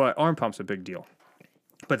 But arm pump's a big deal.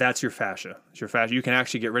 But that's your fascia. It's your fascia. You can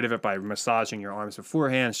actually get rid of it by massaging your arms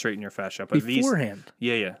beforehand, straighten your fascia. But Beforehand.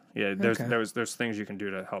 Yeah. There's things you can do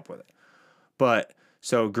to help with it. But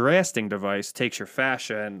so grafting device takes your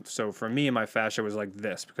fascia, and so for me, my fascia was like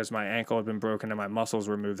this because my ankle had been broken and my muscles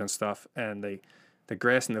were moved and stuff, and the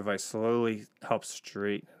grafting device slowly helps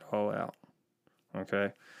straighten it all out.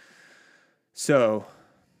 Okay. So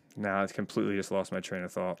now I completely just lost my train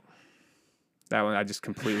of thought. That one I just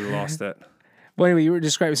completely lost it. Well, anyway, you were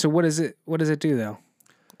describing. So what does it do though?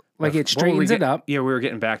 Like it straightens it up. Yeah, we were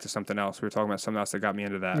getting back to something else. We were talking about something else that got me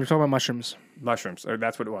into that. We're talking about mushrooms. Mushrooms.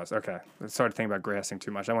 That's what it was. Okay. I started thinking about grassing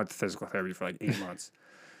too much. I went to physical therapy for like 8 months.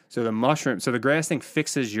 So the grassing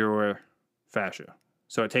fixes your fascia.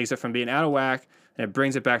 So it takes it from being out of whack and it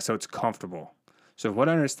brings it back so it's comfortable. So what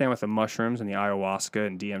I understand with the mushrooms and the ayahuasca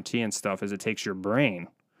and DMT and stuff is it takes your brain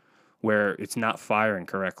where it's not firing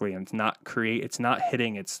correctly and it's not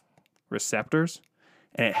hitting its receptors,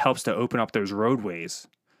 and it helps to open up those roadways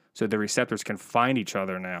so the receptors can find each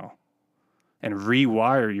other now and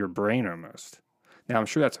rewire your brain almost. Now, I'm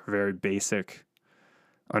sure that's a very basic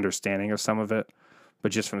understanding of some of it,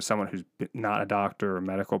 but just from someone who's not a doctor or a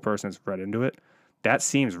medical person that's read into it, that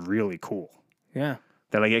seems really cool. Yeah.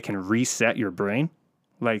 That like it can reset your brain.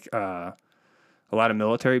 Like a lot of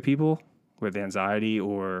military people with anxiety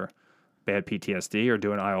or bad PTSD are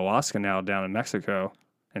doing ayahuasca now down in Mexico,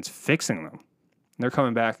 and it's fixing them. They're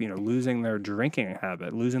coming back, losing their drinking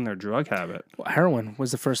habit, losing their drug habit. Well, heroin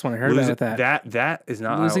was the first one I heard about that. That is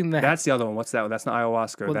not that's the other one. What's that? That's not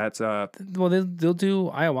ayahuasca. Well, that's well, they'll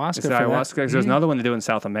do ayahuasca. It's for ayahuasca. That. There's another one they do in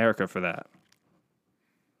South America for that.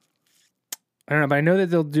 I don't know, but I know that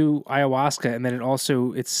they'll do ayahuasca, and then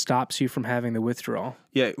it stops you from having the withdrawal.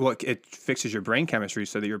 Yeah, well, it fixes your brain chemistry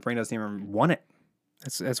so that your brain doesn't even want it.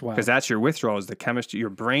 That's wild. Because that's your withdrawal, is the chemistry, your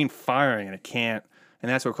brain firing, and it can't, and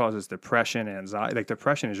that's what causes depression and anxiety. Like,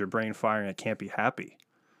 depression is your brain firing, it can't be happy.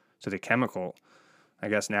 So the chemical, I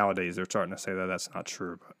guess nowadays they're starting to say that that's not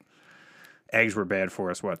true, but eggs were bad for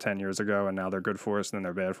us, 10 years ago, and now they're good for us, and then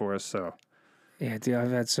they're bad for us, so. Yeah, dude,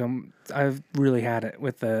 I've really had it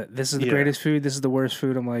with this is the greatest food, this is the worst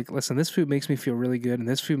food. I'm like, listen, this food makes me feel really good, and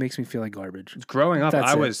this food makes me feel like garbage. Growing up,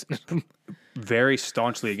 I was very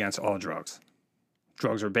staunchly against all drugs.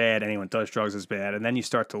 Drugs are bad. Anyone does drugs is bad. And then you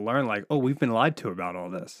start to learn, like, oh, we've been lied to about all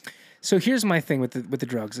this. So here's my thing with the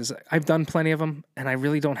drugs is I've done plenty of them, and I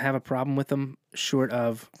really don't have a problem with them. Short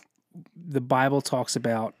of the Bible talks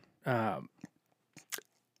about,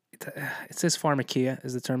 it says pharmakia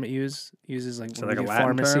is the term it uses like, so where like we a get Latin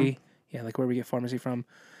pharmacy. term? Yeah, like where we get pharmacy from,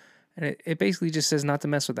 and it basically just says not to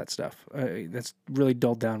mess with that stuff. That's really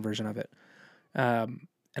dulled down version of it, and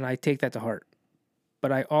I take that to heart.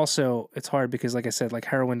 But I also, it's hard because, like I said, like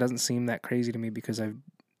heroin doesn't seem that crazy to me because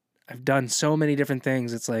I've done so many different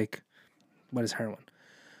things. It's like, what is heroin?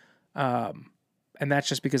 And that's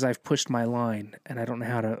just because I've pushed my line and I don't know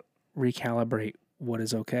how to recalibrate what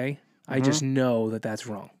is okay. I just know that that's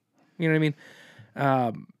wrong. You know what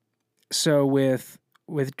I mean? So with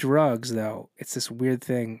drugs, though, it's this weird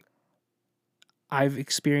thing. I've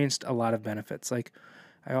experienced a lot of benefits. Like,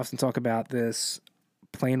 I often talk about this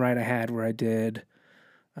plane ride I had where I did.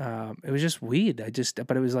 It was just weed.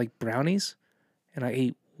 But it was like brownies, and I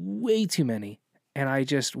ate way too many. And I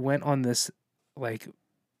just went on this, like,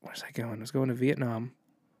 where's I going? I was going to Vietnam,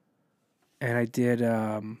 and I did,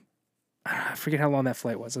 I forget how long that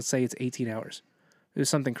flight was. Let's say it's 18 hours. It was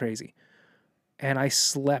something crazy. And I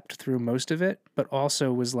slept through most of it, but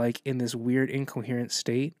also was like in this weird incoherent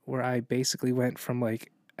state where I basically went from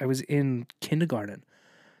like, I was in kindergarten,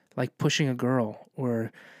 like pushing a girl,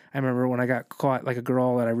 or I remember when I got caught, like a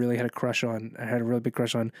girl that I really had a crush on, I had a really big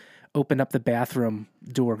crush on, opened up the bathroom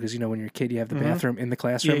door, because, you know, when you're a kid, you have the bathroom in the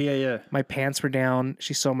classroom. Yeah. My pants were down.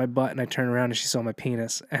 She saw my butt, and I turned around, and she saw my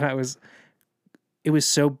penis. And it was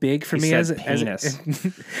so big for me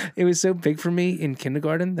it was so big for me in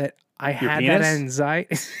kindergarten that I had that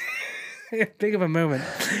anxiety. Big of a moment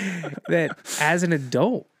that as an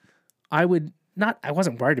adult, I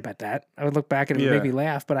wasn't worried about that. I would look back and it would make me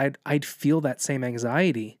laugh, but I'd feel that same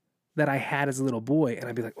anxiety that I had as a little boy. And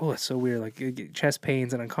I'd be like, oh, it's so weird. Like, you get chest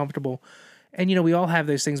pains and uncomfortable. And, you know, we all have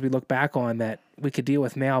those things we look back on that we could deal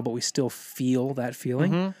with now, but we still feel that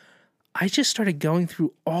feeling. I just started going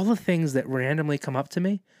through all the things that randomly come up to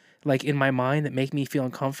me, like in my mind, that make me feel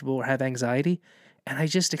uncomfortable or have anxiety. And I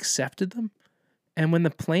just accepted them. And when the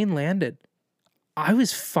plane landed, I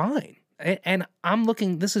was fine. And I'm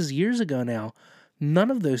looking, this is years ago now.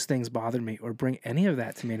 None of those things bother me or bring any of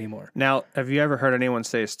that to me anymore. Now, have you ever heard anyone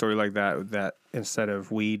say a story like that instead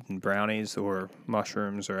of weed and brownies or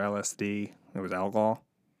mushrooms or LSD, it was alcohol?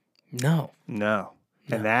 No.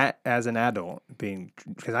 And that, as an adult,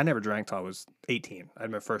 because I never drank till I was 18. I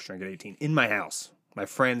had my first drink at 18 in my house. My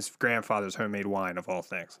friend's grandfather's homemade wine, of all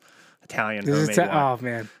things. Italian homemade wine. Oh,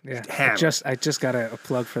 man. Yeah. I just got a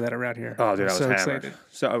plug for that around here. Oh, dude, I was so hammered. excited.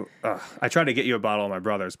 So I tried to get you a bottle of my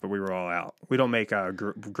brother's, but we were all out. We don't make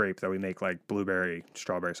grape, though. We make, like, blueberry,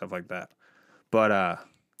 strawberry, stuff like that. But,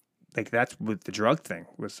 like, that's with the drug thing.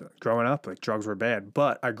 Was growing up, like, drugs were bad.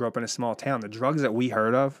 But I grew up in a small town. The drugs that we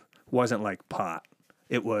heard of wasn't like pot.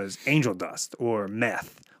 It was angel dust or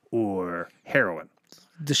meth or heroin.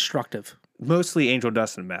 Destructive. Mostly angel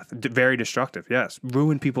dust and meth. Very destructive, yes.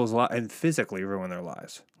 Ruin people's lives and physically ruin their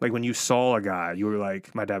lives. Like when you saw a guy, you were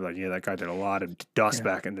like, my dad was like, yeah, that guy did a lot of dust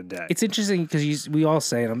back in the day. It's interesting because we all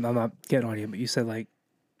say, and I'm not getting on you, but you said like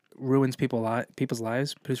ruins people's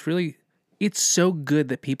lives. But it's so good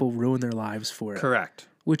that people ruin their lives for it. Correct.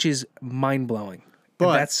 Which is mind-blowing.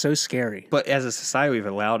 But that's so scary. But as a society, we've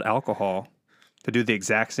allowed alcohol to do the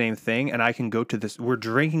exact same thing, and I can go to this. We're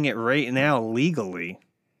drinking it right now legally,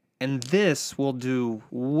 and this will do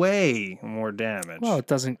way more damage. Well, it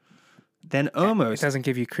doesn't. Then almost. It doesn't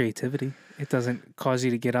give you creativity. It doesn't cause you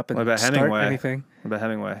to get up and start Hemingway? anything. What about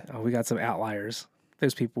Hemingway? Oh, we got some outliers.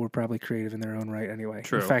 Those people were probably creative in their own right anyway.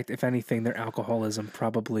 True. In fact, if anything, their alcoholism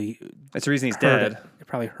probably. That's the reason he's dead. It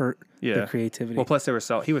probably hurt their creativity. Well, plus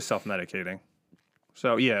he was self-medicating.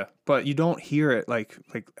 So yeah, but you don't hear it like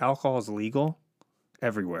alcohol is legal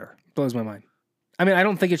everywhere. Blows my mind. I mean, I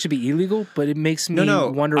don't think it should be illegal, but it makes me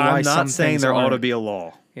wonder why I'm not saying there ought to be a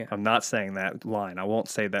law. Yeah. I'm not saying that line. I won't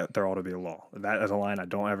say that there ought to be a law. That is a line I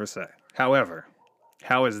don't ever say. However,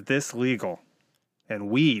 how is this legal and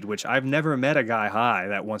weed, which I've never met a guy high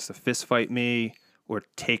that wants to fist fight me or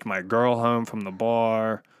take my girl home from the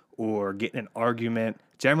bar or get in an argument.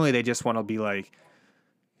 Generally, they just want to be like,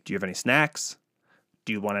 do you have any snacks?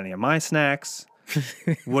 Do you want any of my snacks?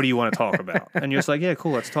 What do you want to talk about? And you're just like, yeah,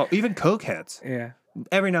 cool, let's talk. Even coke heads. Yeah.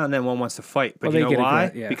 Every now and then one wants to fight, but you know why?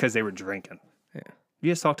 Because they were drinking. Yeah.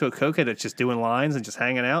 You just talk to a cokehead that's just doing lines and just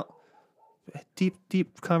hanging out.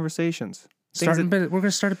 Deep conversations. We're going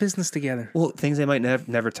to start a business together. Well, things they might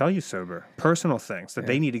never tell you sober. Personal things that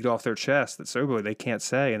they need to get off their chest that sober they can't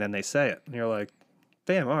say, and then they say it. And you're like,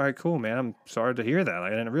 damn, all right, cool, man. I'm sorry to hear that.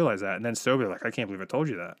 Like, I didn't realize that. And then sober, like, I can't believe I told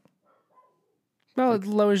you that. Well, it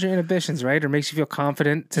lowers your inhibitions, right? Or makes you feel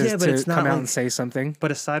confident to come out and say something.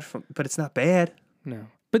 But it's not bad. No.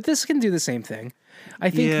 But this can do the same thing. I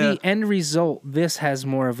think the end result, this has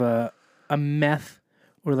more of a meth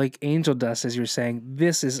or like angel dust, as you're saying.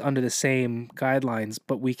 This is under the same guidelines,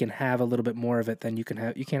 but we can have a little bit more of it than you can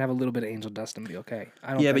have. You can't have a little bit of angel dust and be okay.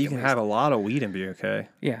 But you can have a lot of weed and be okay.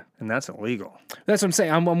 Yeah. And that's illegal. That's what I'm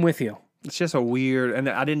saying. I'm with you. It's just a weird, and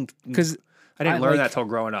I didn't learn that till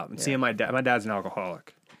growing up and seeing my dad. My dad's an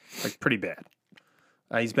alcoholic, like pretty bad.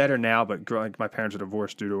 He's better now, but my parents are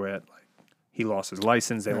divorced due to it. Like, he lost his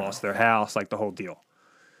license. They lost their house, like the whole deal.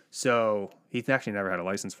 So he's actually never had a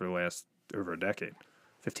license for the last over a decade,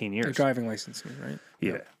 15 years. A driving license, right?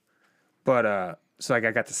 Yeah. But so like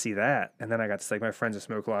I got to see that, and then I got to like my friends that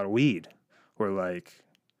smoke a lot of weed, or like,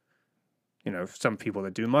 you know, some people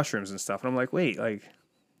that do mushrooms and stuff, and I'm like, wait, like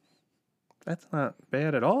that's not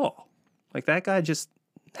bad at all. Like that guy just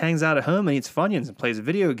hangs out at home and eats Funyuns and plays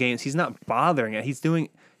video games. He's not bothering it.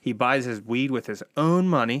 He buys his weed with his own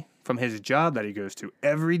money from his job that he goes to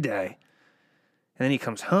every day. And then he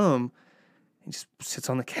comes home and just sits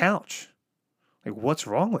on the couch. Like, what's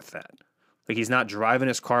wrong with that? Like, he's not driving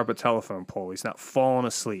his car up a telephone pole. He's not falling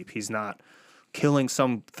asleep. He's not killing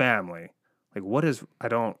some family. Like,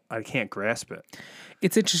 I can't grasp it.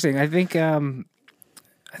 It's interesting. I think, I'm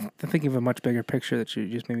thinking of a much bigger picture that you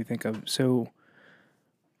just made me think of. So,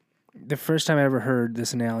 the first time I ever heard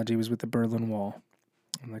this analogy was with the Berlin Wall.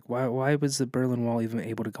 I'm like, why was the Berlin Wall even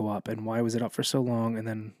able to go up? And why was it up for so long? And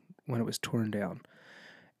then when it was torn down?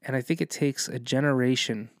 And I think it takes a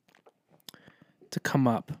generation to come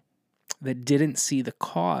up that didn't see the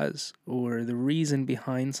cause or the reason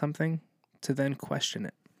behind something to then question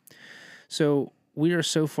it. So we are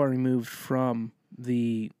so far removed from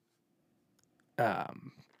the,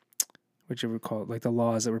 what you would call it, like the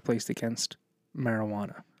laws that were placed against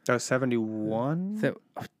marijuana. That was 71?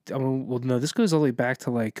 Well, no, this goes all the way back to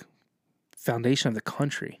like foundation of the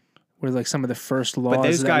country, where like some of the first laws. But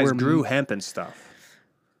those guys grew hemp and stuff.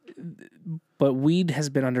 But weed has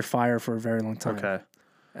been under fire for a very long time.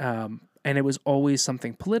 Okay. And it was always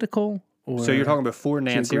something political or so you're talking before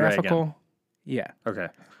Nancy Reagan. Yeah. Okay.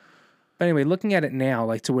 But anyway, looking at it now,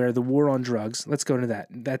 like to where the war on drugs, let's go into that.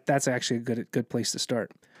 That's actually a good place to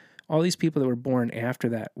start. All these people that were born after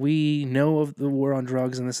that, we know of the war on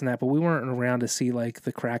drugs and this and that, but we weren't around to see like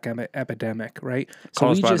the crack epidemic, right?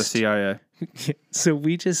 Caused by the CIA. So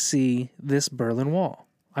we just see this Berlin Wall.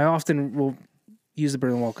 I often will use the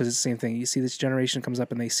Berlin Wall because it's the same thing. You see this generation comes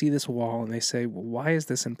up and they see this wall and they say, well, why is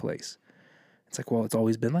this in place? It's like, well, it's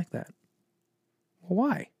always been like that. Well,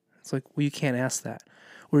 why? It's like, well, you can't ask that.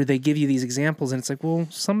 Or they give you these examples and it's like, well,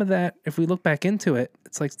 some of that, if we look back into it,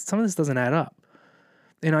 it's like some of this doesn't add up.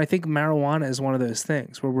 You know, I think marijuana is one of those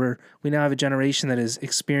things where we now have a generation that is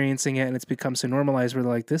experiencing it and it's become so normalized where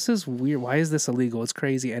they're like, this is weird. Why is this illegal? It's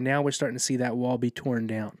crazy. And now we're starting to see that wall be torn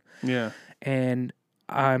down. Yeah. And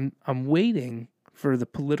I'm waiting for the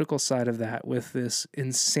political side of that with this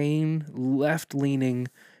insane left-leaning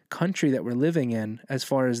country that we're living in as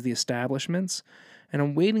far as the establishments. And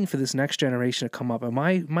I'm waiting for this next generation to come up. And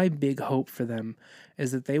my big hope for them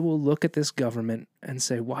is that they will look at this government and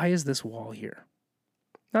say, why is this wall here?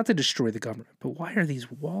 Not to destroy the government, but why are these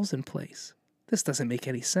walls in place? This doesn't make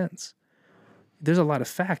any sense. There's a lot of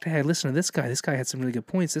fact. Hey, listen to this guy. This guy had some really good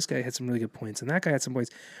points. This guy had some really good points. And that guy had some points.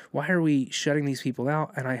 Why are we shutting these people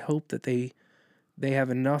out? And I hope that they have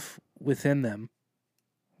enough within them,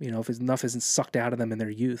 you know, if enough isn't sucked out of them in their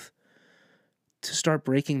youth, to start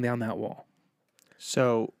breaking down that wall.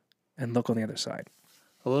 So, and look on the other side.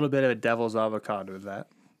 A little bit of a devil's avocado of that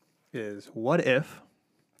is, what if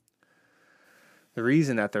the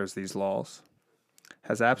reason that there's these laws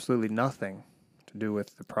has absolutely nothing to do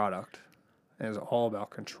with the product and is all about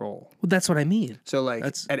control? Well, that's what I mean. So, like,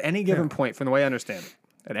 at any given point, from the way I understand it,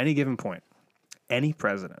 at any given point, any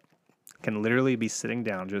president can literally be sitting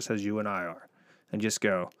down just as you and I are and just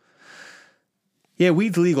go, yeah,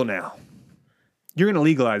 weed's legal now. You're going to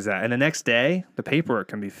legalize that, and the next day the paperwork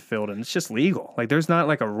can be filled, and it's just legal. Like there's not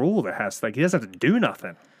like a rule that has like he doesn't have to do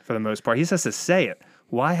nothing for the most part. He just has to say it.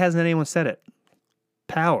 Why hasn't anyone said it?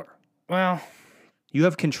 Power. Well, you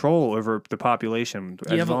have control over the population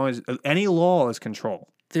as long as any law is control.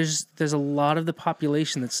 There's a lot of the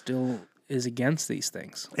population that still is against these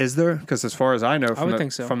things. Is there? Because as far as I know,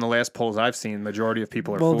 think so. From the last polls I've seen, the majority of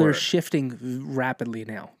people are well, for they're it. shifting rapidly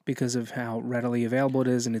now because of how readily available it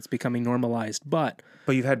is, and it's becoming normalized. But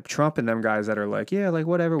you've had Trump and them guys that are like, yeah, like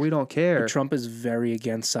whatever, we don't care. Trump is very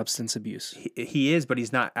against substance abuse. He is, but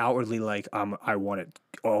he's not outwardly like, I want it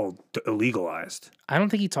all illegalized. I don't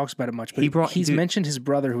think he talks about it much, but he's mentioned his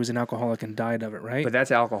brother who was an alcoholic and died of it, right? But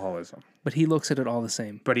that's alcoholism. But he looks at it all the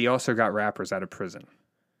same. But he also got rappers out of prison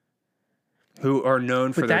who are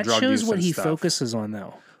known for their drug use and stuff. But that shows what he focuses on,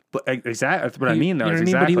 though. But exactly, that's what I mean, though. You know what I mean?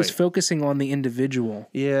 Exactly. But he was focusing on the individual.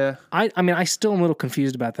 Yeah. I mean, I still am a little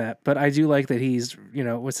confused about that, but I do like that he's,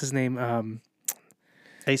 what's his name?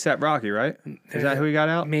 A$AP Rocky, right? Is that who he got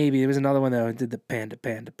out? Maybe. There was another one, though, who did the Panda.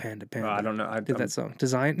 I don't know. Did that song.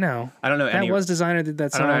 Design? No. I don't know any. That was Designer did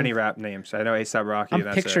that song. I don't know any rap names. I know A$AP Rocky.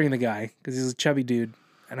 I'm picturing the guy because he's a chubby dude,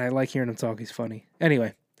 and I like hearing him talk. He's funny.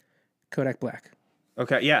 Anyway, Kodak Black.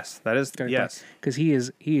 Okay, yes, that is, yes. Because he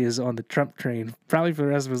is on the Trump train, probably for the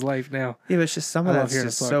rest of his life now. Yeah, but it's just some of that's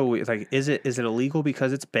just so weird. Like, is it illegal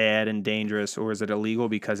because it's bad and dangerous, or is it illegal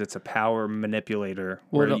because it's a power manipulator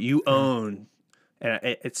where you own, and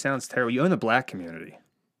it sounds terrible, you own the black community.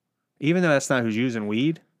 Even though that's not who's using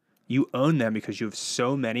weed, you own them because you have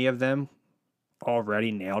so many of them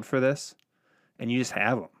already nailed for this, and you just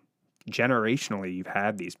have them. Generationally, you've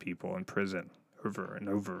had these people in prison over and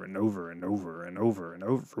over and over and over and over and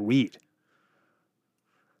over for weed.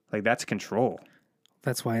 Like, that's control.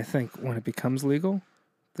 That's why I think when it becomes legal,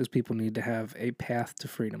 those people need to have a path to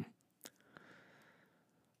freedom.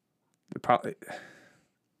 Probably.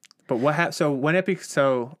 But what so when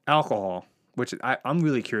so alcohol, which I'm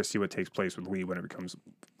really curious to see what takes place with weed when it becomes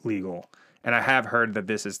legal. And I have heard that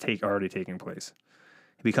this is already taking place.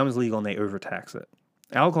 It becomes legal and they overtax it.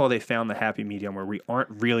 Alcohol, they found the happy medium where we aren't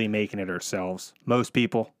really making it ourselves. Most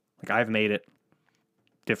people, like I've made it,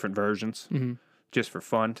 different versions, just for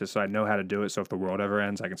fun, just so I know how to do it. So if the world ever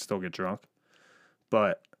ends, I can still get drunk.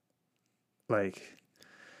 But like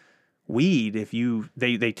weed, if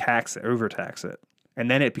they tax it, overtax it,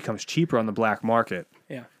 and then it becomes cheaper on the black market.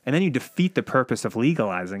 Yeah. And then you defeat the purpose of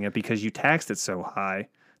legalizing it because you taxed it so high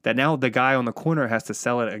that now the guy on the corner has to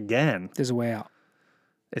sell it again. There's a way out.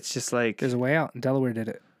 It's just like... There's a way out. Delaware did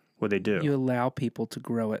it. What'd they do? You allow people to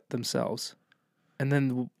grow it themselves. And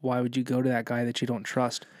then why would you go to that guy that you don't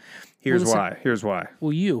trust? Here's why.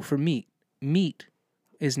 Well, for meat. Meat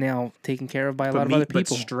is now taken care of by a lot of other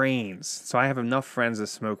people. But strains. So I have enough friends that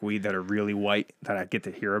smoke weed that are really white that I get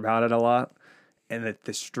to hear about it a lot. And that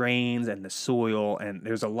the strains and the soil, and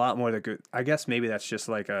there's a lot more that good. I guess maybe that's just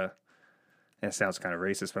like and it sounds kind of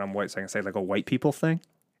racist, but I'm white, so I can say like a white people thing.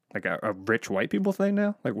 Like a rich white people thing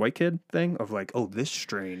now, like white kid thing of like, oh, this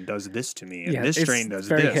strain does this to me, and this strain does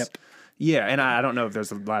very this. Hip. Yeah, and I don't know if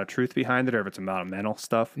there's a lot of truth behind it or if it's a lot of mental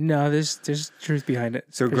stuff. No, there's truth behind it.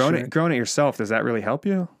 So growing it yourself, does that really help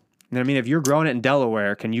you? I mean, if you're growing it in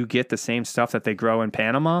Delaware, can you get the same stuff that they grow in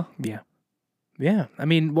Panama? Yeah. Yeah. I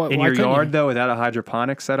mean, in your yard though, without a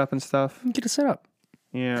hydroponic setup and stuff? Get it set up.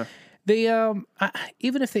 Yeah. They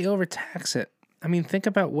even if they overtax it, I mean, think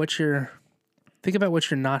about what you're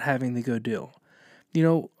not having to go do. You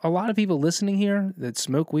know, a lot of people listening here that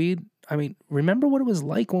smoke weed, I mean, remember what it was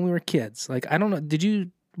like when we were kids. Like, I don't know, did you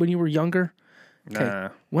when you were younger? Okay. Nah.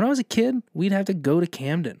 When I was a kid, we'd have to go to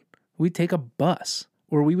Camden. We'd take a bus,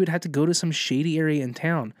 or we would have to go to some shady area in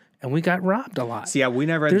town, and we got robbed a lot. See, yeah, we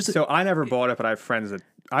never. I never bought it, but I've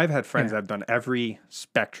had friends that have done every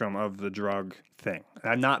spectrum of the drug thing.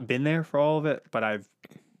 I've not been there for all of it, but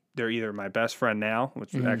they're either my best friend now,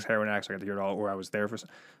 which is ex-heroin addict, so I got to hear it all, or I was there for.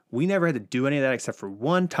 We never had to do any of that except for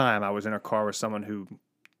one time I was in a car with someone who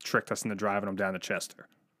tricked us into driving them down to Chester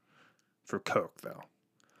for coke, though.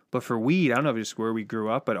 But for weed, I don't know if it's where we grew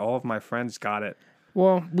up, but all of my friends got it.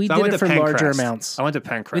 Well, we did it for larger amounts. I went to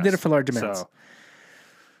Pencrest. We did it for large amounts.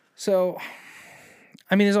 So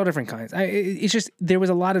I mean, there's all different kinds. It's just there was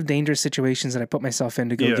a lot of dangerous situations that I put myself in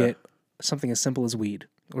to go get something as simple as weed,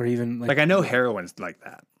 or even like I know heroin's like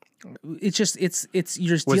that. It's just it's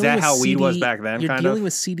you're was dealing that with how CD, weed was back then? You're dealing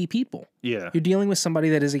with seedy people. Yeah, you're dealing with somebody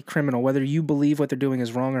that is a criminal. Whether you believe what they're doing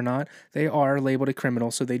is wrong or not, they are labeled a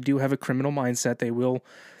criminal. So they do have a criminal mindset.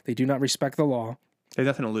 They do not respect the law. They have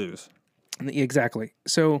nothing to lose. Exactly.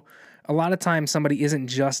 So a lot of times somebody isn't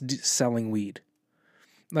just selling weed.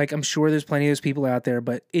 Like I'm sure there's plenty of those people out there,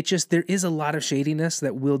 but there is a lot of shadiness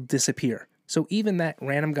that will disappear. So even that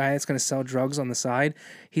random guy that's going to sell drugs on the side,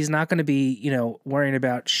 he's not going to be, worrying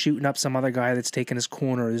about shooting up some other guy that's taking his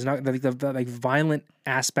corner. There's not the violent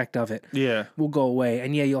aspect of it. Yeah. Will go away.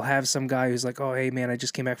 And yeah, you'll have some guy who's like, oh, hey man, I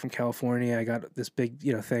just came back from California. I got this big,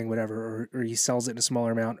 thing, whatever. Or he sells it in a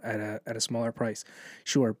smaller amount at a smaller price.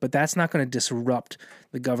 Sure. But that's not going to disrupt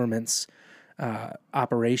the government's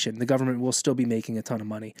operation. The government will still be making a ton of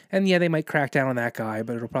money. And yeah, they might crack down on that guy,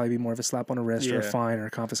 but it'll probably be more of a slap on the wrist or a fine or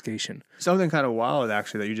a confiscation. Something kind of wild,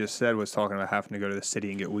 actually, that you just said was talking about having to go to the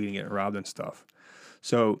city and get weed and get robbed and stuff.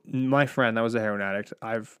 So my friend, that was a heroin addict,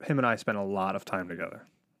 him and I spent a lot of time together.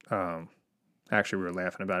 Actually, we were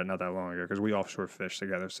laughing about it not that long ago because we offshore fish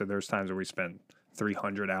together. So there's times where we spend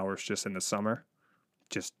 300 hours just in the summer,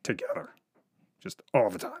 just together, just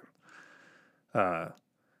all the time.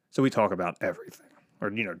 So we talk about everything, or,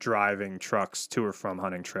 driving trucks to or from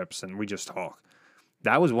hunting trips, and we just talk.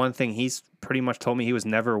 That was one thing he's pretty much told me he was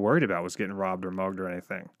never worried about, was getting robbed or mugged or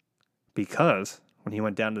anything. Because when he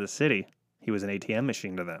went down to the city, he was an ATM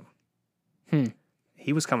machine to them.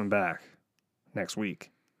 He was coming back next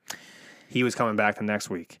week. He was coming back the next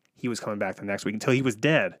week. He was coming back the next week until he was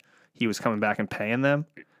dead. He was coming back and paying them,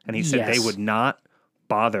 and he said they would not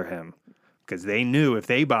bother him. Because they knew if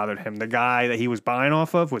they bothered him, the guy that he was buying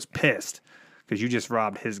off of was pissed because you just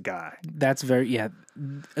robbed his guy. That's a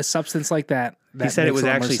substance like that. He said it was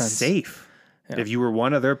actually safe. Yeah. If you were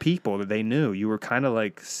one of their people that they knew, you were kind of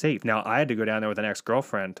like safe. Now, I had to go down there with an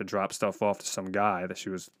ex-girlfriend to drop stuff off to some guy that she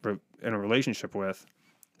was in a relationship with.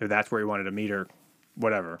 That's where he wanted to meet her,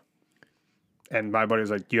 whatever. And my buddy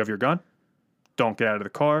was like, do you have your gun? Don't get out of the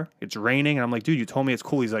car. It's raining. And I'm like, dude, you told me it's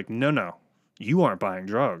cool. He's like, no, you aren't buying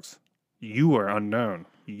drugs. You are unknown.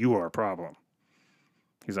 You are a problem.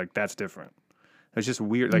 He's like, that's different. It's just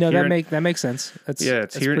weird. Like, no, that makes sense. It's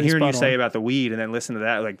hearing you say about the weed and then listen to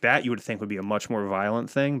that, like that you would think would be a much more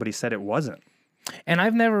violent thing, but he said it wasn't. And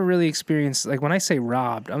I've never really experienced, like when I say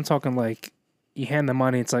robbed, I'm talking like you hand the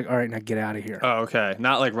money, it's like, all right, now get out of here. Oh, okay.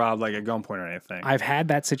 Not like robbed like at gunpoint or anything. I've had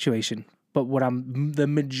that situation. But the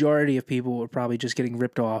majority of people are probably just getting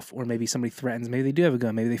ripped off, or maybe somebody threatens. Maybe they do have a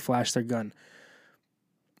gun. Maybe they flash their gun.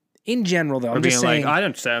 In general, though, I'm just saying, like, I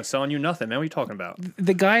didn't say I'm selling you nothing, man. What are you talking about?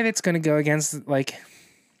 The guy that's going to go against, like,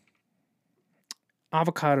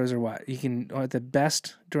 avocados or what? You can, at the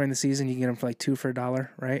best during the season, you can get them for like $2 for $1,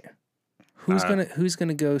 right? Who's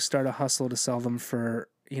gonna go start a hustle to sell them for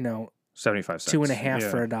 75 cents,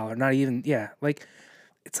 $2.50 for $1? Not even, like,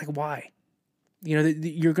 it's like, why?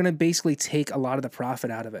 You're going to basically take a lot of the profit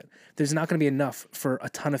out of it. There's not going to be enough for a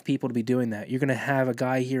ton of people to be doing that. You're going to have a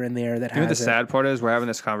guy here and there that has. You know, the sad part is we're having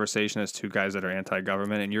this conversation as two guys that are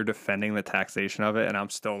anti-government, and you're defending the taxation of it, and I'm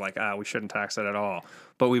still like, we shouldn't tax it at all.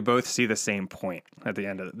 But we both see the same point at the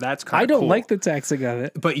end of it. That's kind of cool. I don't like the taxing of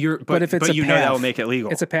it. But if it's a path, that will make it legal.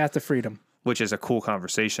 It's a path to freedom. Which is a cool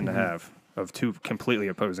conversation to have of two completely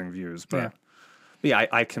opposing views. But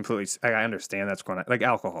I completely I understand that's going to, like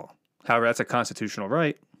alcohol. However, that's a constitutional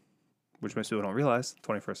right, which most people don't realize,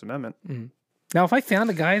 21st Amendment. Mm-hmm. Now, if I found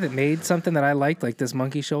a guy that made something that I liked, like this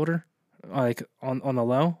monkey shoulder, like on the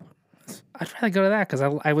low, I'd rather go to that because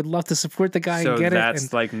I would love to support the guy and get it. So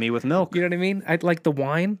that's like me with milk. You know what I mean? I'd like the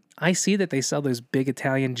wine. I see that they sell those big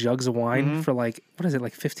Italian jugs of wine for like, what is it,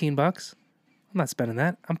 like $15? I'm not spending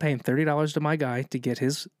that. I'm paying $30 to my guy to get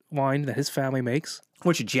his wine that his family makes.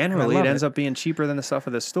 Which generally it ends up being cheaper than the stuff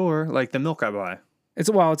at the store, like the milk I buy. It's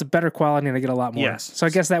a better quality and I get a lot more. Yes. So I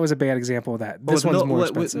guess that was a bad example of that. This one's more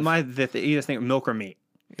expensive. You just think milk or meat.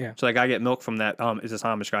 Yeah. So like I get milk from that is this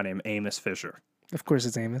Amish guy named Amos Fisher. Of course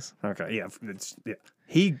it's Amos. Okay, yeah.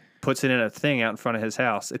 He puts it in a thing out in front of his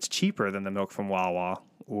house. It's cheaper than the milk from Wawa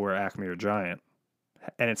or Acme or Giant.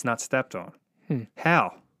 And it's not stepped on.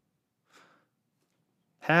 How?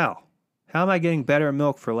 How am I getting better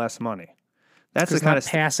milk for less money? That's the kind of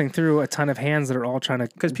passing through a ton of hands that are all trying to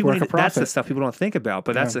work a profit. That's the stuff people don't think about,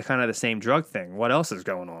 but that's the kind of the same drug thing. What else is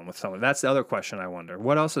going on with someone? That's the other question I wonder.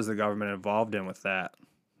 What else is the government involved in with that?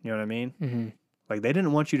 You know what I mean? Mm-hmm. Like they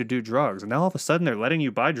didn't want you to do drugs, and now all of a sudden they're letting you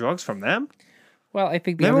buy drugs from them. Well, I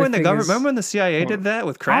think remember when the CIA did that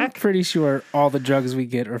with crack? I'm pretty sure all the drugs we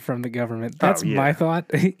get are from the government. That's my thought.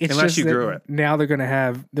 It's unless you grew it. Now they're gonna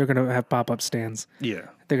have pop-up stands. Yeah,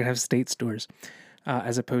 they're gonna have state stores.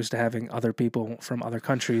 As opposed to having other people from other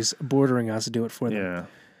countries bordering us do it for them.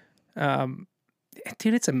 Yeah.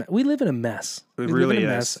 Dude, we live in a mess. It really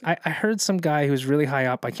is. I heard some guy who was really high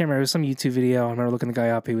up. I can't remember. It was some YouTube video. I remember looking the guy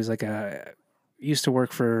up. He was like used to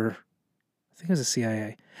work for, I think it was the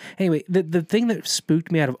CIA. Anyway, the thing that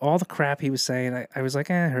spooked me out of all the crap he was saying, I was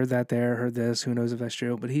like, I heard that there, heard this. Who knows if that's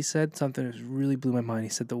true? But he said something that really blew my mind. He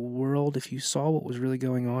said, the world, if you saw what was really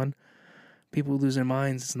going on, People lose their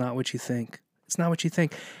minds. It's not what you think. It's not what you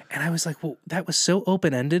think. And I was like, well, that was so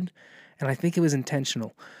open-ended, and I think it was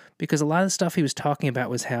intentional, because a lot of the stuff he was talking about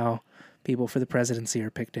was how people for the presidency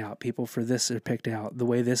are picked out, people for this are picked out, the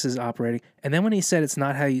way this is operating. And then when he said it's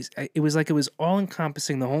not how you, it was like it was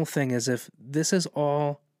all-encompassing, the whole thing, as if this is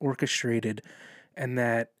all orchestrated, and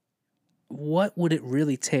that what would it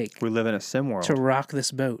really take? We live in a sim world. To rock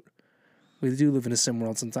this boat. We do live in a sim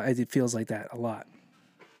world sometimes. It feels like that a lot.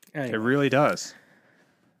 Anyway. It really does.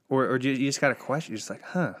 Or you just got a question. You're just like,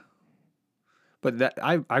 huh. But that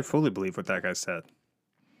I fully believe what that guy said.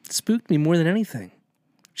 It spooked me more than anything.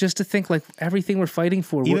 Just to think, like, everything we're fighting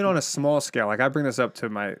for. Even on a small scale. Like, I bring this up to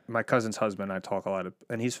my cousin's husband. I talk a lot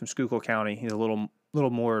and he's from Schuylkill County. He's a little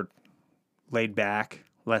more laid back,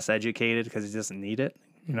 less educated, because he doesn't need it.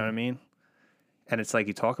 You know what I mean? And it's like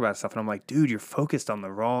you talk about stuff, and I'm like, dude, you're focused on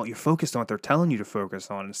what they're telling you to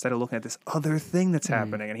focus on, instead of looking at this other thing that's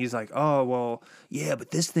happening. And he's like, oh, well, yeah,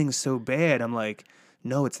 but this thing's so bad. I'm like,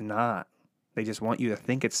 no, it's not. They just want you to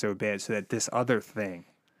think it's so bad so that this other thing,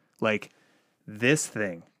 like this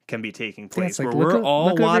thing, can be taking place. Yeah, like, where we're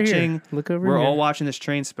all watching this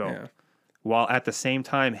train spill, while at the same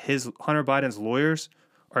time, Hunter Biden's lawyers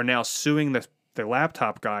are now suing the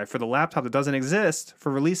laptop guy for the laptop that doesn't exist,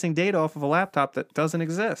 for releasing data off of a laptop that doesn't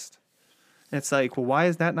exist. And it's like, well, why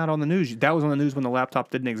is that not on the news? That was on the news when the laptop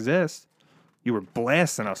didn't exist. You were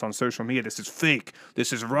blasting us on social media. This is fake.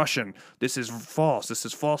 This is Russian. This is false. This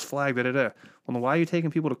is false flag. Da da da. Well, then why are you taking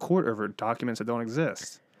people to court over documents that don't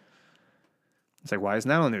exist? It's like, why isn't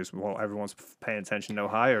that on the news? Well, everyone's paying attention to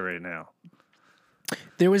Ohio right now.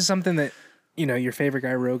 There was something that, your favorite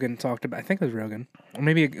guy Rogan talked about. I think it was Rogan, or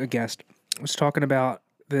maybe a guest, was talking about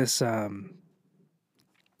this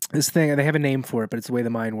this thing. They have a name for it, but it's the way the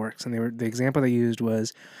mind works. And the example they used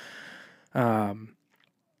was, all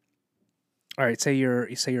right, say you're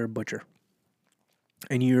a butcher,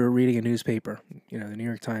 and you're reading a newspaper, the New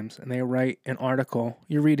York Times, and they write an article.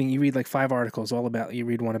 You read like 5 articles all about. You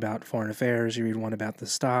read one about foreign affairs. You read one about the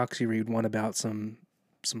stocks. You read one about some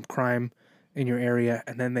crime in your area,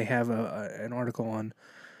 and then they have an article on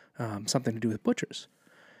something to do with butchers.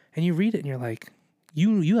 And you read it and you're like,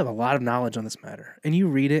 you have a lot of knowledge on this matter. And you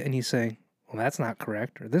read it and you say, well, that's not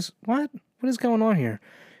correct. Or what is going on here?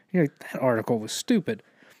 You're like, that article was stupid.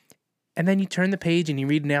 And then you turn the page and you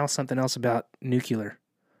read now something else about nuclear,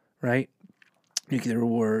 right? Nuclear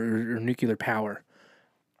war or nuclear power.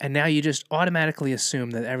 And now you just automatically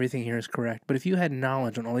assume that everything here is correct. But if you had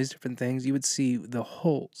knowledge on all these different things, you would see the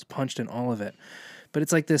holes punched in all of it. But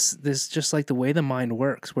it's like this just like the way the mind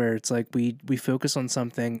works, where it's like we focus on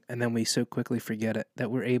something and then we so quickly forget it, that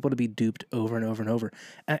we're able to be duped over and over and over.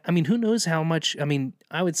 I mean, who knows how much? I mean,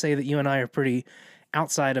 I would say that you and I are pretty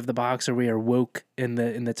outside of the box, or we are woke in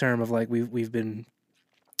the term of like we've been,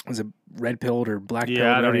 was it red pilled or black pilled?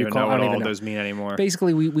 Yeah, I don't even know what all those mean anymore.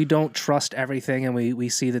 Basically, we don't trust everything, and we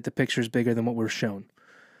see that the picture is bigger than what we're shown.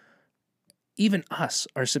 Even us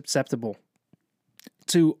are susceptible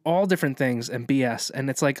to all different things and BS. And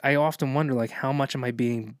it's like, I often wonder, like, how much am I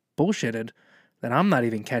being bullshitted that I'm not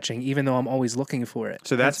even catching, even though I'm always looking for it?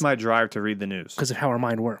 So that's my drive to read the news. Because of how our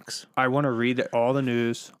mind works. I want to read all the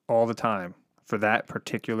news all the time for that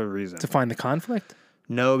particular reason. To find the conflict?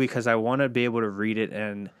 No, because I want to be able to read it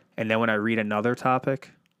and then when I read another topic,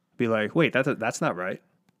 be like, wait, that's not right.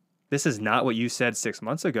 This is not what you said 6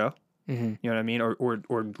 months ago. Mm-hmm. You know what I mean?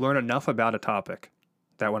 Or learn enough about a topic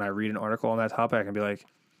that when I read an article on that topic, I can be like,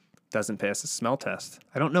 doesn't pass the smell test.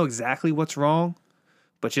 I don't know exactly what's wrong,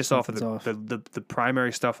 but just off of the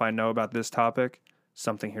primary stuff I know about this topic,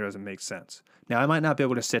 something here doesn't make sense. Now, I might not be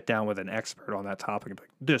able to sit down with an expert on that topic and be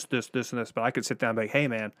like, this, and this, but I could sit down and be like, hey,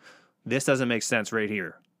 man, this doesn't make sense right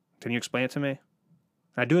here. Can you explain it to me?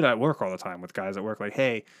 I do it at work all the time with guys at work, like,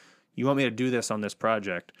 hey, you want me to do this on this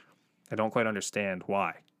project? I don't quite understand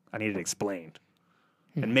why. I need it explained.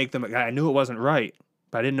 And make them, I knew it wasn't right,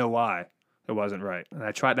 but I didn't know why it wasn't right. And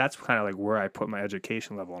that's kind of like where I put my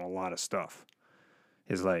education level on a lot of stuff,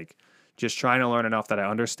 is like just trying to learn enough that I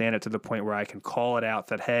understand it to the point where I can call it out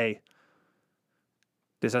that, hey,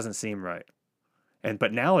 this doesn't seem right.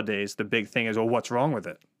 But nowadays, the big thing is, well, what's wrong with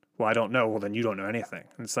it? Well, I don't know. Well, then you don't know anything.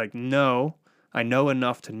 And it's like, no, I know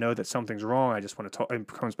enough to know that something's wrong. I just want to talk. It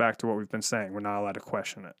comes back to what we've been saying. We're not allowed to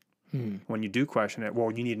question it. When you do question it,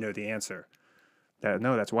 well, you need to know the answer.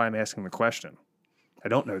 No, that's why I'm asking the question. I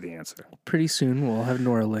don't know the answer. Pretty soon we'll have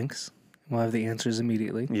Neuralinks. We'll have the answers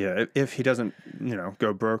immediately. Yeah, if he doesn't,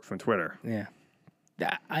 go broke from Twitter. Yeah.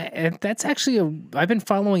 That's actually I've been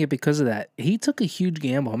following it because of that. He took a huge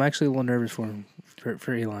gamble. I'm actually a little nervous for him,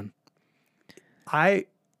 for Elon. I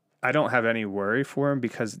don't have any worry for him,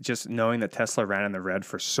 because just knowing that Tesla ran in the red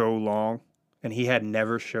for so long And he had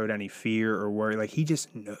never showed any fear or worry. Like,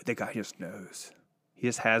 the guy just knows. He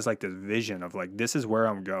just has like this vision of like, this is where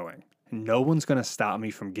I'm going. And no one's going to stop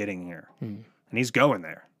me from getting here. And he's going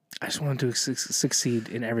there. I just want him to succeed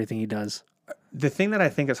in everything he does. The thing that I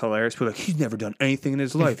think is hilarious, people are like, he's never done anything in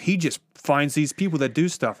his life. He just finds these people that do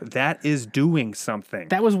stuff. That is doing something.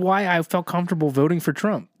 That was why I felt comfortable voting for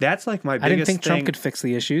Trump. That's like my biggest I didn't think thing. Trump could fix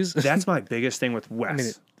the issues. That's my biggest thing with Wes. I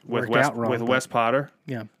mean, with Wes Potter.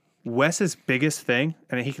 Yeah. Wes's biggest thing,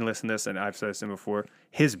 and he can listen to this, and I've said this to him before,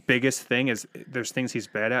 his biggest thing is there's things he's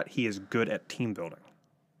bad at. He is good at team building.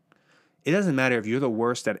 It doesn't matter if you're the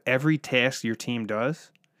worst at every task your team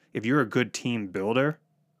does. If you're a good team builder,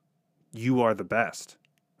 you are the best.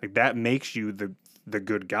 Like, that makes you the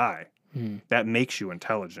good guy. That makes you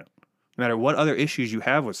intelligent. No matter what other issues you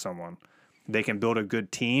have with someone, they can build a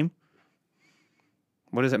good team.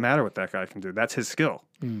 What does it matter what that guy can do? That's his skill.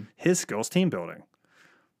 His skill is team building.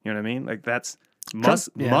 You know what I mean? Like, that's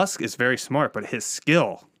Musk. Yeah. Musk is very smart, but his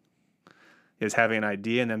skill is having an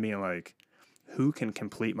idea and then being like, who can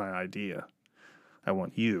complete my idea? I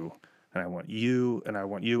want you, and I want you, and I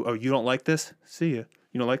want you. Oh, you don't like this? See ya.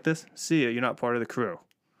 You don't like this? See ya. You're not part of the crew.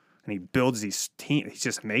 And he builds these teams. He's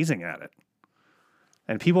just amazing at it.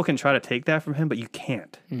 And people can try to take that from him, but you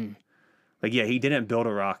can't. Like, yeah, he didn't build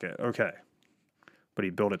a rocket. Okay. But he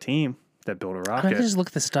built a team that built a rocket. I just look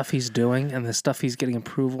at the stuff he's doing and the stuff he's getting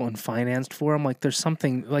approval and financed for. I'm like, there's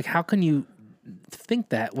something, like, how can you think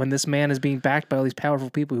that when this man is being backed by all these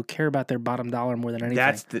powerful people who care about their bottom dollar more than anything?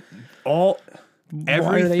 That's Why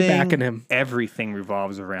are they backing him? Everything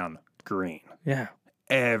revolves around green. Yeah.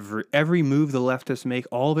 Every move the leftists make,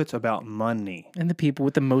 all of it's about money. And the people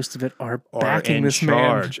with the most of it are Or backing in this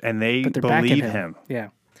charge, man. and they But they're backing believe him. Yeah.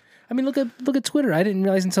 I mean, look at Twitter. I didn't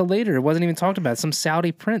realize until later. It wasn't even talked about. Some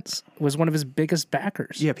Saudi prince was one of his biggest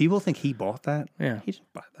backers. Yeah, people think he bought that. Yeah. He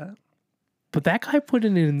didn't buy that. But that guy put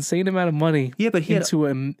in an insane amount of money Yeah, but he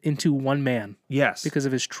into one man yes. because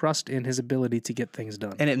of his trust in his ability to get things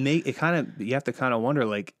done. And you have to kind of wonder,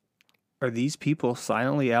 like, are these people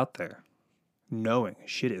silently out there knowing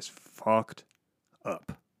shit is fucked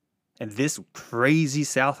up? And this crazy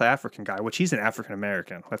South African guy, which he's an African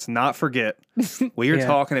American, let's not forget, we are Yeah.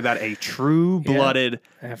 talking about a true-blooded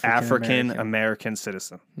African-American. African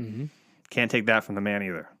citizen. Mm-hmm. Can't take that from the man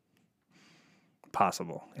either.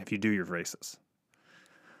 Possible. If you do, you're racist.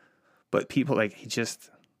 But people, like, he just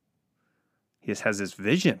has this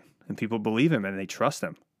vision, and people believe him, and they trust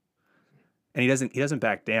him. And he doesn't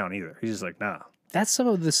back down either. He's just like, nah. That's some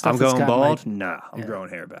of the stuff I'm that's going got bald? my, Nah, I'm growing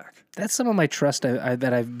hair back. that's some of my trust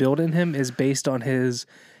that I've built in him is based on his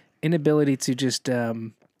inability to just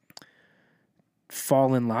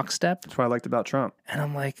fall in lockstep. That's what I liked about Trump. And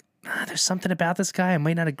I'm like, there's something about this guy. I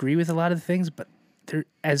might not agree with a lot of the things, but there,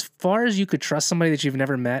 as far as you could trust somebody that you've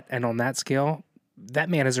never met, and on that scale, that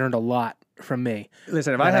man has earned a lot from me.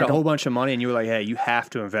 Listen, if I had a whole bunch of money and you were like, hey, you have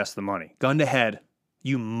to invest the money. Gun to head,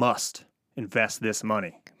 you must invest this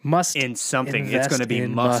money. Must in something. It's invest going to be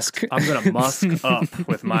in Musk. I'm going to Musk up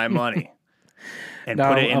with my money and No,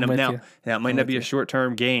 put it I'm in with now. you. Now, it might not be a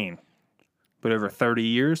short-term gain, but over 30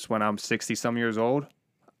 years, when I'm 60-some years old,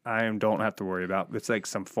 I don't have to worry about. It's like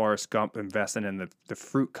some Forrest Gump investing in the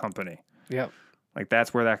fruit company. Yep. Like,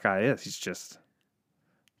 that's where that guy is. He's just.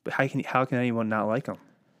 But how can anyone not like him?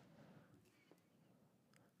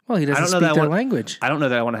 Well, he doesn't don't know speak that their one- language. I don't know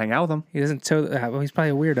that I want to hang out with him. He doesn't. Well, he's probably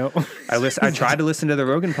a weirdo. I tried to listen to the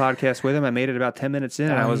Rogan podcast with him. I made it about 10 minutes in,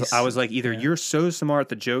 and Nice. I was like, either you're so smart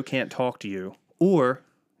that Joe can't talk to you, or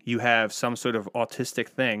you have some sort of autistic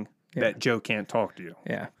thing that Joe can't talk to you.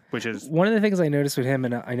 Yeah. Which is One of the things I noticed with him,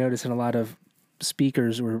 and I notice in a lot of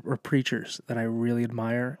speakers or preachers that I really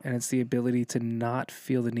admire, and it's the ability to not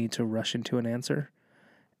feel the need to rush into an answer.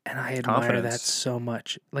 And I admire Confidence. that so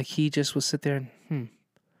much. Like, he just will sit there and,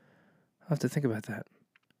 I'll have to think about that. And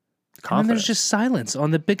then confidence. there's just silence on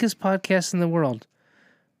the biggest podcast in the world.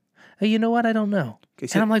 Hey, you know what? I don't know.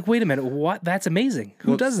 And I'm like, wait a minute, what? That's amazing.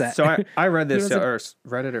 Who does that? So I read this Who or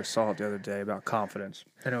read it or saw it the other day about confidence,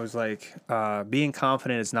 and it was like being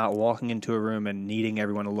confident is not walking into a room and needing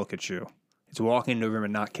everyone to look at you. It's walking into a room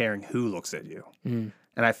and not caring who looks at you. And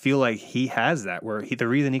I feel like he has that. Where the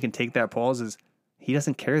reason he can take that pause is he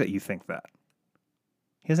doesn't care that you think that.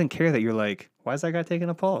 He doesn't care that you're like, why is that guy taking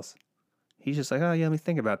a pause? He's just like, oh yeah, let me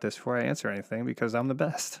think about this before I answer anything because I'm the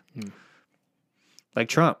best. Like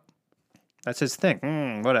Trump. That's his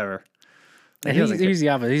thing. Whatever. And He doesn't he's the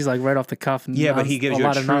opposite. He's like right off the cuff. And Yeah, but he gives you a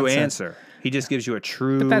lot of true nonsense. answer. He just gives you a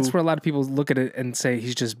true. But that's where a lot of people look at it and say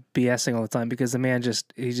he's just BSing all the time because the man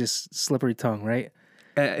he's just slippery tongue, right?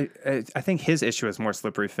 I think his issue is more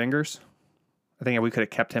slippery fingers. I think if we could have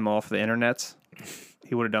kept him off the internets,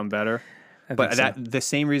 he would have done better. But the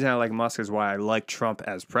same reason I like Musk is why I like Trump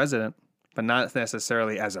as president, but not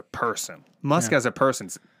necessarily as a person. Musk as a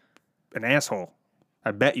person's an asshole.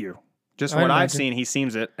 I bet you. Just what I've seen, he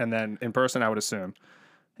seems it. And then in person, I would assume.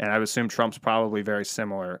 And I would assume Trump's probably very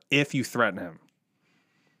similar if you threaten him.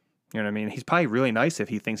 You know what I mean? He's probably really nice if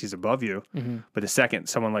he thinks he's above you. Mm-hmm. But the second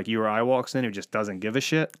someone like you or I walks in who just doesn't give a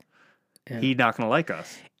shit, he's not going to like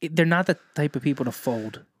us. They're not the type of people to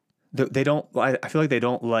fold. They don't. I feel like they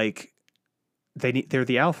don't like. They're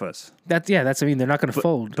the alphas. That's I mean, they're not going to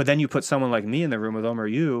fold. But then you put someone like me in the room with them or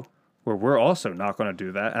you, where we're also not going to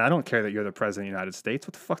do that. And I don't care that you're the president of the United States.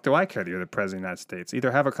 What the fuck do I care that you're the president of the United States?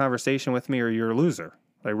 Either have a conversation with me or you're a loser.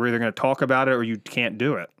 Like, we're either going to talk about it or you can't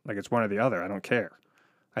do it. Like, it's one or the other. I don't care.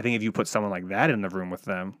 I think if you put someone like that in the room with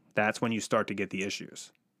them, that's when you start to get the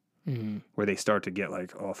issues. Mm-hmm. Where they start to get,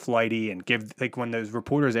 like, all flighty and give, like, when those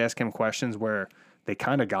reporters ask him questions where they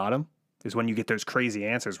kind of got him, is when you get those crazy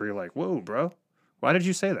answers where you're like, whoa, bro, why did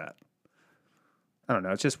you say that? I don't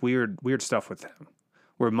know. It's just weird stuff with him.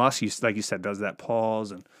 Where Musk, like you said, does that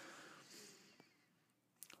pause and,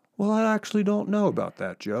 well, I actually don't know about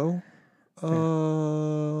that, Joe. And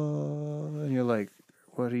you're like,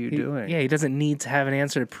 what are you doing? Yeah, he doesn't need to have an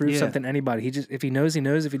answer to prove something to anybody. He just, if he knows, he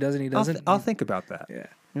knows. If he doesn't, he doesn't. I'll think about that. Yeah.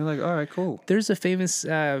 You're like, all right, cool. There's a famous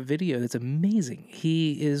video that's amazing.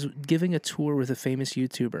 He is giving a tour with a famous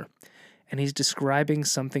YouTuber, and he's describing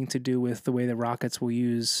something to do with the way the rockets will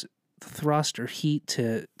use thrust or heat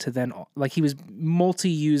to then, like, he was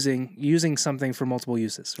using something for multiple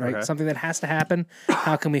uses, right? Okay. Something that has to happen.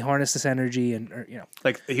 How can we harness this energy? And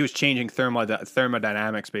like, he was changing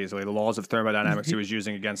thermodynamics, basically the laws of thermodynamics he was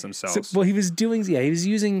using against themselves. So, well, he was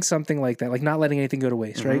using something like that, like not letting anything go to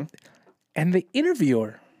waste, right? And the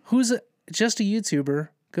interviewer, who's just a YouTuber,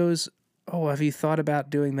 goes, "Oh, have you thought about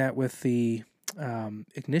doing that with the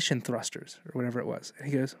ignition thrusters or whatever it was?" And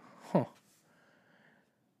he goes, "Huh."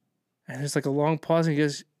 And there's like a long pause, and he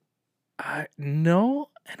goes, "No,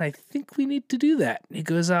 and I think we need to do that." And he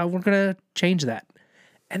goes, "We're going to change that."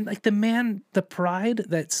 And like the pride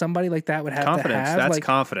that somebody like that would have confidence, to have. That's like,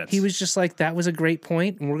 confidence. He was just like, that was a great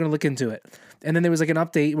point, and we're going to look into it. And then there was like an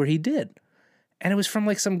update where he did. And it was from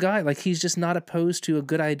like some guy. Like, he's just not opposed to a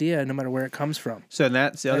good idea no matter where it comes from. So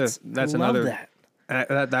that's the other. That's another.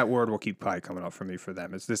 That. That word will keep probably coming up for me for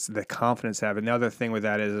them. It's this the confidence have. And the other thing with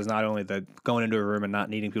that is not only the going into a room and not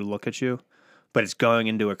needing people to look at you, but it's going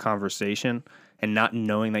into a conversation and not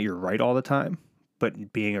knowing that you're right all the time,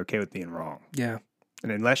 but being okay with being wrong. Yeah.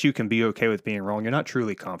 And unless you can be okay with being wrong, you're not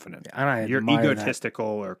truly confident. And you're egotistical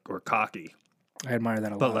or cocky. I admire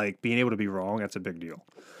that a lot. But like being able to be wrong, that's a big deal.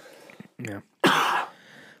 Yeah.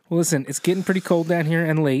 Well, listen, it's getting pretty cold down here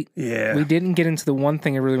and late. Yeah. We didn't get into the one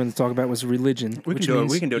thing I really wanted to talk about was religion. We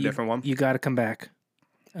can do a different one. You got to come back.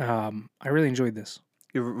 I really enjoyed this.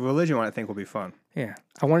 Your religion one, I think, will be fun. Yeah.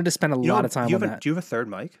 I wanted to spend a lot of time on that. Do you have a third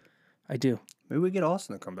mic? I do. Maybe we get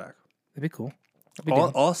Austin to come back. That'd be cool.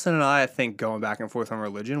 Austin and I think going back and forth on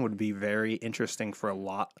religion would be very interesting for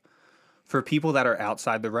people that are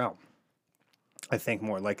outside the realm. I think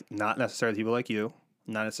more like not necessarily people like you,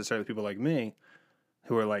 not necessarily people like me,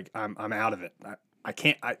 who are like, I'm out of it.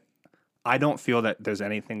 I don't feel that there's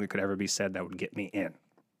anything that could ever be said that would get me in.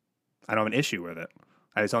 I don't have an issue with it.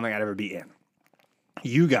 I just don't think I'd ever be in.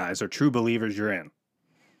 You guys are true believers, you're in.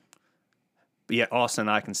 But yet Austin and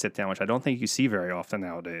I can sit down, which I don't think you see very often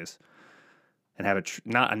nowadays, and have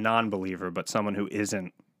not a non-believer, but someone who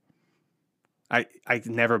isn't. I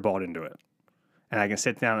never bought into it. And I can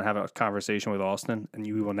sit down and have a conversation with Austin, and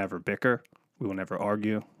we will never bicker. We will never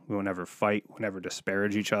argue. We will never fight. We'll never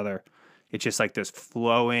disparage each other. It's just like this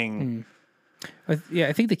flowing. Yeah,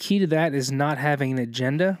 I think the key to that is not having an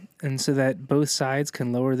agenda, and so that both sides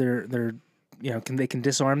can lower their they can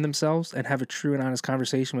disarm themselves and have a true and honest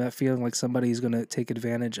conversation without feeling like somebody's going to take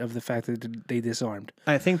advantage of the fact that they disarmed.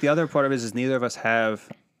 I think the other part of it is neither of us have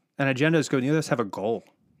an agenda is good. Neither of us have a goal.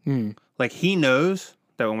 Like, he knows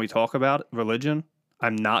that when we talk about religion,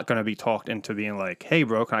 I'm not going to be talked into being like, "Hey,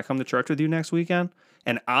 bro, can I come to church with you next weekend?"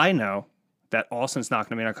 And I know that Austin's not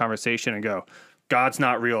going to be in a conversation and go, "God's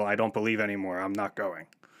not real. I don't believe anymore. I'm not going."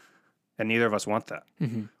 And neither of us want that.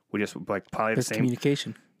 Mm-hmm. We just like probably the same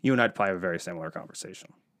communication. You and I'd probably have a very similar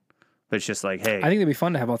conversation. But it's just like, hey. I think it'd be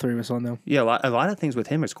fun to have all three of us on, though. Yeah, a lot of things with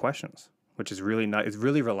him is questions, which is really nice. It's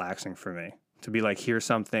really relaxing for me to be like, here's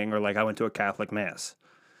something, or like I went to a Catholic mass.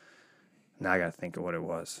 Now I got to think of what it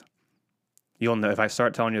was. You'll know if I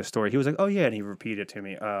start telling you a story. He was like, "Oh yeah," and he repeated it to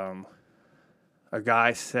me. A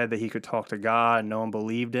guy said that he could talk to God, and no one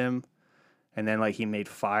believed him, and then like he made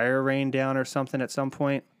fire rain down or something at some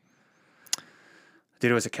point.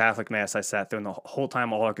 Dude, it was a Catholic mass I sat through, and the whole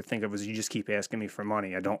time all I could think of was, you just keep asking me for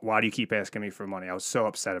money. Why do you keep asking me for money? I was so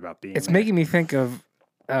upset about being It's there. making me think of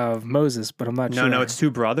Moses, but I'm not sure. No, it's two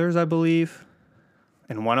brothers, I believe.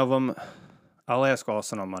 And one of them, I'll ask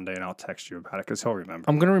Austin on Monday, and I'll text you about it because he'll remember.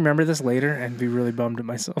 I'm gonna remember this later and be really bummed at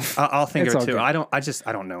myself. I'll think It's of all it too. good.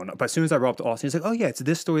 I don't know. But as soon as I brought up to Austin, he's like, oh yeah, it's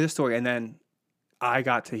this story. And then I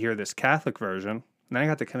got to hear this Catholic version. And then I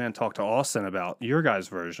got to come in and talk to Austin about your guys'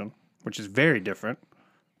 version, which is very different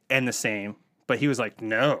and the same. But he was like,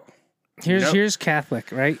 no. Here's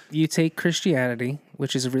Catholic, right? You take Christianity,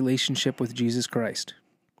 which is a relationship with Jesus Christ,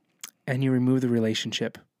 and you remove the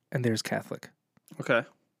relationship, and there's Catholic. Okay.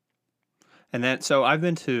 And then, so I've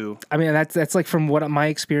been to... I mean, that's like from what my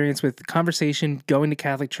experience with conversation, going to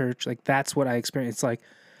Catholic church, like that's what I experienced. Like,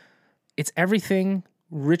 it's everything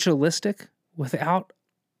ritualistic without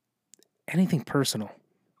anything personal.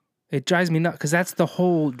 It drives me nuts because that's the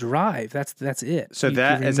whole drive. That's it. So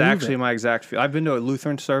that is actually my exact feel. I've been to a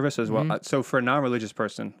Lutheran service as well. Mm-hmm. So for a non-religious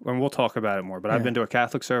person, and we'll talk about it more, but I've been to a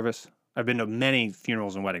Catholic service. I've been to many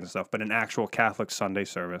funerals and weddings and stuff, but an actual Catholic Sunday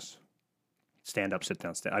service. Stand up, sit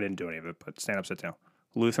down. I didn't do any of it, but stand up, sit down.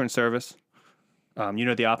 Lutheran service. You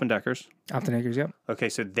know the Oppendeckers? Oppendeckers, yep. Okay,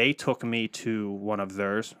 so they took me to one of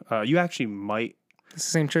theirs. You actually might... It's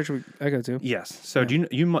the same church I go to. Yes. So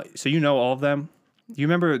you know all of them? Do you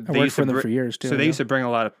remember I worked for them for years too? So they used to bring a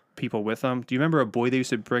lot of people with them. Do you remember a boy they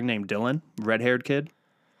used to bring named Dylan, red-haired kid?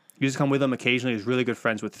 He used to come with them occasionally. He was really good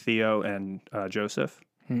friends with Theo and Joseph.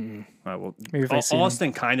 Mm-mm. Well, maybe if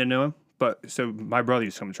Austin kind of knew him, but so my brother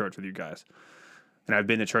used to come to church with you guys, and I've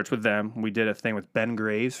been to church with them. We did a thing with Ben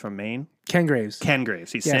Graves from Maine. Ken Graves.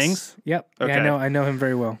 He sings. Yep. Okay. Yeah, I know him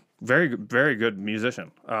very well. Very good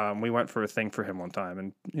musician. We went for a thing for him one time,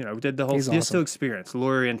 and we did the whole just to experience.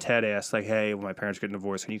 Lori and Ted asked like, "Hey, when my parents get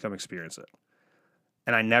divorced, can you come experience it?"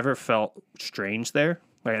 And I never felt strange there.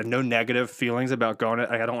 Like, I had no negative feelings about going.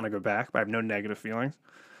 I don't want to go back, but I have no negative feelings.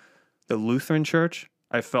 The Lutheran church,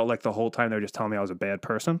 I felt like the whole time they were just telling me I was a bad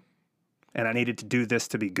person, and I needed to do this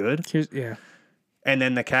to be good. And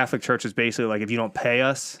then the Catholic church is basically like, if you don't pay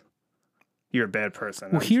us, you're a bad person.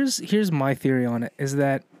 Well, here's my theory on it, is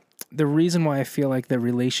that the reason why I feel like the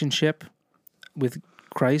relationship with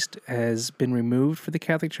Christ has been removed for the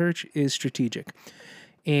Catholic Church is strategic.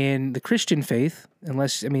 In the Christian faith,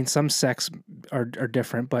 some sects are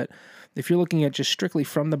different, but if you're looking at just strictly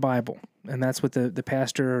from the Bible, and that's what the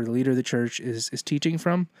pastor or the leader of the church is teaching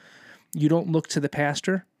from, you don't look to the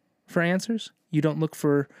pastor for answers. You don't look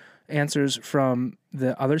for answers from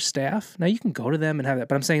the other staff. Now, you can go to them and have that,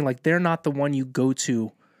 but I'm saying like they're not the one you go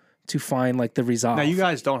to find like the resolve. Now, you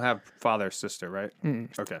guys don't have father or sister, right?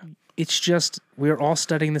 Okay. It's just we're all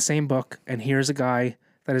studying the same book, and here's a guy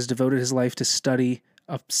that has devoted his life to study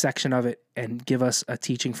a section of it and give us a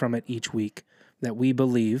teaching from it each week that we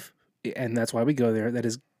believe, and that's why we go there, that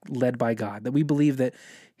is led by God, that we believe that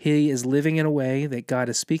he is living in a way that God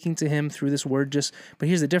is speaking to him through this word. But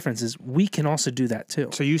here's the difference is we can also do that too.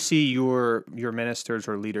 So you see your ministers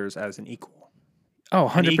or leaders as an equal. Oh,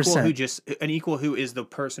 100%. An equal who is the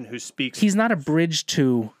person who speaks. He's not a bridge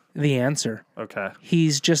to the answer. Okay.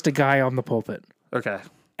 He's just a guy on the pulpit. Okay.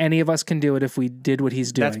 Any of us can do it if we did what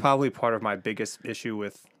he's doing. That's probably part of my biggest issue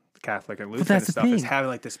with Catholic and Lutheran and stuff is having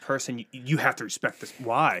like this person, you have to respect this.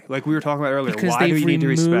 Why? Like we were talking about earlier, because why do you need to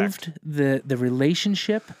respect? The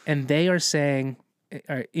relationship, and they are saying,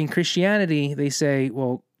 in Christianity, they say,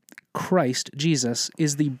 well, Christ, Jesus,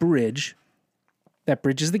 is the bridge that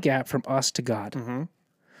bridges the gap from us to God. Mm-hmm.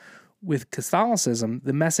 With Catholicism,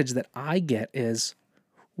 the message that I get is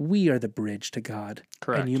we are the bridge to God.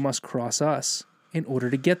 Correct. And you must cross us in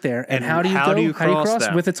order to get there. And how do you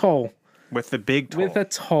cross with a toll? With the big toll. With a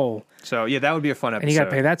toll. So, yeah, that would be a fun episode. And you got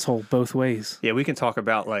to pay that toll both ways. Yeah, we can talk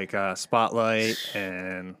about like Spotlight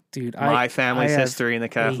and Dude, my family's history in the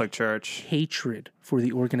Catholic Church. Hatred for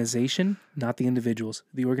the organization, not the individuals.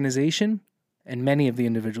 The organization and many of the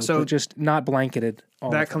individuals, so but just not blanketed.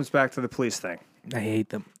 That comes back to the police thing. I hate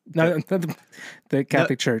them. No, the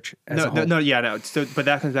Catholic Church as a whole. No. So, but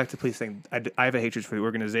that comes back to the police thing. I have a hatred for the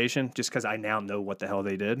organization just because I now know what the hell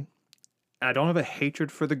they did. I don't have a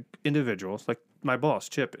hatred for the individuals. Like my boss,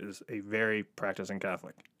 Chip, is a very practicing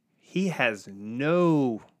Catholic. He has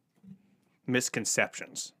no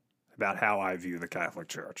misconceptions about how I view the Catholic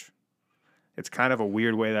Church. It's kind of a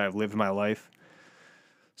weird way that I've lived my life.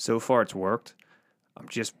 So far, it's worked. I'm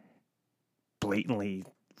just blatantly,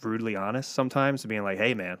 brutally honest sometimes, being like,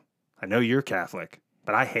 hey, man, I know you're Catholic,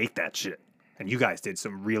 but I hate that shit. And you guys did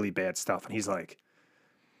some really bad stuff. And he's like,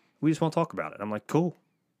 we just won't talk about it. I'm like, cool.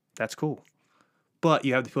 That's cool. But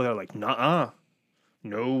you have the people that are like, nuh-uh,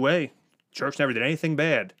 no way. Church never did anything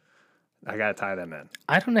bad. I got to tie them in.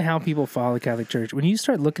 I don't know how people follow the Catholic Church. When you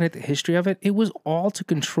start looking at the history of it, it was all to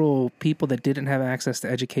control people that didn't have access to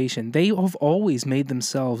education. They have always made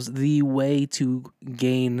themselves the way to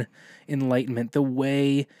gain enlightenment. The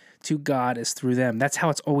way to God is through them. That's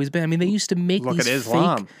how it's always been. I mean, they used to make Look at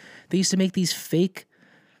Islam. They used to make these fake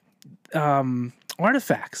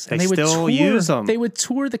artifacts. They still use them. They would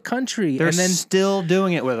tour the country. They're and then still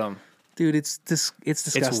doing it with them. Dude, it's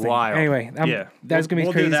disgusting. It's wild. Anyway, that's gonna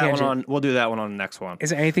be crazy. We'll do that one on the next one.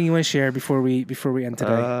 Is there anything you want to share before we end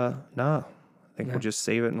today? No. I think we'll just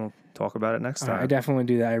save it and we'll talk about it next time. I definitely want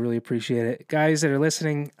to do that. I really appreciate it, guys that are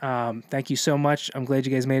listening. Thank you so much. I'm glad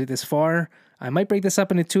you guys made it this far. I might break this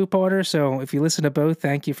up into two-parter, so if you listen to both,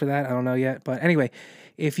 thank you for that. I don't know yet, but anyway,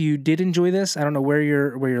 if you did enjoy this, I don't know where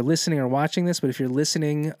you're listening or watching this, but if you're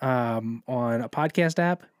listening on a podcast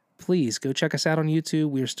app, please go check us out on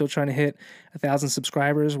YouTube. We are still trying to hit 1,000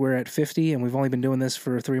 subscribers. We're at 50, and we've only been doing this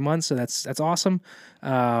for 3 months, so that's awesome.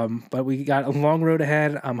 But we got a long road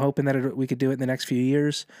ahead. I'm hoping that we could do it in the next few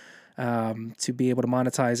years to be able to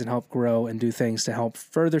monetize and help grow and do things to help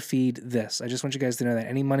further feed this. I just want you guys to know that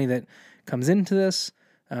any money that comes into this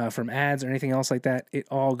from ads or anything else like that, it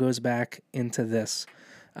all goes back into this.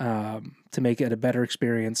 To make it a better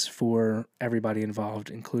experience for everybody involved,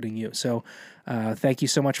 including you. So thank you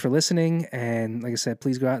so much for listening. And like I said,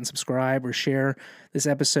 please go out and subscribe or share this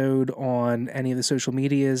episode on any of the social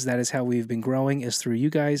medias. That is how we've been growing, is through you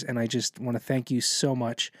guys. And I just want to thank you so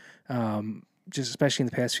much. Just especially in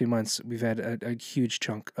the past few months, we've had a huge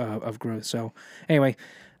chunk of growth. So anyway,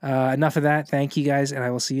 enough of that. Thank you guys, and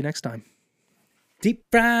I will see you next time. Deep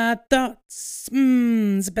Fried Thoughts,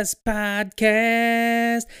 it's the best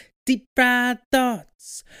podcast. Deep Fried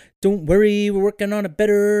Thoughts. Don't worry, we're working on a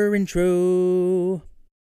better intro.